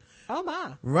 Oh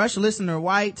my. Rush listener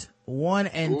white, 1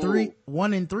 and 3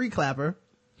 clapper.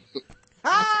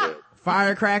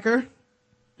 Firecracker.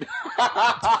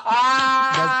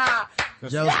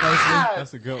 Joe Stacey.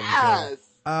 That's a good one.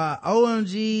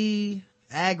 OMG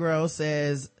Aggro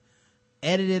says,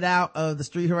 edited out of the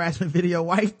street harassment video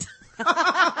white.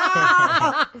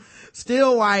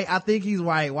 Still white. I think he's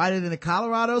white. Whiter than the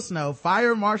Colorado snow.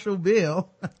 Fire Marshal Bill.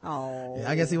 Oh.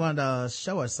 I guess he wanted to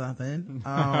show us something.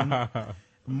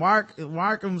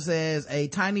 Markham says, a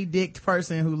tiny dicked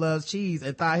person who loves cheese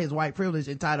and thought his white privilege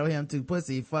entitled him to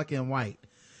pussy fucking white.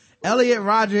 Elliot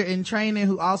Roger in training,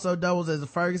 who also doubles as a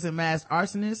Ferguson masked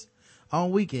arsonist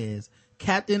on weekends.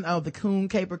 Captain of the Coon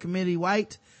Caper Committee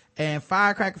white. And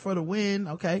Firecracker for the win.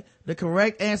 Okay. The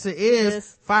correct answer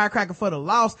is Firecracker for the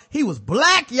loss. He was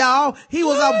black, y'all. He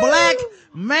was a black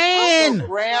man. Uncle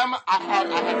Graham, I had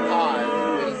thought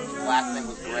his last name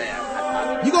was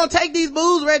Graham. You gonna take these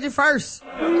booze, Reggie, first?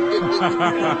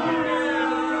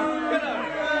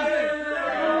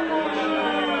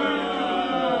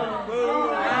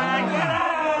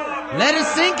 Let it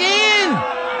sink in.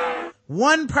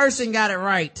 One person got it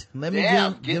right. Let me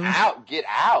Damn, give get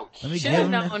out. Let me Should give have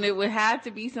him known it would have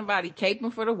to be somebody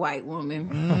caping for the white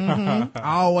woman.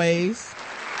 Always.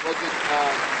 Was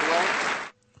it,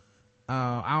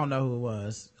 I don't know who it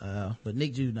was. But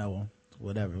Nick Jew know him.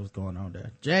 Whatever was going on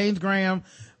there. James Graham,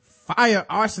 fire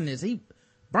arsonist. He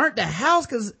burnt the house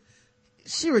because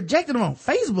she rejected him on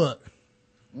Facebook.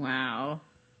 Wow.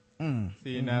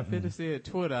 See, now if it had said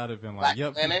Twitter, I'd have been like,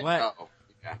 yep, she's black. Oh,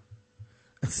 yeah.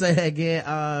 Say that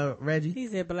again, Reggie. He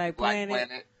said Black Planet.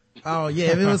 Oh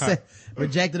yeah, if it was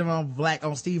rejected him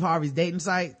on Steve Harvey's dating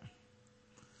site.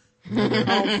 From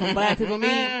Black People Meet.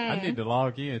 I need to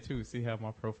log in too, see how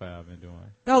my profile been doing.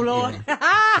 Oh Lord.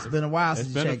 It's been a while It's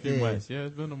since been you a checked few in. months. Yeah,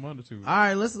 it's been a month or two. All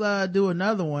right, let's do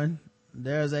another one.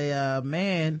 There's a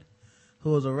man who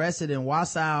was arrested in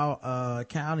Wasau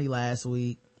County last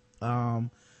week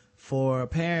for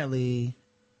apparently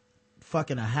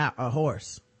fucking a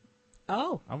horse.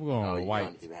 Oh, I'm going with white. You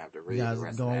don't even have to You read guys the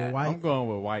rest going of with that. white? I'm going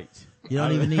with white. You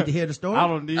don't even need to hear the story? I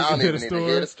don't need I to don't hear even the need to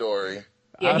story. hear the story.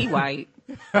 Yeah, he white.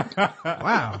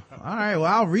 Wow. All right. Well,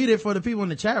 I'll read it for the people in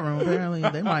the chat room. Apparently,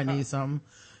 they might need something.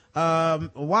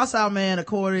 Wasau man,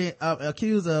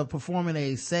 accused of performing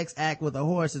a sex act with a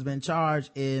horse, has been charged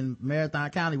in Marathon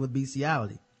County with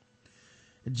bestiality.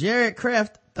 Jared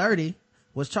Kreft, 30,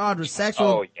 was charged with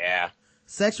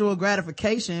sexual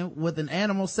gratification with an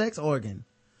animal sex organ,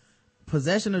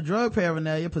 possession of drug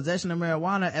paraphernalia, possession of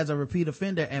marijuana as a repeat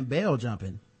offender, and bail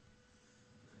jumping.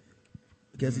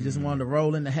 Guess he just wanted to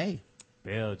roll in the hay.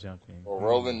 Bail jumping. Or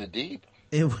roll in the deep.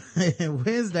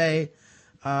 Wednesday,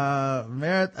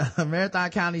 Marathon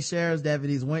County Sheriff's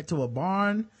deputies went to a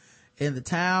barn in the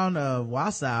town of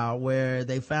Wasau where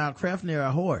they found Kreft near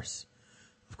a horse.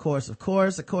 Of course,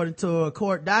 according to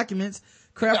court documents,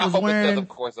 Kreft was wearing... Of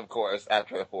course,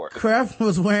 after a horse. Kreft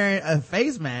was wearing a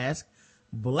face mask,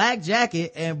 black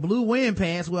jacket, and blue wind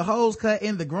pants with holes cut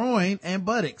in the groin and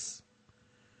buttocks.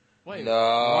 Wait, no.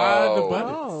 why the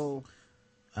buttocks?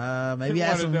 Oh. Maybe he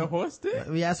had some horse dick.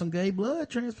 Maybe he had some gay blood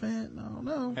transplant. I don't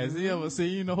know. Has he ever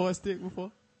seen a horse dick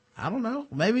before? I don't know.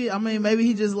 Maybe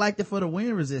he just liked it for the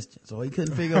wind resistance, or he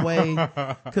couldn't figure a way. He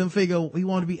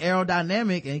wanted to be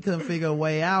aerodynamic, and he couldn't figure a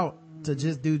way out to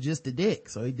just do just the dick.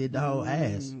 So he did the whole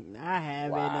ass. I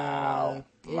haven't. Wow.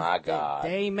 My God.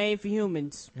 They ain't made for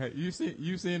humans. Hey, you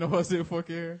seen a horse dick before,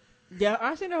 Karen? Yeah,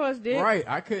 I seen a horse dick. Right,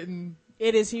 I couldn't.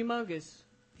 It is humongous.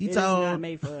 He It told, is not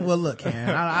made for us. well, look, Karen,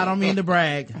 I don't mean to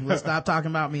brag. Let's stop talking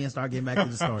about me and start getting back to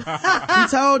the story. He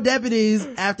told deputies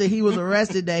after he was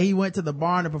arrested that he went to the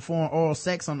barn to perform oral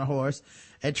sex on the horse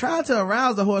and tried to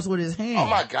arouse the horse with his hand. Oh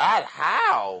my God,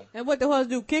 how? And what the horse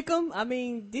do? Kick him? I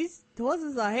mean, these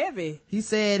horses are heavy. He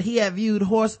said he had viewed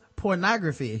horse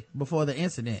pornography before the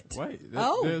incident. Wait,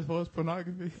 Oh. there's horse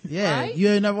pornography? Yeah, Right? you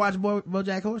ain't never watched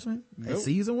BoJack Horseman? Nope.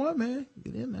 Season 1, man.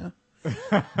 Get in there.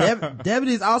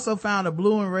 Deputies also found a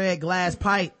blue and red glass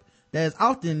pipe that is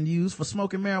often used for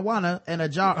smoking marijuana and a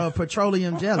jar of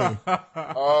petroleum jelly.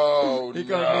 Oh, He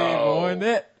gonna need more than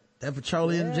that. That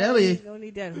petroleum You jelly. don't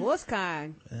need that horse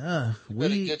kind. Better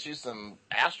We get you some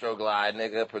Astroglide,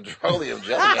 nigga, petroleum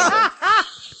jelly.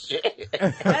 Shit.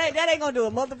 that ain't gonna do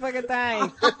a motherfucking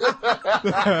thing.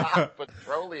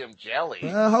 Petroleum jelly.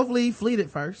 hopefully he fleed it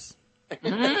first.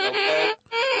 Okay.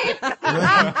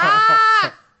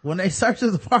 When they searched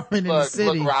his apartment in the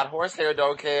city, Look, Rod Horsehair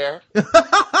don't care.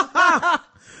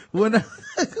 when they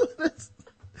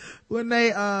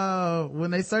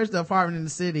searched the apartment in the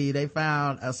city, they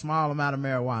found a small amount of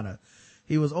marijuana.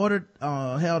 He was held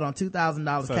on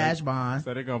 $2,000 cash bond.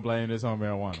 So they're gonna blame this on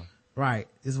marijuana. Right,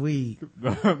 it's weed.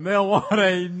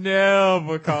 Marijuana ain't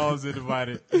never caused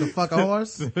anybody The fuck a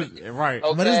horse? right.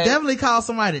 Okay. But it's definitely caused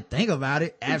somebody to think about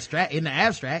it. In the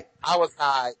abstract. I was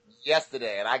high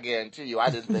yesterday, and I guarantee you, I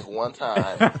didn't think one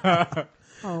time.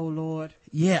 Oh Lord.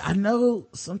 Yeah, I know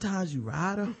sometimes you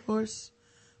ride a horse,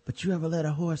 but you ever let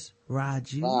a horse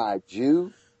ride you? Ride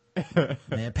you?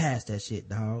 Man, pass that shit,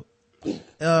 dog. This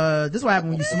is what happens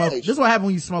when you smoke. This is what happens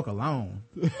when you smoke alone.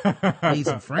 Need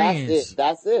some friends.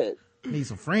 That's it. Need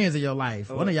some friends in your life.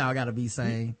 One of y'all gotta be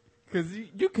sane. Cause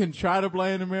you can try to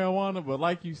blame the marijuana, but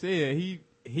like you said,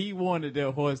 he wanted that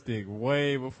horse dick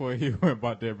way before he went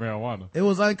about that marijuana. It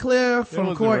was unclear from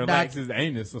it court relax documents. his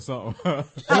anus or something.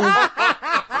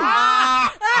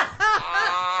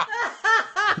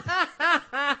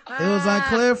 It was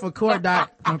unclear from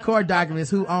court documents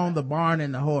who owned the barn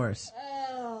and the horse.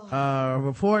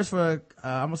 Reports for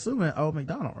I'm assuming Old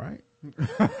McDonald, right?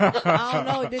 I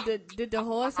don't know. Did the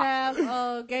horse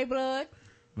have gay blood?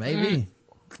 Maybe.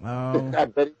 I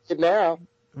bet he did now.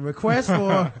 Requests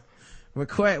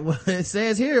It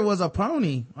says here it was a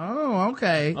pony. Oh,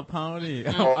 okay. A pony.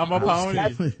 I'm a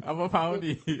pony. I'm a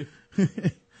pony.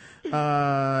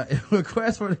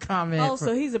 Request for the comment. Oh,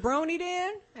 so he's a brony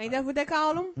then? Ain't that what they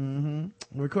call him?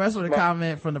 Mm-hmm. Request for the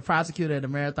comment from the prosecutor and the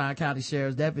Marathon County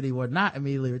Sheriff's deputy were not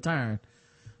immediately returned.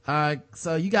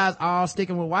 So you guys all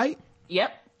sticking with White?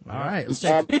 Yep. All right. Let's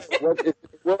check.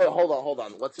 Hold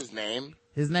on. What's his name?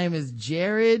 His name is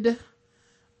Jared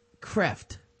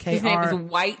Kreft. His name is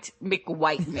White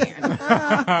McWhite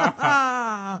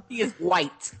Man. He is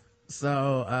white.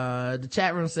 So, the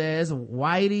chat room says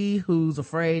Whitey, who's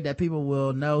afraid that people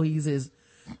will know he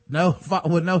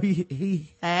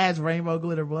has rainbow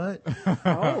glitter blood.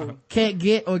 Oh. Can't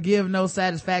get or give no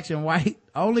satisfaction.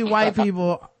 Only white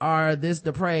people are this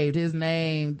depraved. He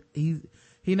named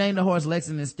the horse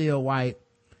Lexington Steel White.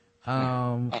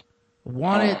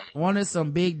 Wanted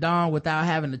some big dong without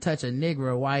having to touch a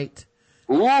nigger White.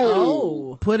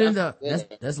 Ooh.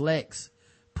 That's Lex.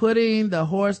 Putting the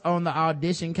horse on the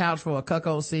audition couch for a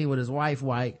cuckold scene with his wife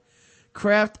White.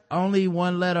 Kraft only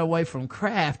one letter away from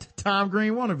Kraft. Tom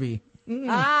Green wannabe.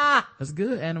 That's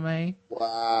good, anime.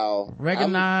 Wow.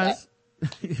 Recognize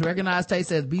Tate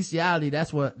says bestiality.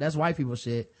 That's white people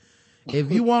shit.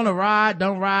 If you want to ride,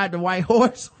 don't ride the white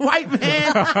horse. White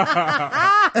man.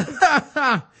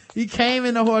 He came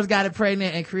in the horse, got it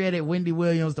pregnant, and created Wendy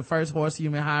Williams, the first horse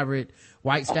human hybrid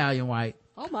white stallion White.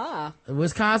 Oh my.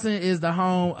 Wisconsin is the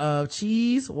home of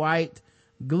cheese White,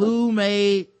 glue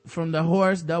made from the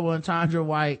horse double entendre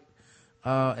White.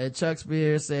 And Chuck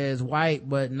Spears says White,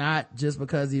 but not just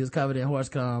because he was covered in horse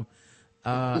cum.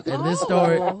 And this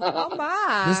story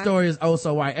is oh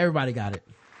so white. Everybody got it.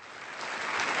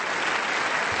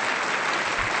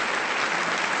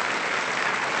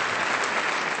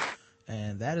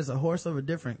 And that is a horse of a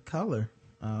different color,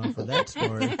 for that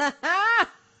story.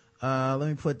 Let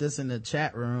me put this in the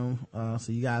chat room,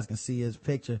 so you guys can see his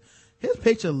picture. His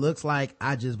picture looks like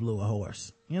I just blew a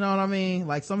horse. You know what I mean?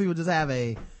 Like some people just have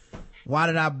why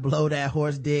did I blow that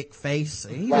horse dick face?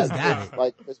 And he just got it.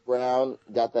 Like Chris Brown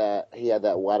got that, he had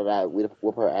that why did I whip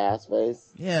her ass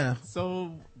face? Yeah.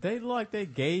 So they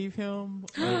gave him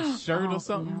a shirt or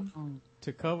something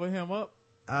to cover him up?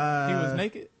 He was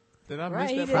naked? Did I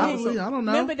miss that? Probably. I don't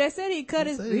know. Remember they said he cut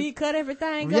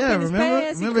everything up in his remember,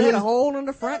 pants. He cut a hole in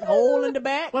the front, hole in the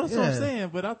back. Well, that's what I'm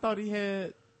saying, but I thought he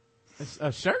had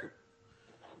a shirt.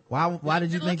 Why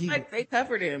did you think like they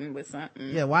covered him with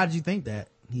something? Yeah, why did you think that?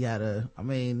 He had I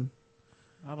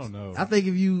don't know. I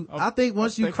think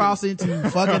once you cross into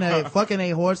fucking a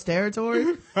horse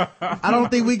territory, I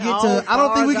don't think we get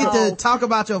to talk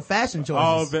about your fashion choices.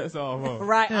 All bets off.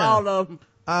 Right, yeah. All of them.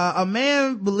 A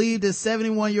man believed his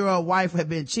 71-year-old wife had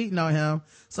been cheating on him,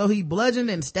 so he bludgeoned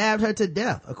and stabbed her to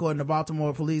death, according to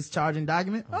Baltimore police charging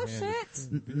document. Oh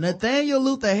shit. Nathaniel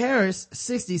Luther Harris,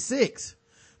 66,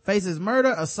 faces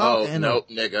murder, assault, and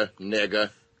nigga.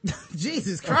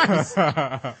 Jesus Christ.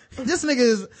 This nigga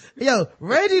is,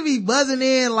 Reggie be buzzing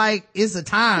in like it's a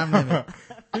time limit.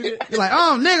 You're like,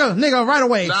 oh, nigga, right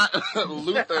away. Not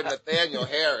Luther Nathaniel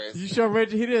Harris. You sure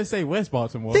Reggie? He didn't say West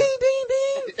Baltimore. Ding, ding,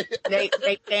 ding.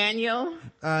 Nathaniel?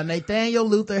 Nathaniel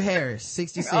Luther Harris,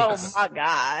 66. Oh my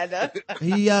God.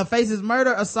 He faces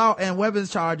murder, assault, and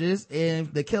weapons charges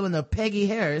in the killing of Peggy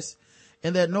Harris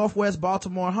in their Northwest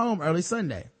Baltimore home early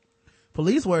Sunday.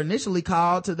 Police were initially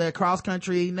called to their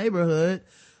cross-country neighborhood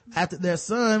after their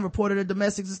son reported a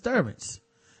domestic disturbance.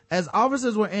 As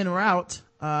officers were en route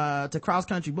to Cross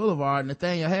Country Boulevard,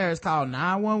 Nathaniel Harris called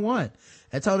 911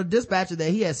 and told a dispatcher that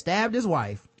he had stabbed his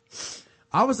wife.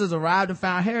 Officers arrived and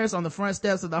found Harris on the front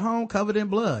steps of the home covered in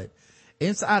blood.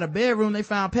 Inside a bedroom, they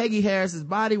found Peggy Harris's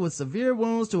body with severe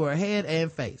wounds to her head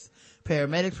and face.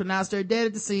 Paramedics pronounced her dead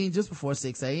at the scene just before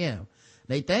 6 a.m.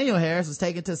 Nathaniel Harris was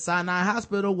taken to Sinai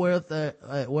Hospital where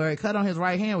a cut on his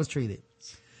right hand was treated.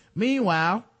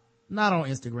 Meanwhile, not on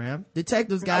Instagram,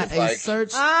 detectives got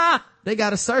they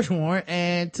got a search warrant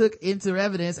and took into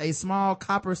evidence a small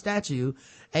copper statue,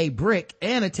 a brick,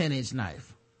 and a 10-inch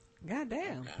knife.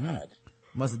 Goddamn. God.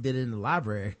 Must have did it in the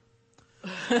library.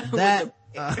 That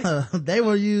they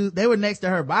were next to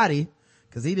her body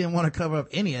because he didn't want to cover up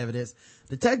any evidence.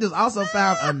 Detectives also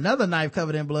found another knife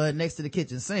covered in blood next to the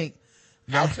kitchen sink.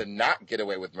 How to not get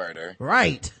away with murder.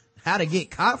 Right. How to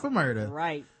get caught for murder.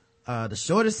 Right. The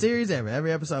shortest series ever.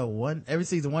 Every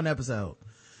season, one episode.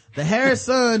 The Harris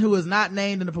son, who was not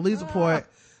named in the police report,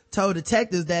 told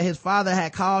detectives that his father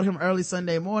had called him early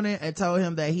Sunday morning and told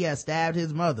him that he had stabbed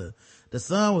his mother. The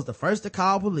son was the first to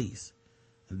call police.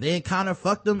 And then Connor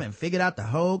fucked him and figured out the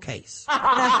whole case.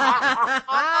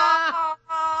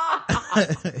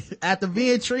 After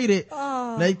being treated,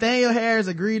 Nathaniel Harris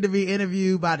agreed to be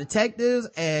interviewed by detectives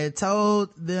and told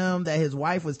them that his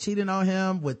wife was cheating on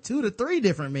him with 2 to 3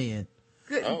 different men.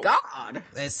 Good God.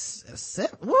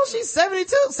 She's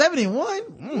 72,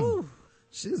 71.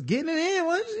 She's getting it in,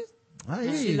 wasn't she? I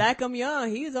hear She you. like him young.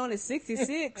 He was only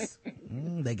 66.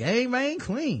 The game ain't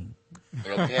clean.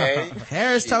 Okay.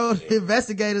 Harris told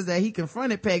investigators that he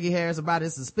confronted Peggy Harris about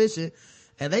his suspicion,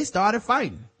 and they started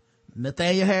fighting.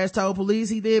 Nathaniel Harris told police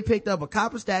he then picked up a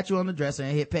copper statue on the dresser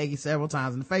and hit Peggy several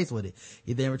times in the face with it.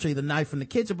 He then retrieved a knife from the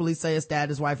kitchen. Police say he stabbed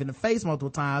his wife in the face multiple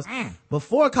times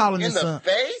before calling his son. In the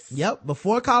face? Yep,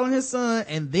 before calling his son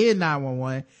and then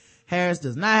 911. Harris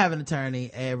does not have an attorney,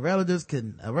 and a relative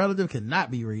cannot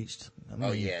be reached.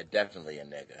 Oh yeah, definitely a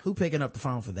nigga. Who picking up the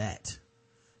phone for that?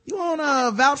 You want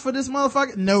vouch for this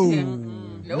motherfucker? No.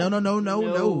 No.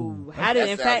 How did, That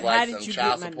in sounds fact, like how some did you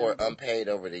child get my support number? unpaid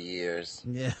over the years?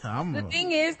 Yeah, The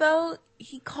thing is, though,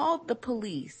 he called the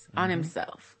police on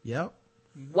himself. Yep.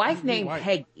 Wife named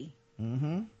Peggy.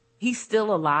 Mm-hmm. He's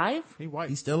still alive?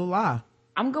 He's still alive.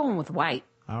 I'm going with white.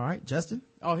 All right, Justin?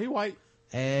 Oh, he white.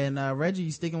 And Reggie,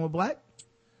 you sticking with black?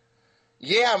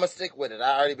 Yeah, I'm gonna stick with it.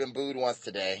 I already been booed once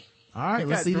today. All right,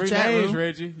 let's see the 3 chat names, room.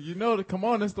 Reggie. You know, come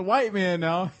on, it's the white man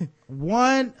now.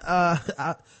 One,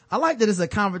 I like that it's a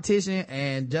competition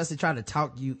and Justin tried to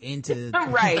talk you into.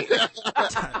 Right.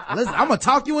 Listen, I'm gonna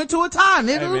talk you into a tie,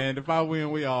 nigga. Hey man, if I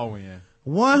win, we all win.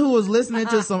 One who was listening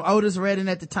to some Otis Redding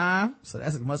at the time, so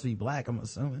that must be black, I'm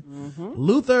assuming.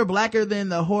 Luther, blacker than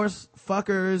the horse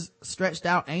fucker's stretched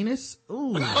out anus.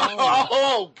 Ooh.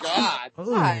 Oh God.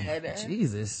 Ooh,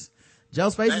 Jesus. Joe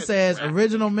Spacey says,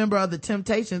 original member of the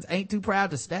Temptations ain't too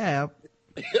proud to stab.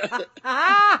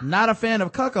 Not a fan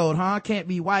of cuckold, huh? Can't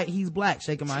be white, he's black.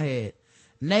 Shaking my head.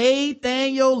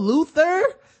 Nathaniel Luther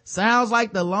sounds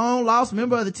like the long lost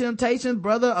member of the Temptations,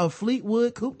 brother of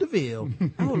Fleetwood Coupe de Ville.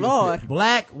 Oh Lord.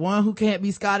 Black, one who can't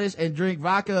be Scottish and drink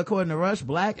vodka according to Rush.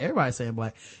 Black, everybody's saying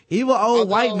black. Evil old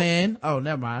white man. Oh,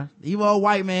 never mind. Evil old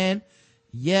white man.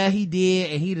 Yeah, he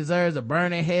did, and he deserves a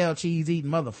burning hell cheese eating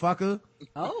motherfucker.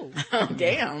 Oh.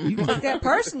 Damn. You took that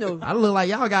personal. I look like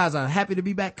y'all guys are happy to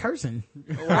be back cursing.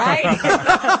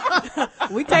 Right?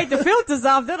 We take the filters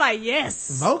off. They're like,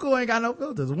 yes. Vocal ain't got no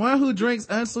filters. One who drinks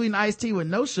unsweetened iced tea with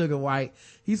no sugar white.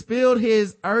 He spilled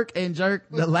his irk and jerk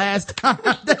the last time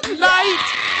that night.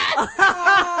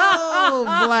 Oh,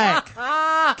 black.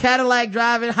 Cadillac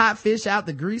driving, hot fish out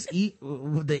the grease, the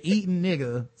eating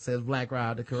nigga, says Black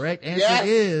Rod. The correct answer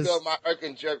is. Spilled my irk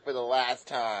and jerk for the last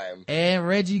time. And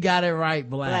Reggie got it right,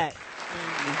 black.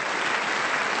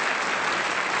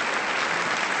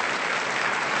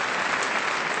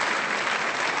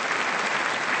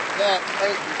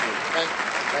 Thank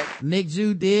you. Nick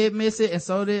Jew did miss it, and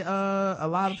so did a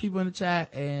lot of people in the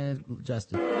chat, and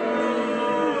Justin.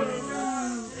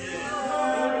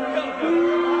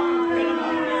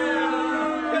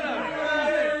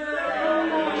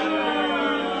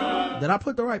 Did I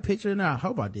put the right picture in there? I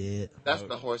hope I did. That's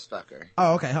the horse fucker.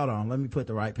 Oh, okay, hold on. Let me put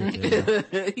the right picture in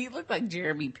there. He looked like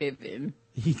Jeremy Piven.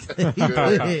 He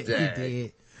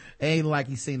did. Ain't like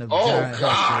he's seen a giant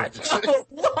God.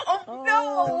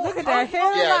 No, look at that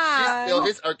hairline. Yeah, she spilled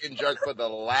his irk and jerk for the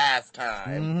last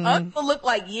time. Uncle looked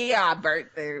like, I burnt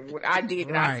her. I did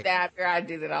it. I Right. stabbed her. I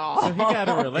did it all. So he got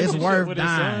a relationship worth with his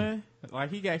dying. son.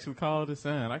 Like he actually called his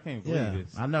son. I can't believe Yeah,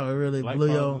 this. I know it really Black blew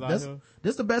fathers your. out here.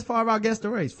 This the best part about Guess the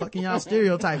Race. Fucking y'all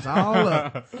stereotypes all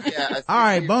up. Yeah, All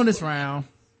right, bonus round.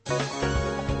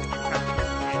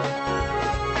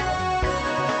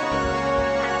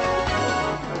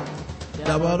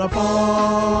 Double the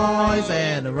points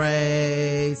and the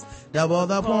race. Double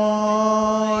the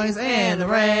points and the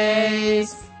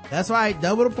race. That's right.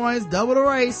 Double the points, double the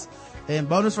race. And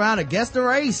bonus round of Guess the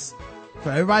Race. So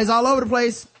everybody's all over the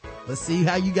place. Let's see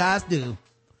how you guys do.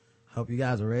 Hope you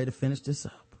guys are ready to finish this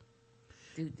up.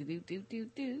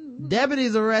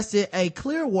 Deputies arrested a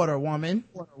Clearwater woman.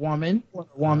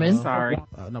 Sorry.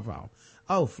 No problem.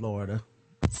 Oh, Florida.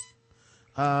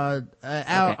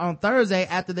 Out on Thursday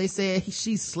after they said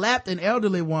she slapped an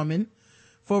elderly woman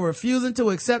for refusing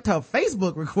to accept her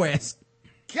Facebook request.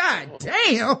 God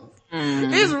damn.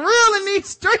 It's real in these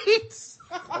streets.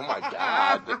 Oh my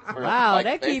God. Wow, Like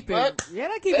that keep Facebook? it. Yeah,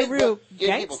 that keep it real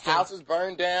Getting people's gangster. houses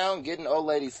burned down, getting old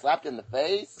ladies slapped in the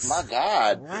face. My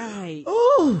God. Right.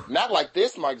 Ooh. Not like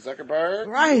this, Mark Zuckerberg.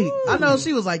 Right. I know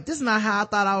she was like, this is not how I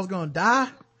thought I was going to die.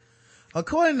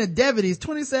 According to deputies,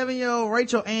 27-year-old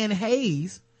Rachel Ann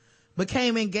Hayes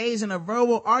became engaged in a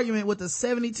verbal argument with a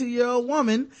 72-year-old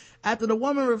woman after the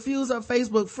woman refused her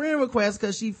Facebook friend request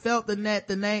because she felt the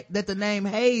name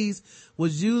Hayes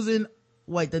was using,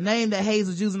 the name that Hayes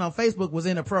was using on Facebook was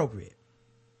inappropriate.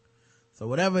 So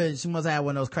whatever, she must have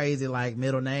one of those crazy like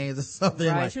middle names or something.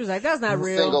 Right. Like, She was like, that's not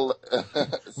real.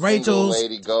 Single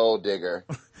lady gold digger.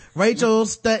 Rachel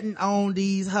stunting on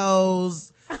these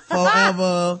hoes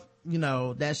forever. You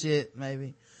know, that shit,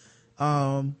 maybe.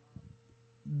 The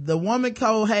woman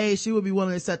told Hayes she would be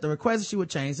willing to accept the request if she would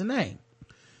change the name.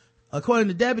 According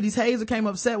to deputies, Hayes became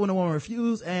upset when the woman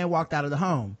refused and walked out of the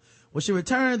home. When she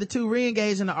returned, the two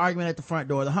re-engaged in an argument at the front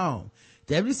door of the home.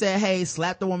 Deputies said Hayes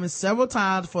slapped the woman several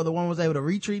times before the woman was able to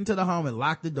retreat into the home and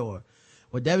lock the door.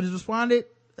 When deputies responded,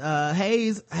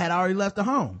 Hayes had already left the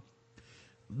home.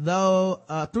 Though,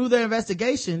 through their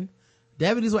investigation,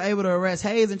 deputies were able to arrest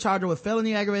Hayes and charge her with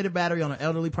felony aggravated battery on an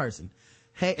elderly person.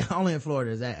 Hey, only in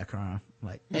Florida is that a crime.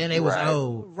 Like, and it was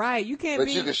old. Right, you can't but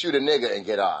be. You can shoot a nigga and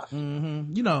get off.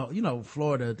 Mm-hmm. You know,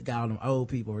 Florida got all them old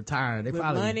people retired. They With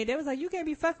probably money. They was like, you can't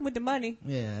be fucking with the money.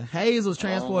 Yeah. Hayes was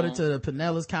transported to the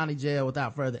Pinellas County Jail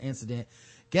without further incident.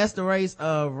 Guess the race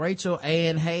of Rachel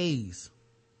Ann Hayes.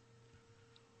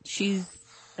 She's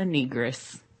a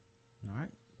negress. All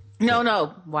right.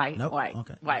 No, white, Nope. white,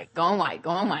 Okay. white, going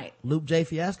white. Luke J.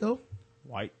 Fiasco.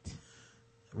 White.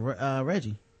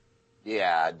 Reggie.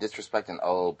 Yeah, disrespecting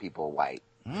old people white.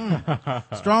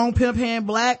 Strong pimp hand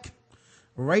black.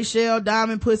 Rachel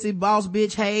Diamond Pussy Boss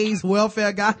Bitch Hayes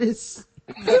welfare goddess.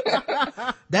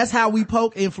 That's how we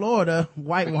poke in Florida,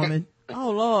 white woman. Oh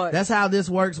Lord. That's how this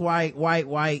works, white.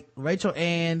 Rachel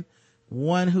Ann,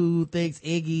 one who thinks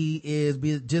Iggy is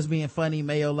just being funny,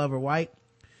 mayo lover white,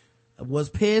 was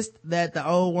pissed that the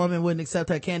old woman wouldn't accept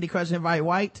her Candy Crush invite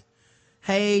white.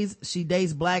 Hayes, she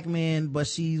dates black men, but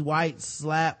she's white,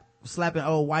 slapping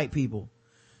old white people.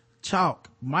 Chalk,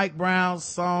 Mike Brown,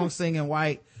 song singing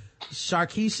white.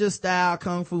 Sharkeisha style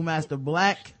Kung Fu Master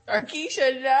black.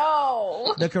 Sharkeisha,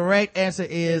 no. The correct answer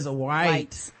is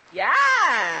white.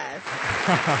 Yes.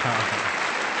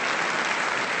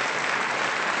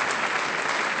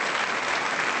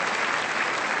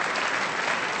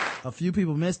 A few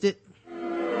people missed it.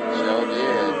 Sure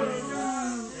did.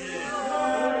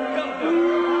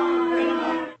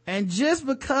 And just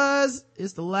because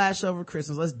it's the last show for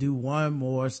Christmas, let's do one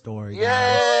more story. Yay!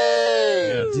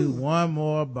 Guys. Do one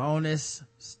more bonus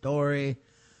story.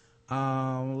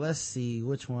 Let's see,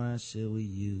 which one should we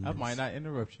use? I might not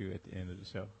interrupt you at the end of the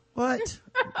show. What?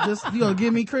 Just, you gonna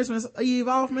give me Christmas Eve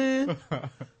off, man?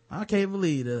 I can't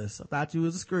believe this. I thought you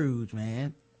was a Scrooge,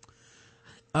 man.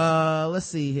 Let's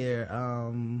see here.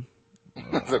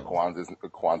 The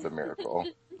Kwanzaa miracle.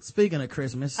 Speaking of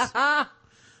Christmas,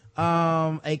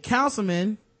 a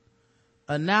councilman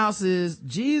announces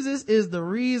Jesus is the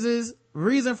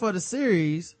reason for the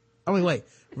series. I mean, wait.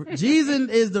 Jesus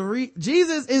is the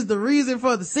reason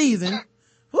for the season.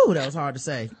 Whew, that was hard to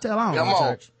say. Tell on, Come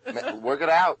on. church. Work it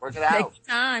out.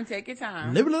 Take your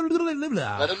time.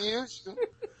 Let him use you.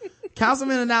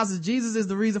 Councilman announces Jesus is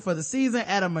the reason for the season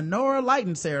at a menorah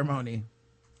lighting ceremony.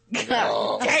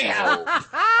 Oh,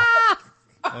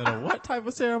 At a what type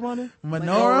of ceremony?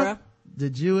 Menorah. The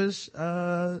Jewish,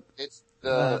 it's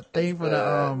the thing for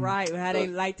the, right, how they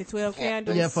light the 12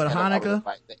 candles. Yeah, for the Hanukkah.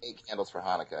 The 8 candles for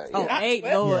Hanukkah. Oh, Yeah. 8,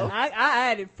 Lord. Yeah.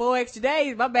 I added 4 extra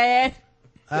days, my bad.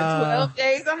 The 12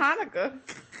 days of Hanukkah.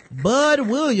 Bud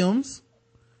Williams,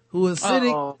 who is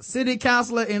city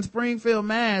councilor in Springfield,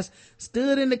 Mass,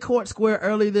 stood in the court square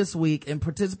early this week and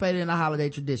participated in a holiday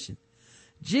tradition.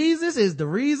 Jesus is the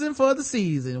reason for the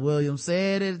season, Williams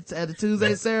said at the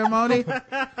Tuesday ceremony.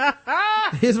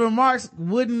 His remarks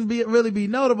wouldn't really be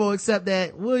notable except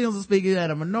that Williams was speaking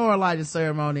at a menorah lighting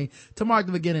ceremony to mark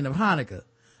the beginning of Hanukkah.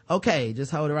 Okay,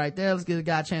 just hold it right there. Let's give the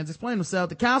guy a chance to explain himself.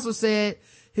 The council said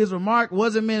his remark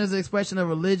wasn't meant as an expression of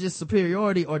religious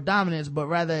superiority or dominance, but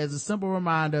rather as a simple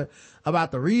reminder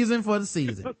about the reason for the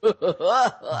season.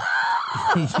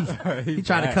 He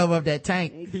tried to cover up that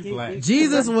tank.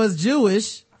 Jesus was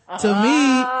Jewish. To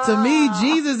me,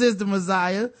 Jesus is the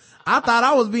Messiah. I thought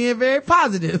I was being very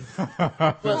positive.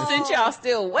 Well, since y'all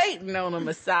still waiting on a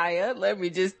Messiah, let me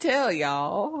just tell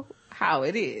y'all how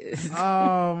it is.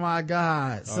 Oh my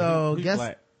God. So he's guess,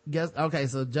 black. okay,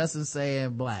 so Justin's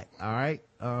saying black. All right.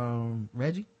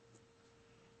 Reggie?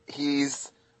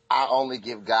 I only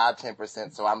give God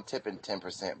 10%, so I'm tipping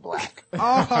 10% black.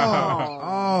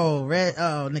 Oh,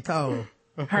 Nicole.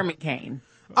 Hermit Cain.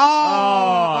 Damn.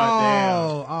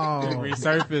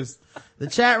 Resurfaced. The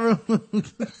chat room,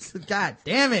 God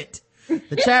damn it.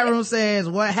 The chat room says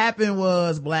what happened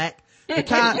was black. The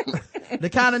kind of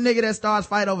nigga that starts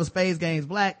fight over space games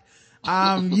black.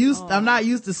 I'm not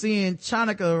used to seeing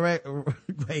Shaka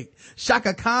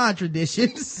Khan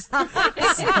traditions,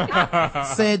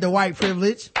 said the white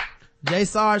privilege. Jay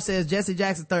Sarge says Jesse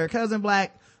Jackson third cousin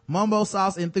black. Mumbo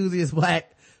sauce enthusiast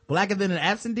black. Blacker than an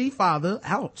absentee father.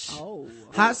 Ouch.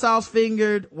 Hot sauce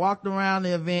fingered, walked around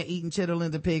the event eating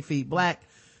chitterlings and pig feet. Black.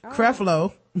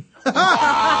 Creflo.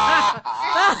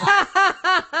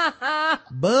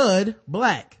 Bud.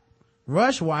 Black.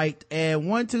 Rush white. And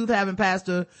one tooth having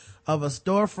pastor of a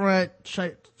storefront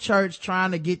church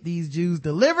trying to get these Jews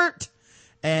delivered.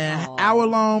 And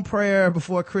hour-long prayer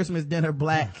before Christmas dinner.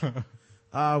 Black.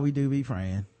 We do be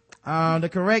praying. The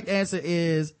correct answer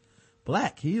is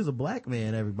black. He is a black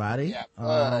man, everybody.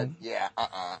 Yeah,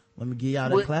 Let me give y'all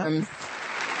that clap.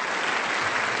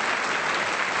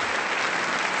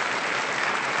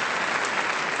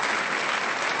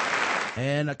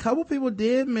 And a couple people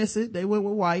did miss it. They went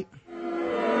with white.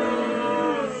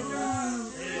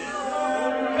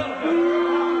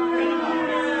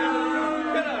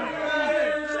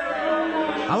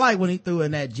 I like when he threw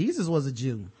in that Jesus was a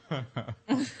Jew.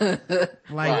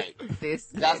 Like that's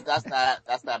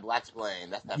that black explain.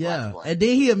 That's that black explain. And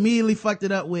then he immediately fucked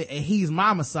it up with, and he's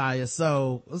my Messiah.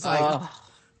 So it's like,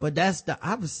 but that's the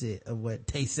opposite of what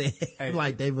they said. Hey,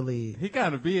 like they believe. He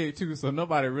kind of big too, so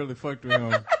nobody really fucked with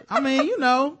him. I mean,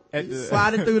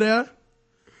 slide it through there.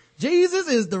 Jesus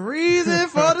is the reason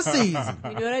for the season.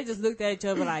 They just looked at each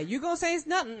other like, you gonna say it's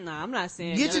nothing? Nah, I'm not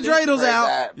saying Get nothing. your dreidels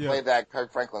out. Play that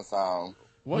Kirk Franklin song.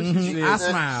 What you said, I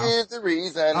smile. Is the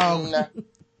reason.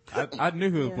 I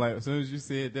knew he was black. As soon as you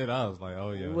said that, I was like,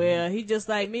 oh yeah. Well, he just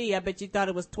like me. I bet you thought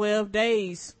it was 12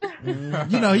 days.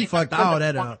 He fucked all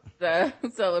that up. The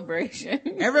celebration.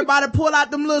 Everybody pull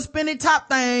out them little spinny top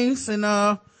things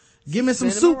and give me some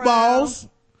soup balls.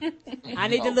 I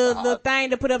need the little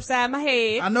thing to put upside my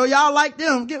head. I know y'all like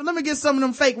them. Let me get some of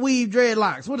them fake weave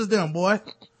dreadlocks. What is them, boy?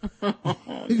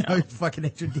 You fucking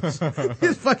ain't tradition.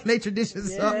 His fucking ain't tradition.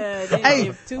 Yeah,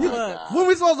 hey, too much. when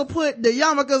we supposed to put the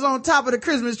yarmulkes on top of the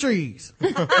Christmas trees?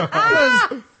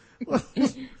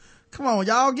 Come on,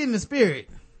 y'all get in the spirit.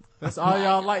 That's all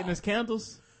y'all lighting is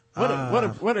candles? What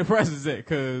a presents at?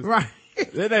 Cause right.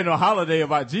 There ain't no holiday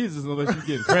about Jesus unless you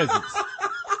getting presents.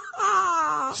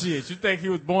 Shit, you think he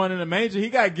was born in a manger? He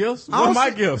got gifts. What are my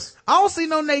gifts? I don't see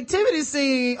no nativity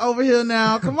scene over here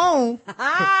now. Come on.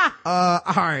 All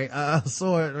right.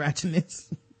 Sword ratchetness.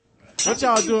 What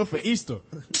y'all doing for Easter?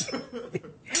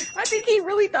 I think he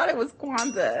really thought it was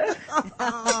Kwanzaa.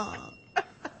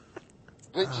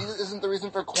 But Jesus isn't the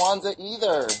reason for Kwanzaa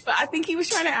either. But I think he was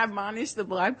trying to admonish the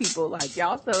black people, like,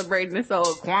 y'all celebrating this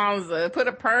old Kwanzaa. Put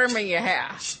a perm in your hair.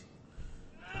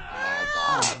 Oh,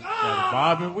 God. Got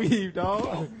bob and weave,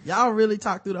 dog. Y'all really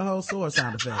talked through the whole sword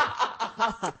sound effect.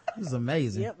 This is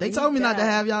amazing. Yep, they told me not to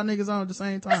have y'all niggas on at the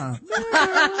same time. So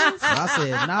I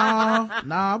said,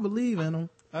 nah, I believe in them.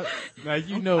 Now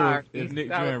if Nick,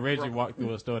 Joe, and Reggie walk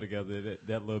through a store together,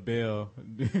 that little bell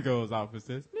goes off and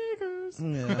says, "Niggas."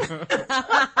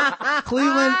 Yeah.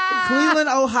 Cleveland,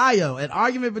 Ohio. An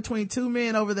argument between two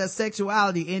men over their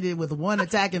sexuality ended with one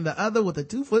attacking the other with a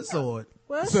 2-foot sword.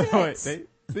 Well,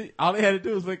 all they had to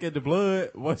do was look at the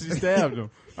blood once he stabbed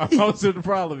him. I know what the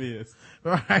problem is.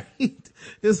 Right.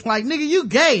 It's like, nigga, you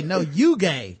gay. No, you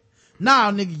gay.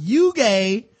 Nah, nigga, you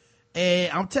gay.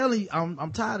 And I'm telling you,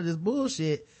 I'm tired of this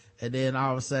bullshit. And then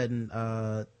all of a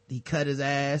sudden, he cut his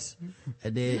ass,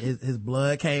 and then his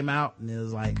blood came out, and it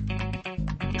was like,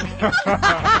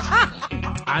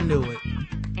 I knew it.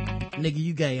 Nigga,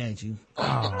 you gay, ain't you?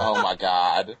 Oh my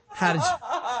God. How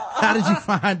did you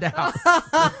find out?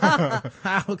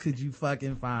 How could you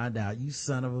fucking find out, you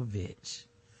son of a bitch?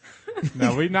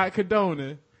 Now, we not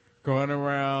condoning going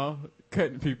around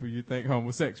cutting people you think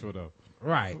homosexual, though.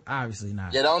 Right, obviously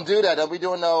not. Yeah, don't do that. Don't be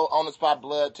doing no on-the-spot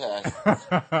blood test.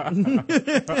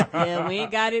 Yeah, we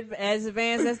ain't got it as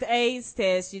advanced as the AIDS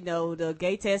test. The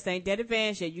gay test ain't that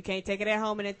advanced yet. You can't take it at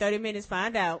home and in 30 minutes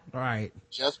find out. Right.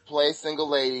 Just play single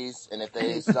ladies, and if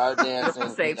they start dancing,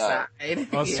 safe side.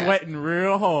 Or sweating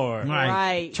real hard.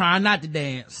 Right. Trying not to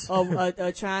dance.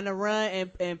 Or trying to run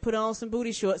and put on some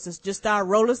booty shorts and just start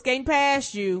roller skating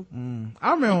past you.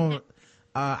 I remember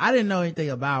I didn't know anything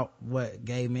about what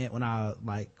gay meant when I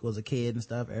was a kid and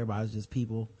stuff. Everybody was just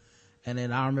people. And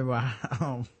then I remember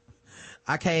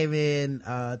I came in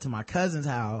to my cousin's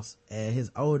house, and his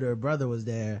older brother was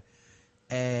there,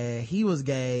 and he was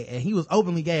gay, and he was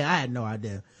openly gay. I had no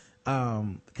idea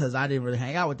because I didn't really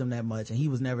hang out with him that much, and he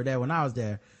was never there when I was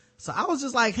there. So I was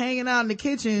just hanging out in the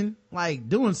kitchen,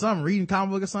 doing something, reading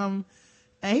comic book or something,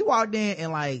 and he walked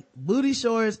in booty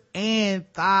shorts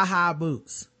and thigh high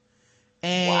boots.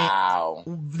 And wow.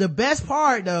 The best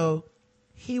part though,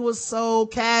 he was so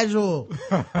casual.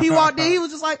 He walked in, he was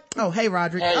just like, "Oh, hey,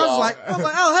 Roderick." Hey, I was like,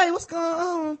 "Oh, hey, what's going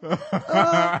on?"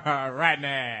 Right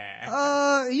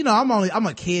now. I'm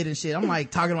a kid and shit. I'm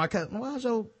talking to my cousin. "Why's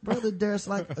your brother dressed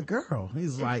like a girl?"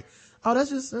 He's like, oh,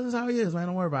 that's how he is, man.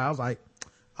 Don't worry about it. I was like,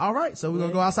 all right, so we're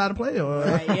gonna go outside and play.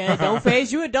 Right, yeah, don't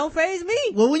phase you, it don't phase me.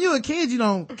 Well, when you're a kid, you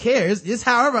don't care. It's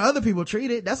however other people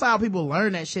treat it. That's how people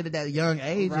learn that shit at that young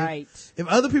age. Right. If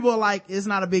other people are like, it's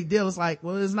not a big deal, it's like,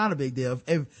 well, it's not a big deal.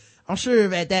 If I'm sure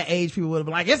if at that age people would have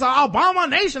been like, it's all Obama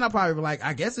nation, I'd probably be like,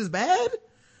 I guess it's bad.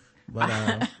 But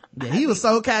yeah, he was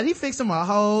so kind. He fixed him a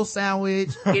whole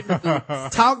sandwich,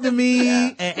 talked to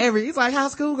me, and he's like,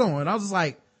 how's school going? I was just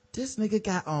like, this nigga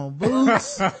got on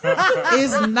boots.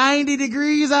 It's 90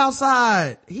 degrees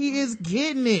outside. He is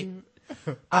getting it.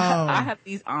 I have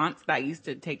these aunts that used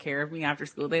to take care of me after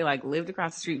school. They like lived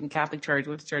across the street in Catholic church,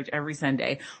 went to church every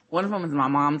Sunday. One of them was my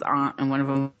mom's aunt and one of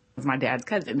them was my dad's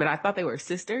cousin, but I thought they were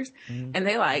sisters. And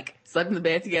they like slept in the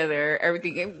bed together,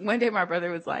 everything. And one day my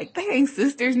brother was like, they ain't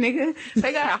sisters, nigga.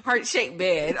 They got a heart-shaped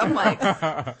bed. I'm like,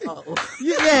 oh.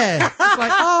 Yeah. It's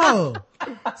like, oh.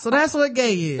 So that's what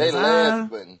gay is. They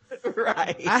lesbian.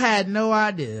 Right. I had no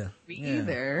idea. Me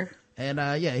either. And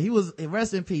yeah, he was,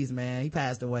 rest in peace, man. He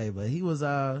passed away, but he was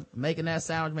making that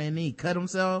sandwich, man, and he cut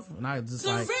himself, and I was just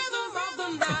like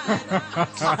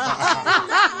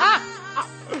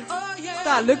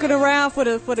Start looking around for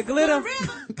the glitter.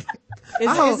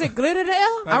 Is it glitter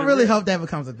there? I really hope that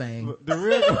becomes a thing.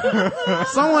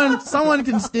 Someone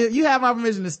can steal, you have my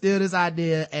permission to steal this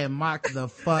idea and mock the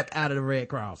fuck out of the Red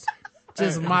Cross.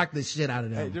 Just mock the shit out of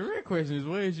them. Hey, the real question is,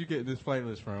 where did you get this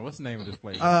playlist from? What's the name of this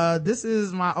playlist? This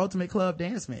is my Ultimate Club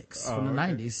Dance Mix from the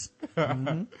 90s.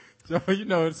 Mm-hmm. So, you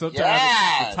know,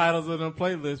 sometimes the titles of them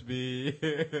playlists be...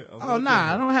 oh,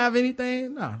 nah, I don't have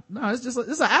anything. No, it's just,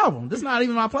 it's an album. This is not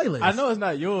even my playlist. I know it's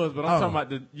not yours, but I'm talking about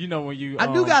the, you know, when you...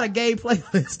 I do got a gay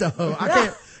playlist, though.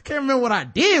 I can't remember what I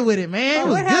did with it, man. It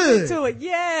was what happened to it?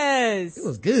 Yes. It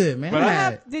was good, man.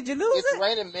 But did you lose it?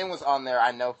 Rain and Men was on there,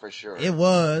 I know for sure. It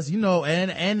was, you know,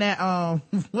 and that,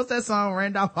 what's that song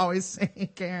Randolph always saying,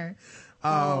 Karen?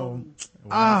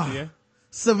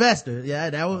 Sylvester. Yeah,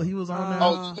 he was on there.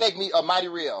 Oh, you make me Mighty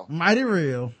Real. Mighty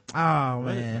Real. Oh,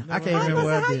 man. I can't remember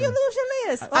what I did. How you lose your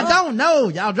list? I don't know.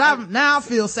 Y'all driving, now I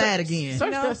feel sad again.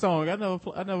 Search that song. I never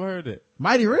heard it.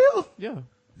 Mighty Real? Yeah.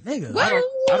 Nigga. I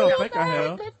don't think I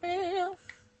have.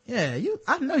 Yeah,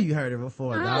 I know you heard it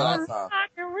before, dog.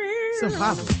 It's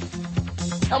impossible.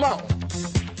 Come on.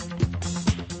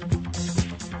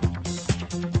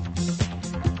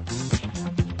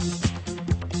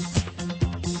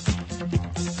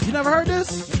 You never heard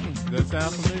this? Does that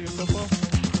sound familiar so far?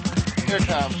 Here it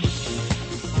comes.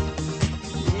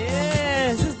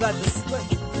 Yes, this is about to split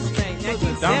this thing.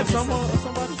 Donald Summer or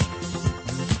somebody?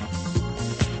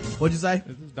 What'd you say?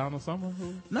 Is this Donald Summer?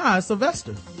 Nah, it's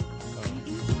Sylvester.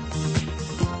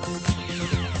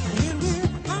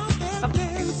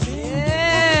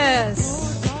 Yes.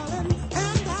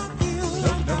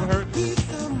 Never heard this.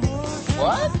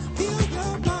 What?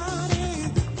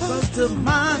 Close to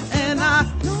mine and I.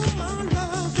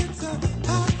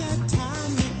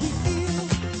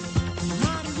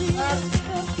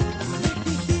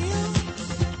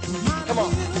 Come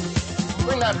on.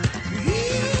 Bring that.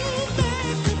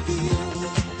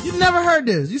 You never heard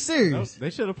this? You serious? Nope. They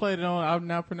should have played it on I Would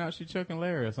Now Pronounce You Chuck and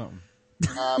Larry or something.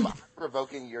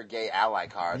 Revoking your gay ally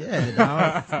card. Yeah,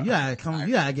 dog.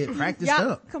 You gotta get practiced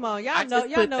up. Come on, y'all know.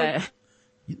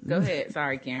 Go ahead.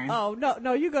 Sorry, Karen. Oh,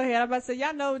 no, you go ahead. I'm about to say,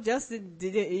 y'all know Justin,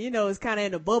 you know, is kind of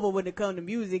in a bubble when it comes to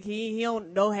music. He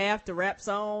don't know half the rap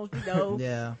songs, you know.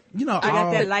 Yeah. You know, I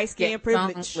got that light skin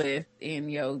privilege. List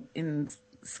in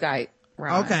Skype.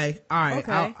 Right. Okay. All right.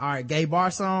 All right. Gay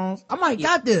bar songs. I might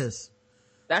got this.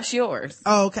 That's yours.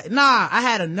 Oh, okay. Nah, I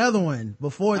had another one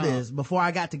before this, before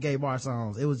I got to gay bar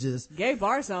songs. It was just gay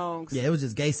bar songs. Yeah, it was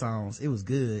just gay songs. It was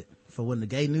good for when the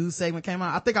gay news segment came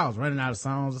out. I think I was running out of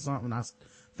songs or something. I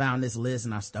found this list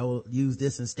and I used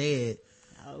this instead.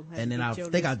 And then I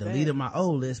think I deleted my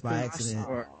old list by accident.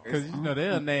 Cause you know,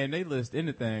 they'll name they list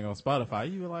anything on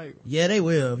Spotify. You were like, yeah, they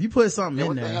will. If you put something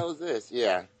in there. What the hell is this?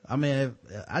 Yeah. I mean,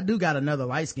 I do got another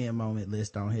light skin moment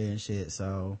list on here and shit.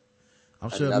 So I'm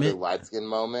sure another light skin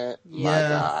moment. Yeah. My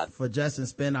God. For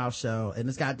Justin's spinoff show. And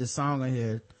it's got this song on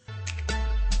here.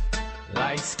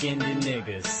 Light skinned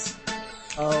niggas.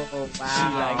 Oh, wow.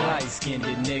 She like light-skinned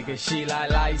niggas. She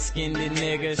like light-skinned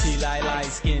niggas. She like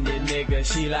light-skinned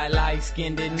niggas. She like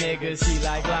light-skinned niggas. She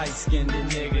like light-skinned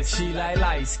niggas. She like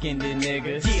light-skinned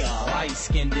niggas. Yeah,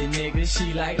 light-skinned niggas.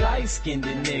 She like light-skinned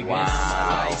niggas. Wow. I'm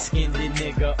a light-skinned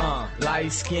nigga.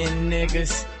 Light-skinned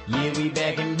niggas. Yeah, we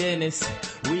back in business.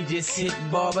 We just hit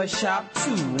barbershop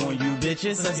 2 on you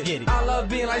bitches. Let's get it. I love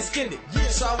being like skinned,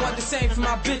 so I want the same for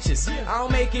my bitches. I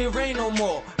don't make it rain no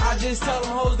more. I just tell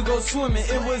them hoes to go swimming.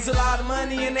 It was a lot of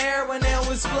money in there when there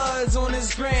was floods on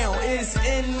this ground. It's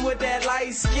in with that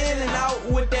light skin and out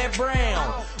with that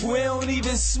brown. We don't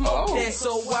even smoke that,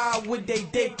 so why would they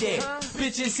date that?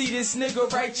 Bitches see this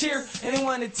nigga right here and they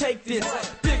wanna take this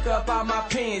dick up out my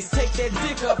pants. Take that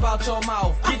dick up out your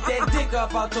mouth. Get that dick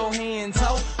up out your hands,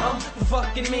 ho. I'm the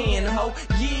fucking man, ho.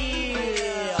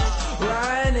 Yeah.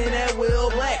 Riding in that wheel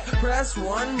black. Press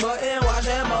one button, watch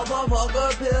that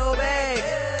motherfucker peel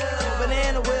back.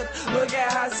 Banana whip, look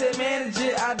at how I said manage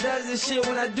it. I does this shit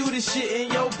when I do this shit,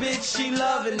 and yo bitch, she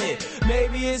loving it.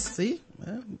 Maybe it's... See?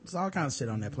 It's all kinds of shit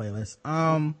on that playlist.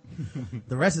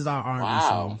 The rest is all R&B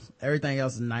songs. Everything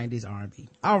else is 90s R&B.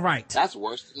 All right. That's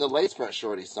worse than the Lace Front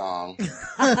Shorty song.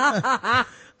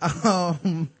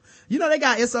 You know they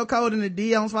got It's So Cold in the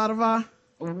D on Spotify?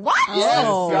 What? Yes,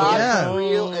 God, yeah.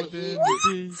 real, and he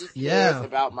cares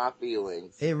about my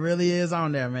feelings. It really is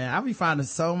on there, man. I be finding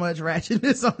so much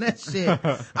ratchetness on that shit.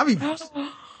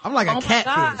 I'm like a catfish.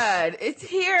 Oh my God, it's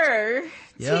here.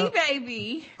 Yep.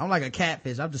 T-baby. I'm like a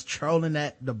catfish. I'm just trolling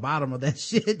the bottom of that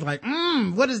shit. Like,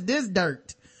 what is this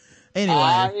dirt? Anyway.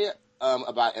 I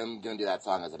am gonna do that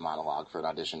song as a monologue for an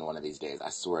audition one of these days. I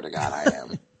swear to God, I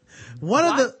am.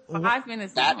 5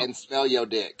 minutes. That long. and Smell Your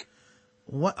Dick.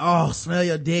 What? Oh, Smell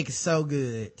Your Dick is so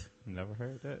good. Never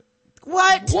heard that.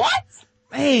 What?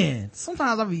 Man,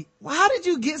 sometimes I'll be, how did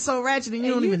you get so ratchet and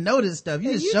you don't even know this stuff?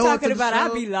 You just show up to the about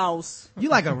show. I be lost. You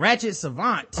like a ratchet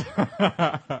savant.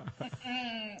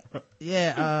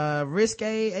 Yeah,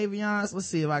 Risque Aviance. Let's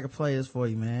see if I can play this for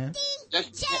you, man. Yes,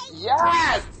 Jesus.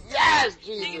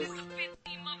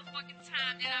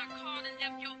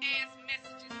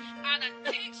 I done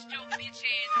text your bitch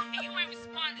ass and you ain't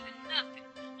responded to nothing.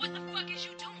 What the fuck is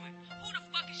you doing? Who the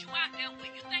fuck is you out there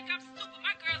with? You think I'm stupid?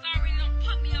 My girls already done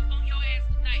put me up on your ass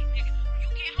tonight, nigga. When you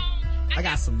get home, I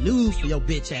got some news for your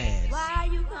bitch ass. why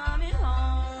you coming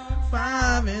home?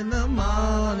 5 in the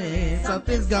morning,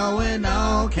 something's going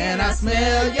on. Can I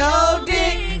smell your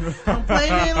dick? I'm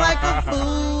playing like a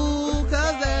fool, cause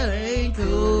that ain't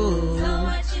cool. So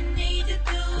what you need to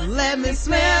do is let me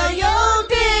smell your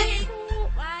dick.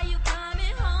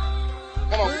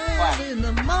 Come on, in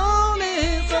the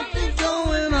morning, something's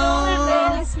going on.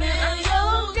 Let me smell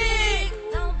your dick.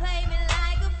 Don't play me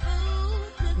like a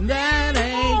fool. That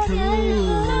ain't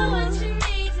cool. So what you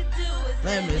need to do is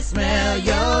let me smell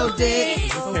your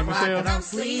dick. Hey, Michelle. I'm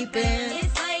sleeping.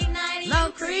 It's late night and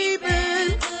I'm creeping.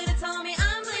 You could've told me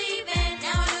I'm leaving.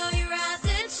 Now I know you're out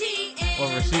there cheating. Or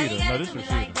Rashida. No, this is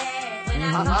Rashida.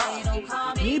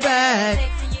 Me back.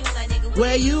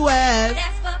 Where you at?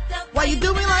 Why you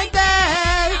do me like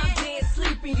that? I'm dead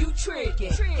sleeping, you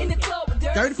tricking. In the club with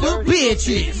Dirty foot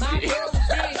bitches. My girl was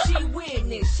there, she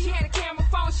witnessed. She had a camera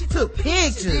phone, she Took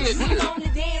pictures. We on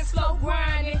the dance floor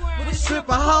grinding. With a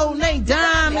Stripper hoe named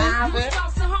Diamond. You was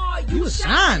tossing hard, You was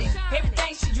shining.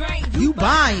 Everything she drank, You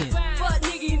buying. But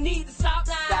nigga, you need to stop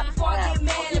down before I get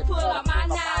mad and pull out my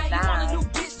nine. You want a new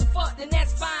bitch to fuck, then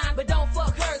that's fine. But don't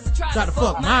fuck hers and try to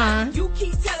fuck mine. You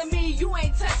keep telling me you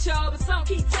ain't touch her, but some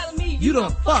keep telling me You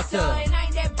done fucked her. And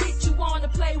ain't that bitch you wanna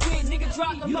play with, nigga,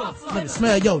 drop the box. Let me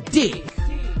smell your dick.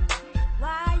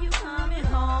 Why you coming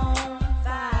home?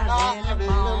 5 in the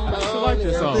morning. Like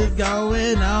this song. What's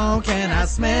going on? Can I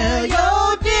smell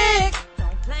your dick?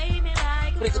 Don't play me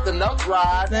like Please get the notes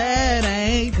right. That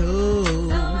ain't cool.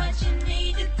 So what you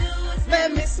need to do is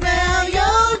Let me smell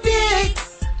your dick.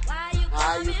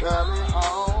 Why you coming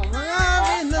home?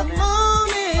 I'm in the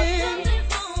morning.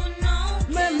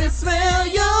 Let me smell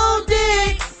your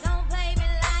dick. Don't play me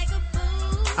like a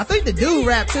fool. I think the dude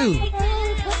rap too.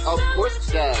 Of course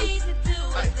it does.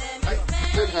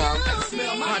 Good now.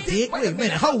 My dick. Wait a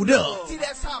minute. Hold up. See,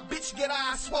 that's how bitch get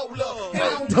eyes swole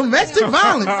up. Domestic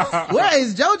violence. Where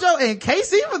is JoJo and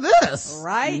Casey for this?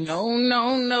 Right? No. When I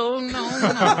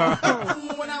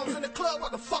was in the club,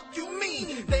 what the fuck you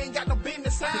mean? They ain't got no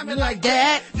business trying me Like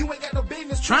that. You ain't got no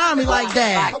business Trying me like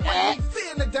that. I wasn't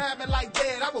feeling the diamond like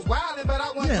that. I was wildin', but I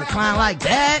You wasn't didn't climb like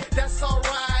that. That's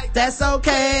alright. That's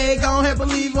okay. Go ahead,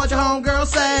 believe what your homegirl A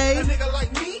say. nigga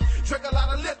like me, drink a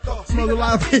lot of liquor. Smoke a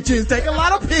lot of pictures. Take a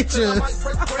lot of pictures.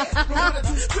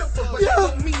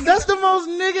 Yo, that's the most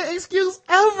nigga excuse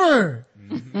ever.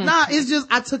 Nah, it's just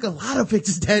I took a lot of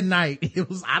pictures that night. It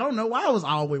was I don't know why I was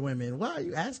all with women. Why are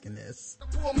you asking this?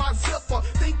 Pull my zipper,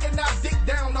 thinking I dick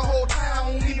down the whole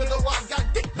town, even though I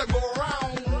got dick to go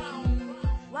around.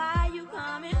 Why you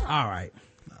coming home? All right.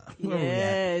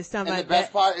 Yeah, it's talking And about the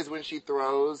best part is when she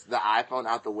throws the iPhone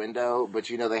out the window, but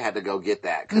they had to go get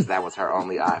that because that was her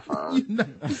only iPhone.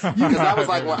 Because that was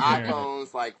like when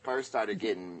iPhones like first started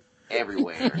getting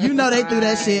everywhere. They threw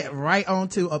that shit right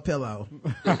onto a pillow.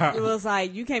 It was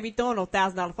like, you can't be throwing no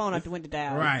 $1,000 phone out the window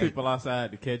down. Right. People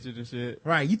outside to catch it and shit.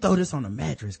 Right. You throw this on the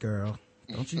mattress, girl.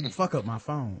 Don't you fuck up my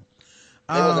phone.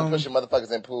 They wasn't pushing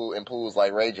motherfuckers in pools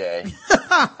like Ray J.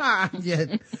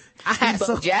 Yeah. I had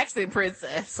Bo Jackson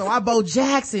princess. So I Bo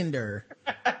Jacksoned her.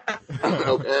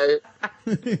 Okay.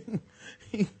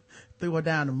 Threw her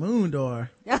down the moon door.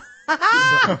 Yeah,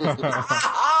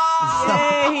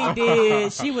 he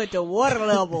did. She went to water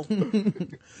level.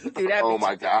 Oh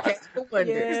my God.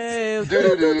 Yeah.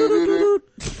 Did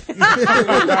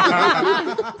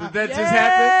that just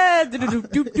happen?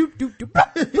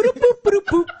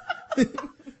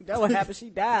 That's what happened. She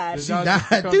died. She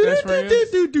died.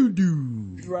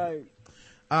 Right.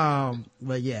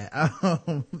 But yeah.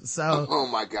 So. Oh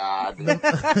my God.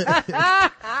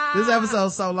 This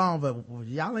episode's so long, but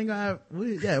y'all ain't gonna have.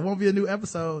 It won't be a new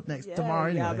episode tomorrow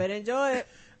anyway. Y'all better enjoy it.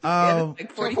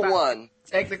 Like 2-for-1.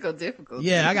 Technical difficulty.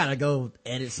 Yeah, I gotta go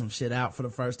edit some shit out for the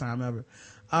first time ever.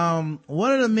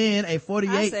 One of the men, a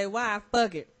 48. I say, why?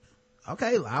 Fuck it.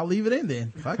 Okay, I'll leave it in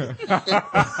then. Fuck it.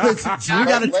 First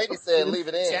lady said leave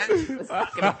it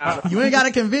in. You ain't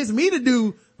gotta convince me to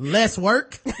do less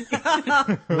work.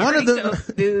 One of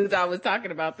the dudes I was talking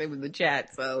about them in the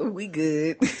chat, so we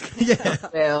good. Yeah.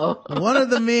 Well. One of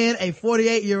the men, a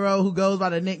 48-year-old who goes by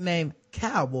the nickname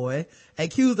Cowboy,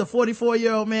 accused a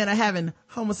 44-year-old man of having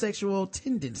homosexual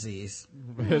tendencies.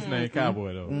 His name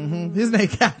Cowboy though. Mm-hmm. His name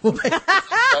Cowboy.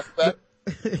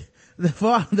 The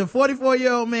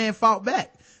 44-year-old man fought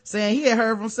back, saying he had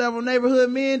heard from several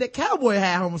neighborhood men that Cowboy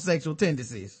had homosexual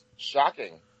tendencies.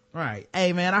 Shocking. Right.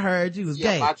 Hey man, I heard you was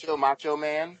gay. Macho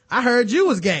man. I heard you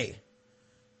was gay.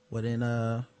 Well then,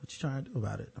 what you trying to do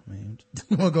about it? I mean,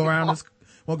 wanna go around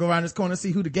this corner and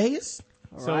see who the gayest?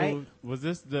 So Right. was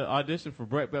this the audition for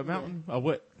Brokeback Mountain or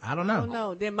what? I don't know. Oh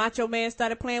no. Then Macho Man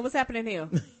started playing. What's happening here?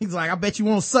 He's like, I bet you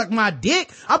won't suck my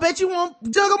dick. I bet you won't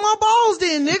juggle my balls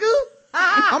then, nigga.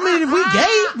 I mean, if we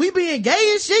gay, we being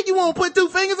gay and shit, you won't put 2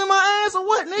 fingers in my ass or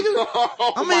what, nigga?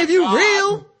 I mean, if you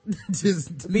real,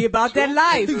 just be about that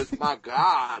life. My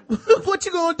God. What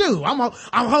you gonna do? I'm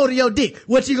holding your dick.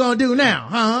 What you gonna do now,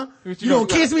 huh? You gonna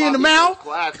kiss me in the mouth?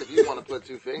 Class if you want to put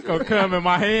 2 fingers. Gonna come in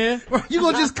my hand? You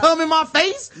gonna just come in my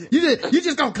face? You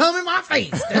just gonna come in my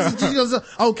face? That's what you gonna say.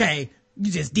 Okay,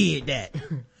 you just did that.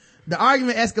 The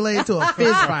argument escalated to a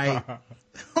fist fight.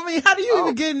 I mean, how do you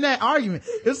even get in that argument?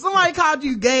 If somebody called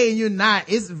you gay and you're not,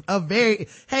 it's a very,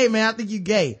 hey man, I think you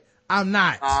gay. I'm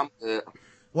not.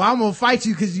 Well, I'm gonna fight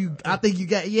you because I think you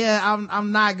gay. Yeah,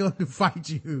 I'm not going to fight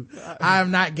you. I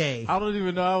am not gay. I don't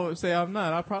even know I would say I'm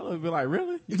not. I'd probably be like,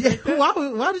 really? Yeah,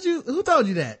 why did you, who told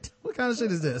you that? What kind of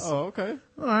shit is this? Oh, okay.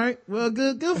 All right. Well,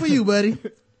 good for you, buddy.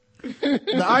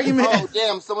 The argument. Oh,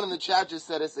 damn. Someone in the chat just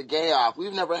said it's a gay off.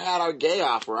 We've never had our gay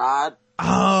off, Rod.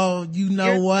 Oh, you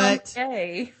know what?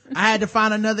 Okay. I had to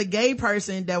find another gay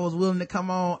person that was willing to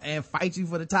come on and fight you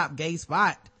for the top gay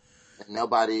spot.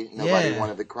 Nobody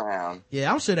wanted the crown.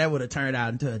 Yeah, I'm sure that would have turned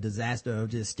out into a disaster of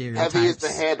just stereotypes. Heavy is the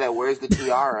head that wears the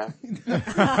tiara.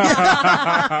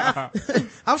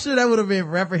 I'm sure that would have been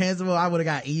reprehensible. I would have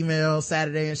got emails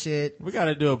Saturday and shit. We got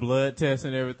to do a blood test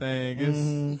and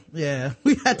everything. Yeah,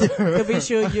 we got to be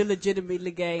sure you're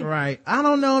legitimately gay. Right. I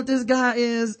don't know if this guy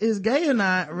is gay or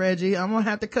not, Reggie. I'm gonna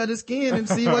have to cut his skin and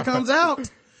see what comes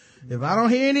out. If I don't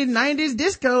hear any 70s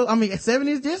disco,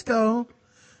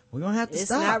 we're gonna have to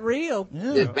stop. It's not real.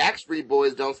 Yeah. If Backstreet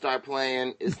Boys don't start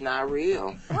playing, it's not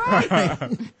real.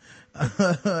 Right.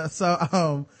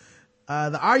 So,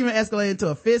 the argument escalated to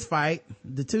a fist fight.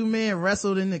 The 2 men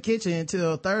wrestled in the kitchen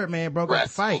until a third man broke up the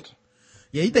fight.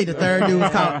 Yeah, you think the third dude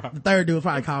was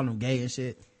probably calling him gay and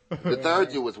shit. The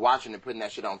third dude was watching and putting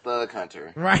that shit on Thug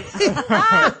Hunter. Right.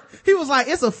 He was like,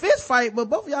 it's a fist fight, but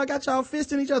both of y'all got y'all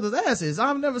fisting each other's asses.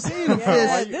 I've never seen a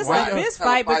fist. This is a fist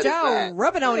fight, but y'all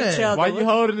rubbing on each other. Why you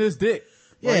holding his dick?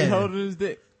 Why you holding his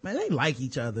dick? Man, they like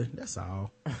each other. That's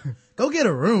all. Go get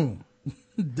a room.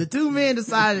 The 2 men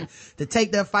decided to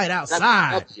take their fight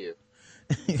outside. That's you.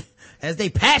 As they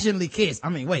passionately kissed.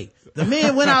 The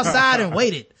men went outside and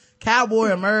waited.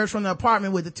 Cowboy emerged from the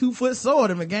apartment with a 2-foot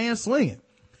sword and began swinging.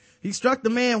 He struck the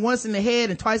man once in the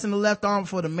head and twice in the left arm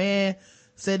before the man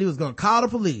said he was going to call the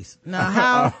police. Now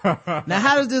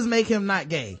how does this make him not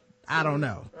gay? I don't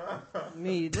know.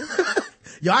 Me either.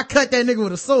 Yo, I cut that nigga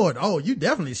with a sword. Oh, you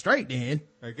definitely straight then.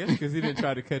 I guess because he didn't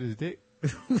try to cut his dick.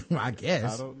 I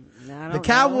guess. I don't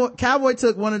The cowboy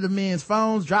took one of the men's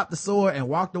phones, dropped the sword, and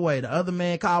walked away. The other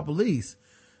man called police.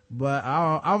 but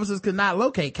officers could not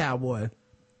locate Cowboy.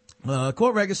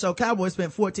 Court records show Cowboy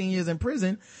spent 14 years in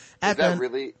prison after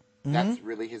that's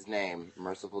really his name,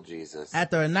 Merciful Jesus.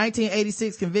 After a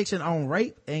 1986 conviction on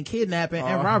rape and kidnapping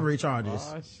and robbery charges.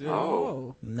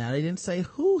 Oh, shit. Now they didn't say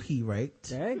who he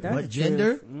raped, what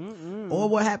gender, Mm-mm. or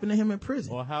what happened to him in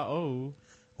prison. Or how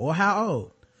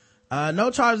old.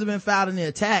 No charges have been filed in the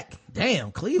attack.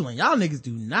 Damn, Cleveland, y'all niggas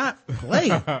do not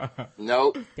play.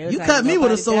 Nope. You cut me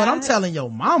with a sword, I'm telling your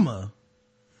mama.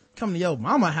 Come to your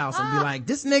mama house and be like,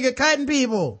 this nigga cutting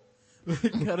people.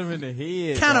 Cut him in the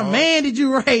head. What kind of man did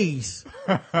you raise?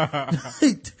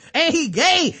 And he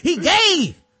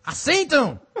gay. I seen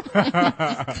him.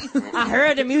 I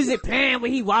heard the music playing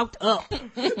when he walked up. Who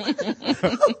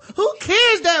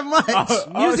cares that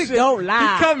much? Music don't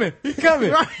lie. He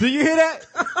coming. Right. Do you hear that?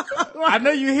 I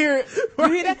know you hear it.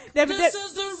 You hear that? This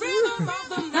is the rhythm of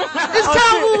the night. It's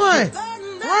Cowboy.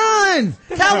 Run!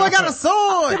 Cowboy got a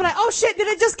sword. They be like, oh shit, did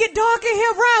it just get dark in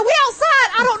here? Run! We outside!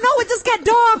 I don't know, it just got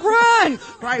dark. Run!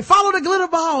 Right, follow the glitter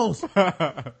balls.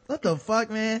 What the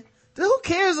fuck, man? Dude, who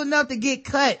cares enough to get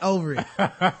cut over it?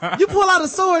 You pull out a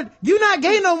sword, you not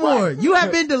gay no more. Right. You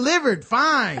have been delivered.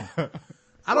 Fine.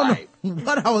 I don't know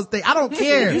what I was thinking. I don't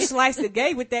care. You sliced the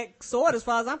gay with that sword as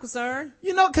far as I'm concerned.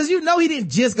 You know, cause you know he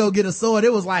didn't just go get a sword.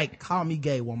 It was like, call me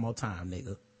gay one more time,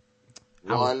 nigga.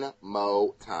 One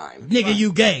more time. Nigga, right.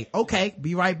 You gay. Okay,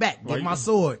 be right back. Get my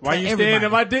sword. Why you staring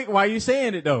at my dick? Why you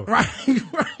saying it though? Right.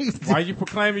 Why you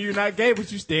proclaiming you're not gay,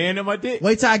 but you staring at my dick?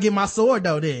 Wait till I get my sword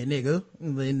though then, nigga.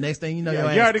 The next thing you know, your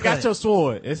ass you already cut. got your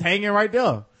sword. It's hanging right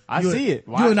there. I see it.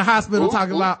 Why? You in the hospital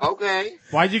talking about. Okay.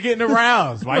 Why you getting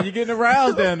aroused? Why you getting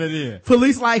aroused down there?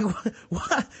 Police like,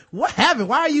 what happened?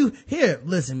 Why are you here?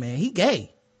 Listen, man, he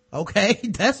gay. Okay.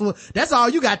 That's all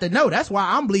you got to know. That's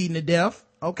why I'm bleeding to death.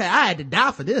 Okay, I had to die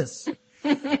for this.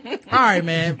 All right,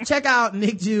 man. Check out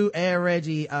Nick Jew and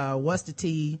Reggie, What's the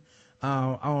Tea,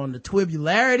 on the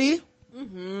Twibularity.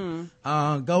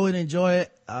 Mm-hmm. Go and enjoy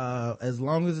it, as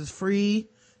long as it's free.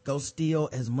 Go steal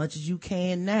as much as you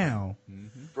can now.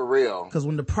 Mm-hmm. For real. Cause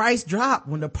when the price drop,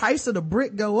 when the price of the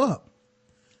brick go up,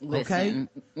 Listen,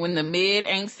 when the mid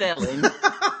ain't selling.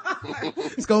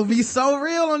 It's gonna be so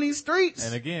real on these streets.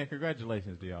 And again,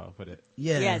 congratulations to y'all for that.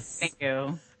 Yeah. Yes. Thank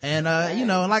you. And, you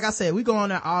know, like I said, we go on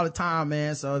there all the time,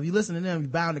 man. So if you listen to them, you're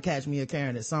bound to catch me or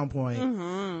Karen at some point.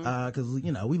 Cause,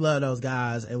 you know, we love those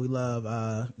guys and we love,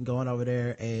 going over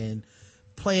there and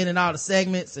playing in all the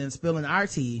segments and spilling our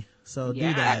tea. So do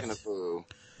that.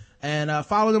 And,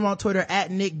 follow them on Twitter at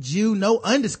Nick Jew, no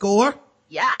underscore.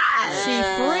 Yeah. She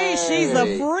free. She's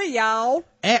a free, y'all.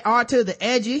 At R to the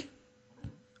Edgy.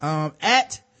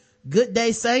 At Good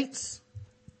Day Saints.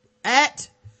 At,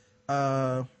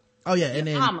 and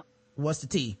then What's the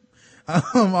Tea?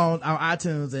 On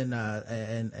iTunes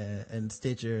and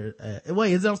Stitcher.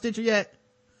 Wait, is it on Stitcher yet?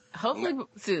 Hopefully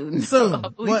soon.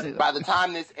 By the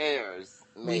time this airs,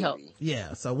 maybe. We hope.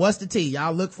 Yeah. So What's the Tea?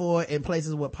 Y'all look for it in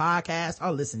places where podcasts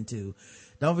are listened to.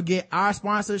 Don't forget our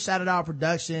sponsor, Shadow Dog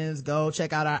Productions. Go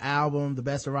check out our album, The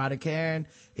Best of Rod and Karen.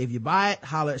 If you buy it,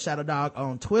 holler at Shadow Dog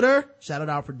on Twitter, Shadow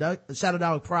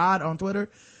Dog Prod on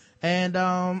Twitter. And,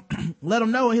 let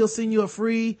him know and he'll send you a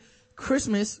free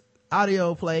Christmas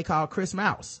audio play called Chris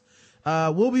Mouse.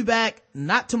 We'll be back,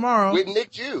 not tomorrow. With Nick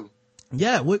Jew.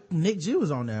 Yeah, with Nick Jew is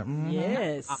on there. Mm-hmm.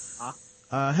 Yes.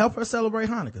 Help her celebrate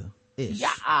Hanukkah-ish.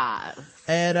 Yeah.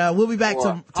 And, we'll be back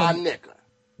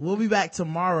We'll be back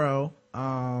tomorrow.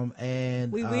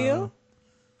 And we will.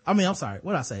 I'm sorry.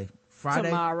 What did I say? Friday.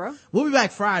 Tomorrow. We'll be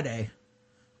back Friday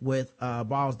with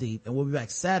Balls Deep, and we'll be back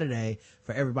Saturday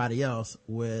for everybody else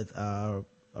with a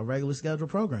regular scheduled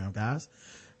program, guys.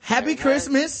 Happy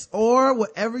Christmas or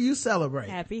whatever you celebrate.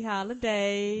 Happy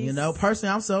holidays. You know,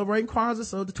 personally, I'm celebrating Kwanzaa,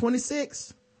 so the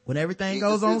 26th when everything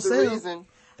goes on sale.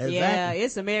 Exactly. Yeah,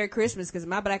 it's a Merry Christmas because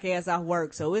my black ass off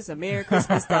work, so it's a Merry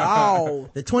Christmas to all.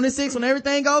 The 26th, when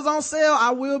everything goes on sale,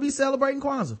 I will be celebrating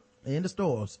Kwanzaa in the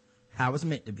stores, how it's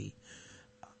meant to be.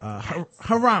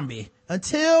 Harambe.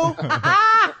 Until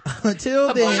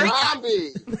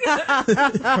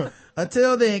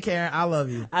then, Karen, I love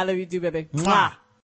you. I love you too, baby. Mwah.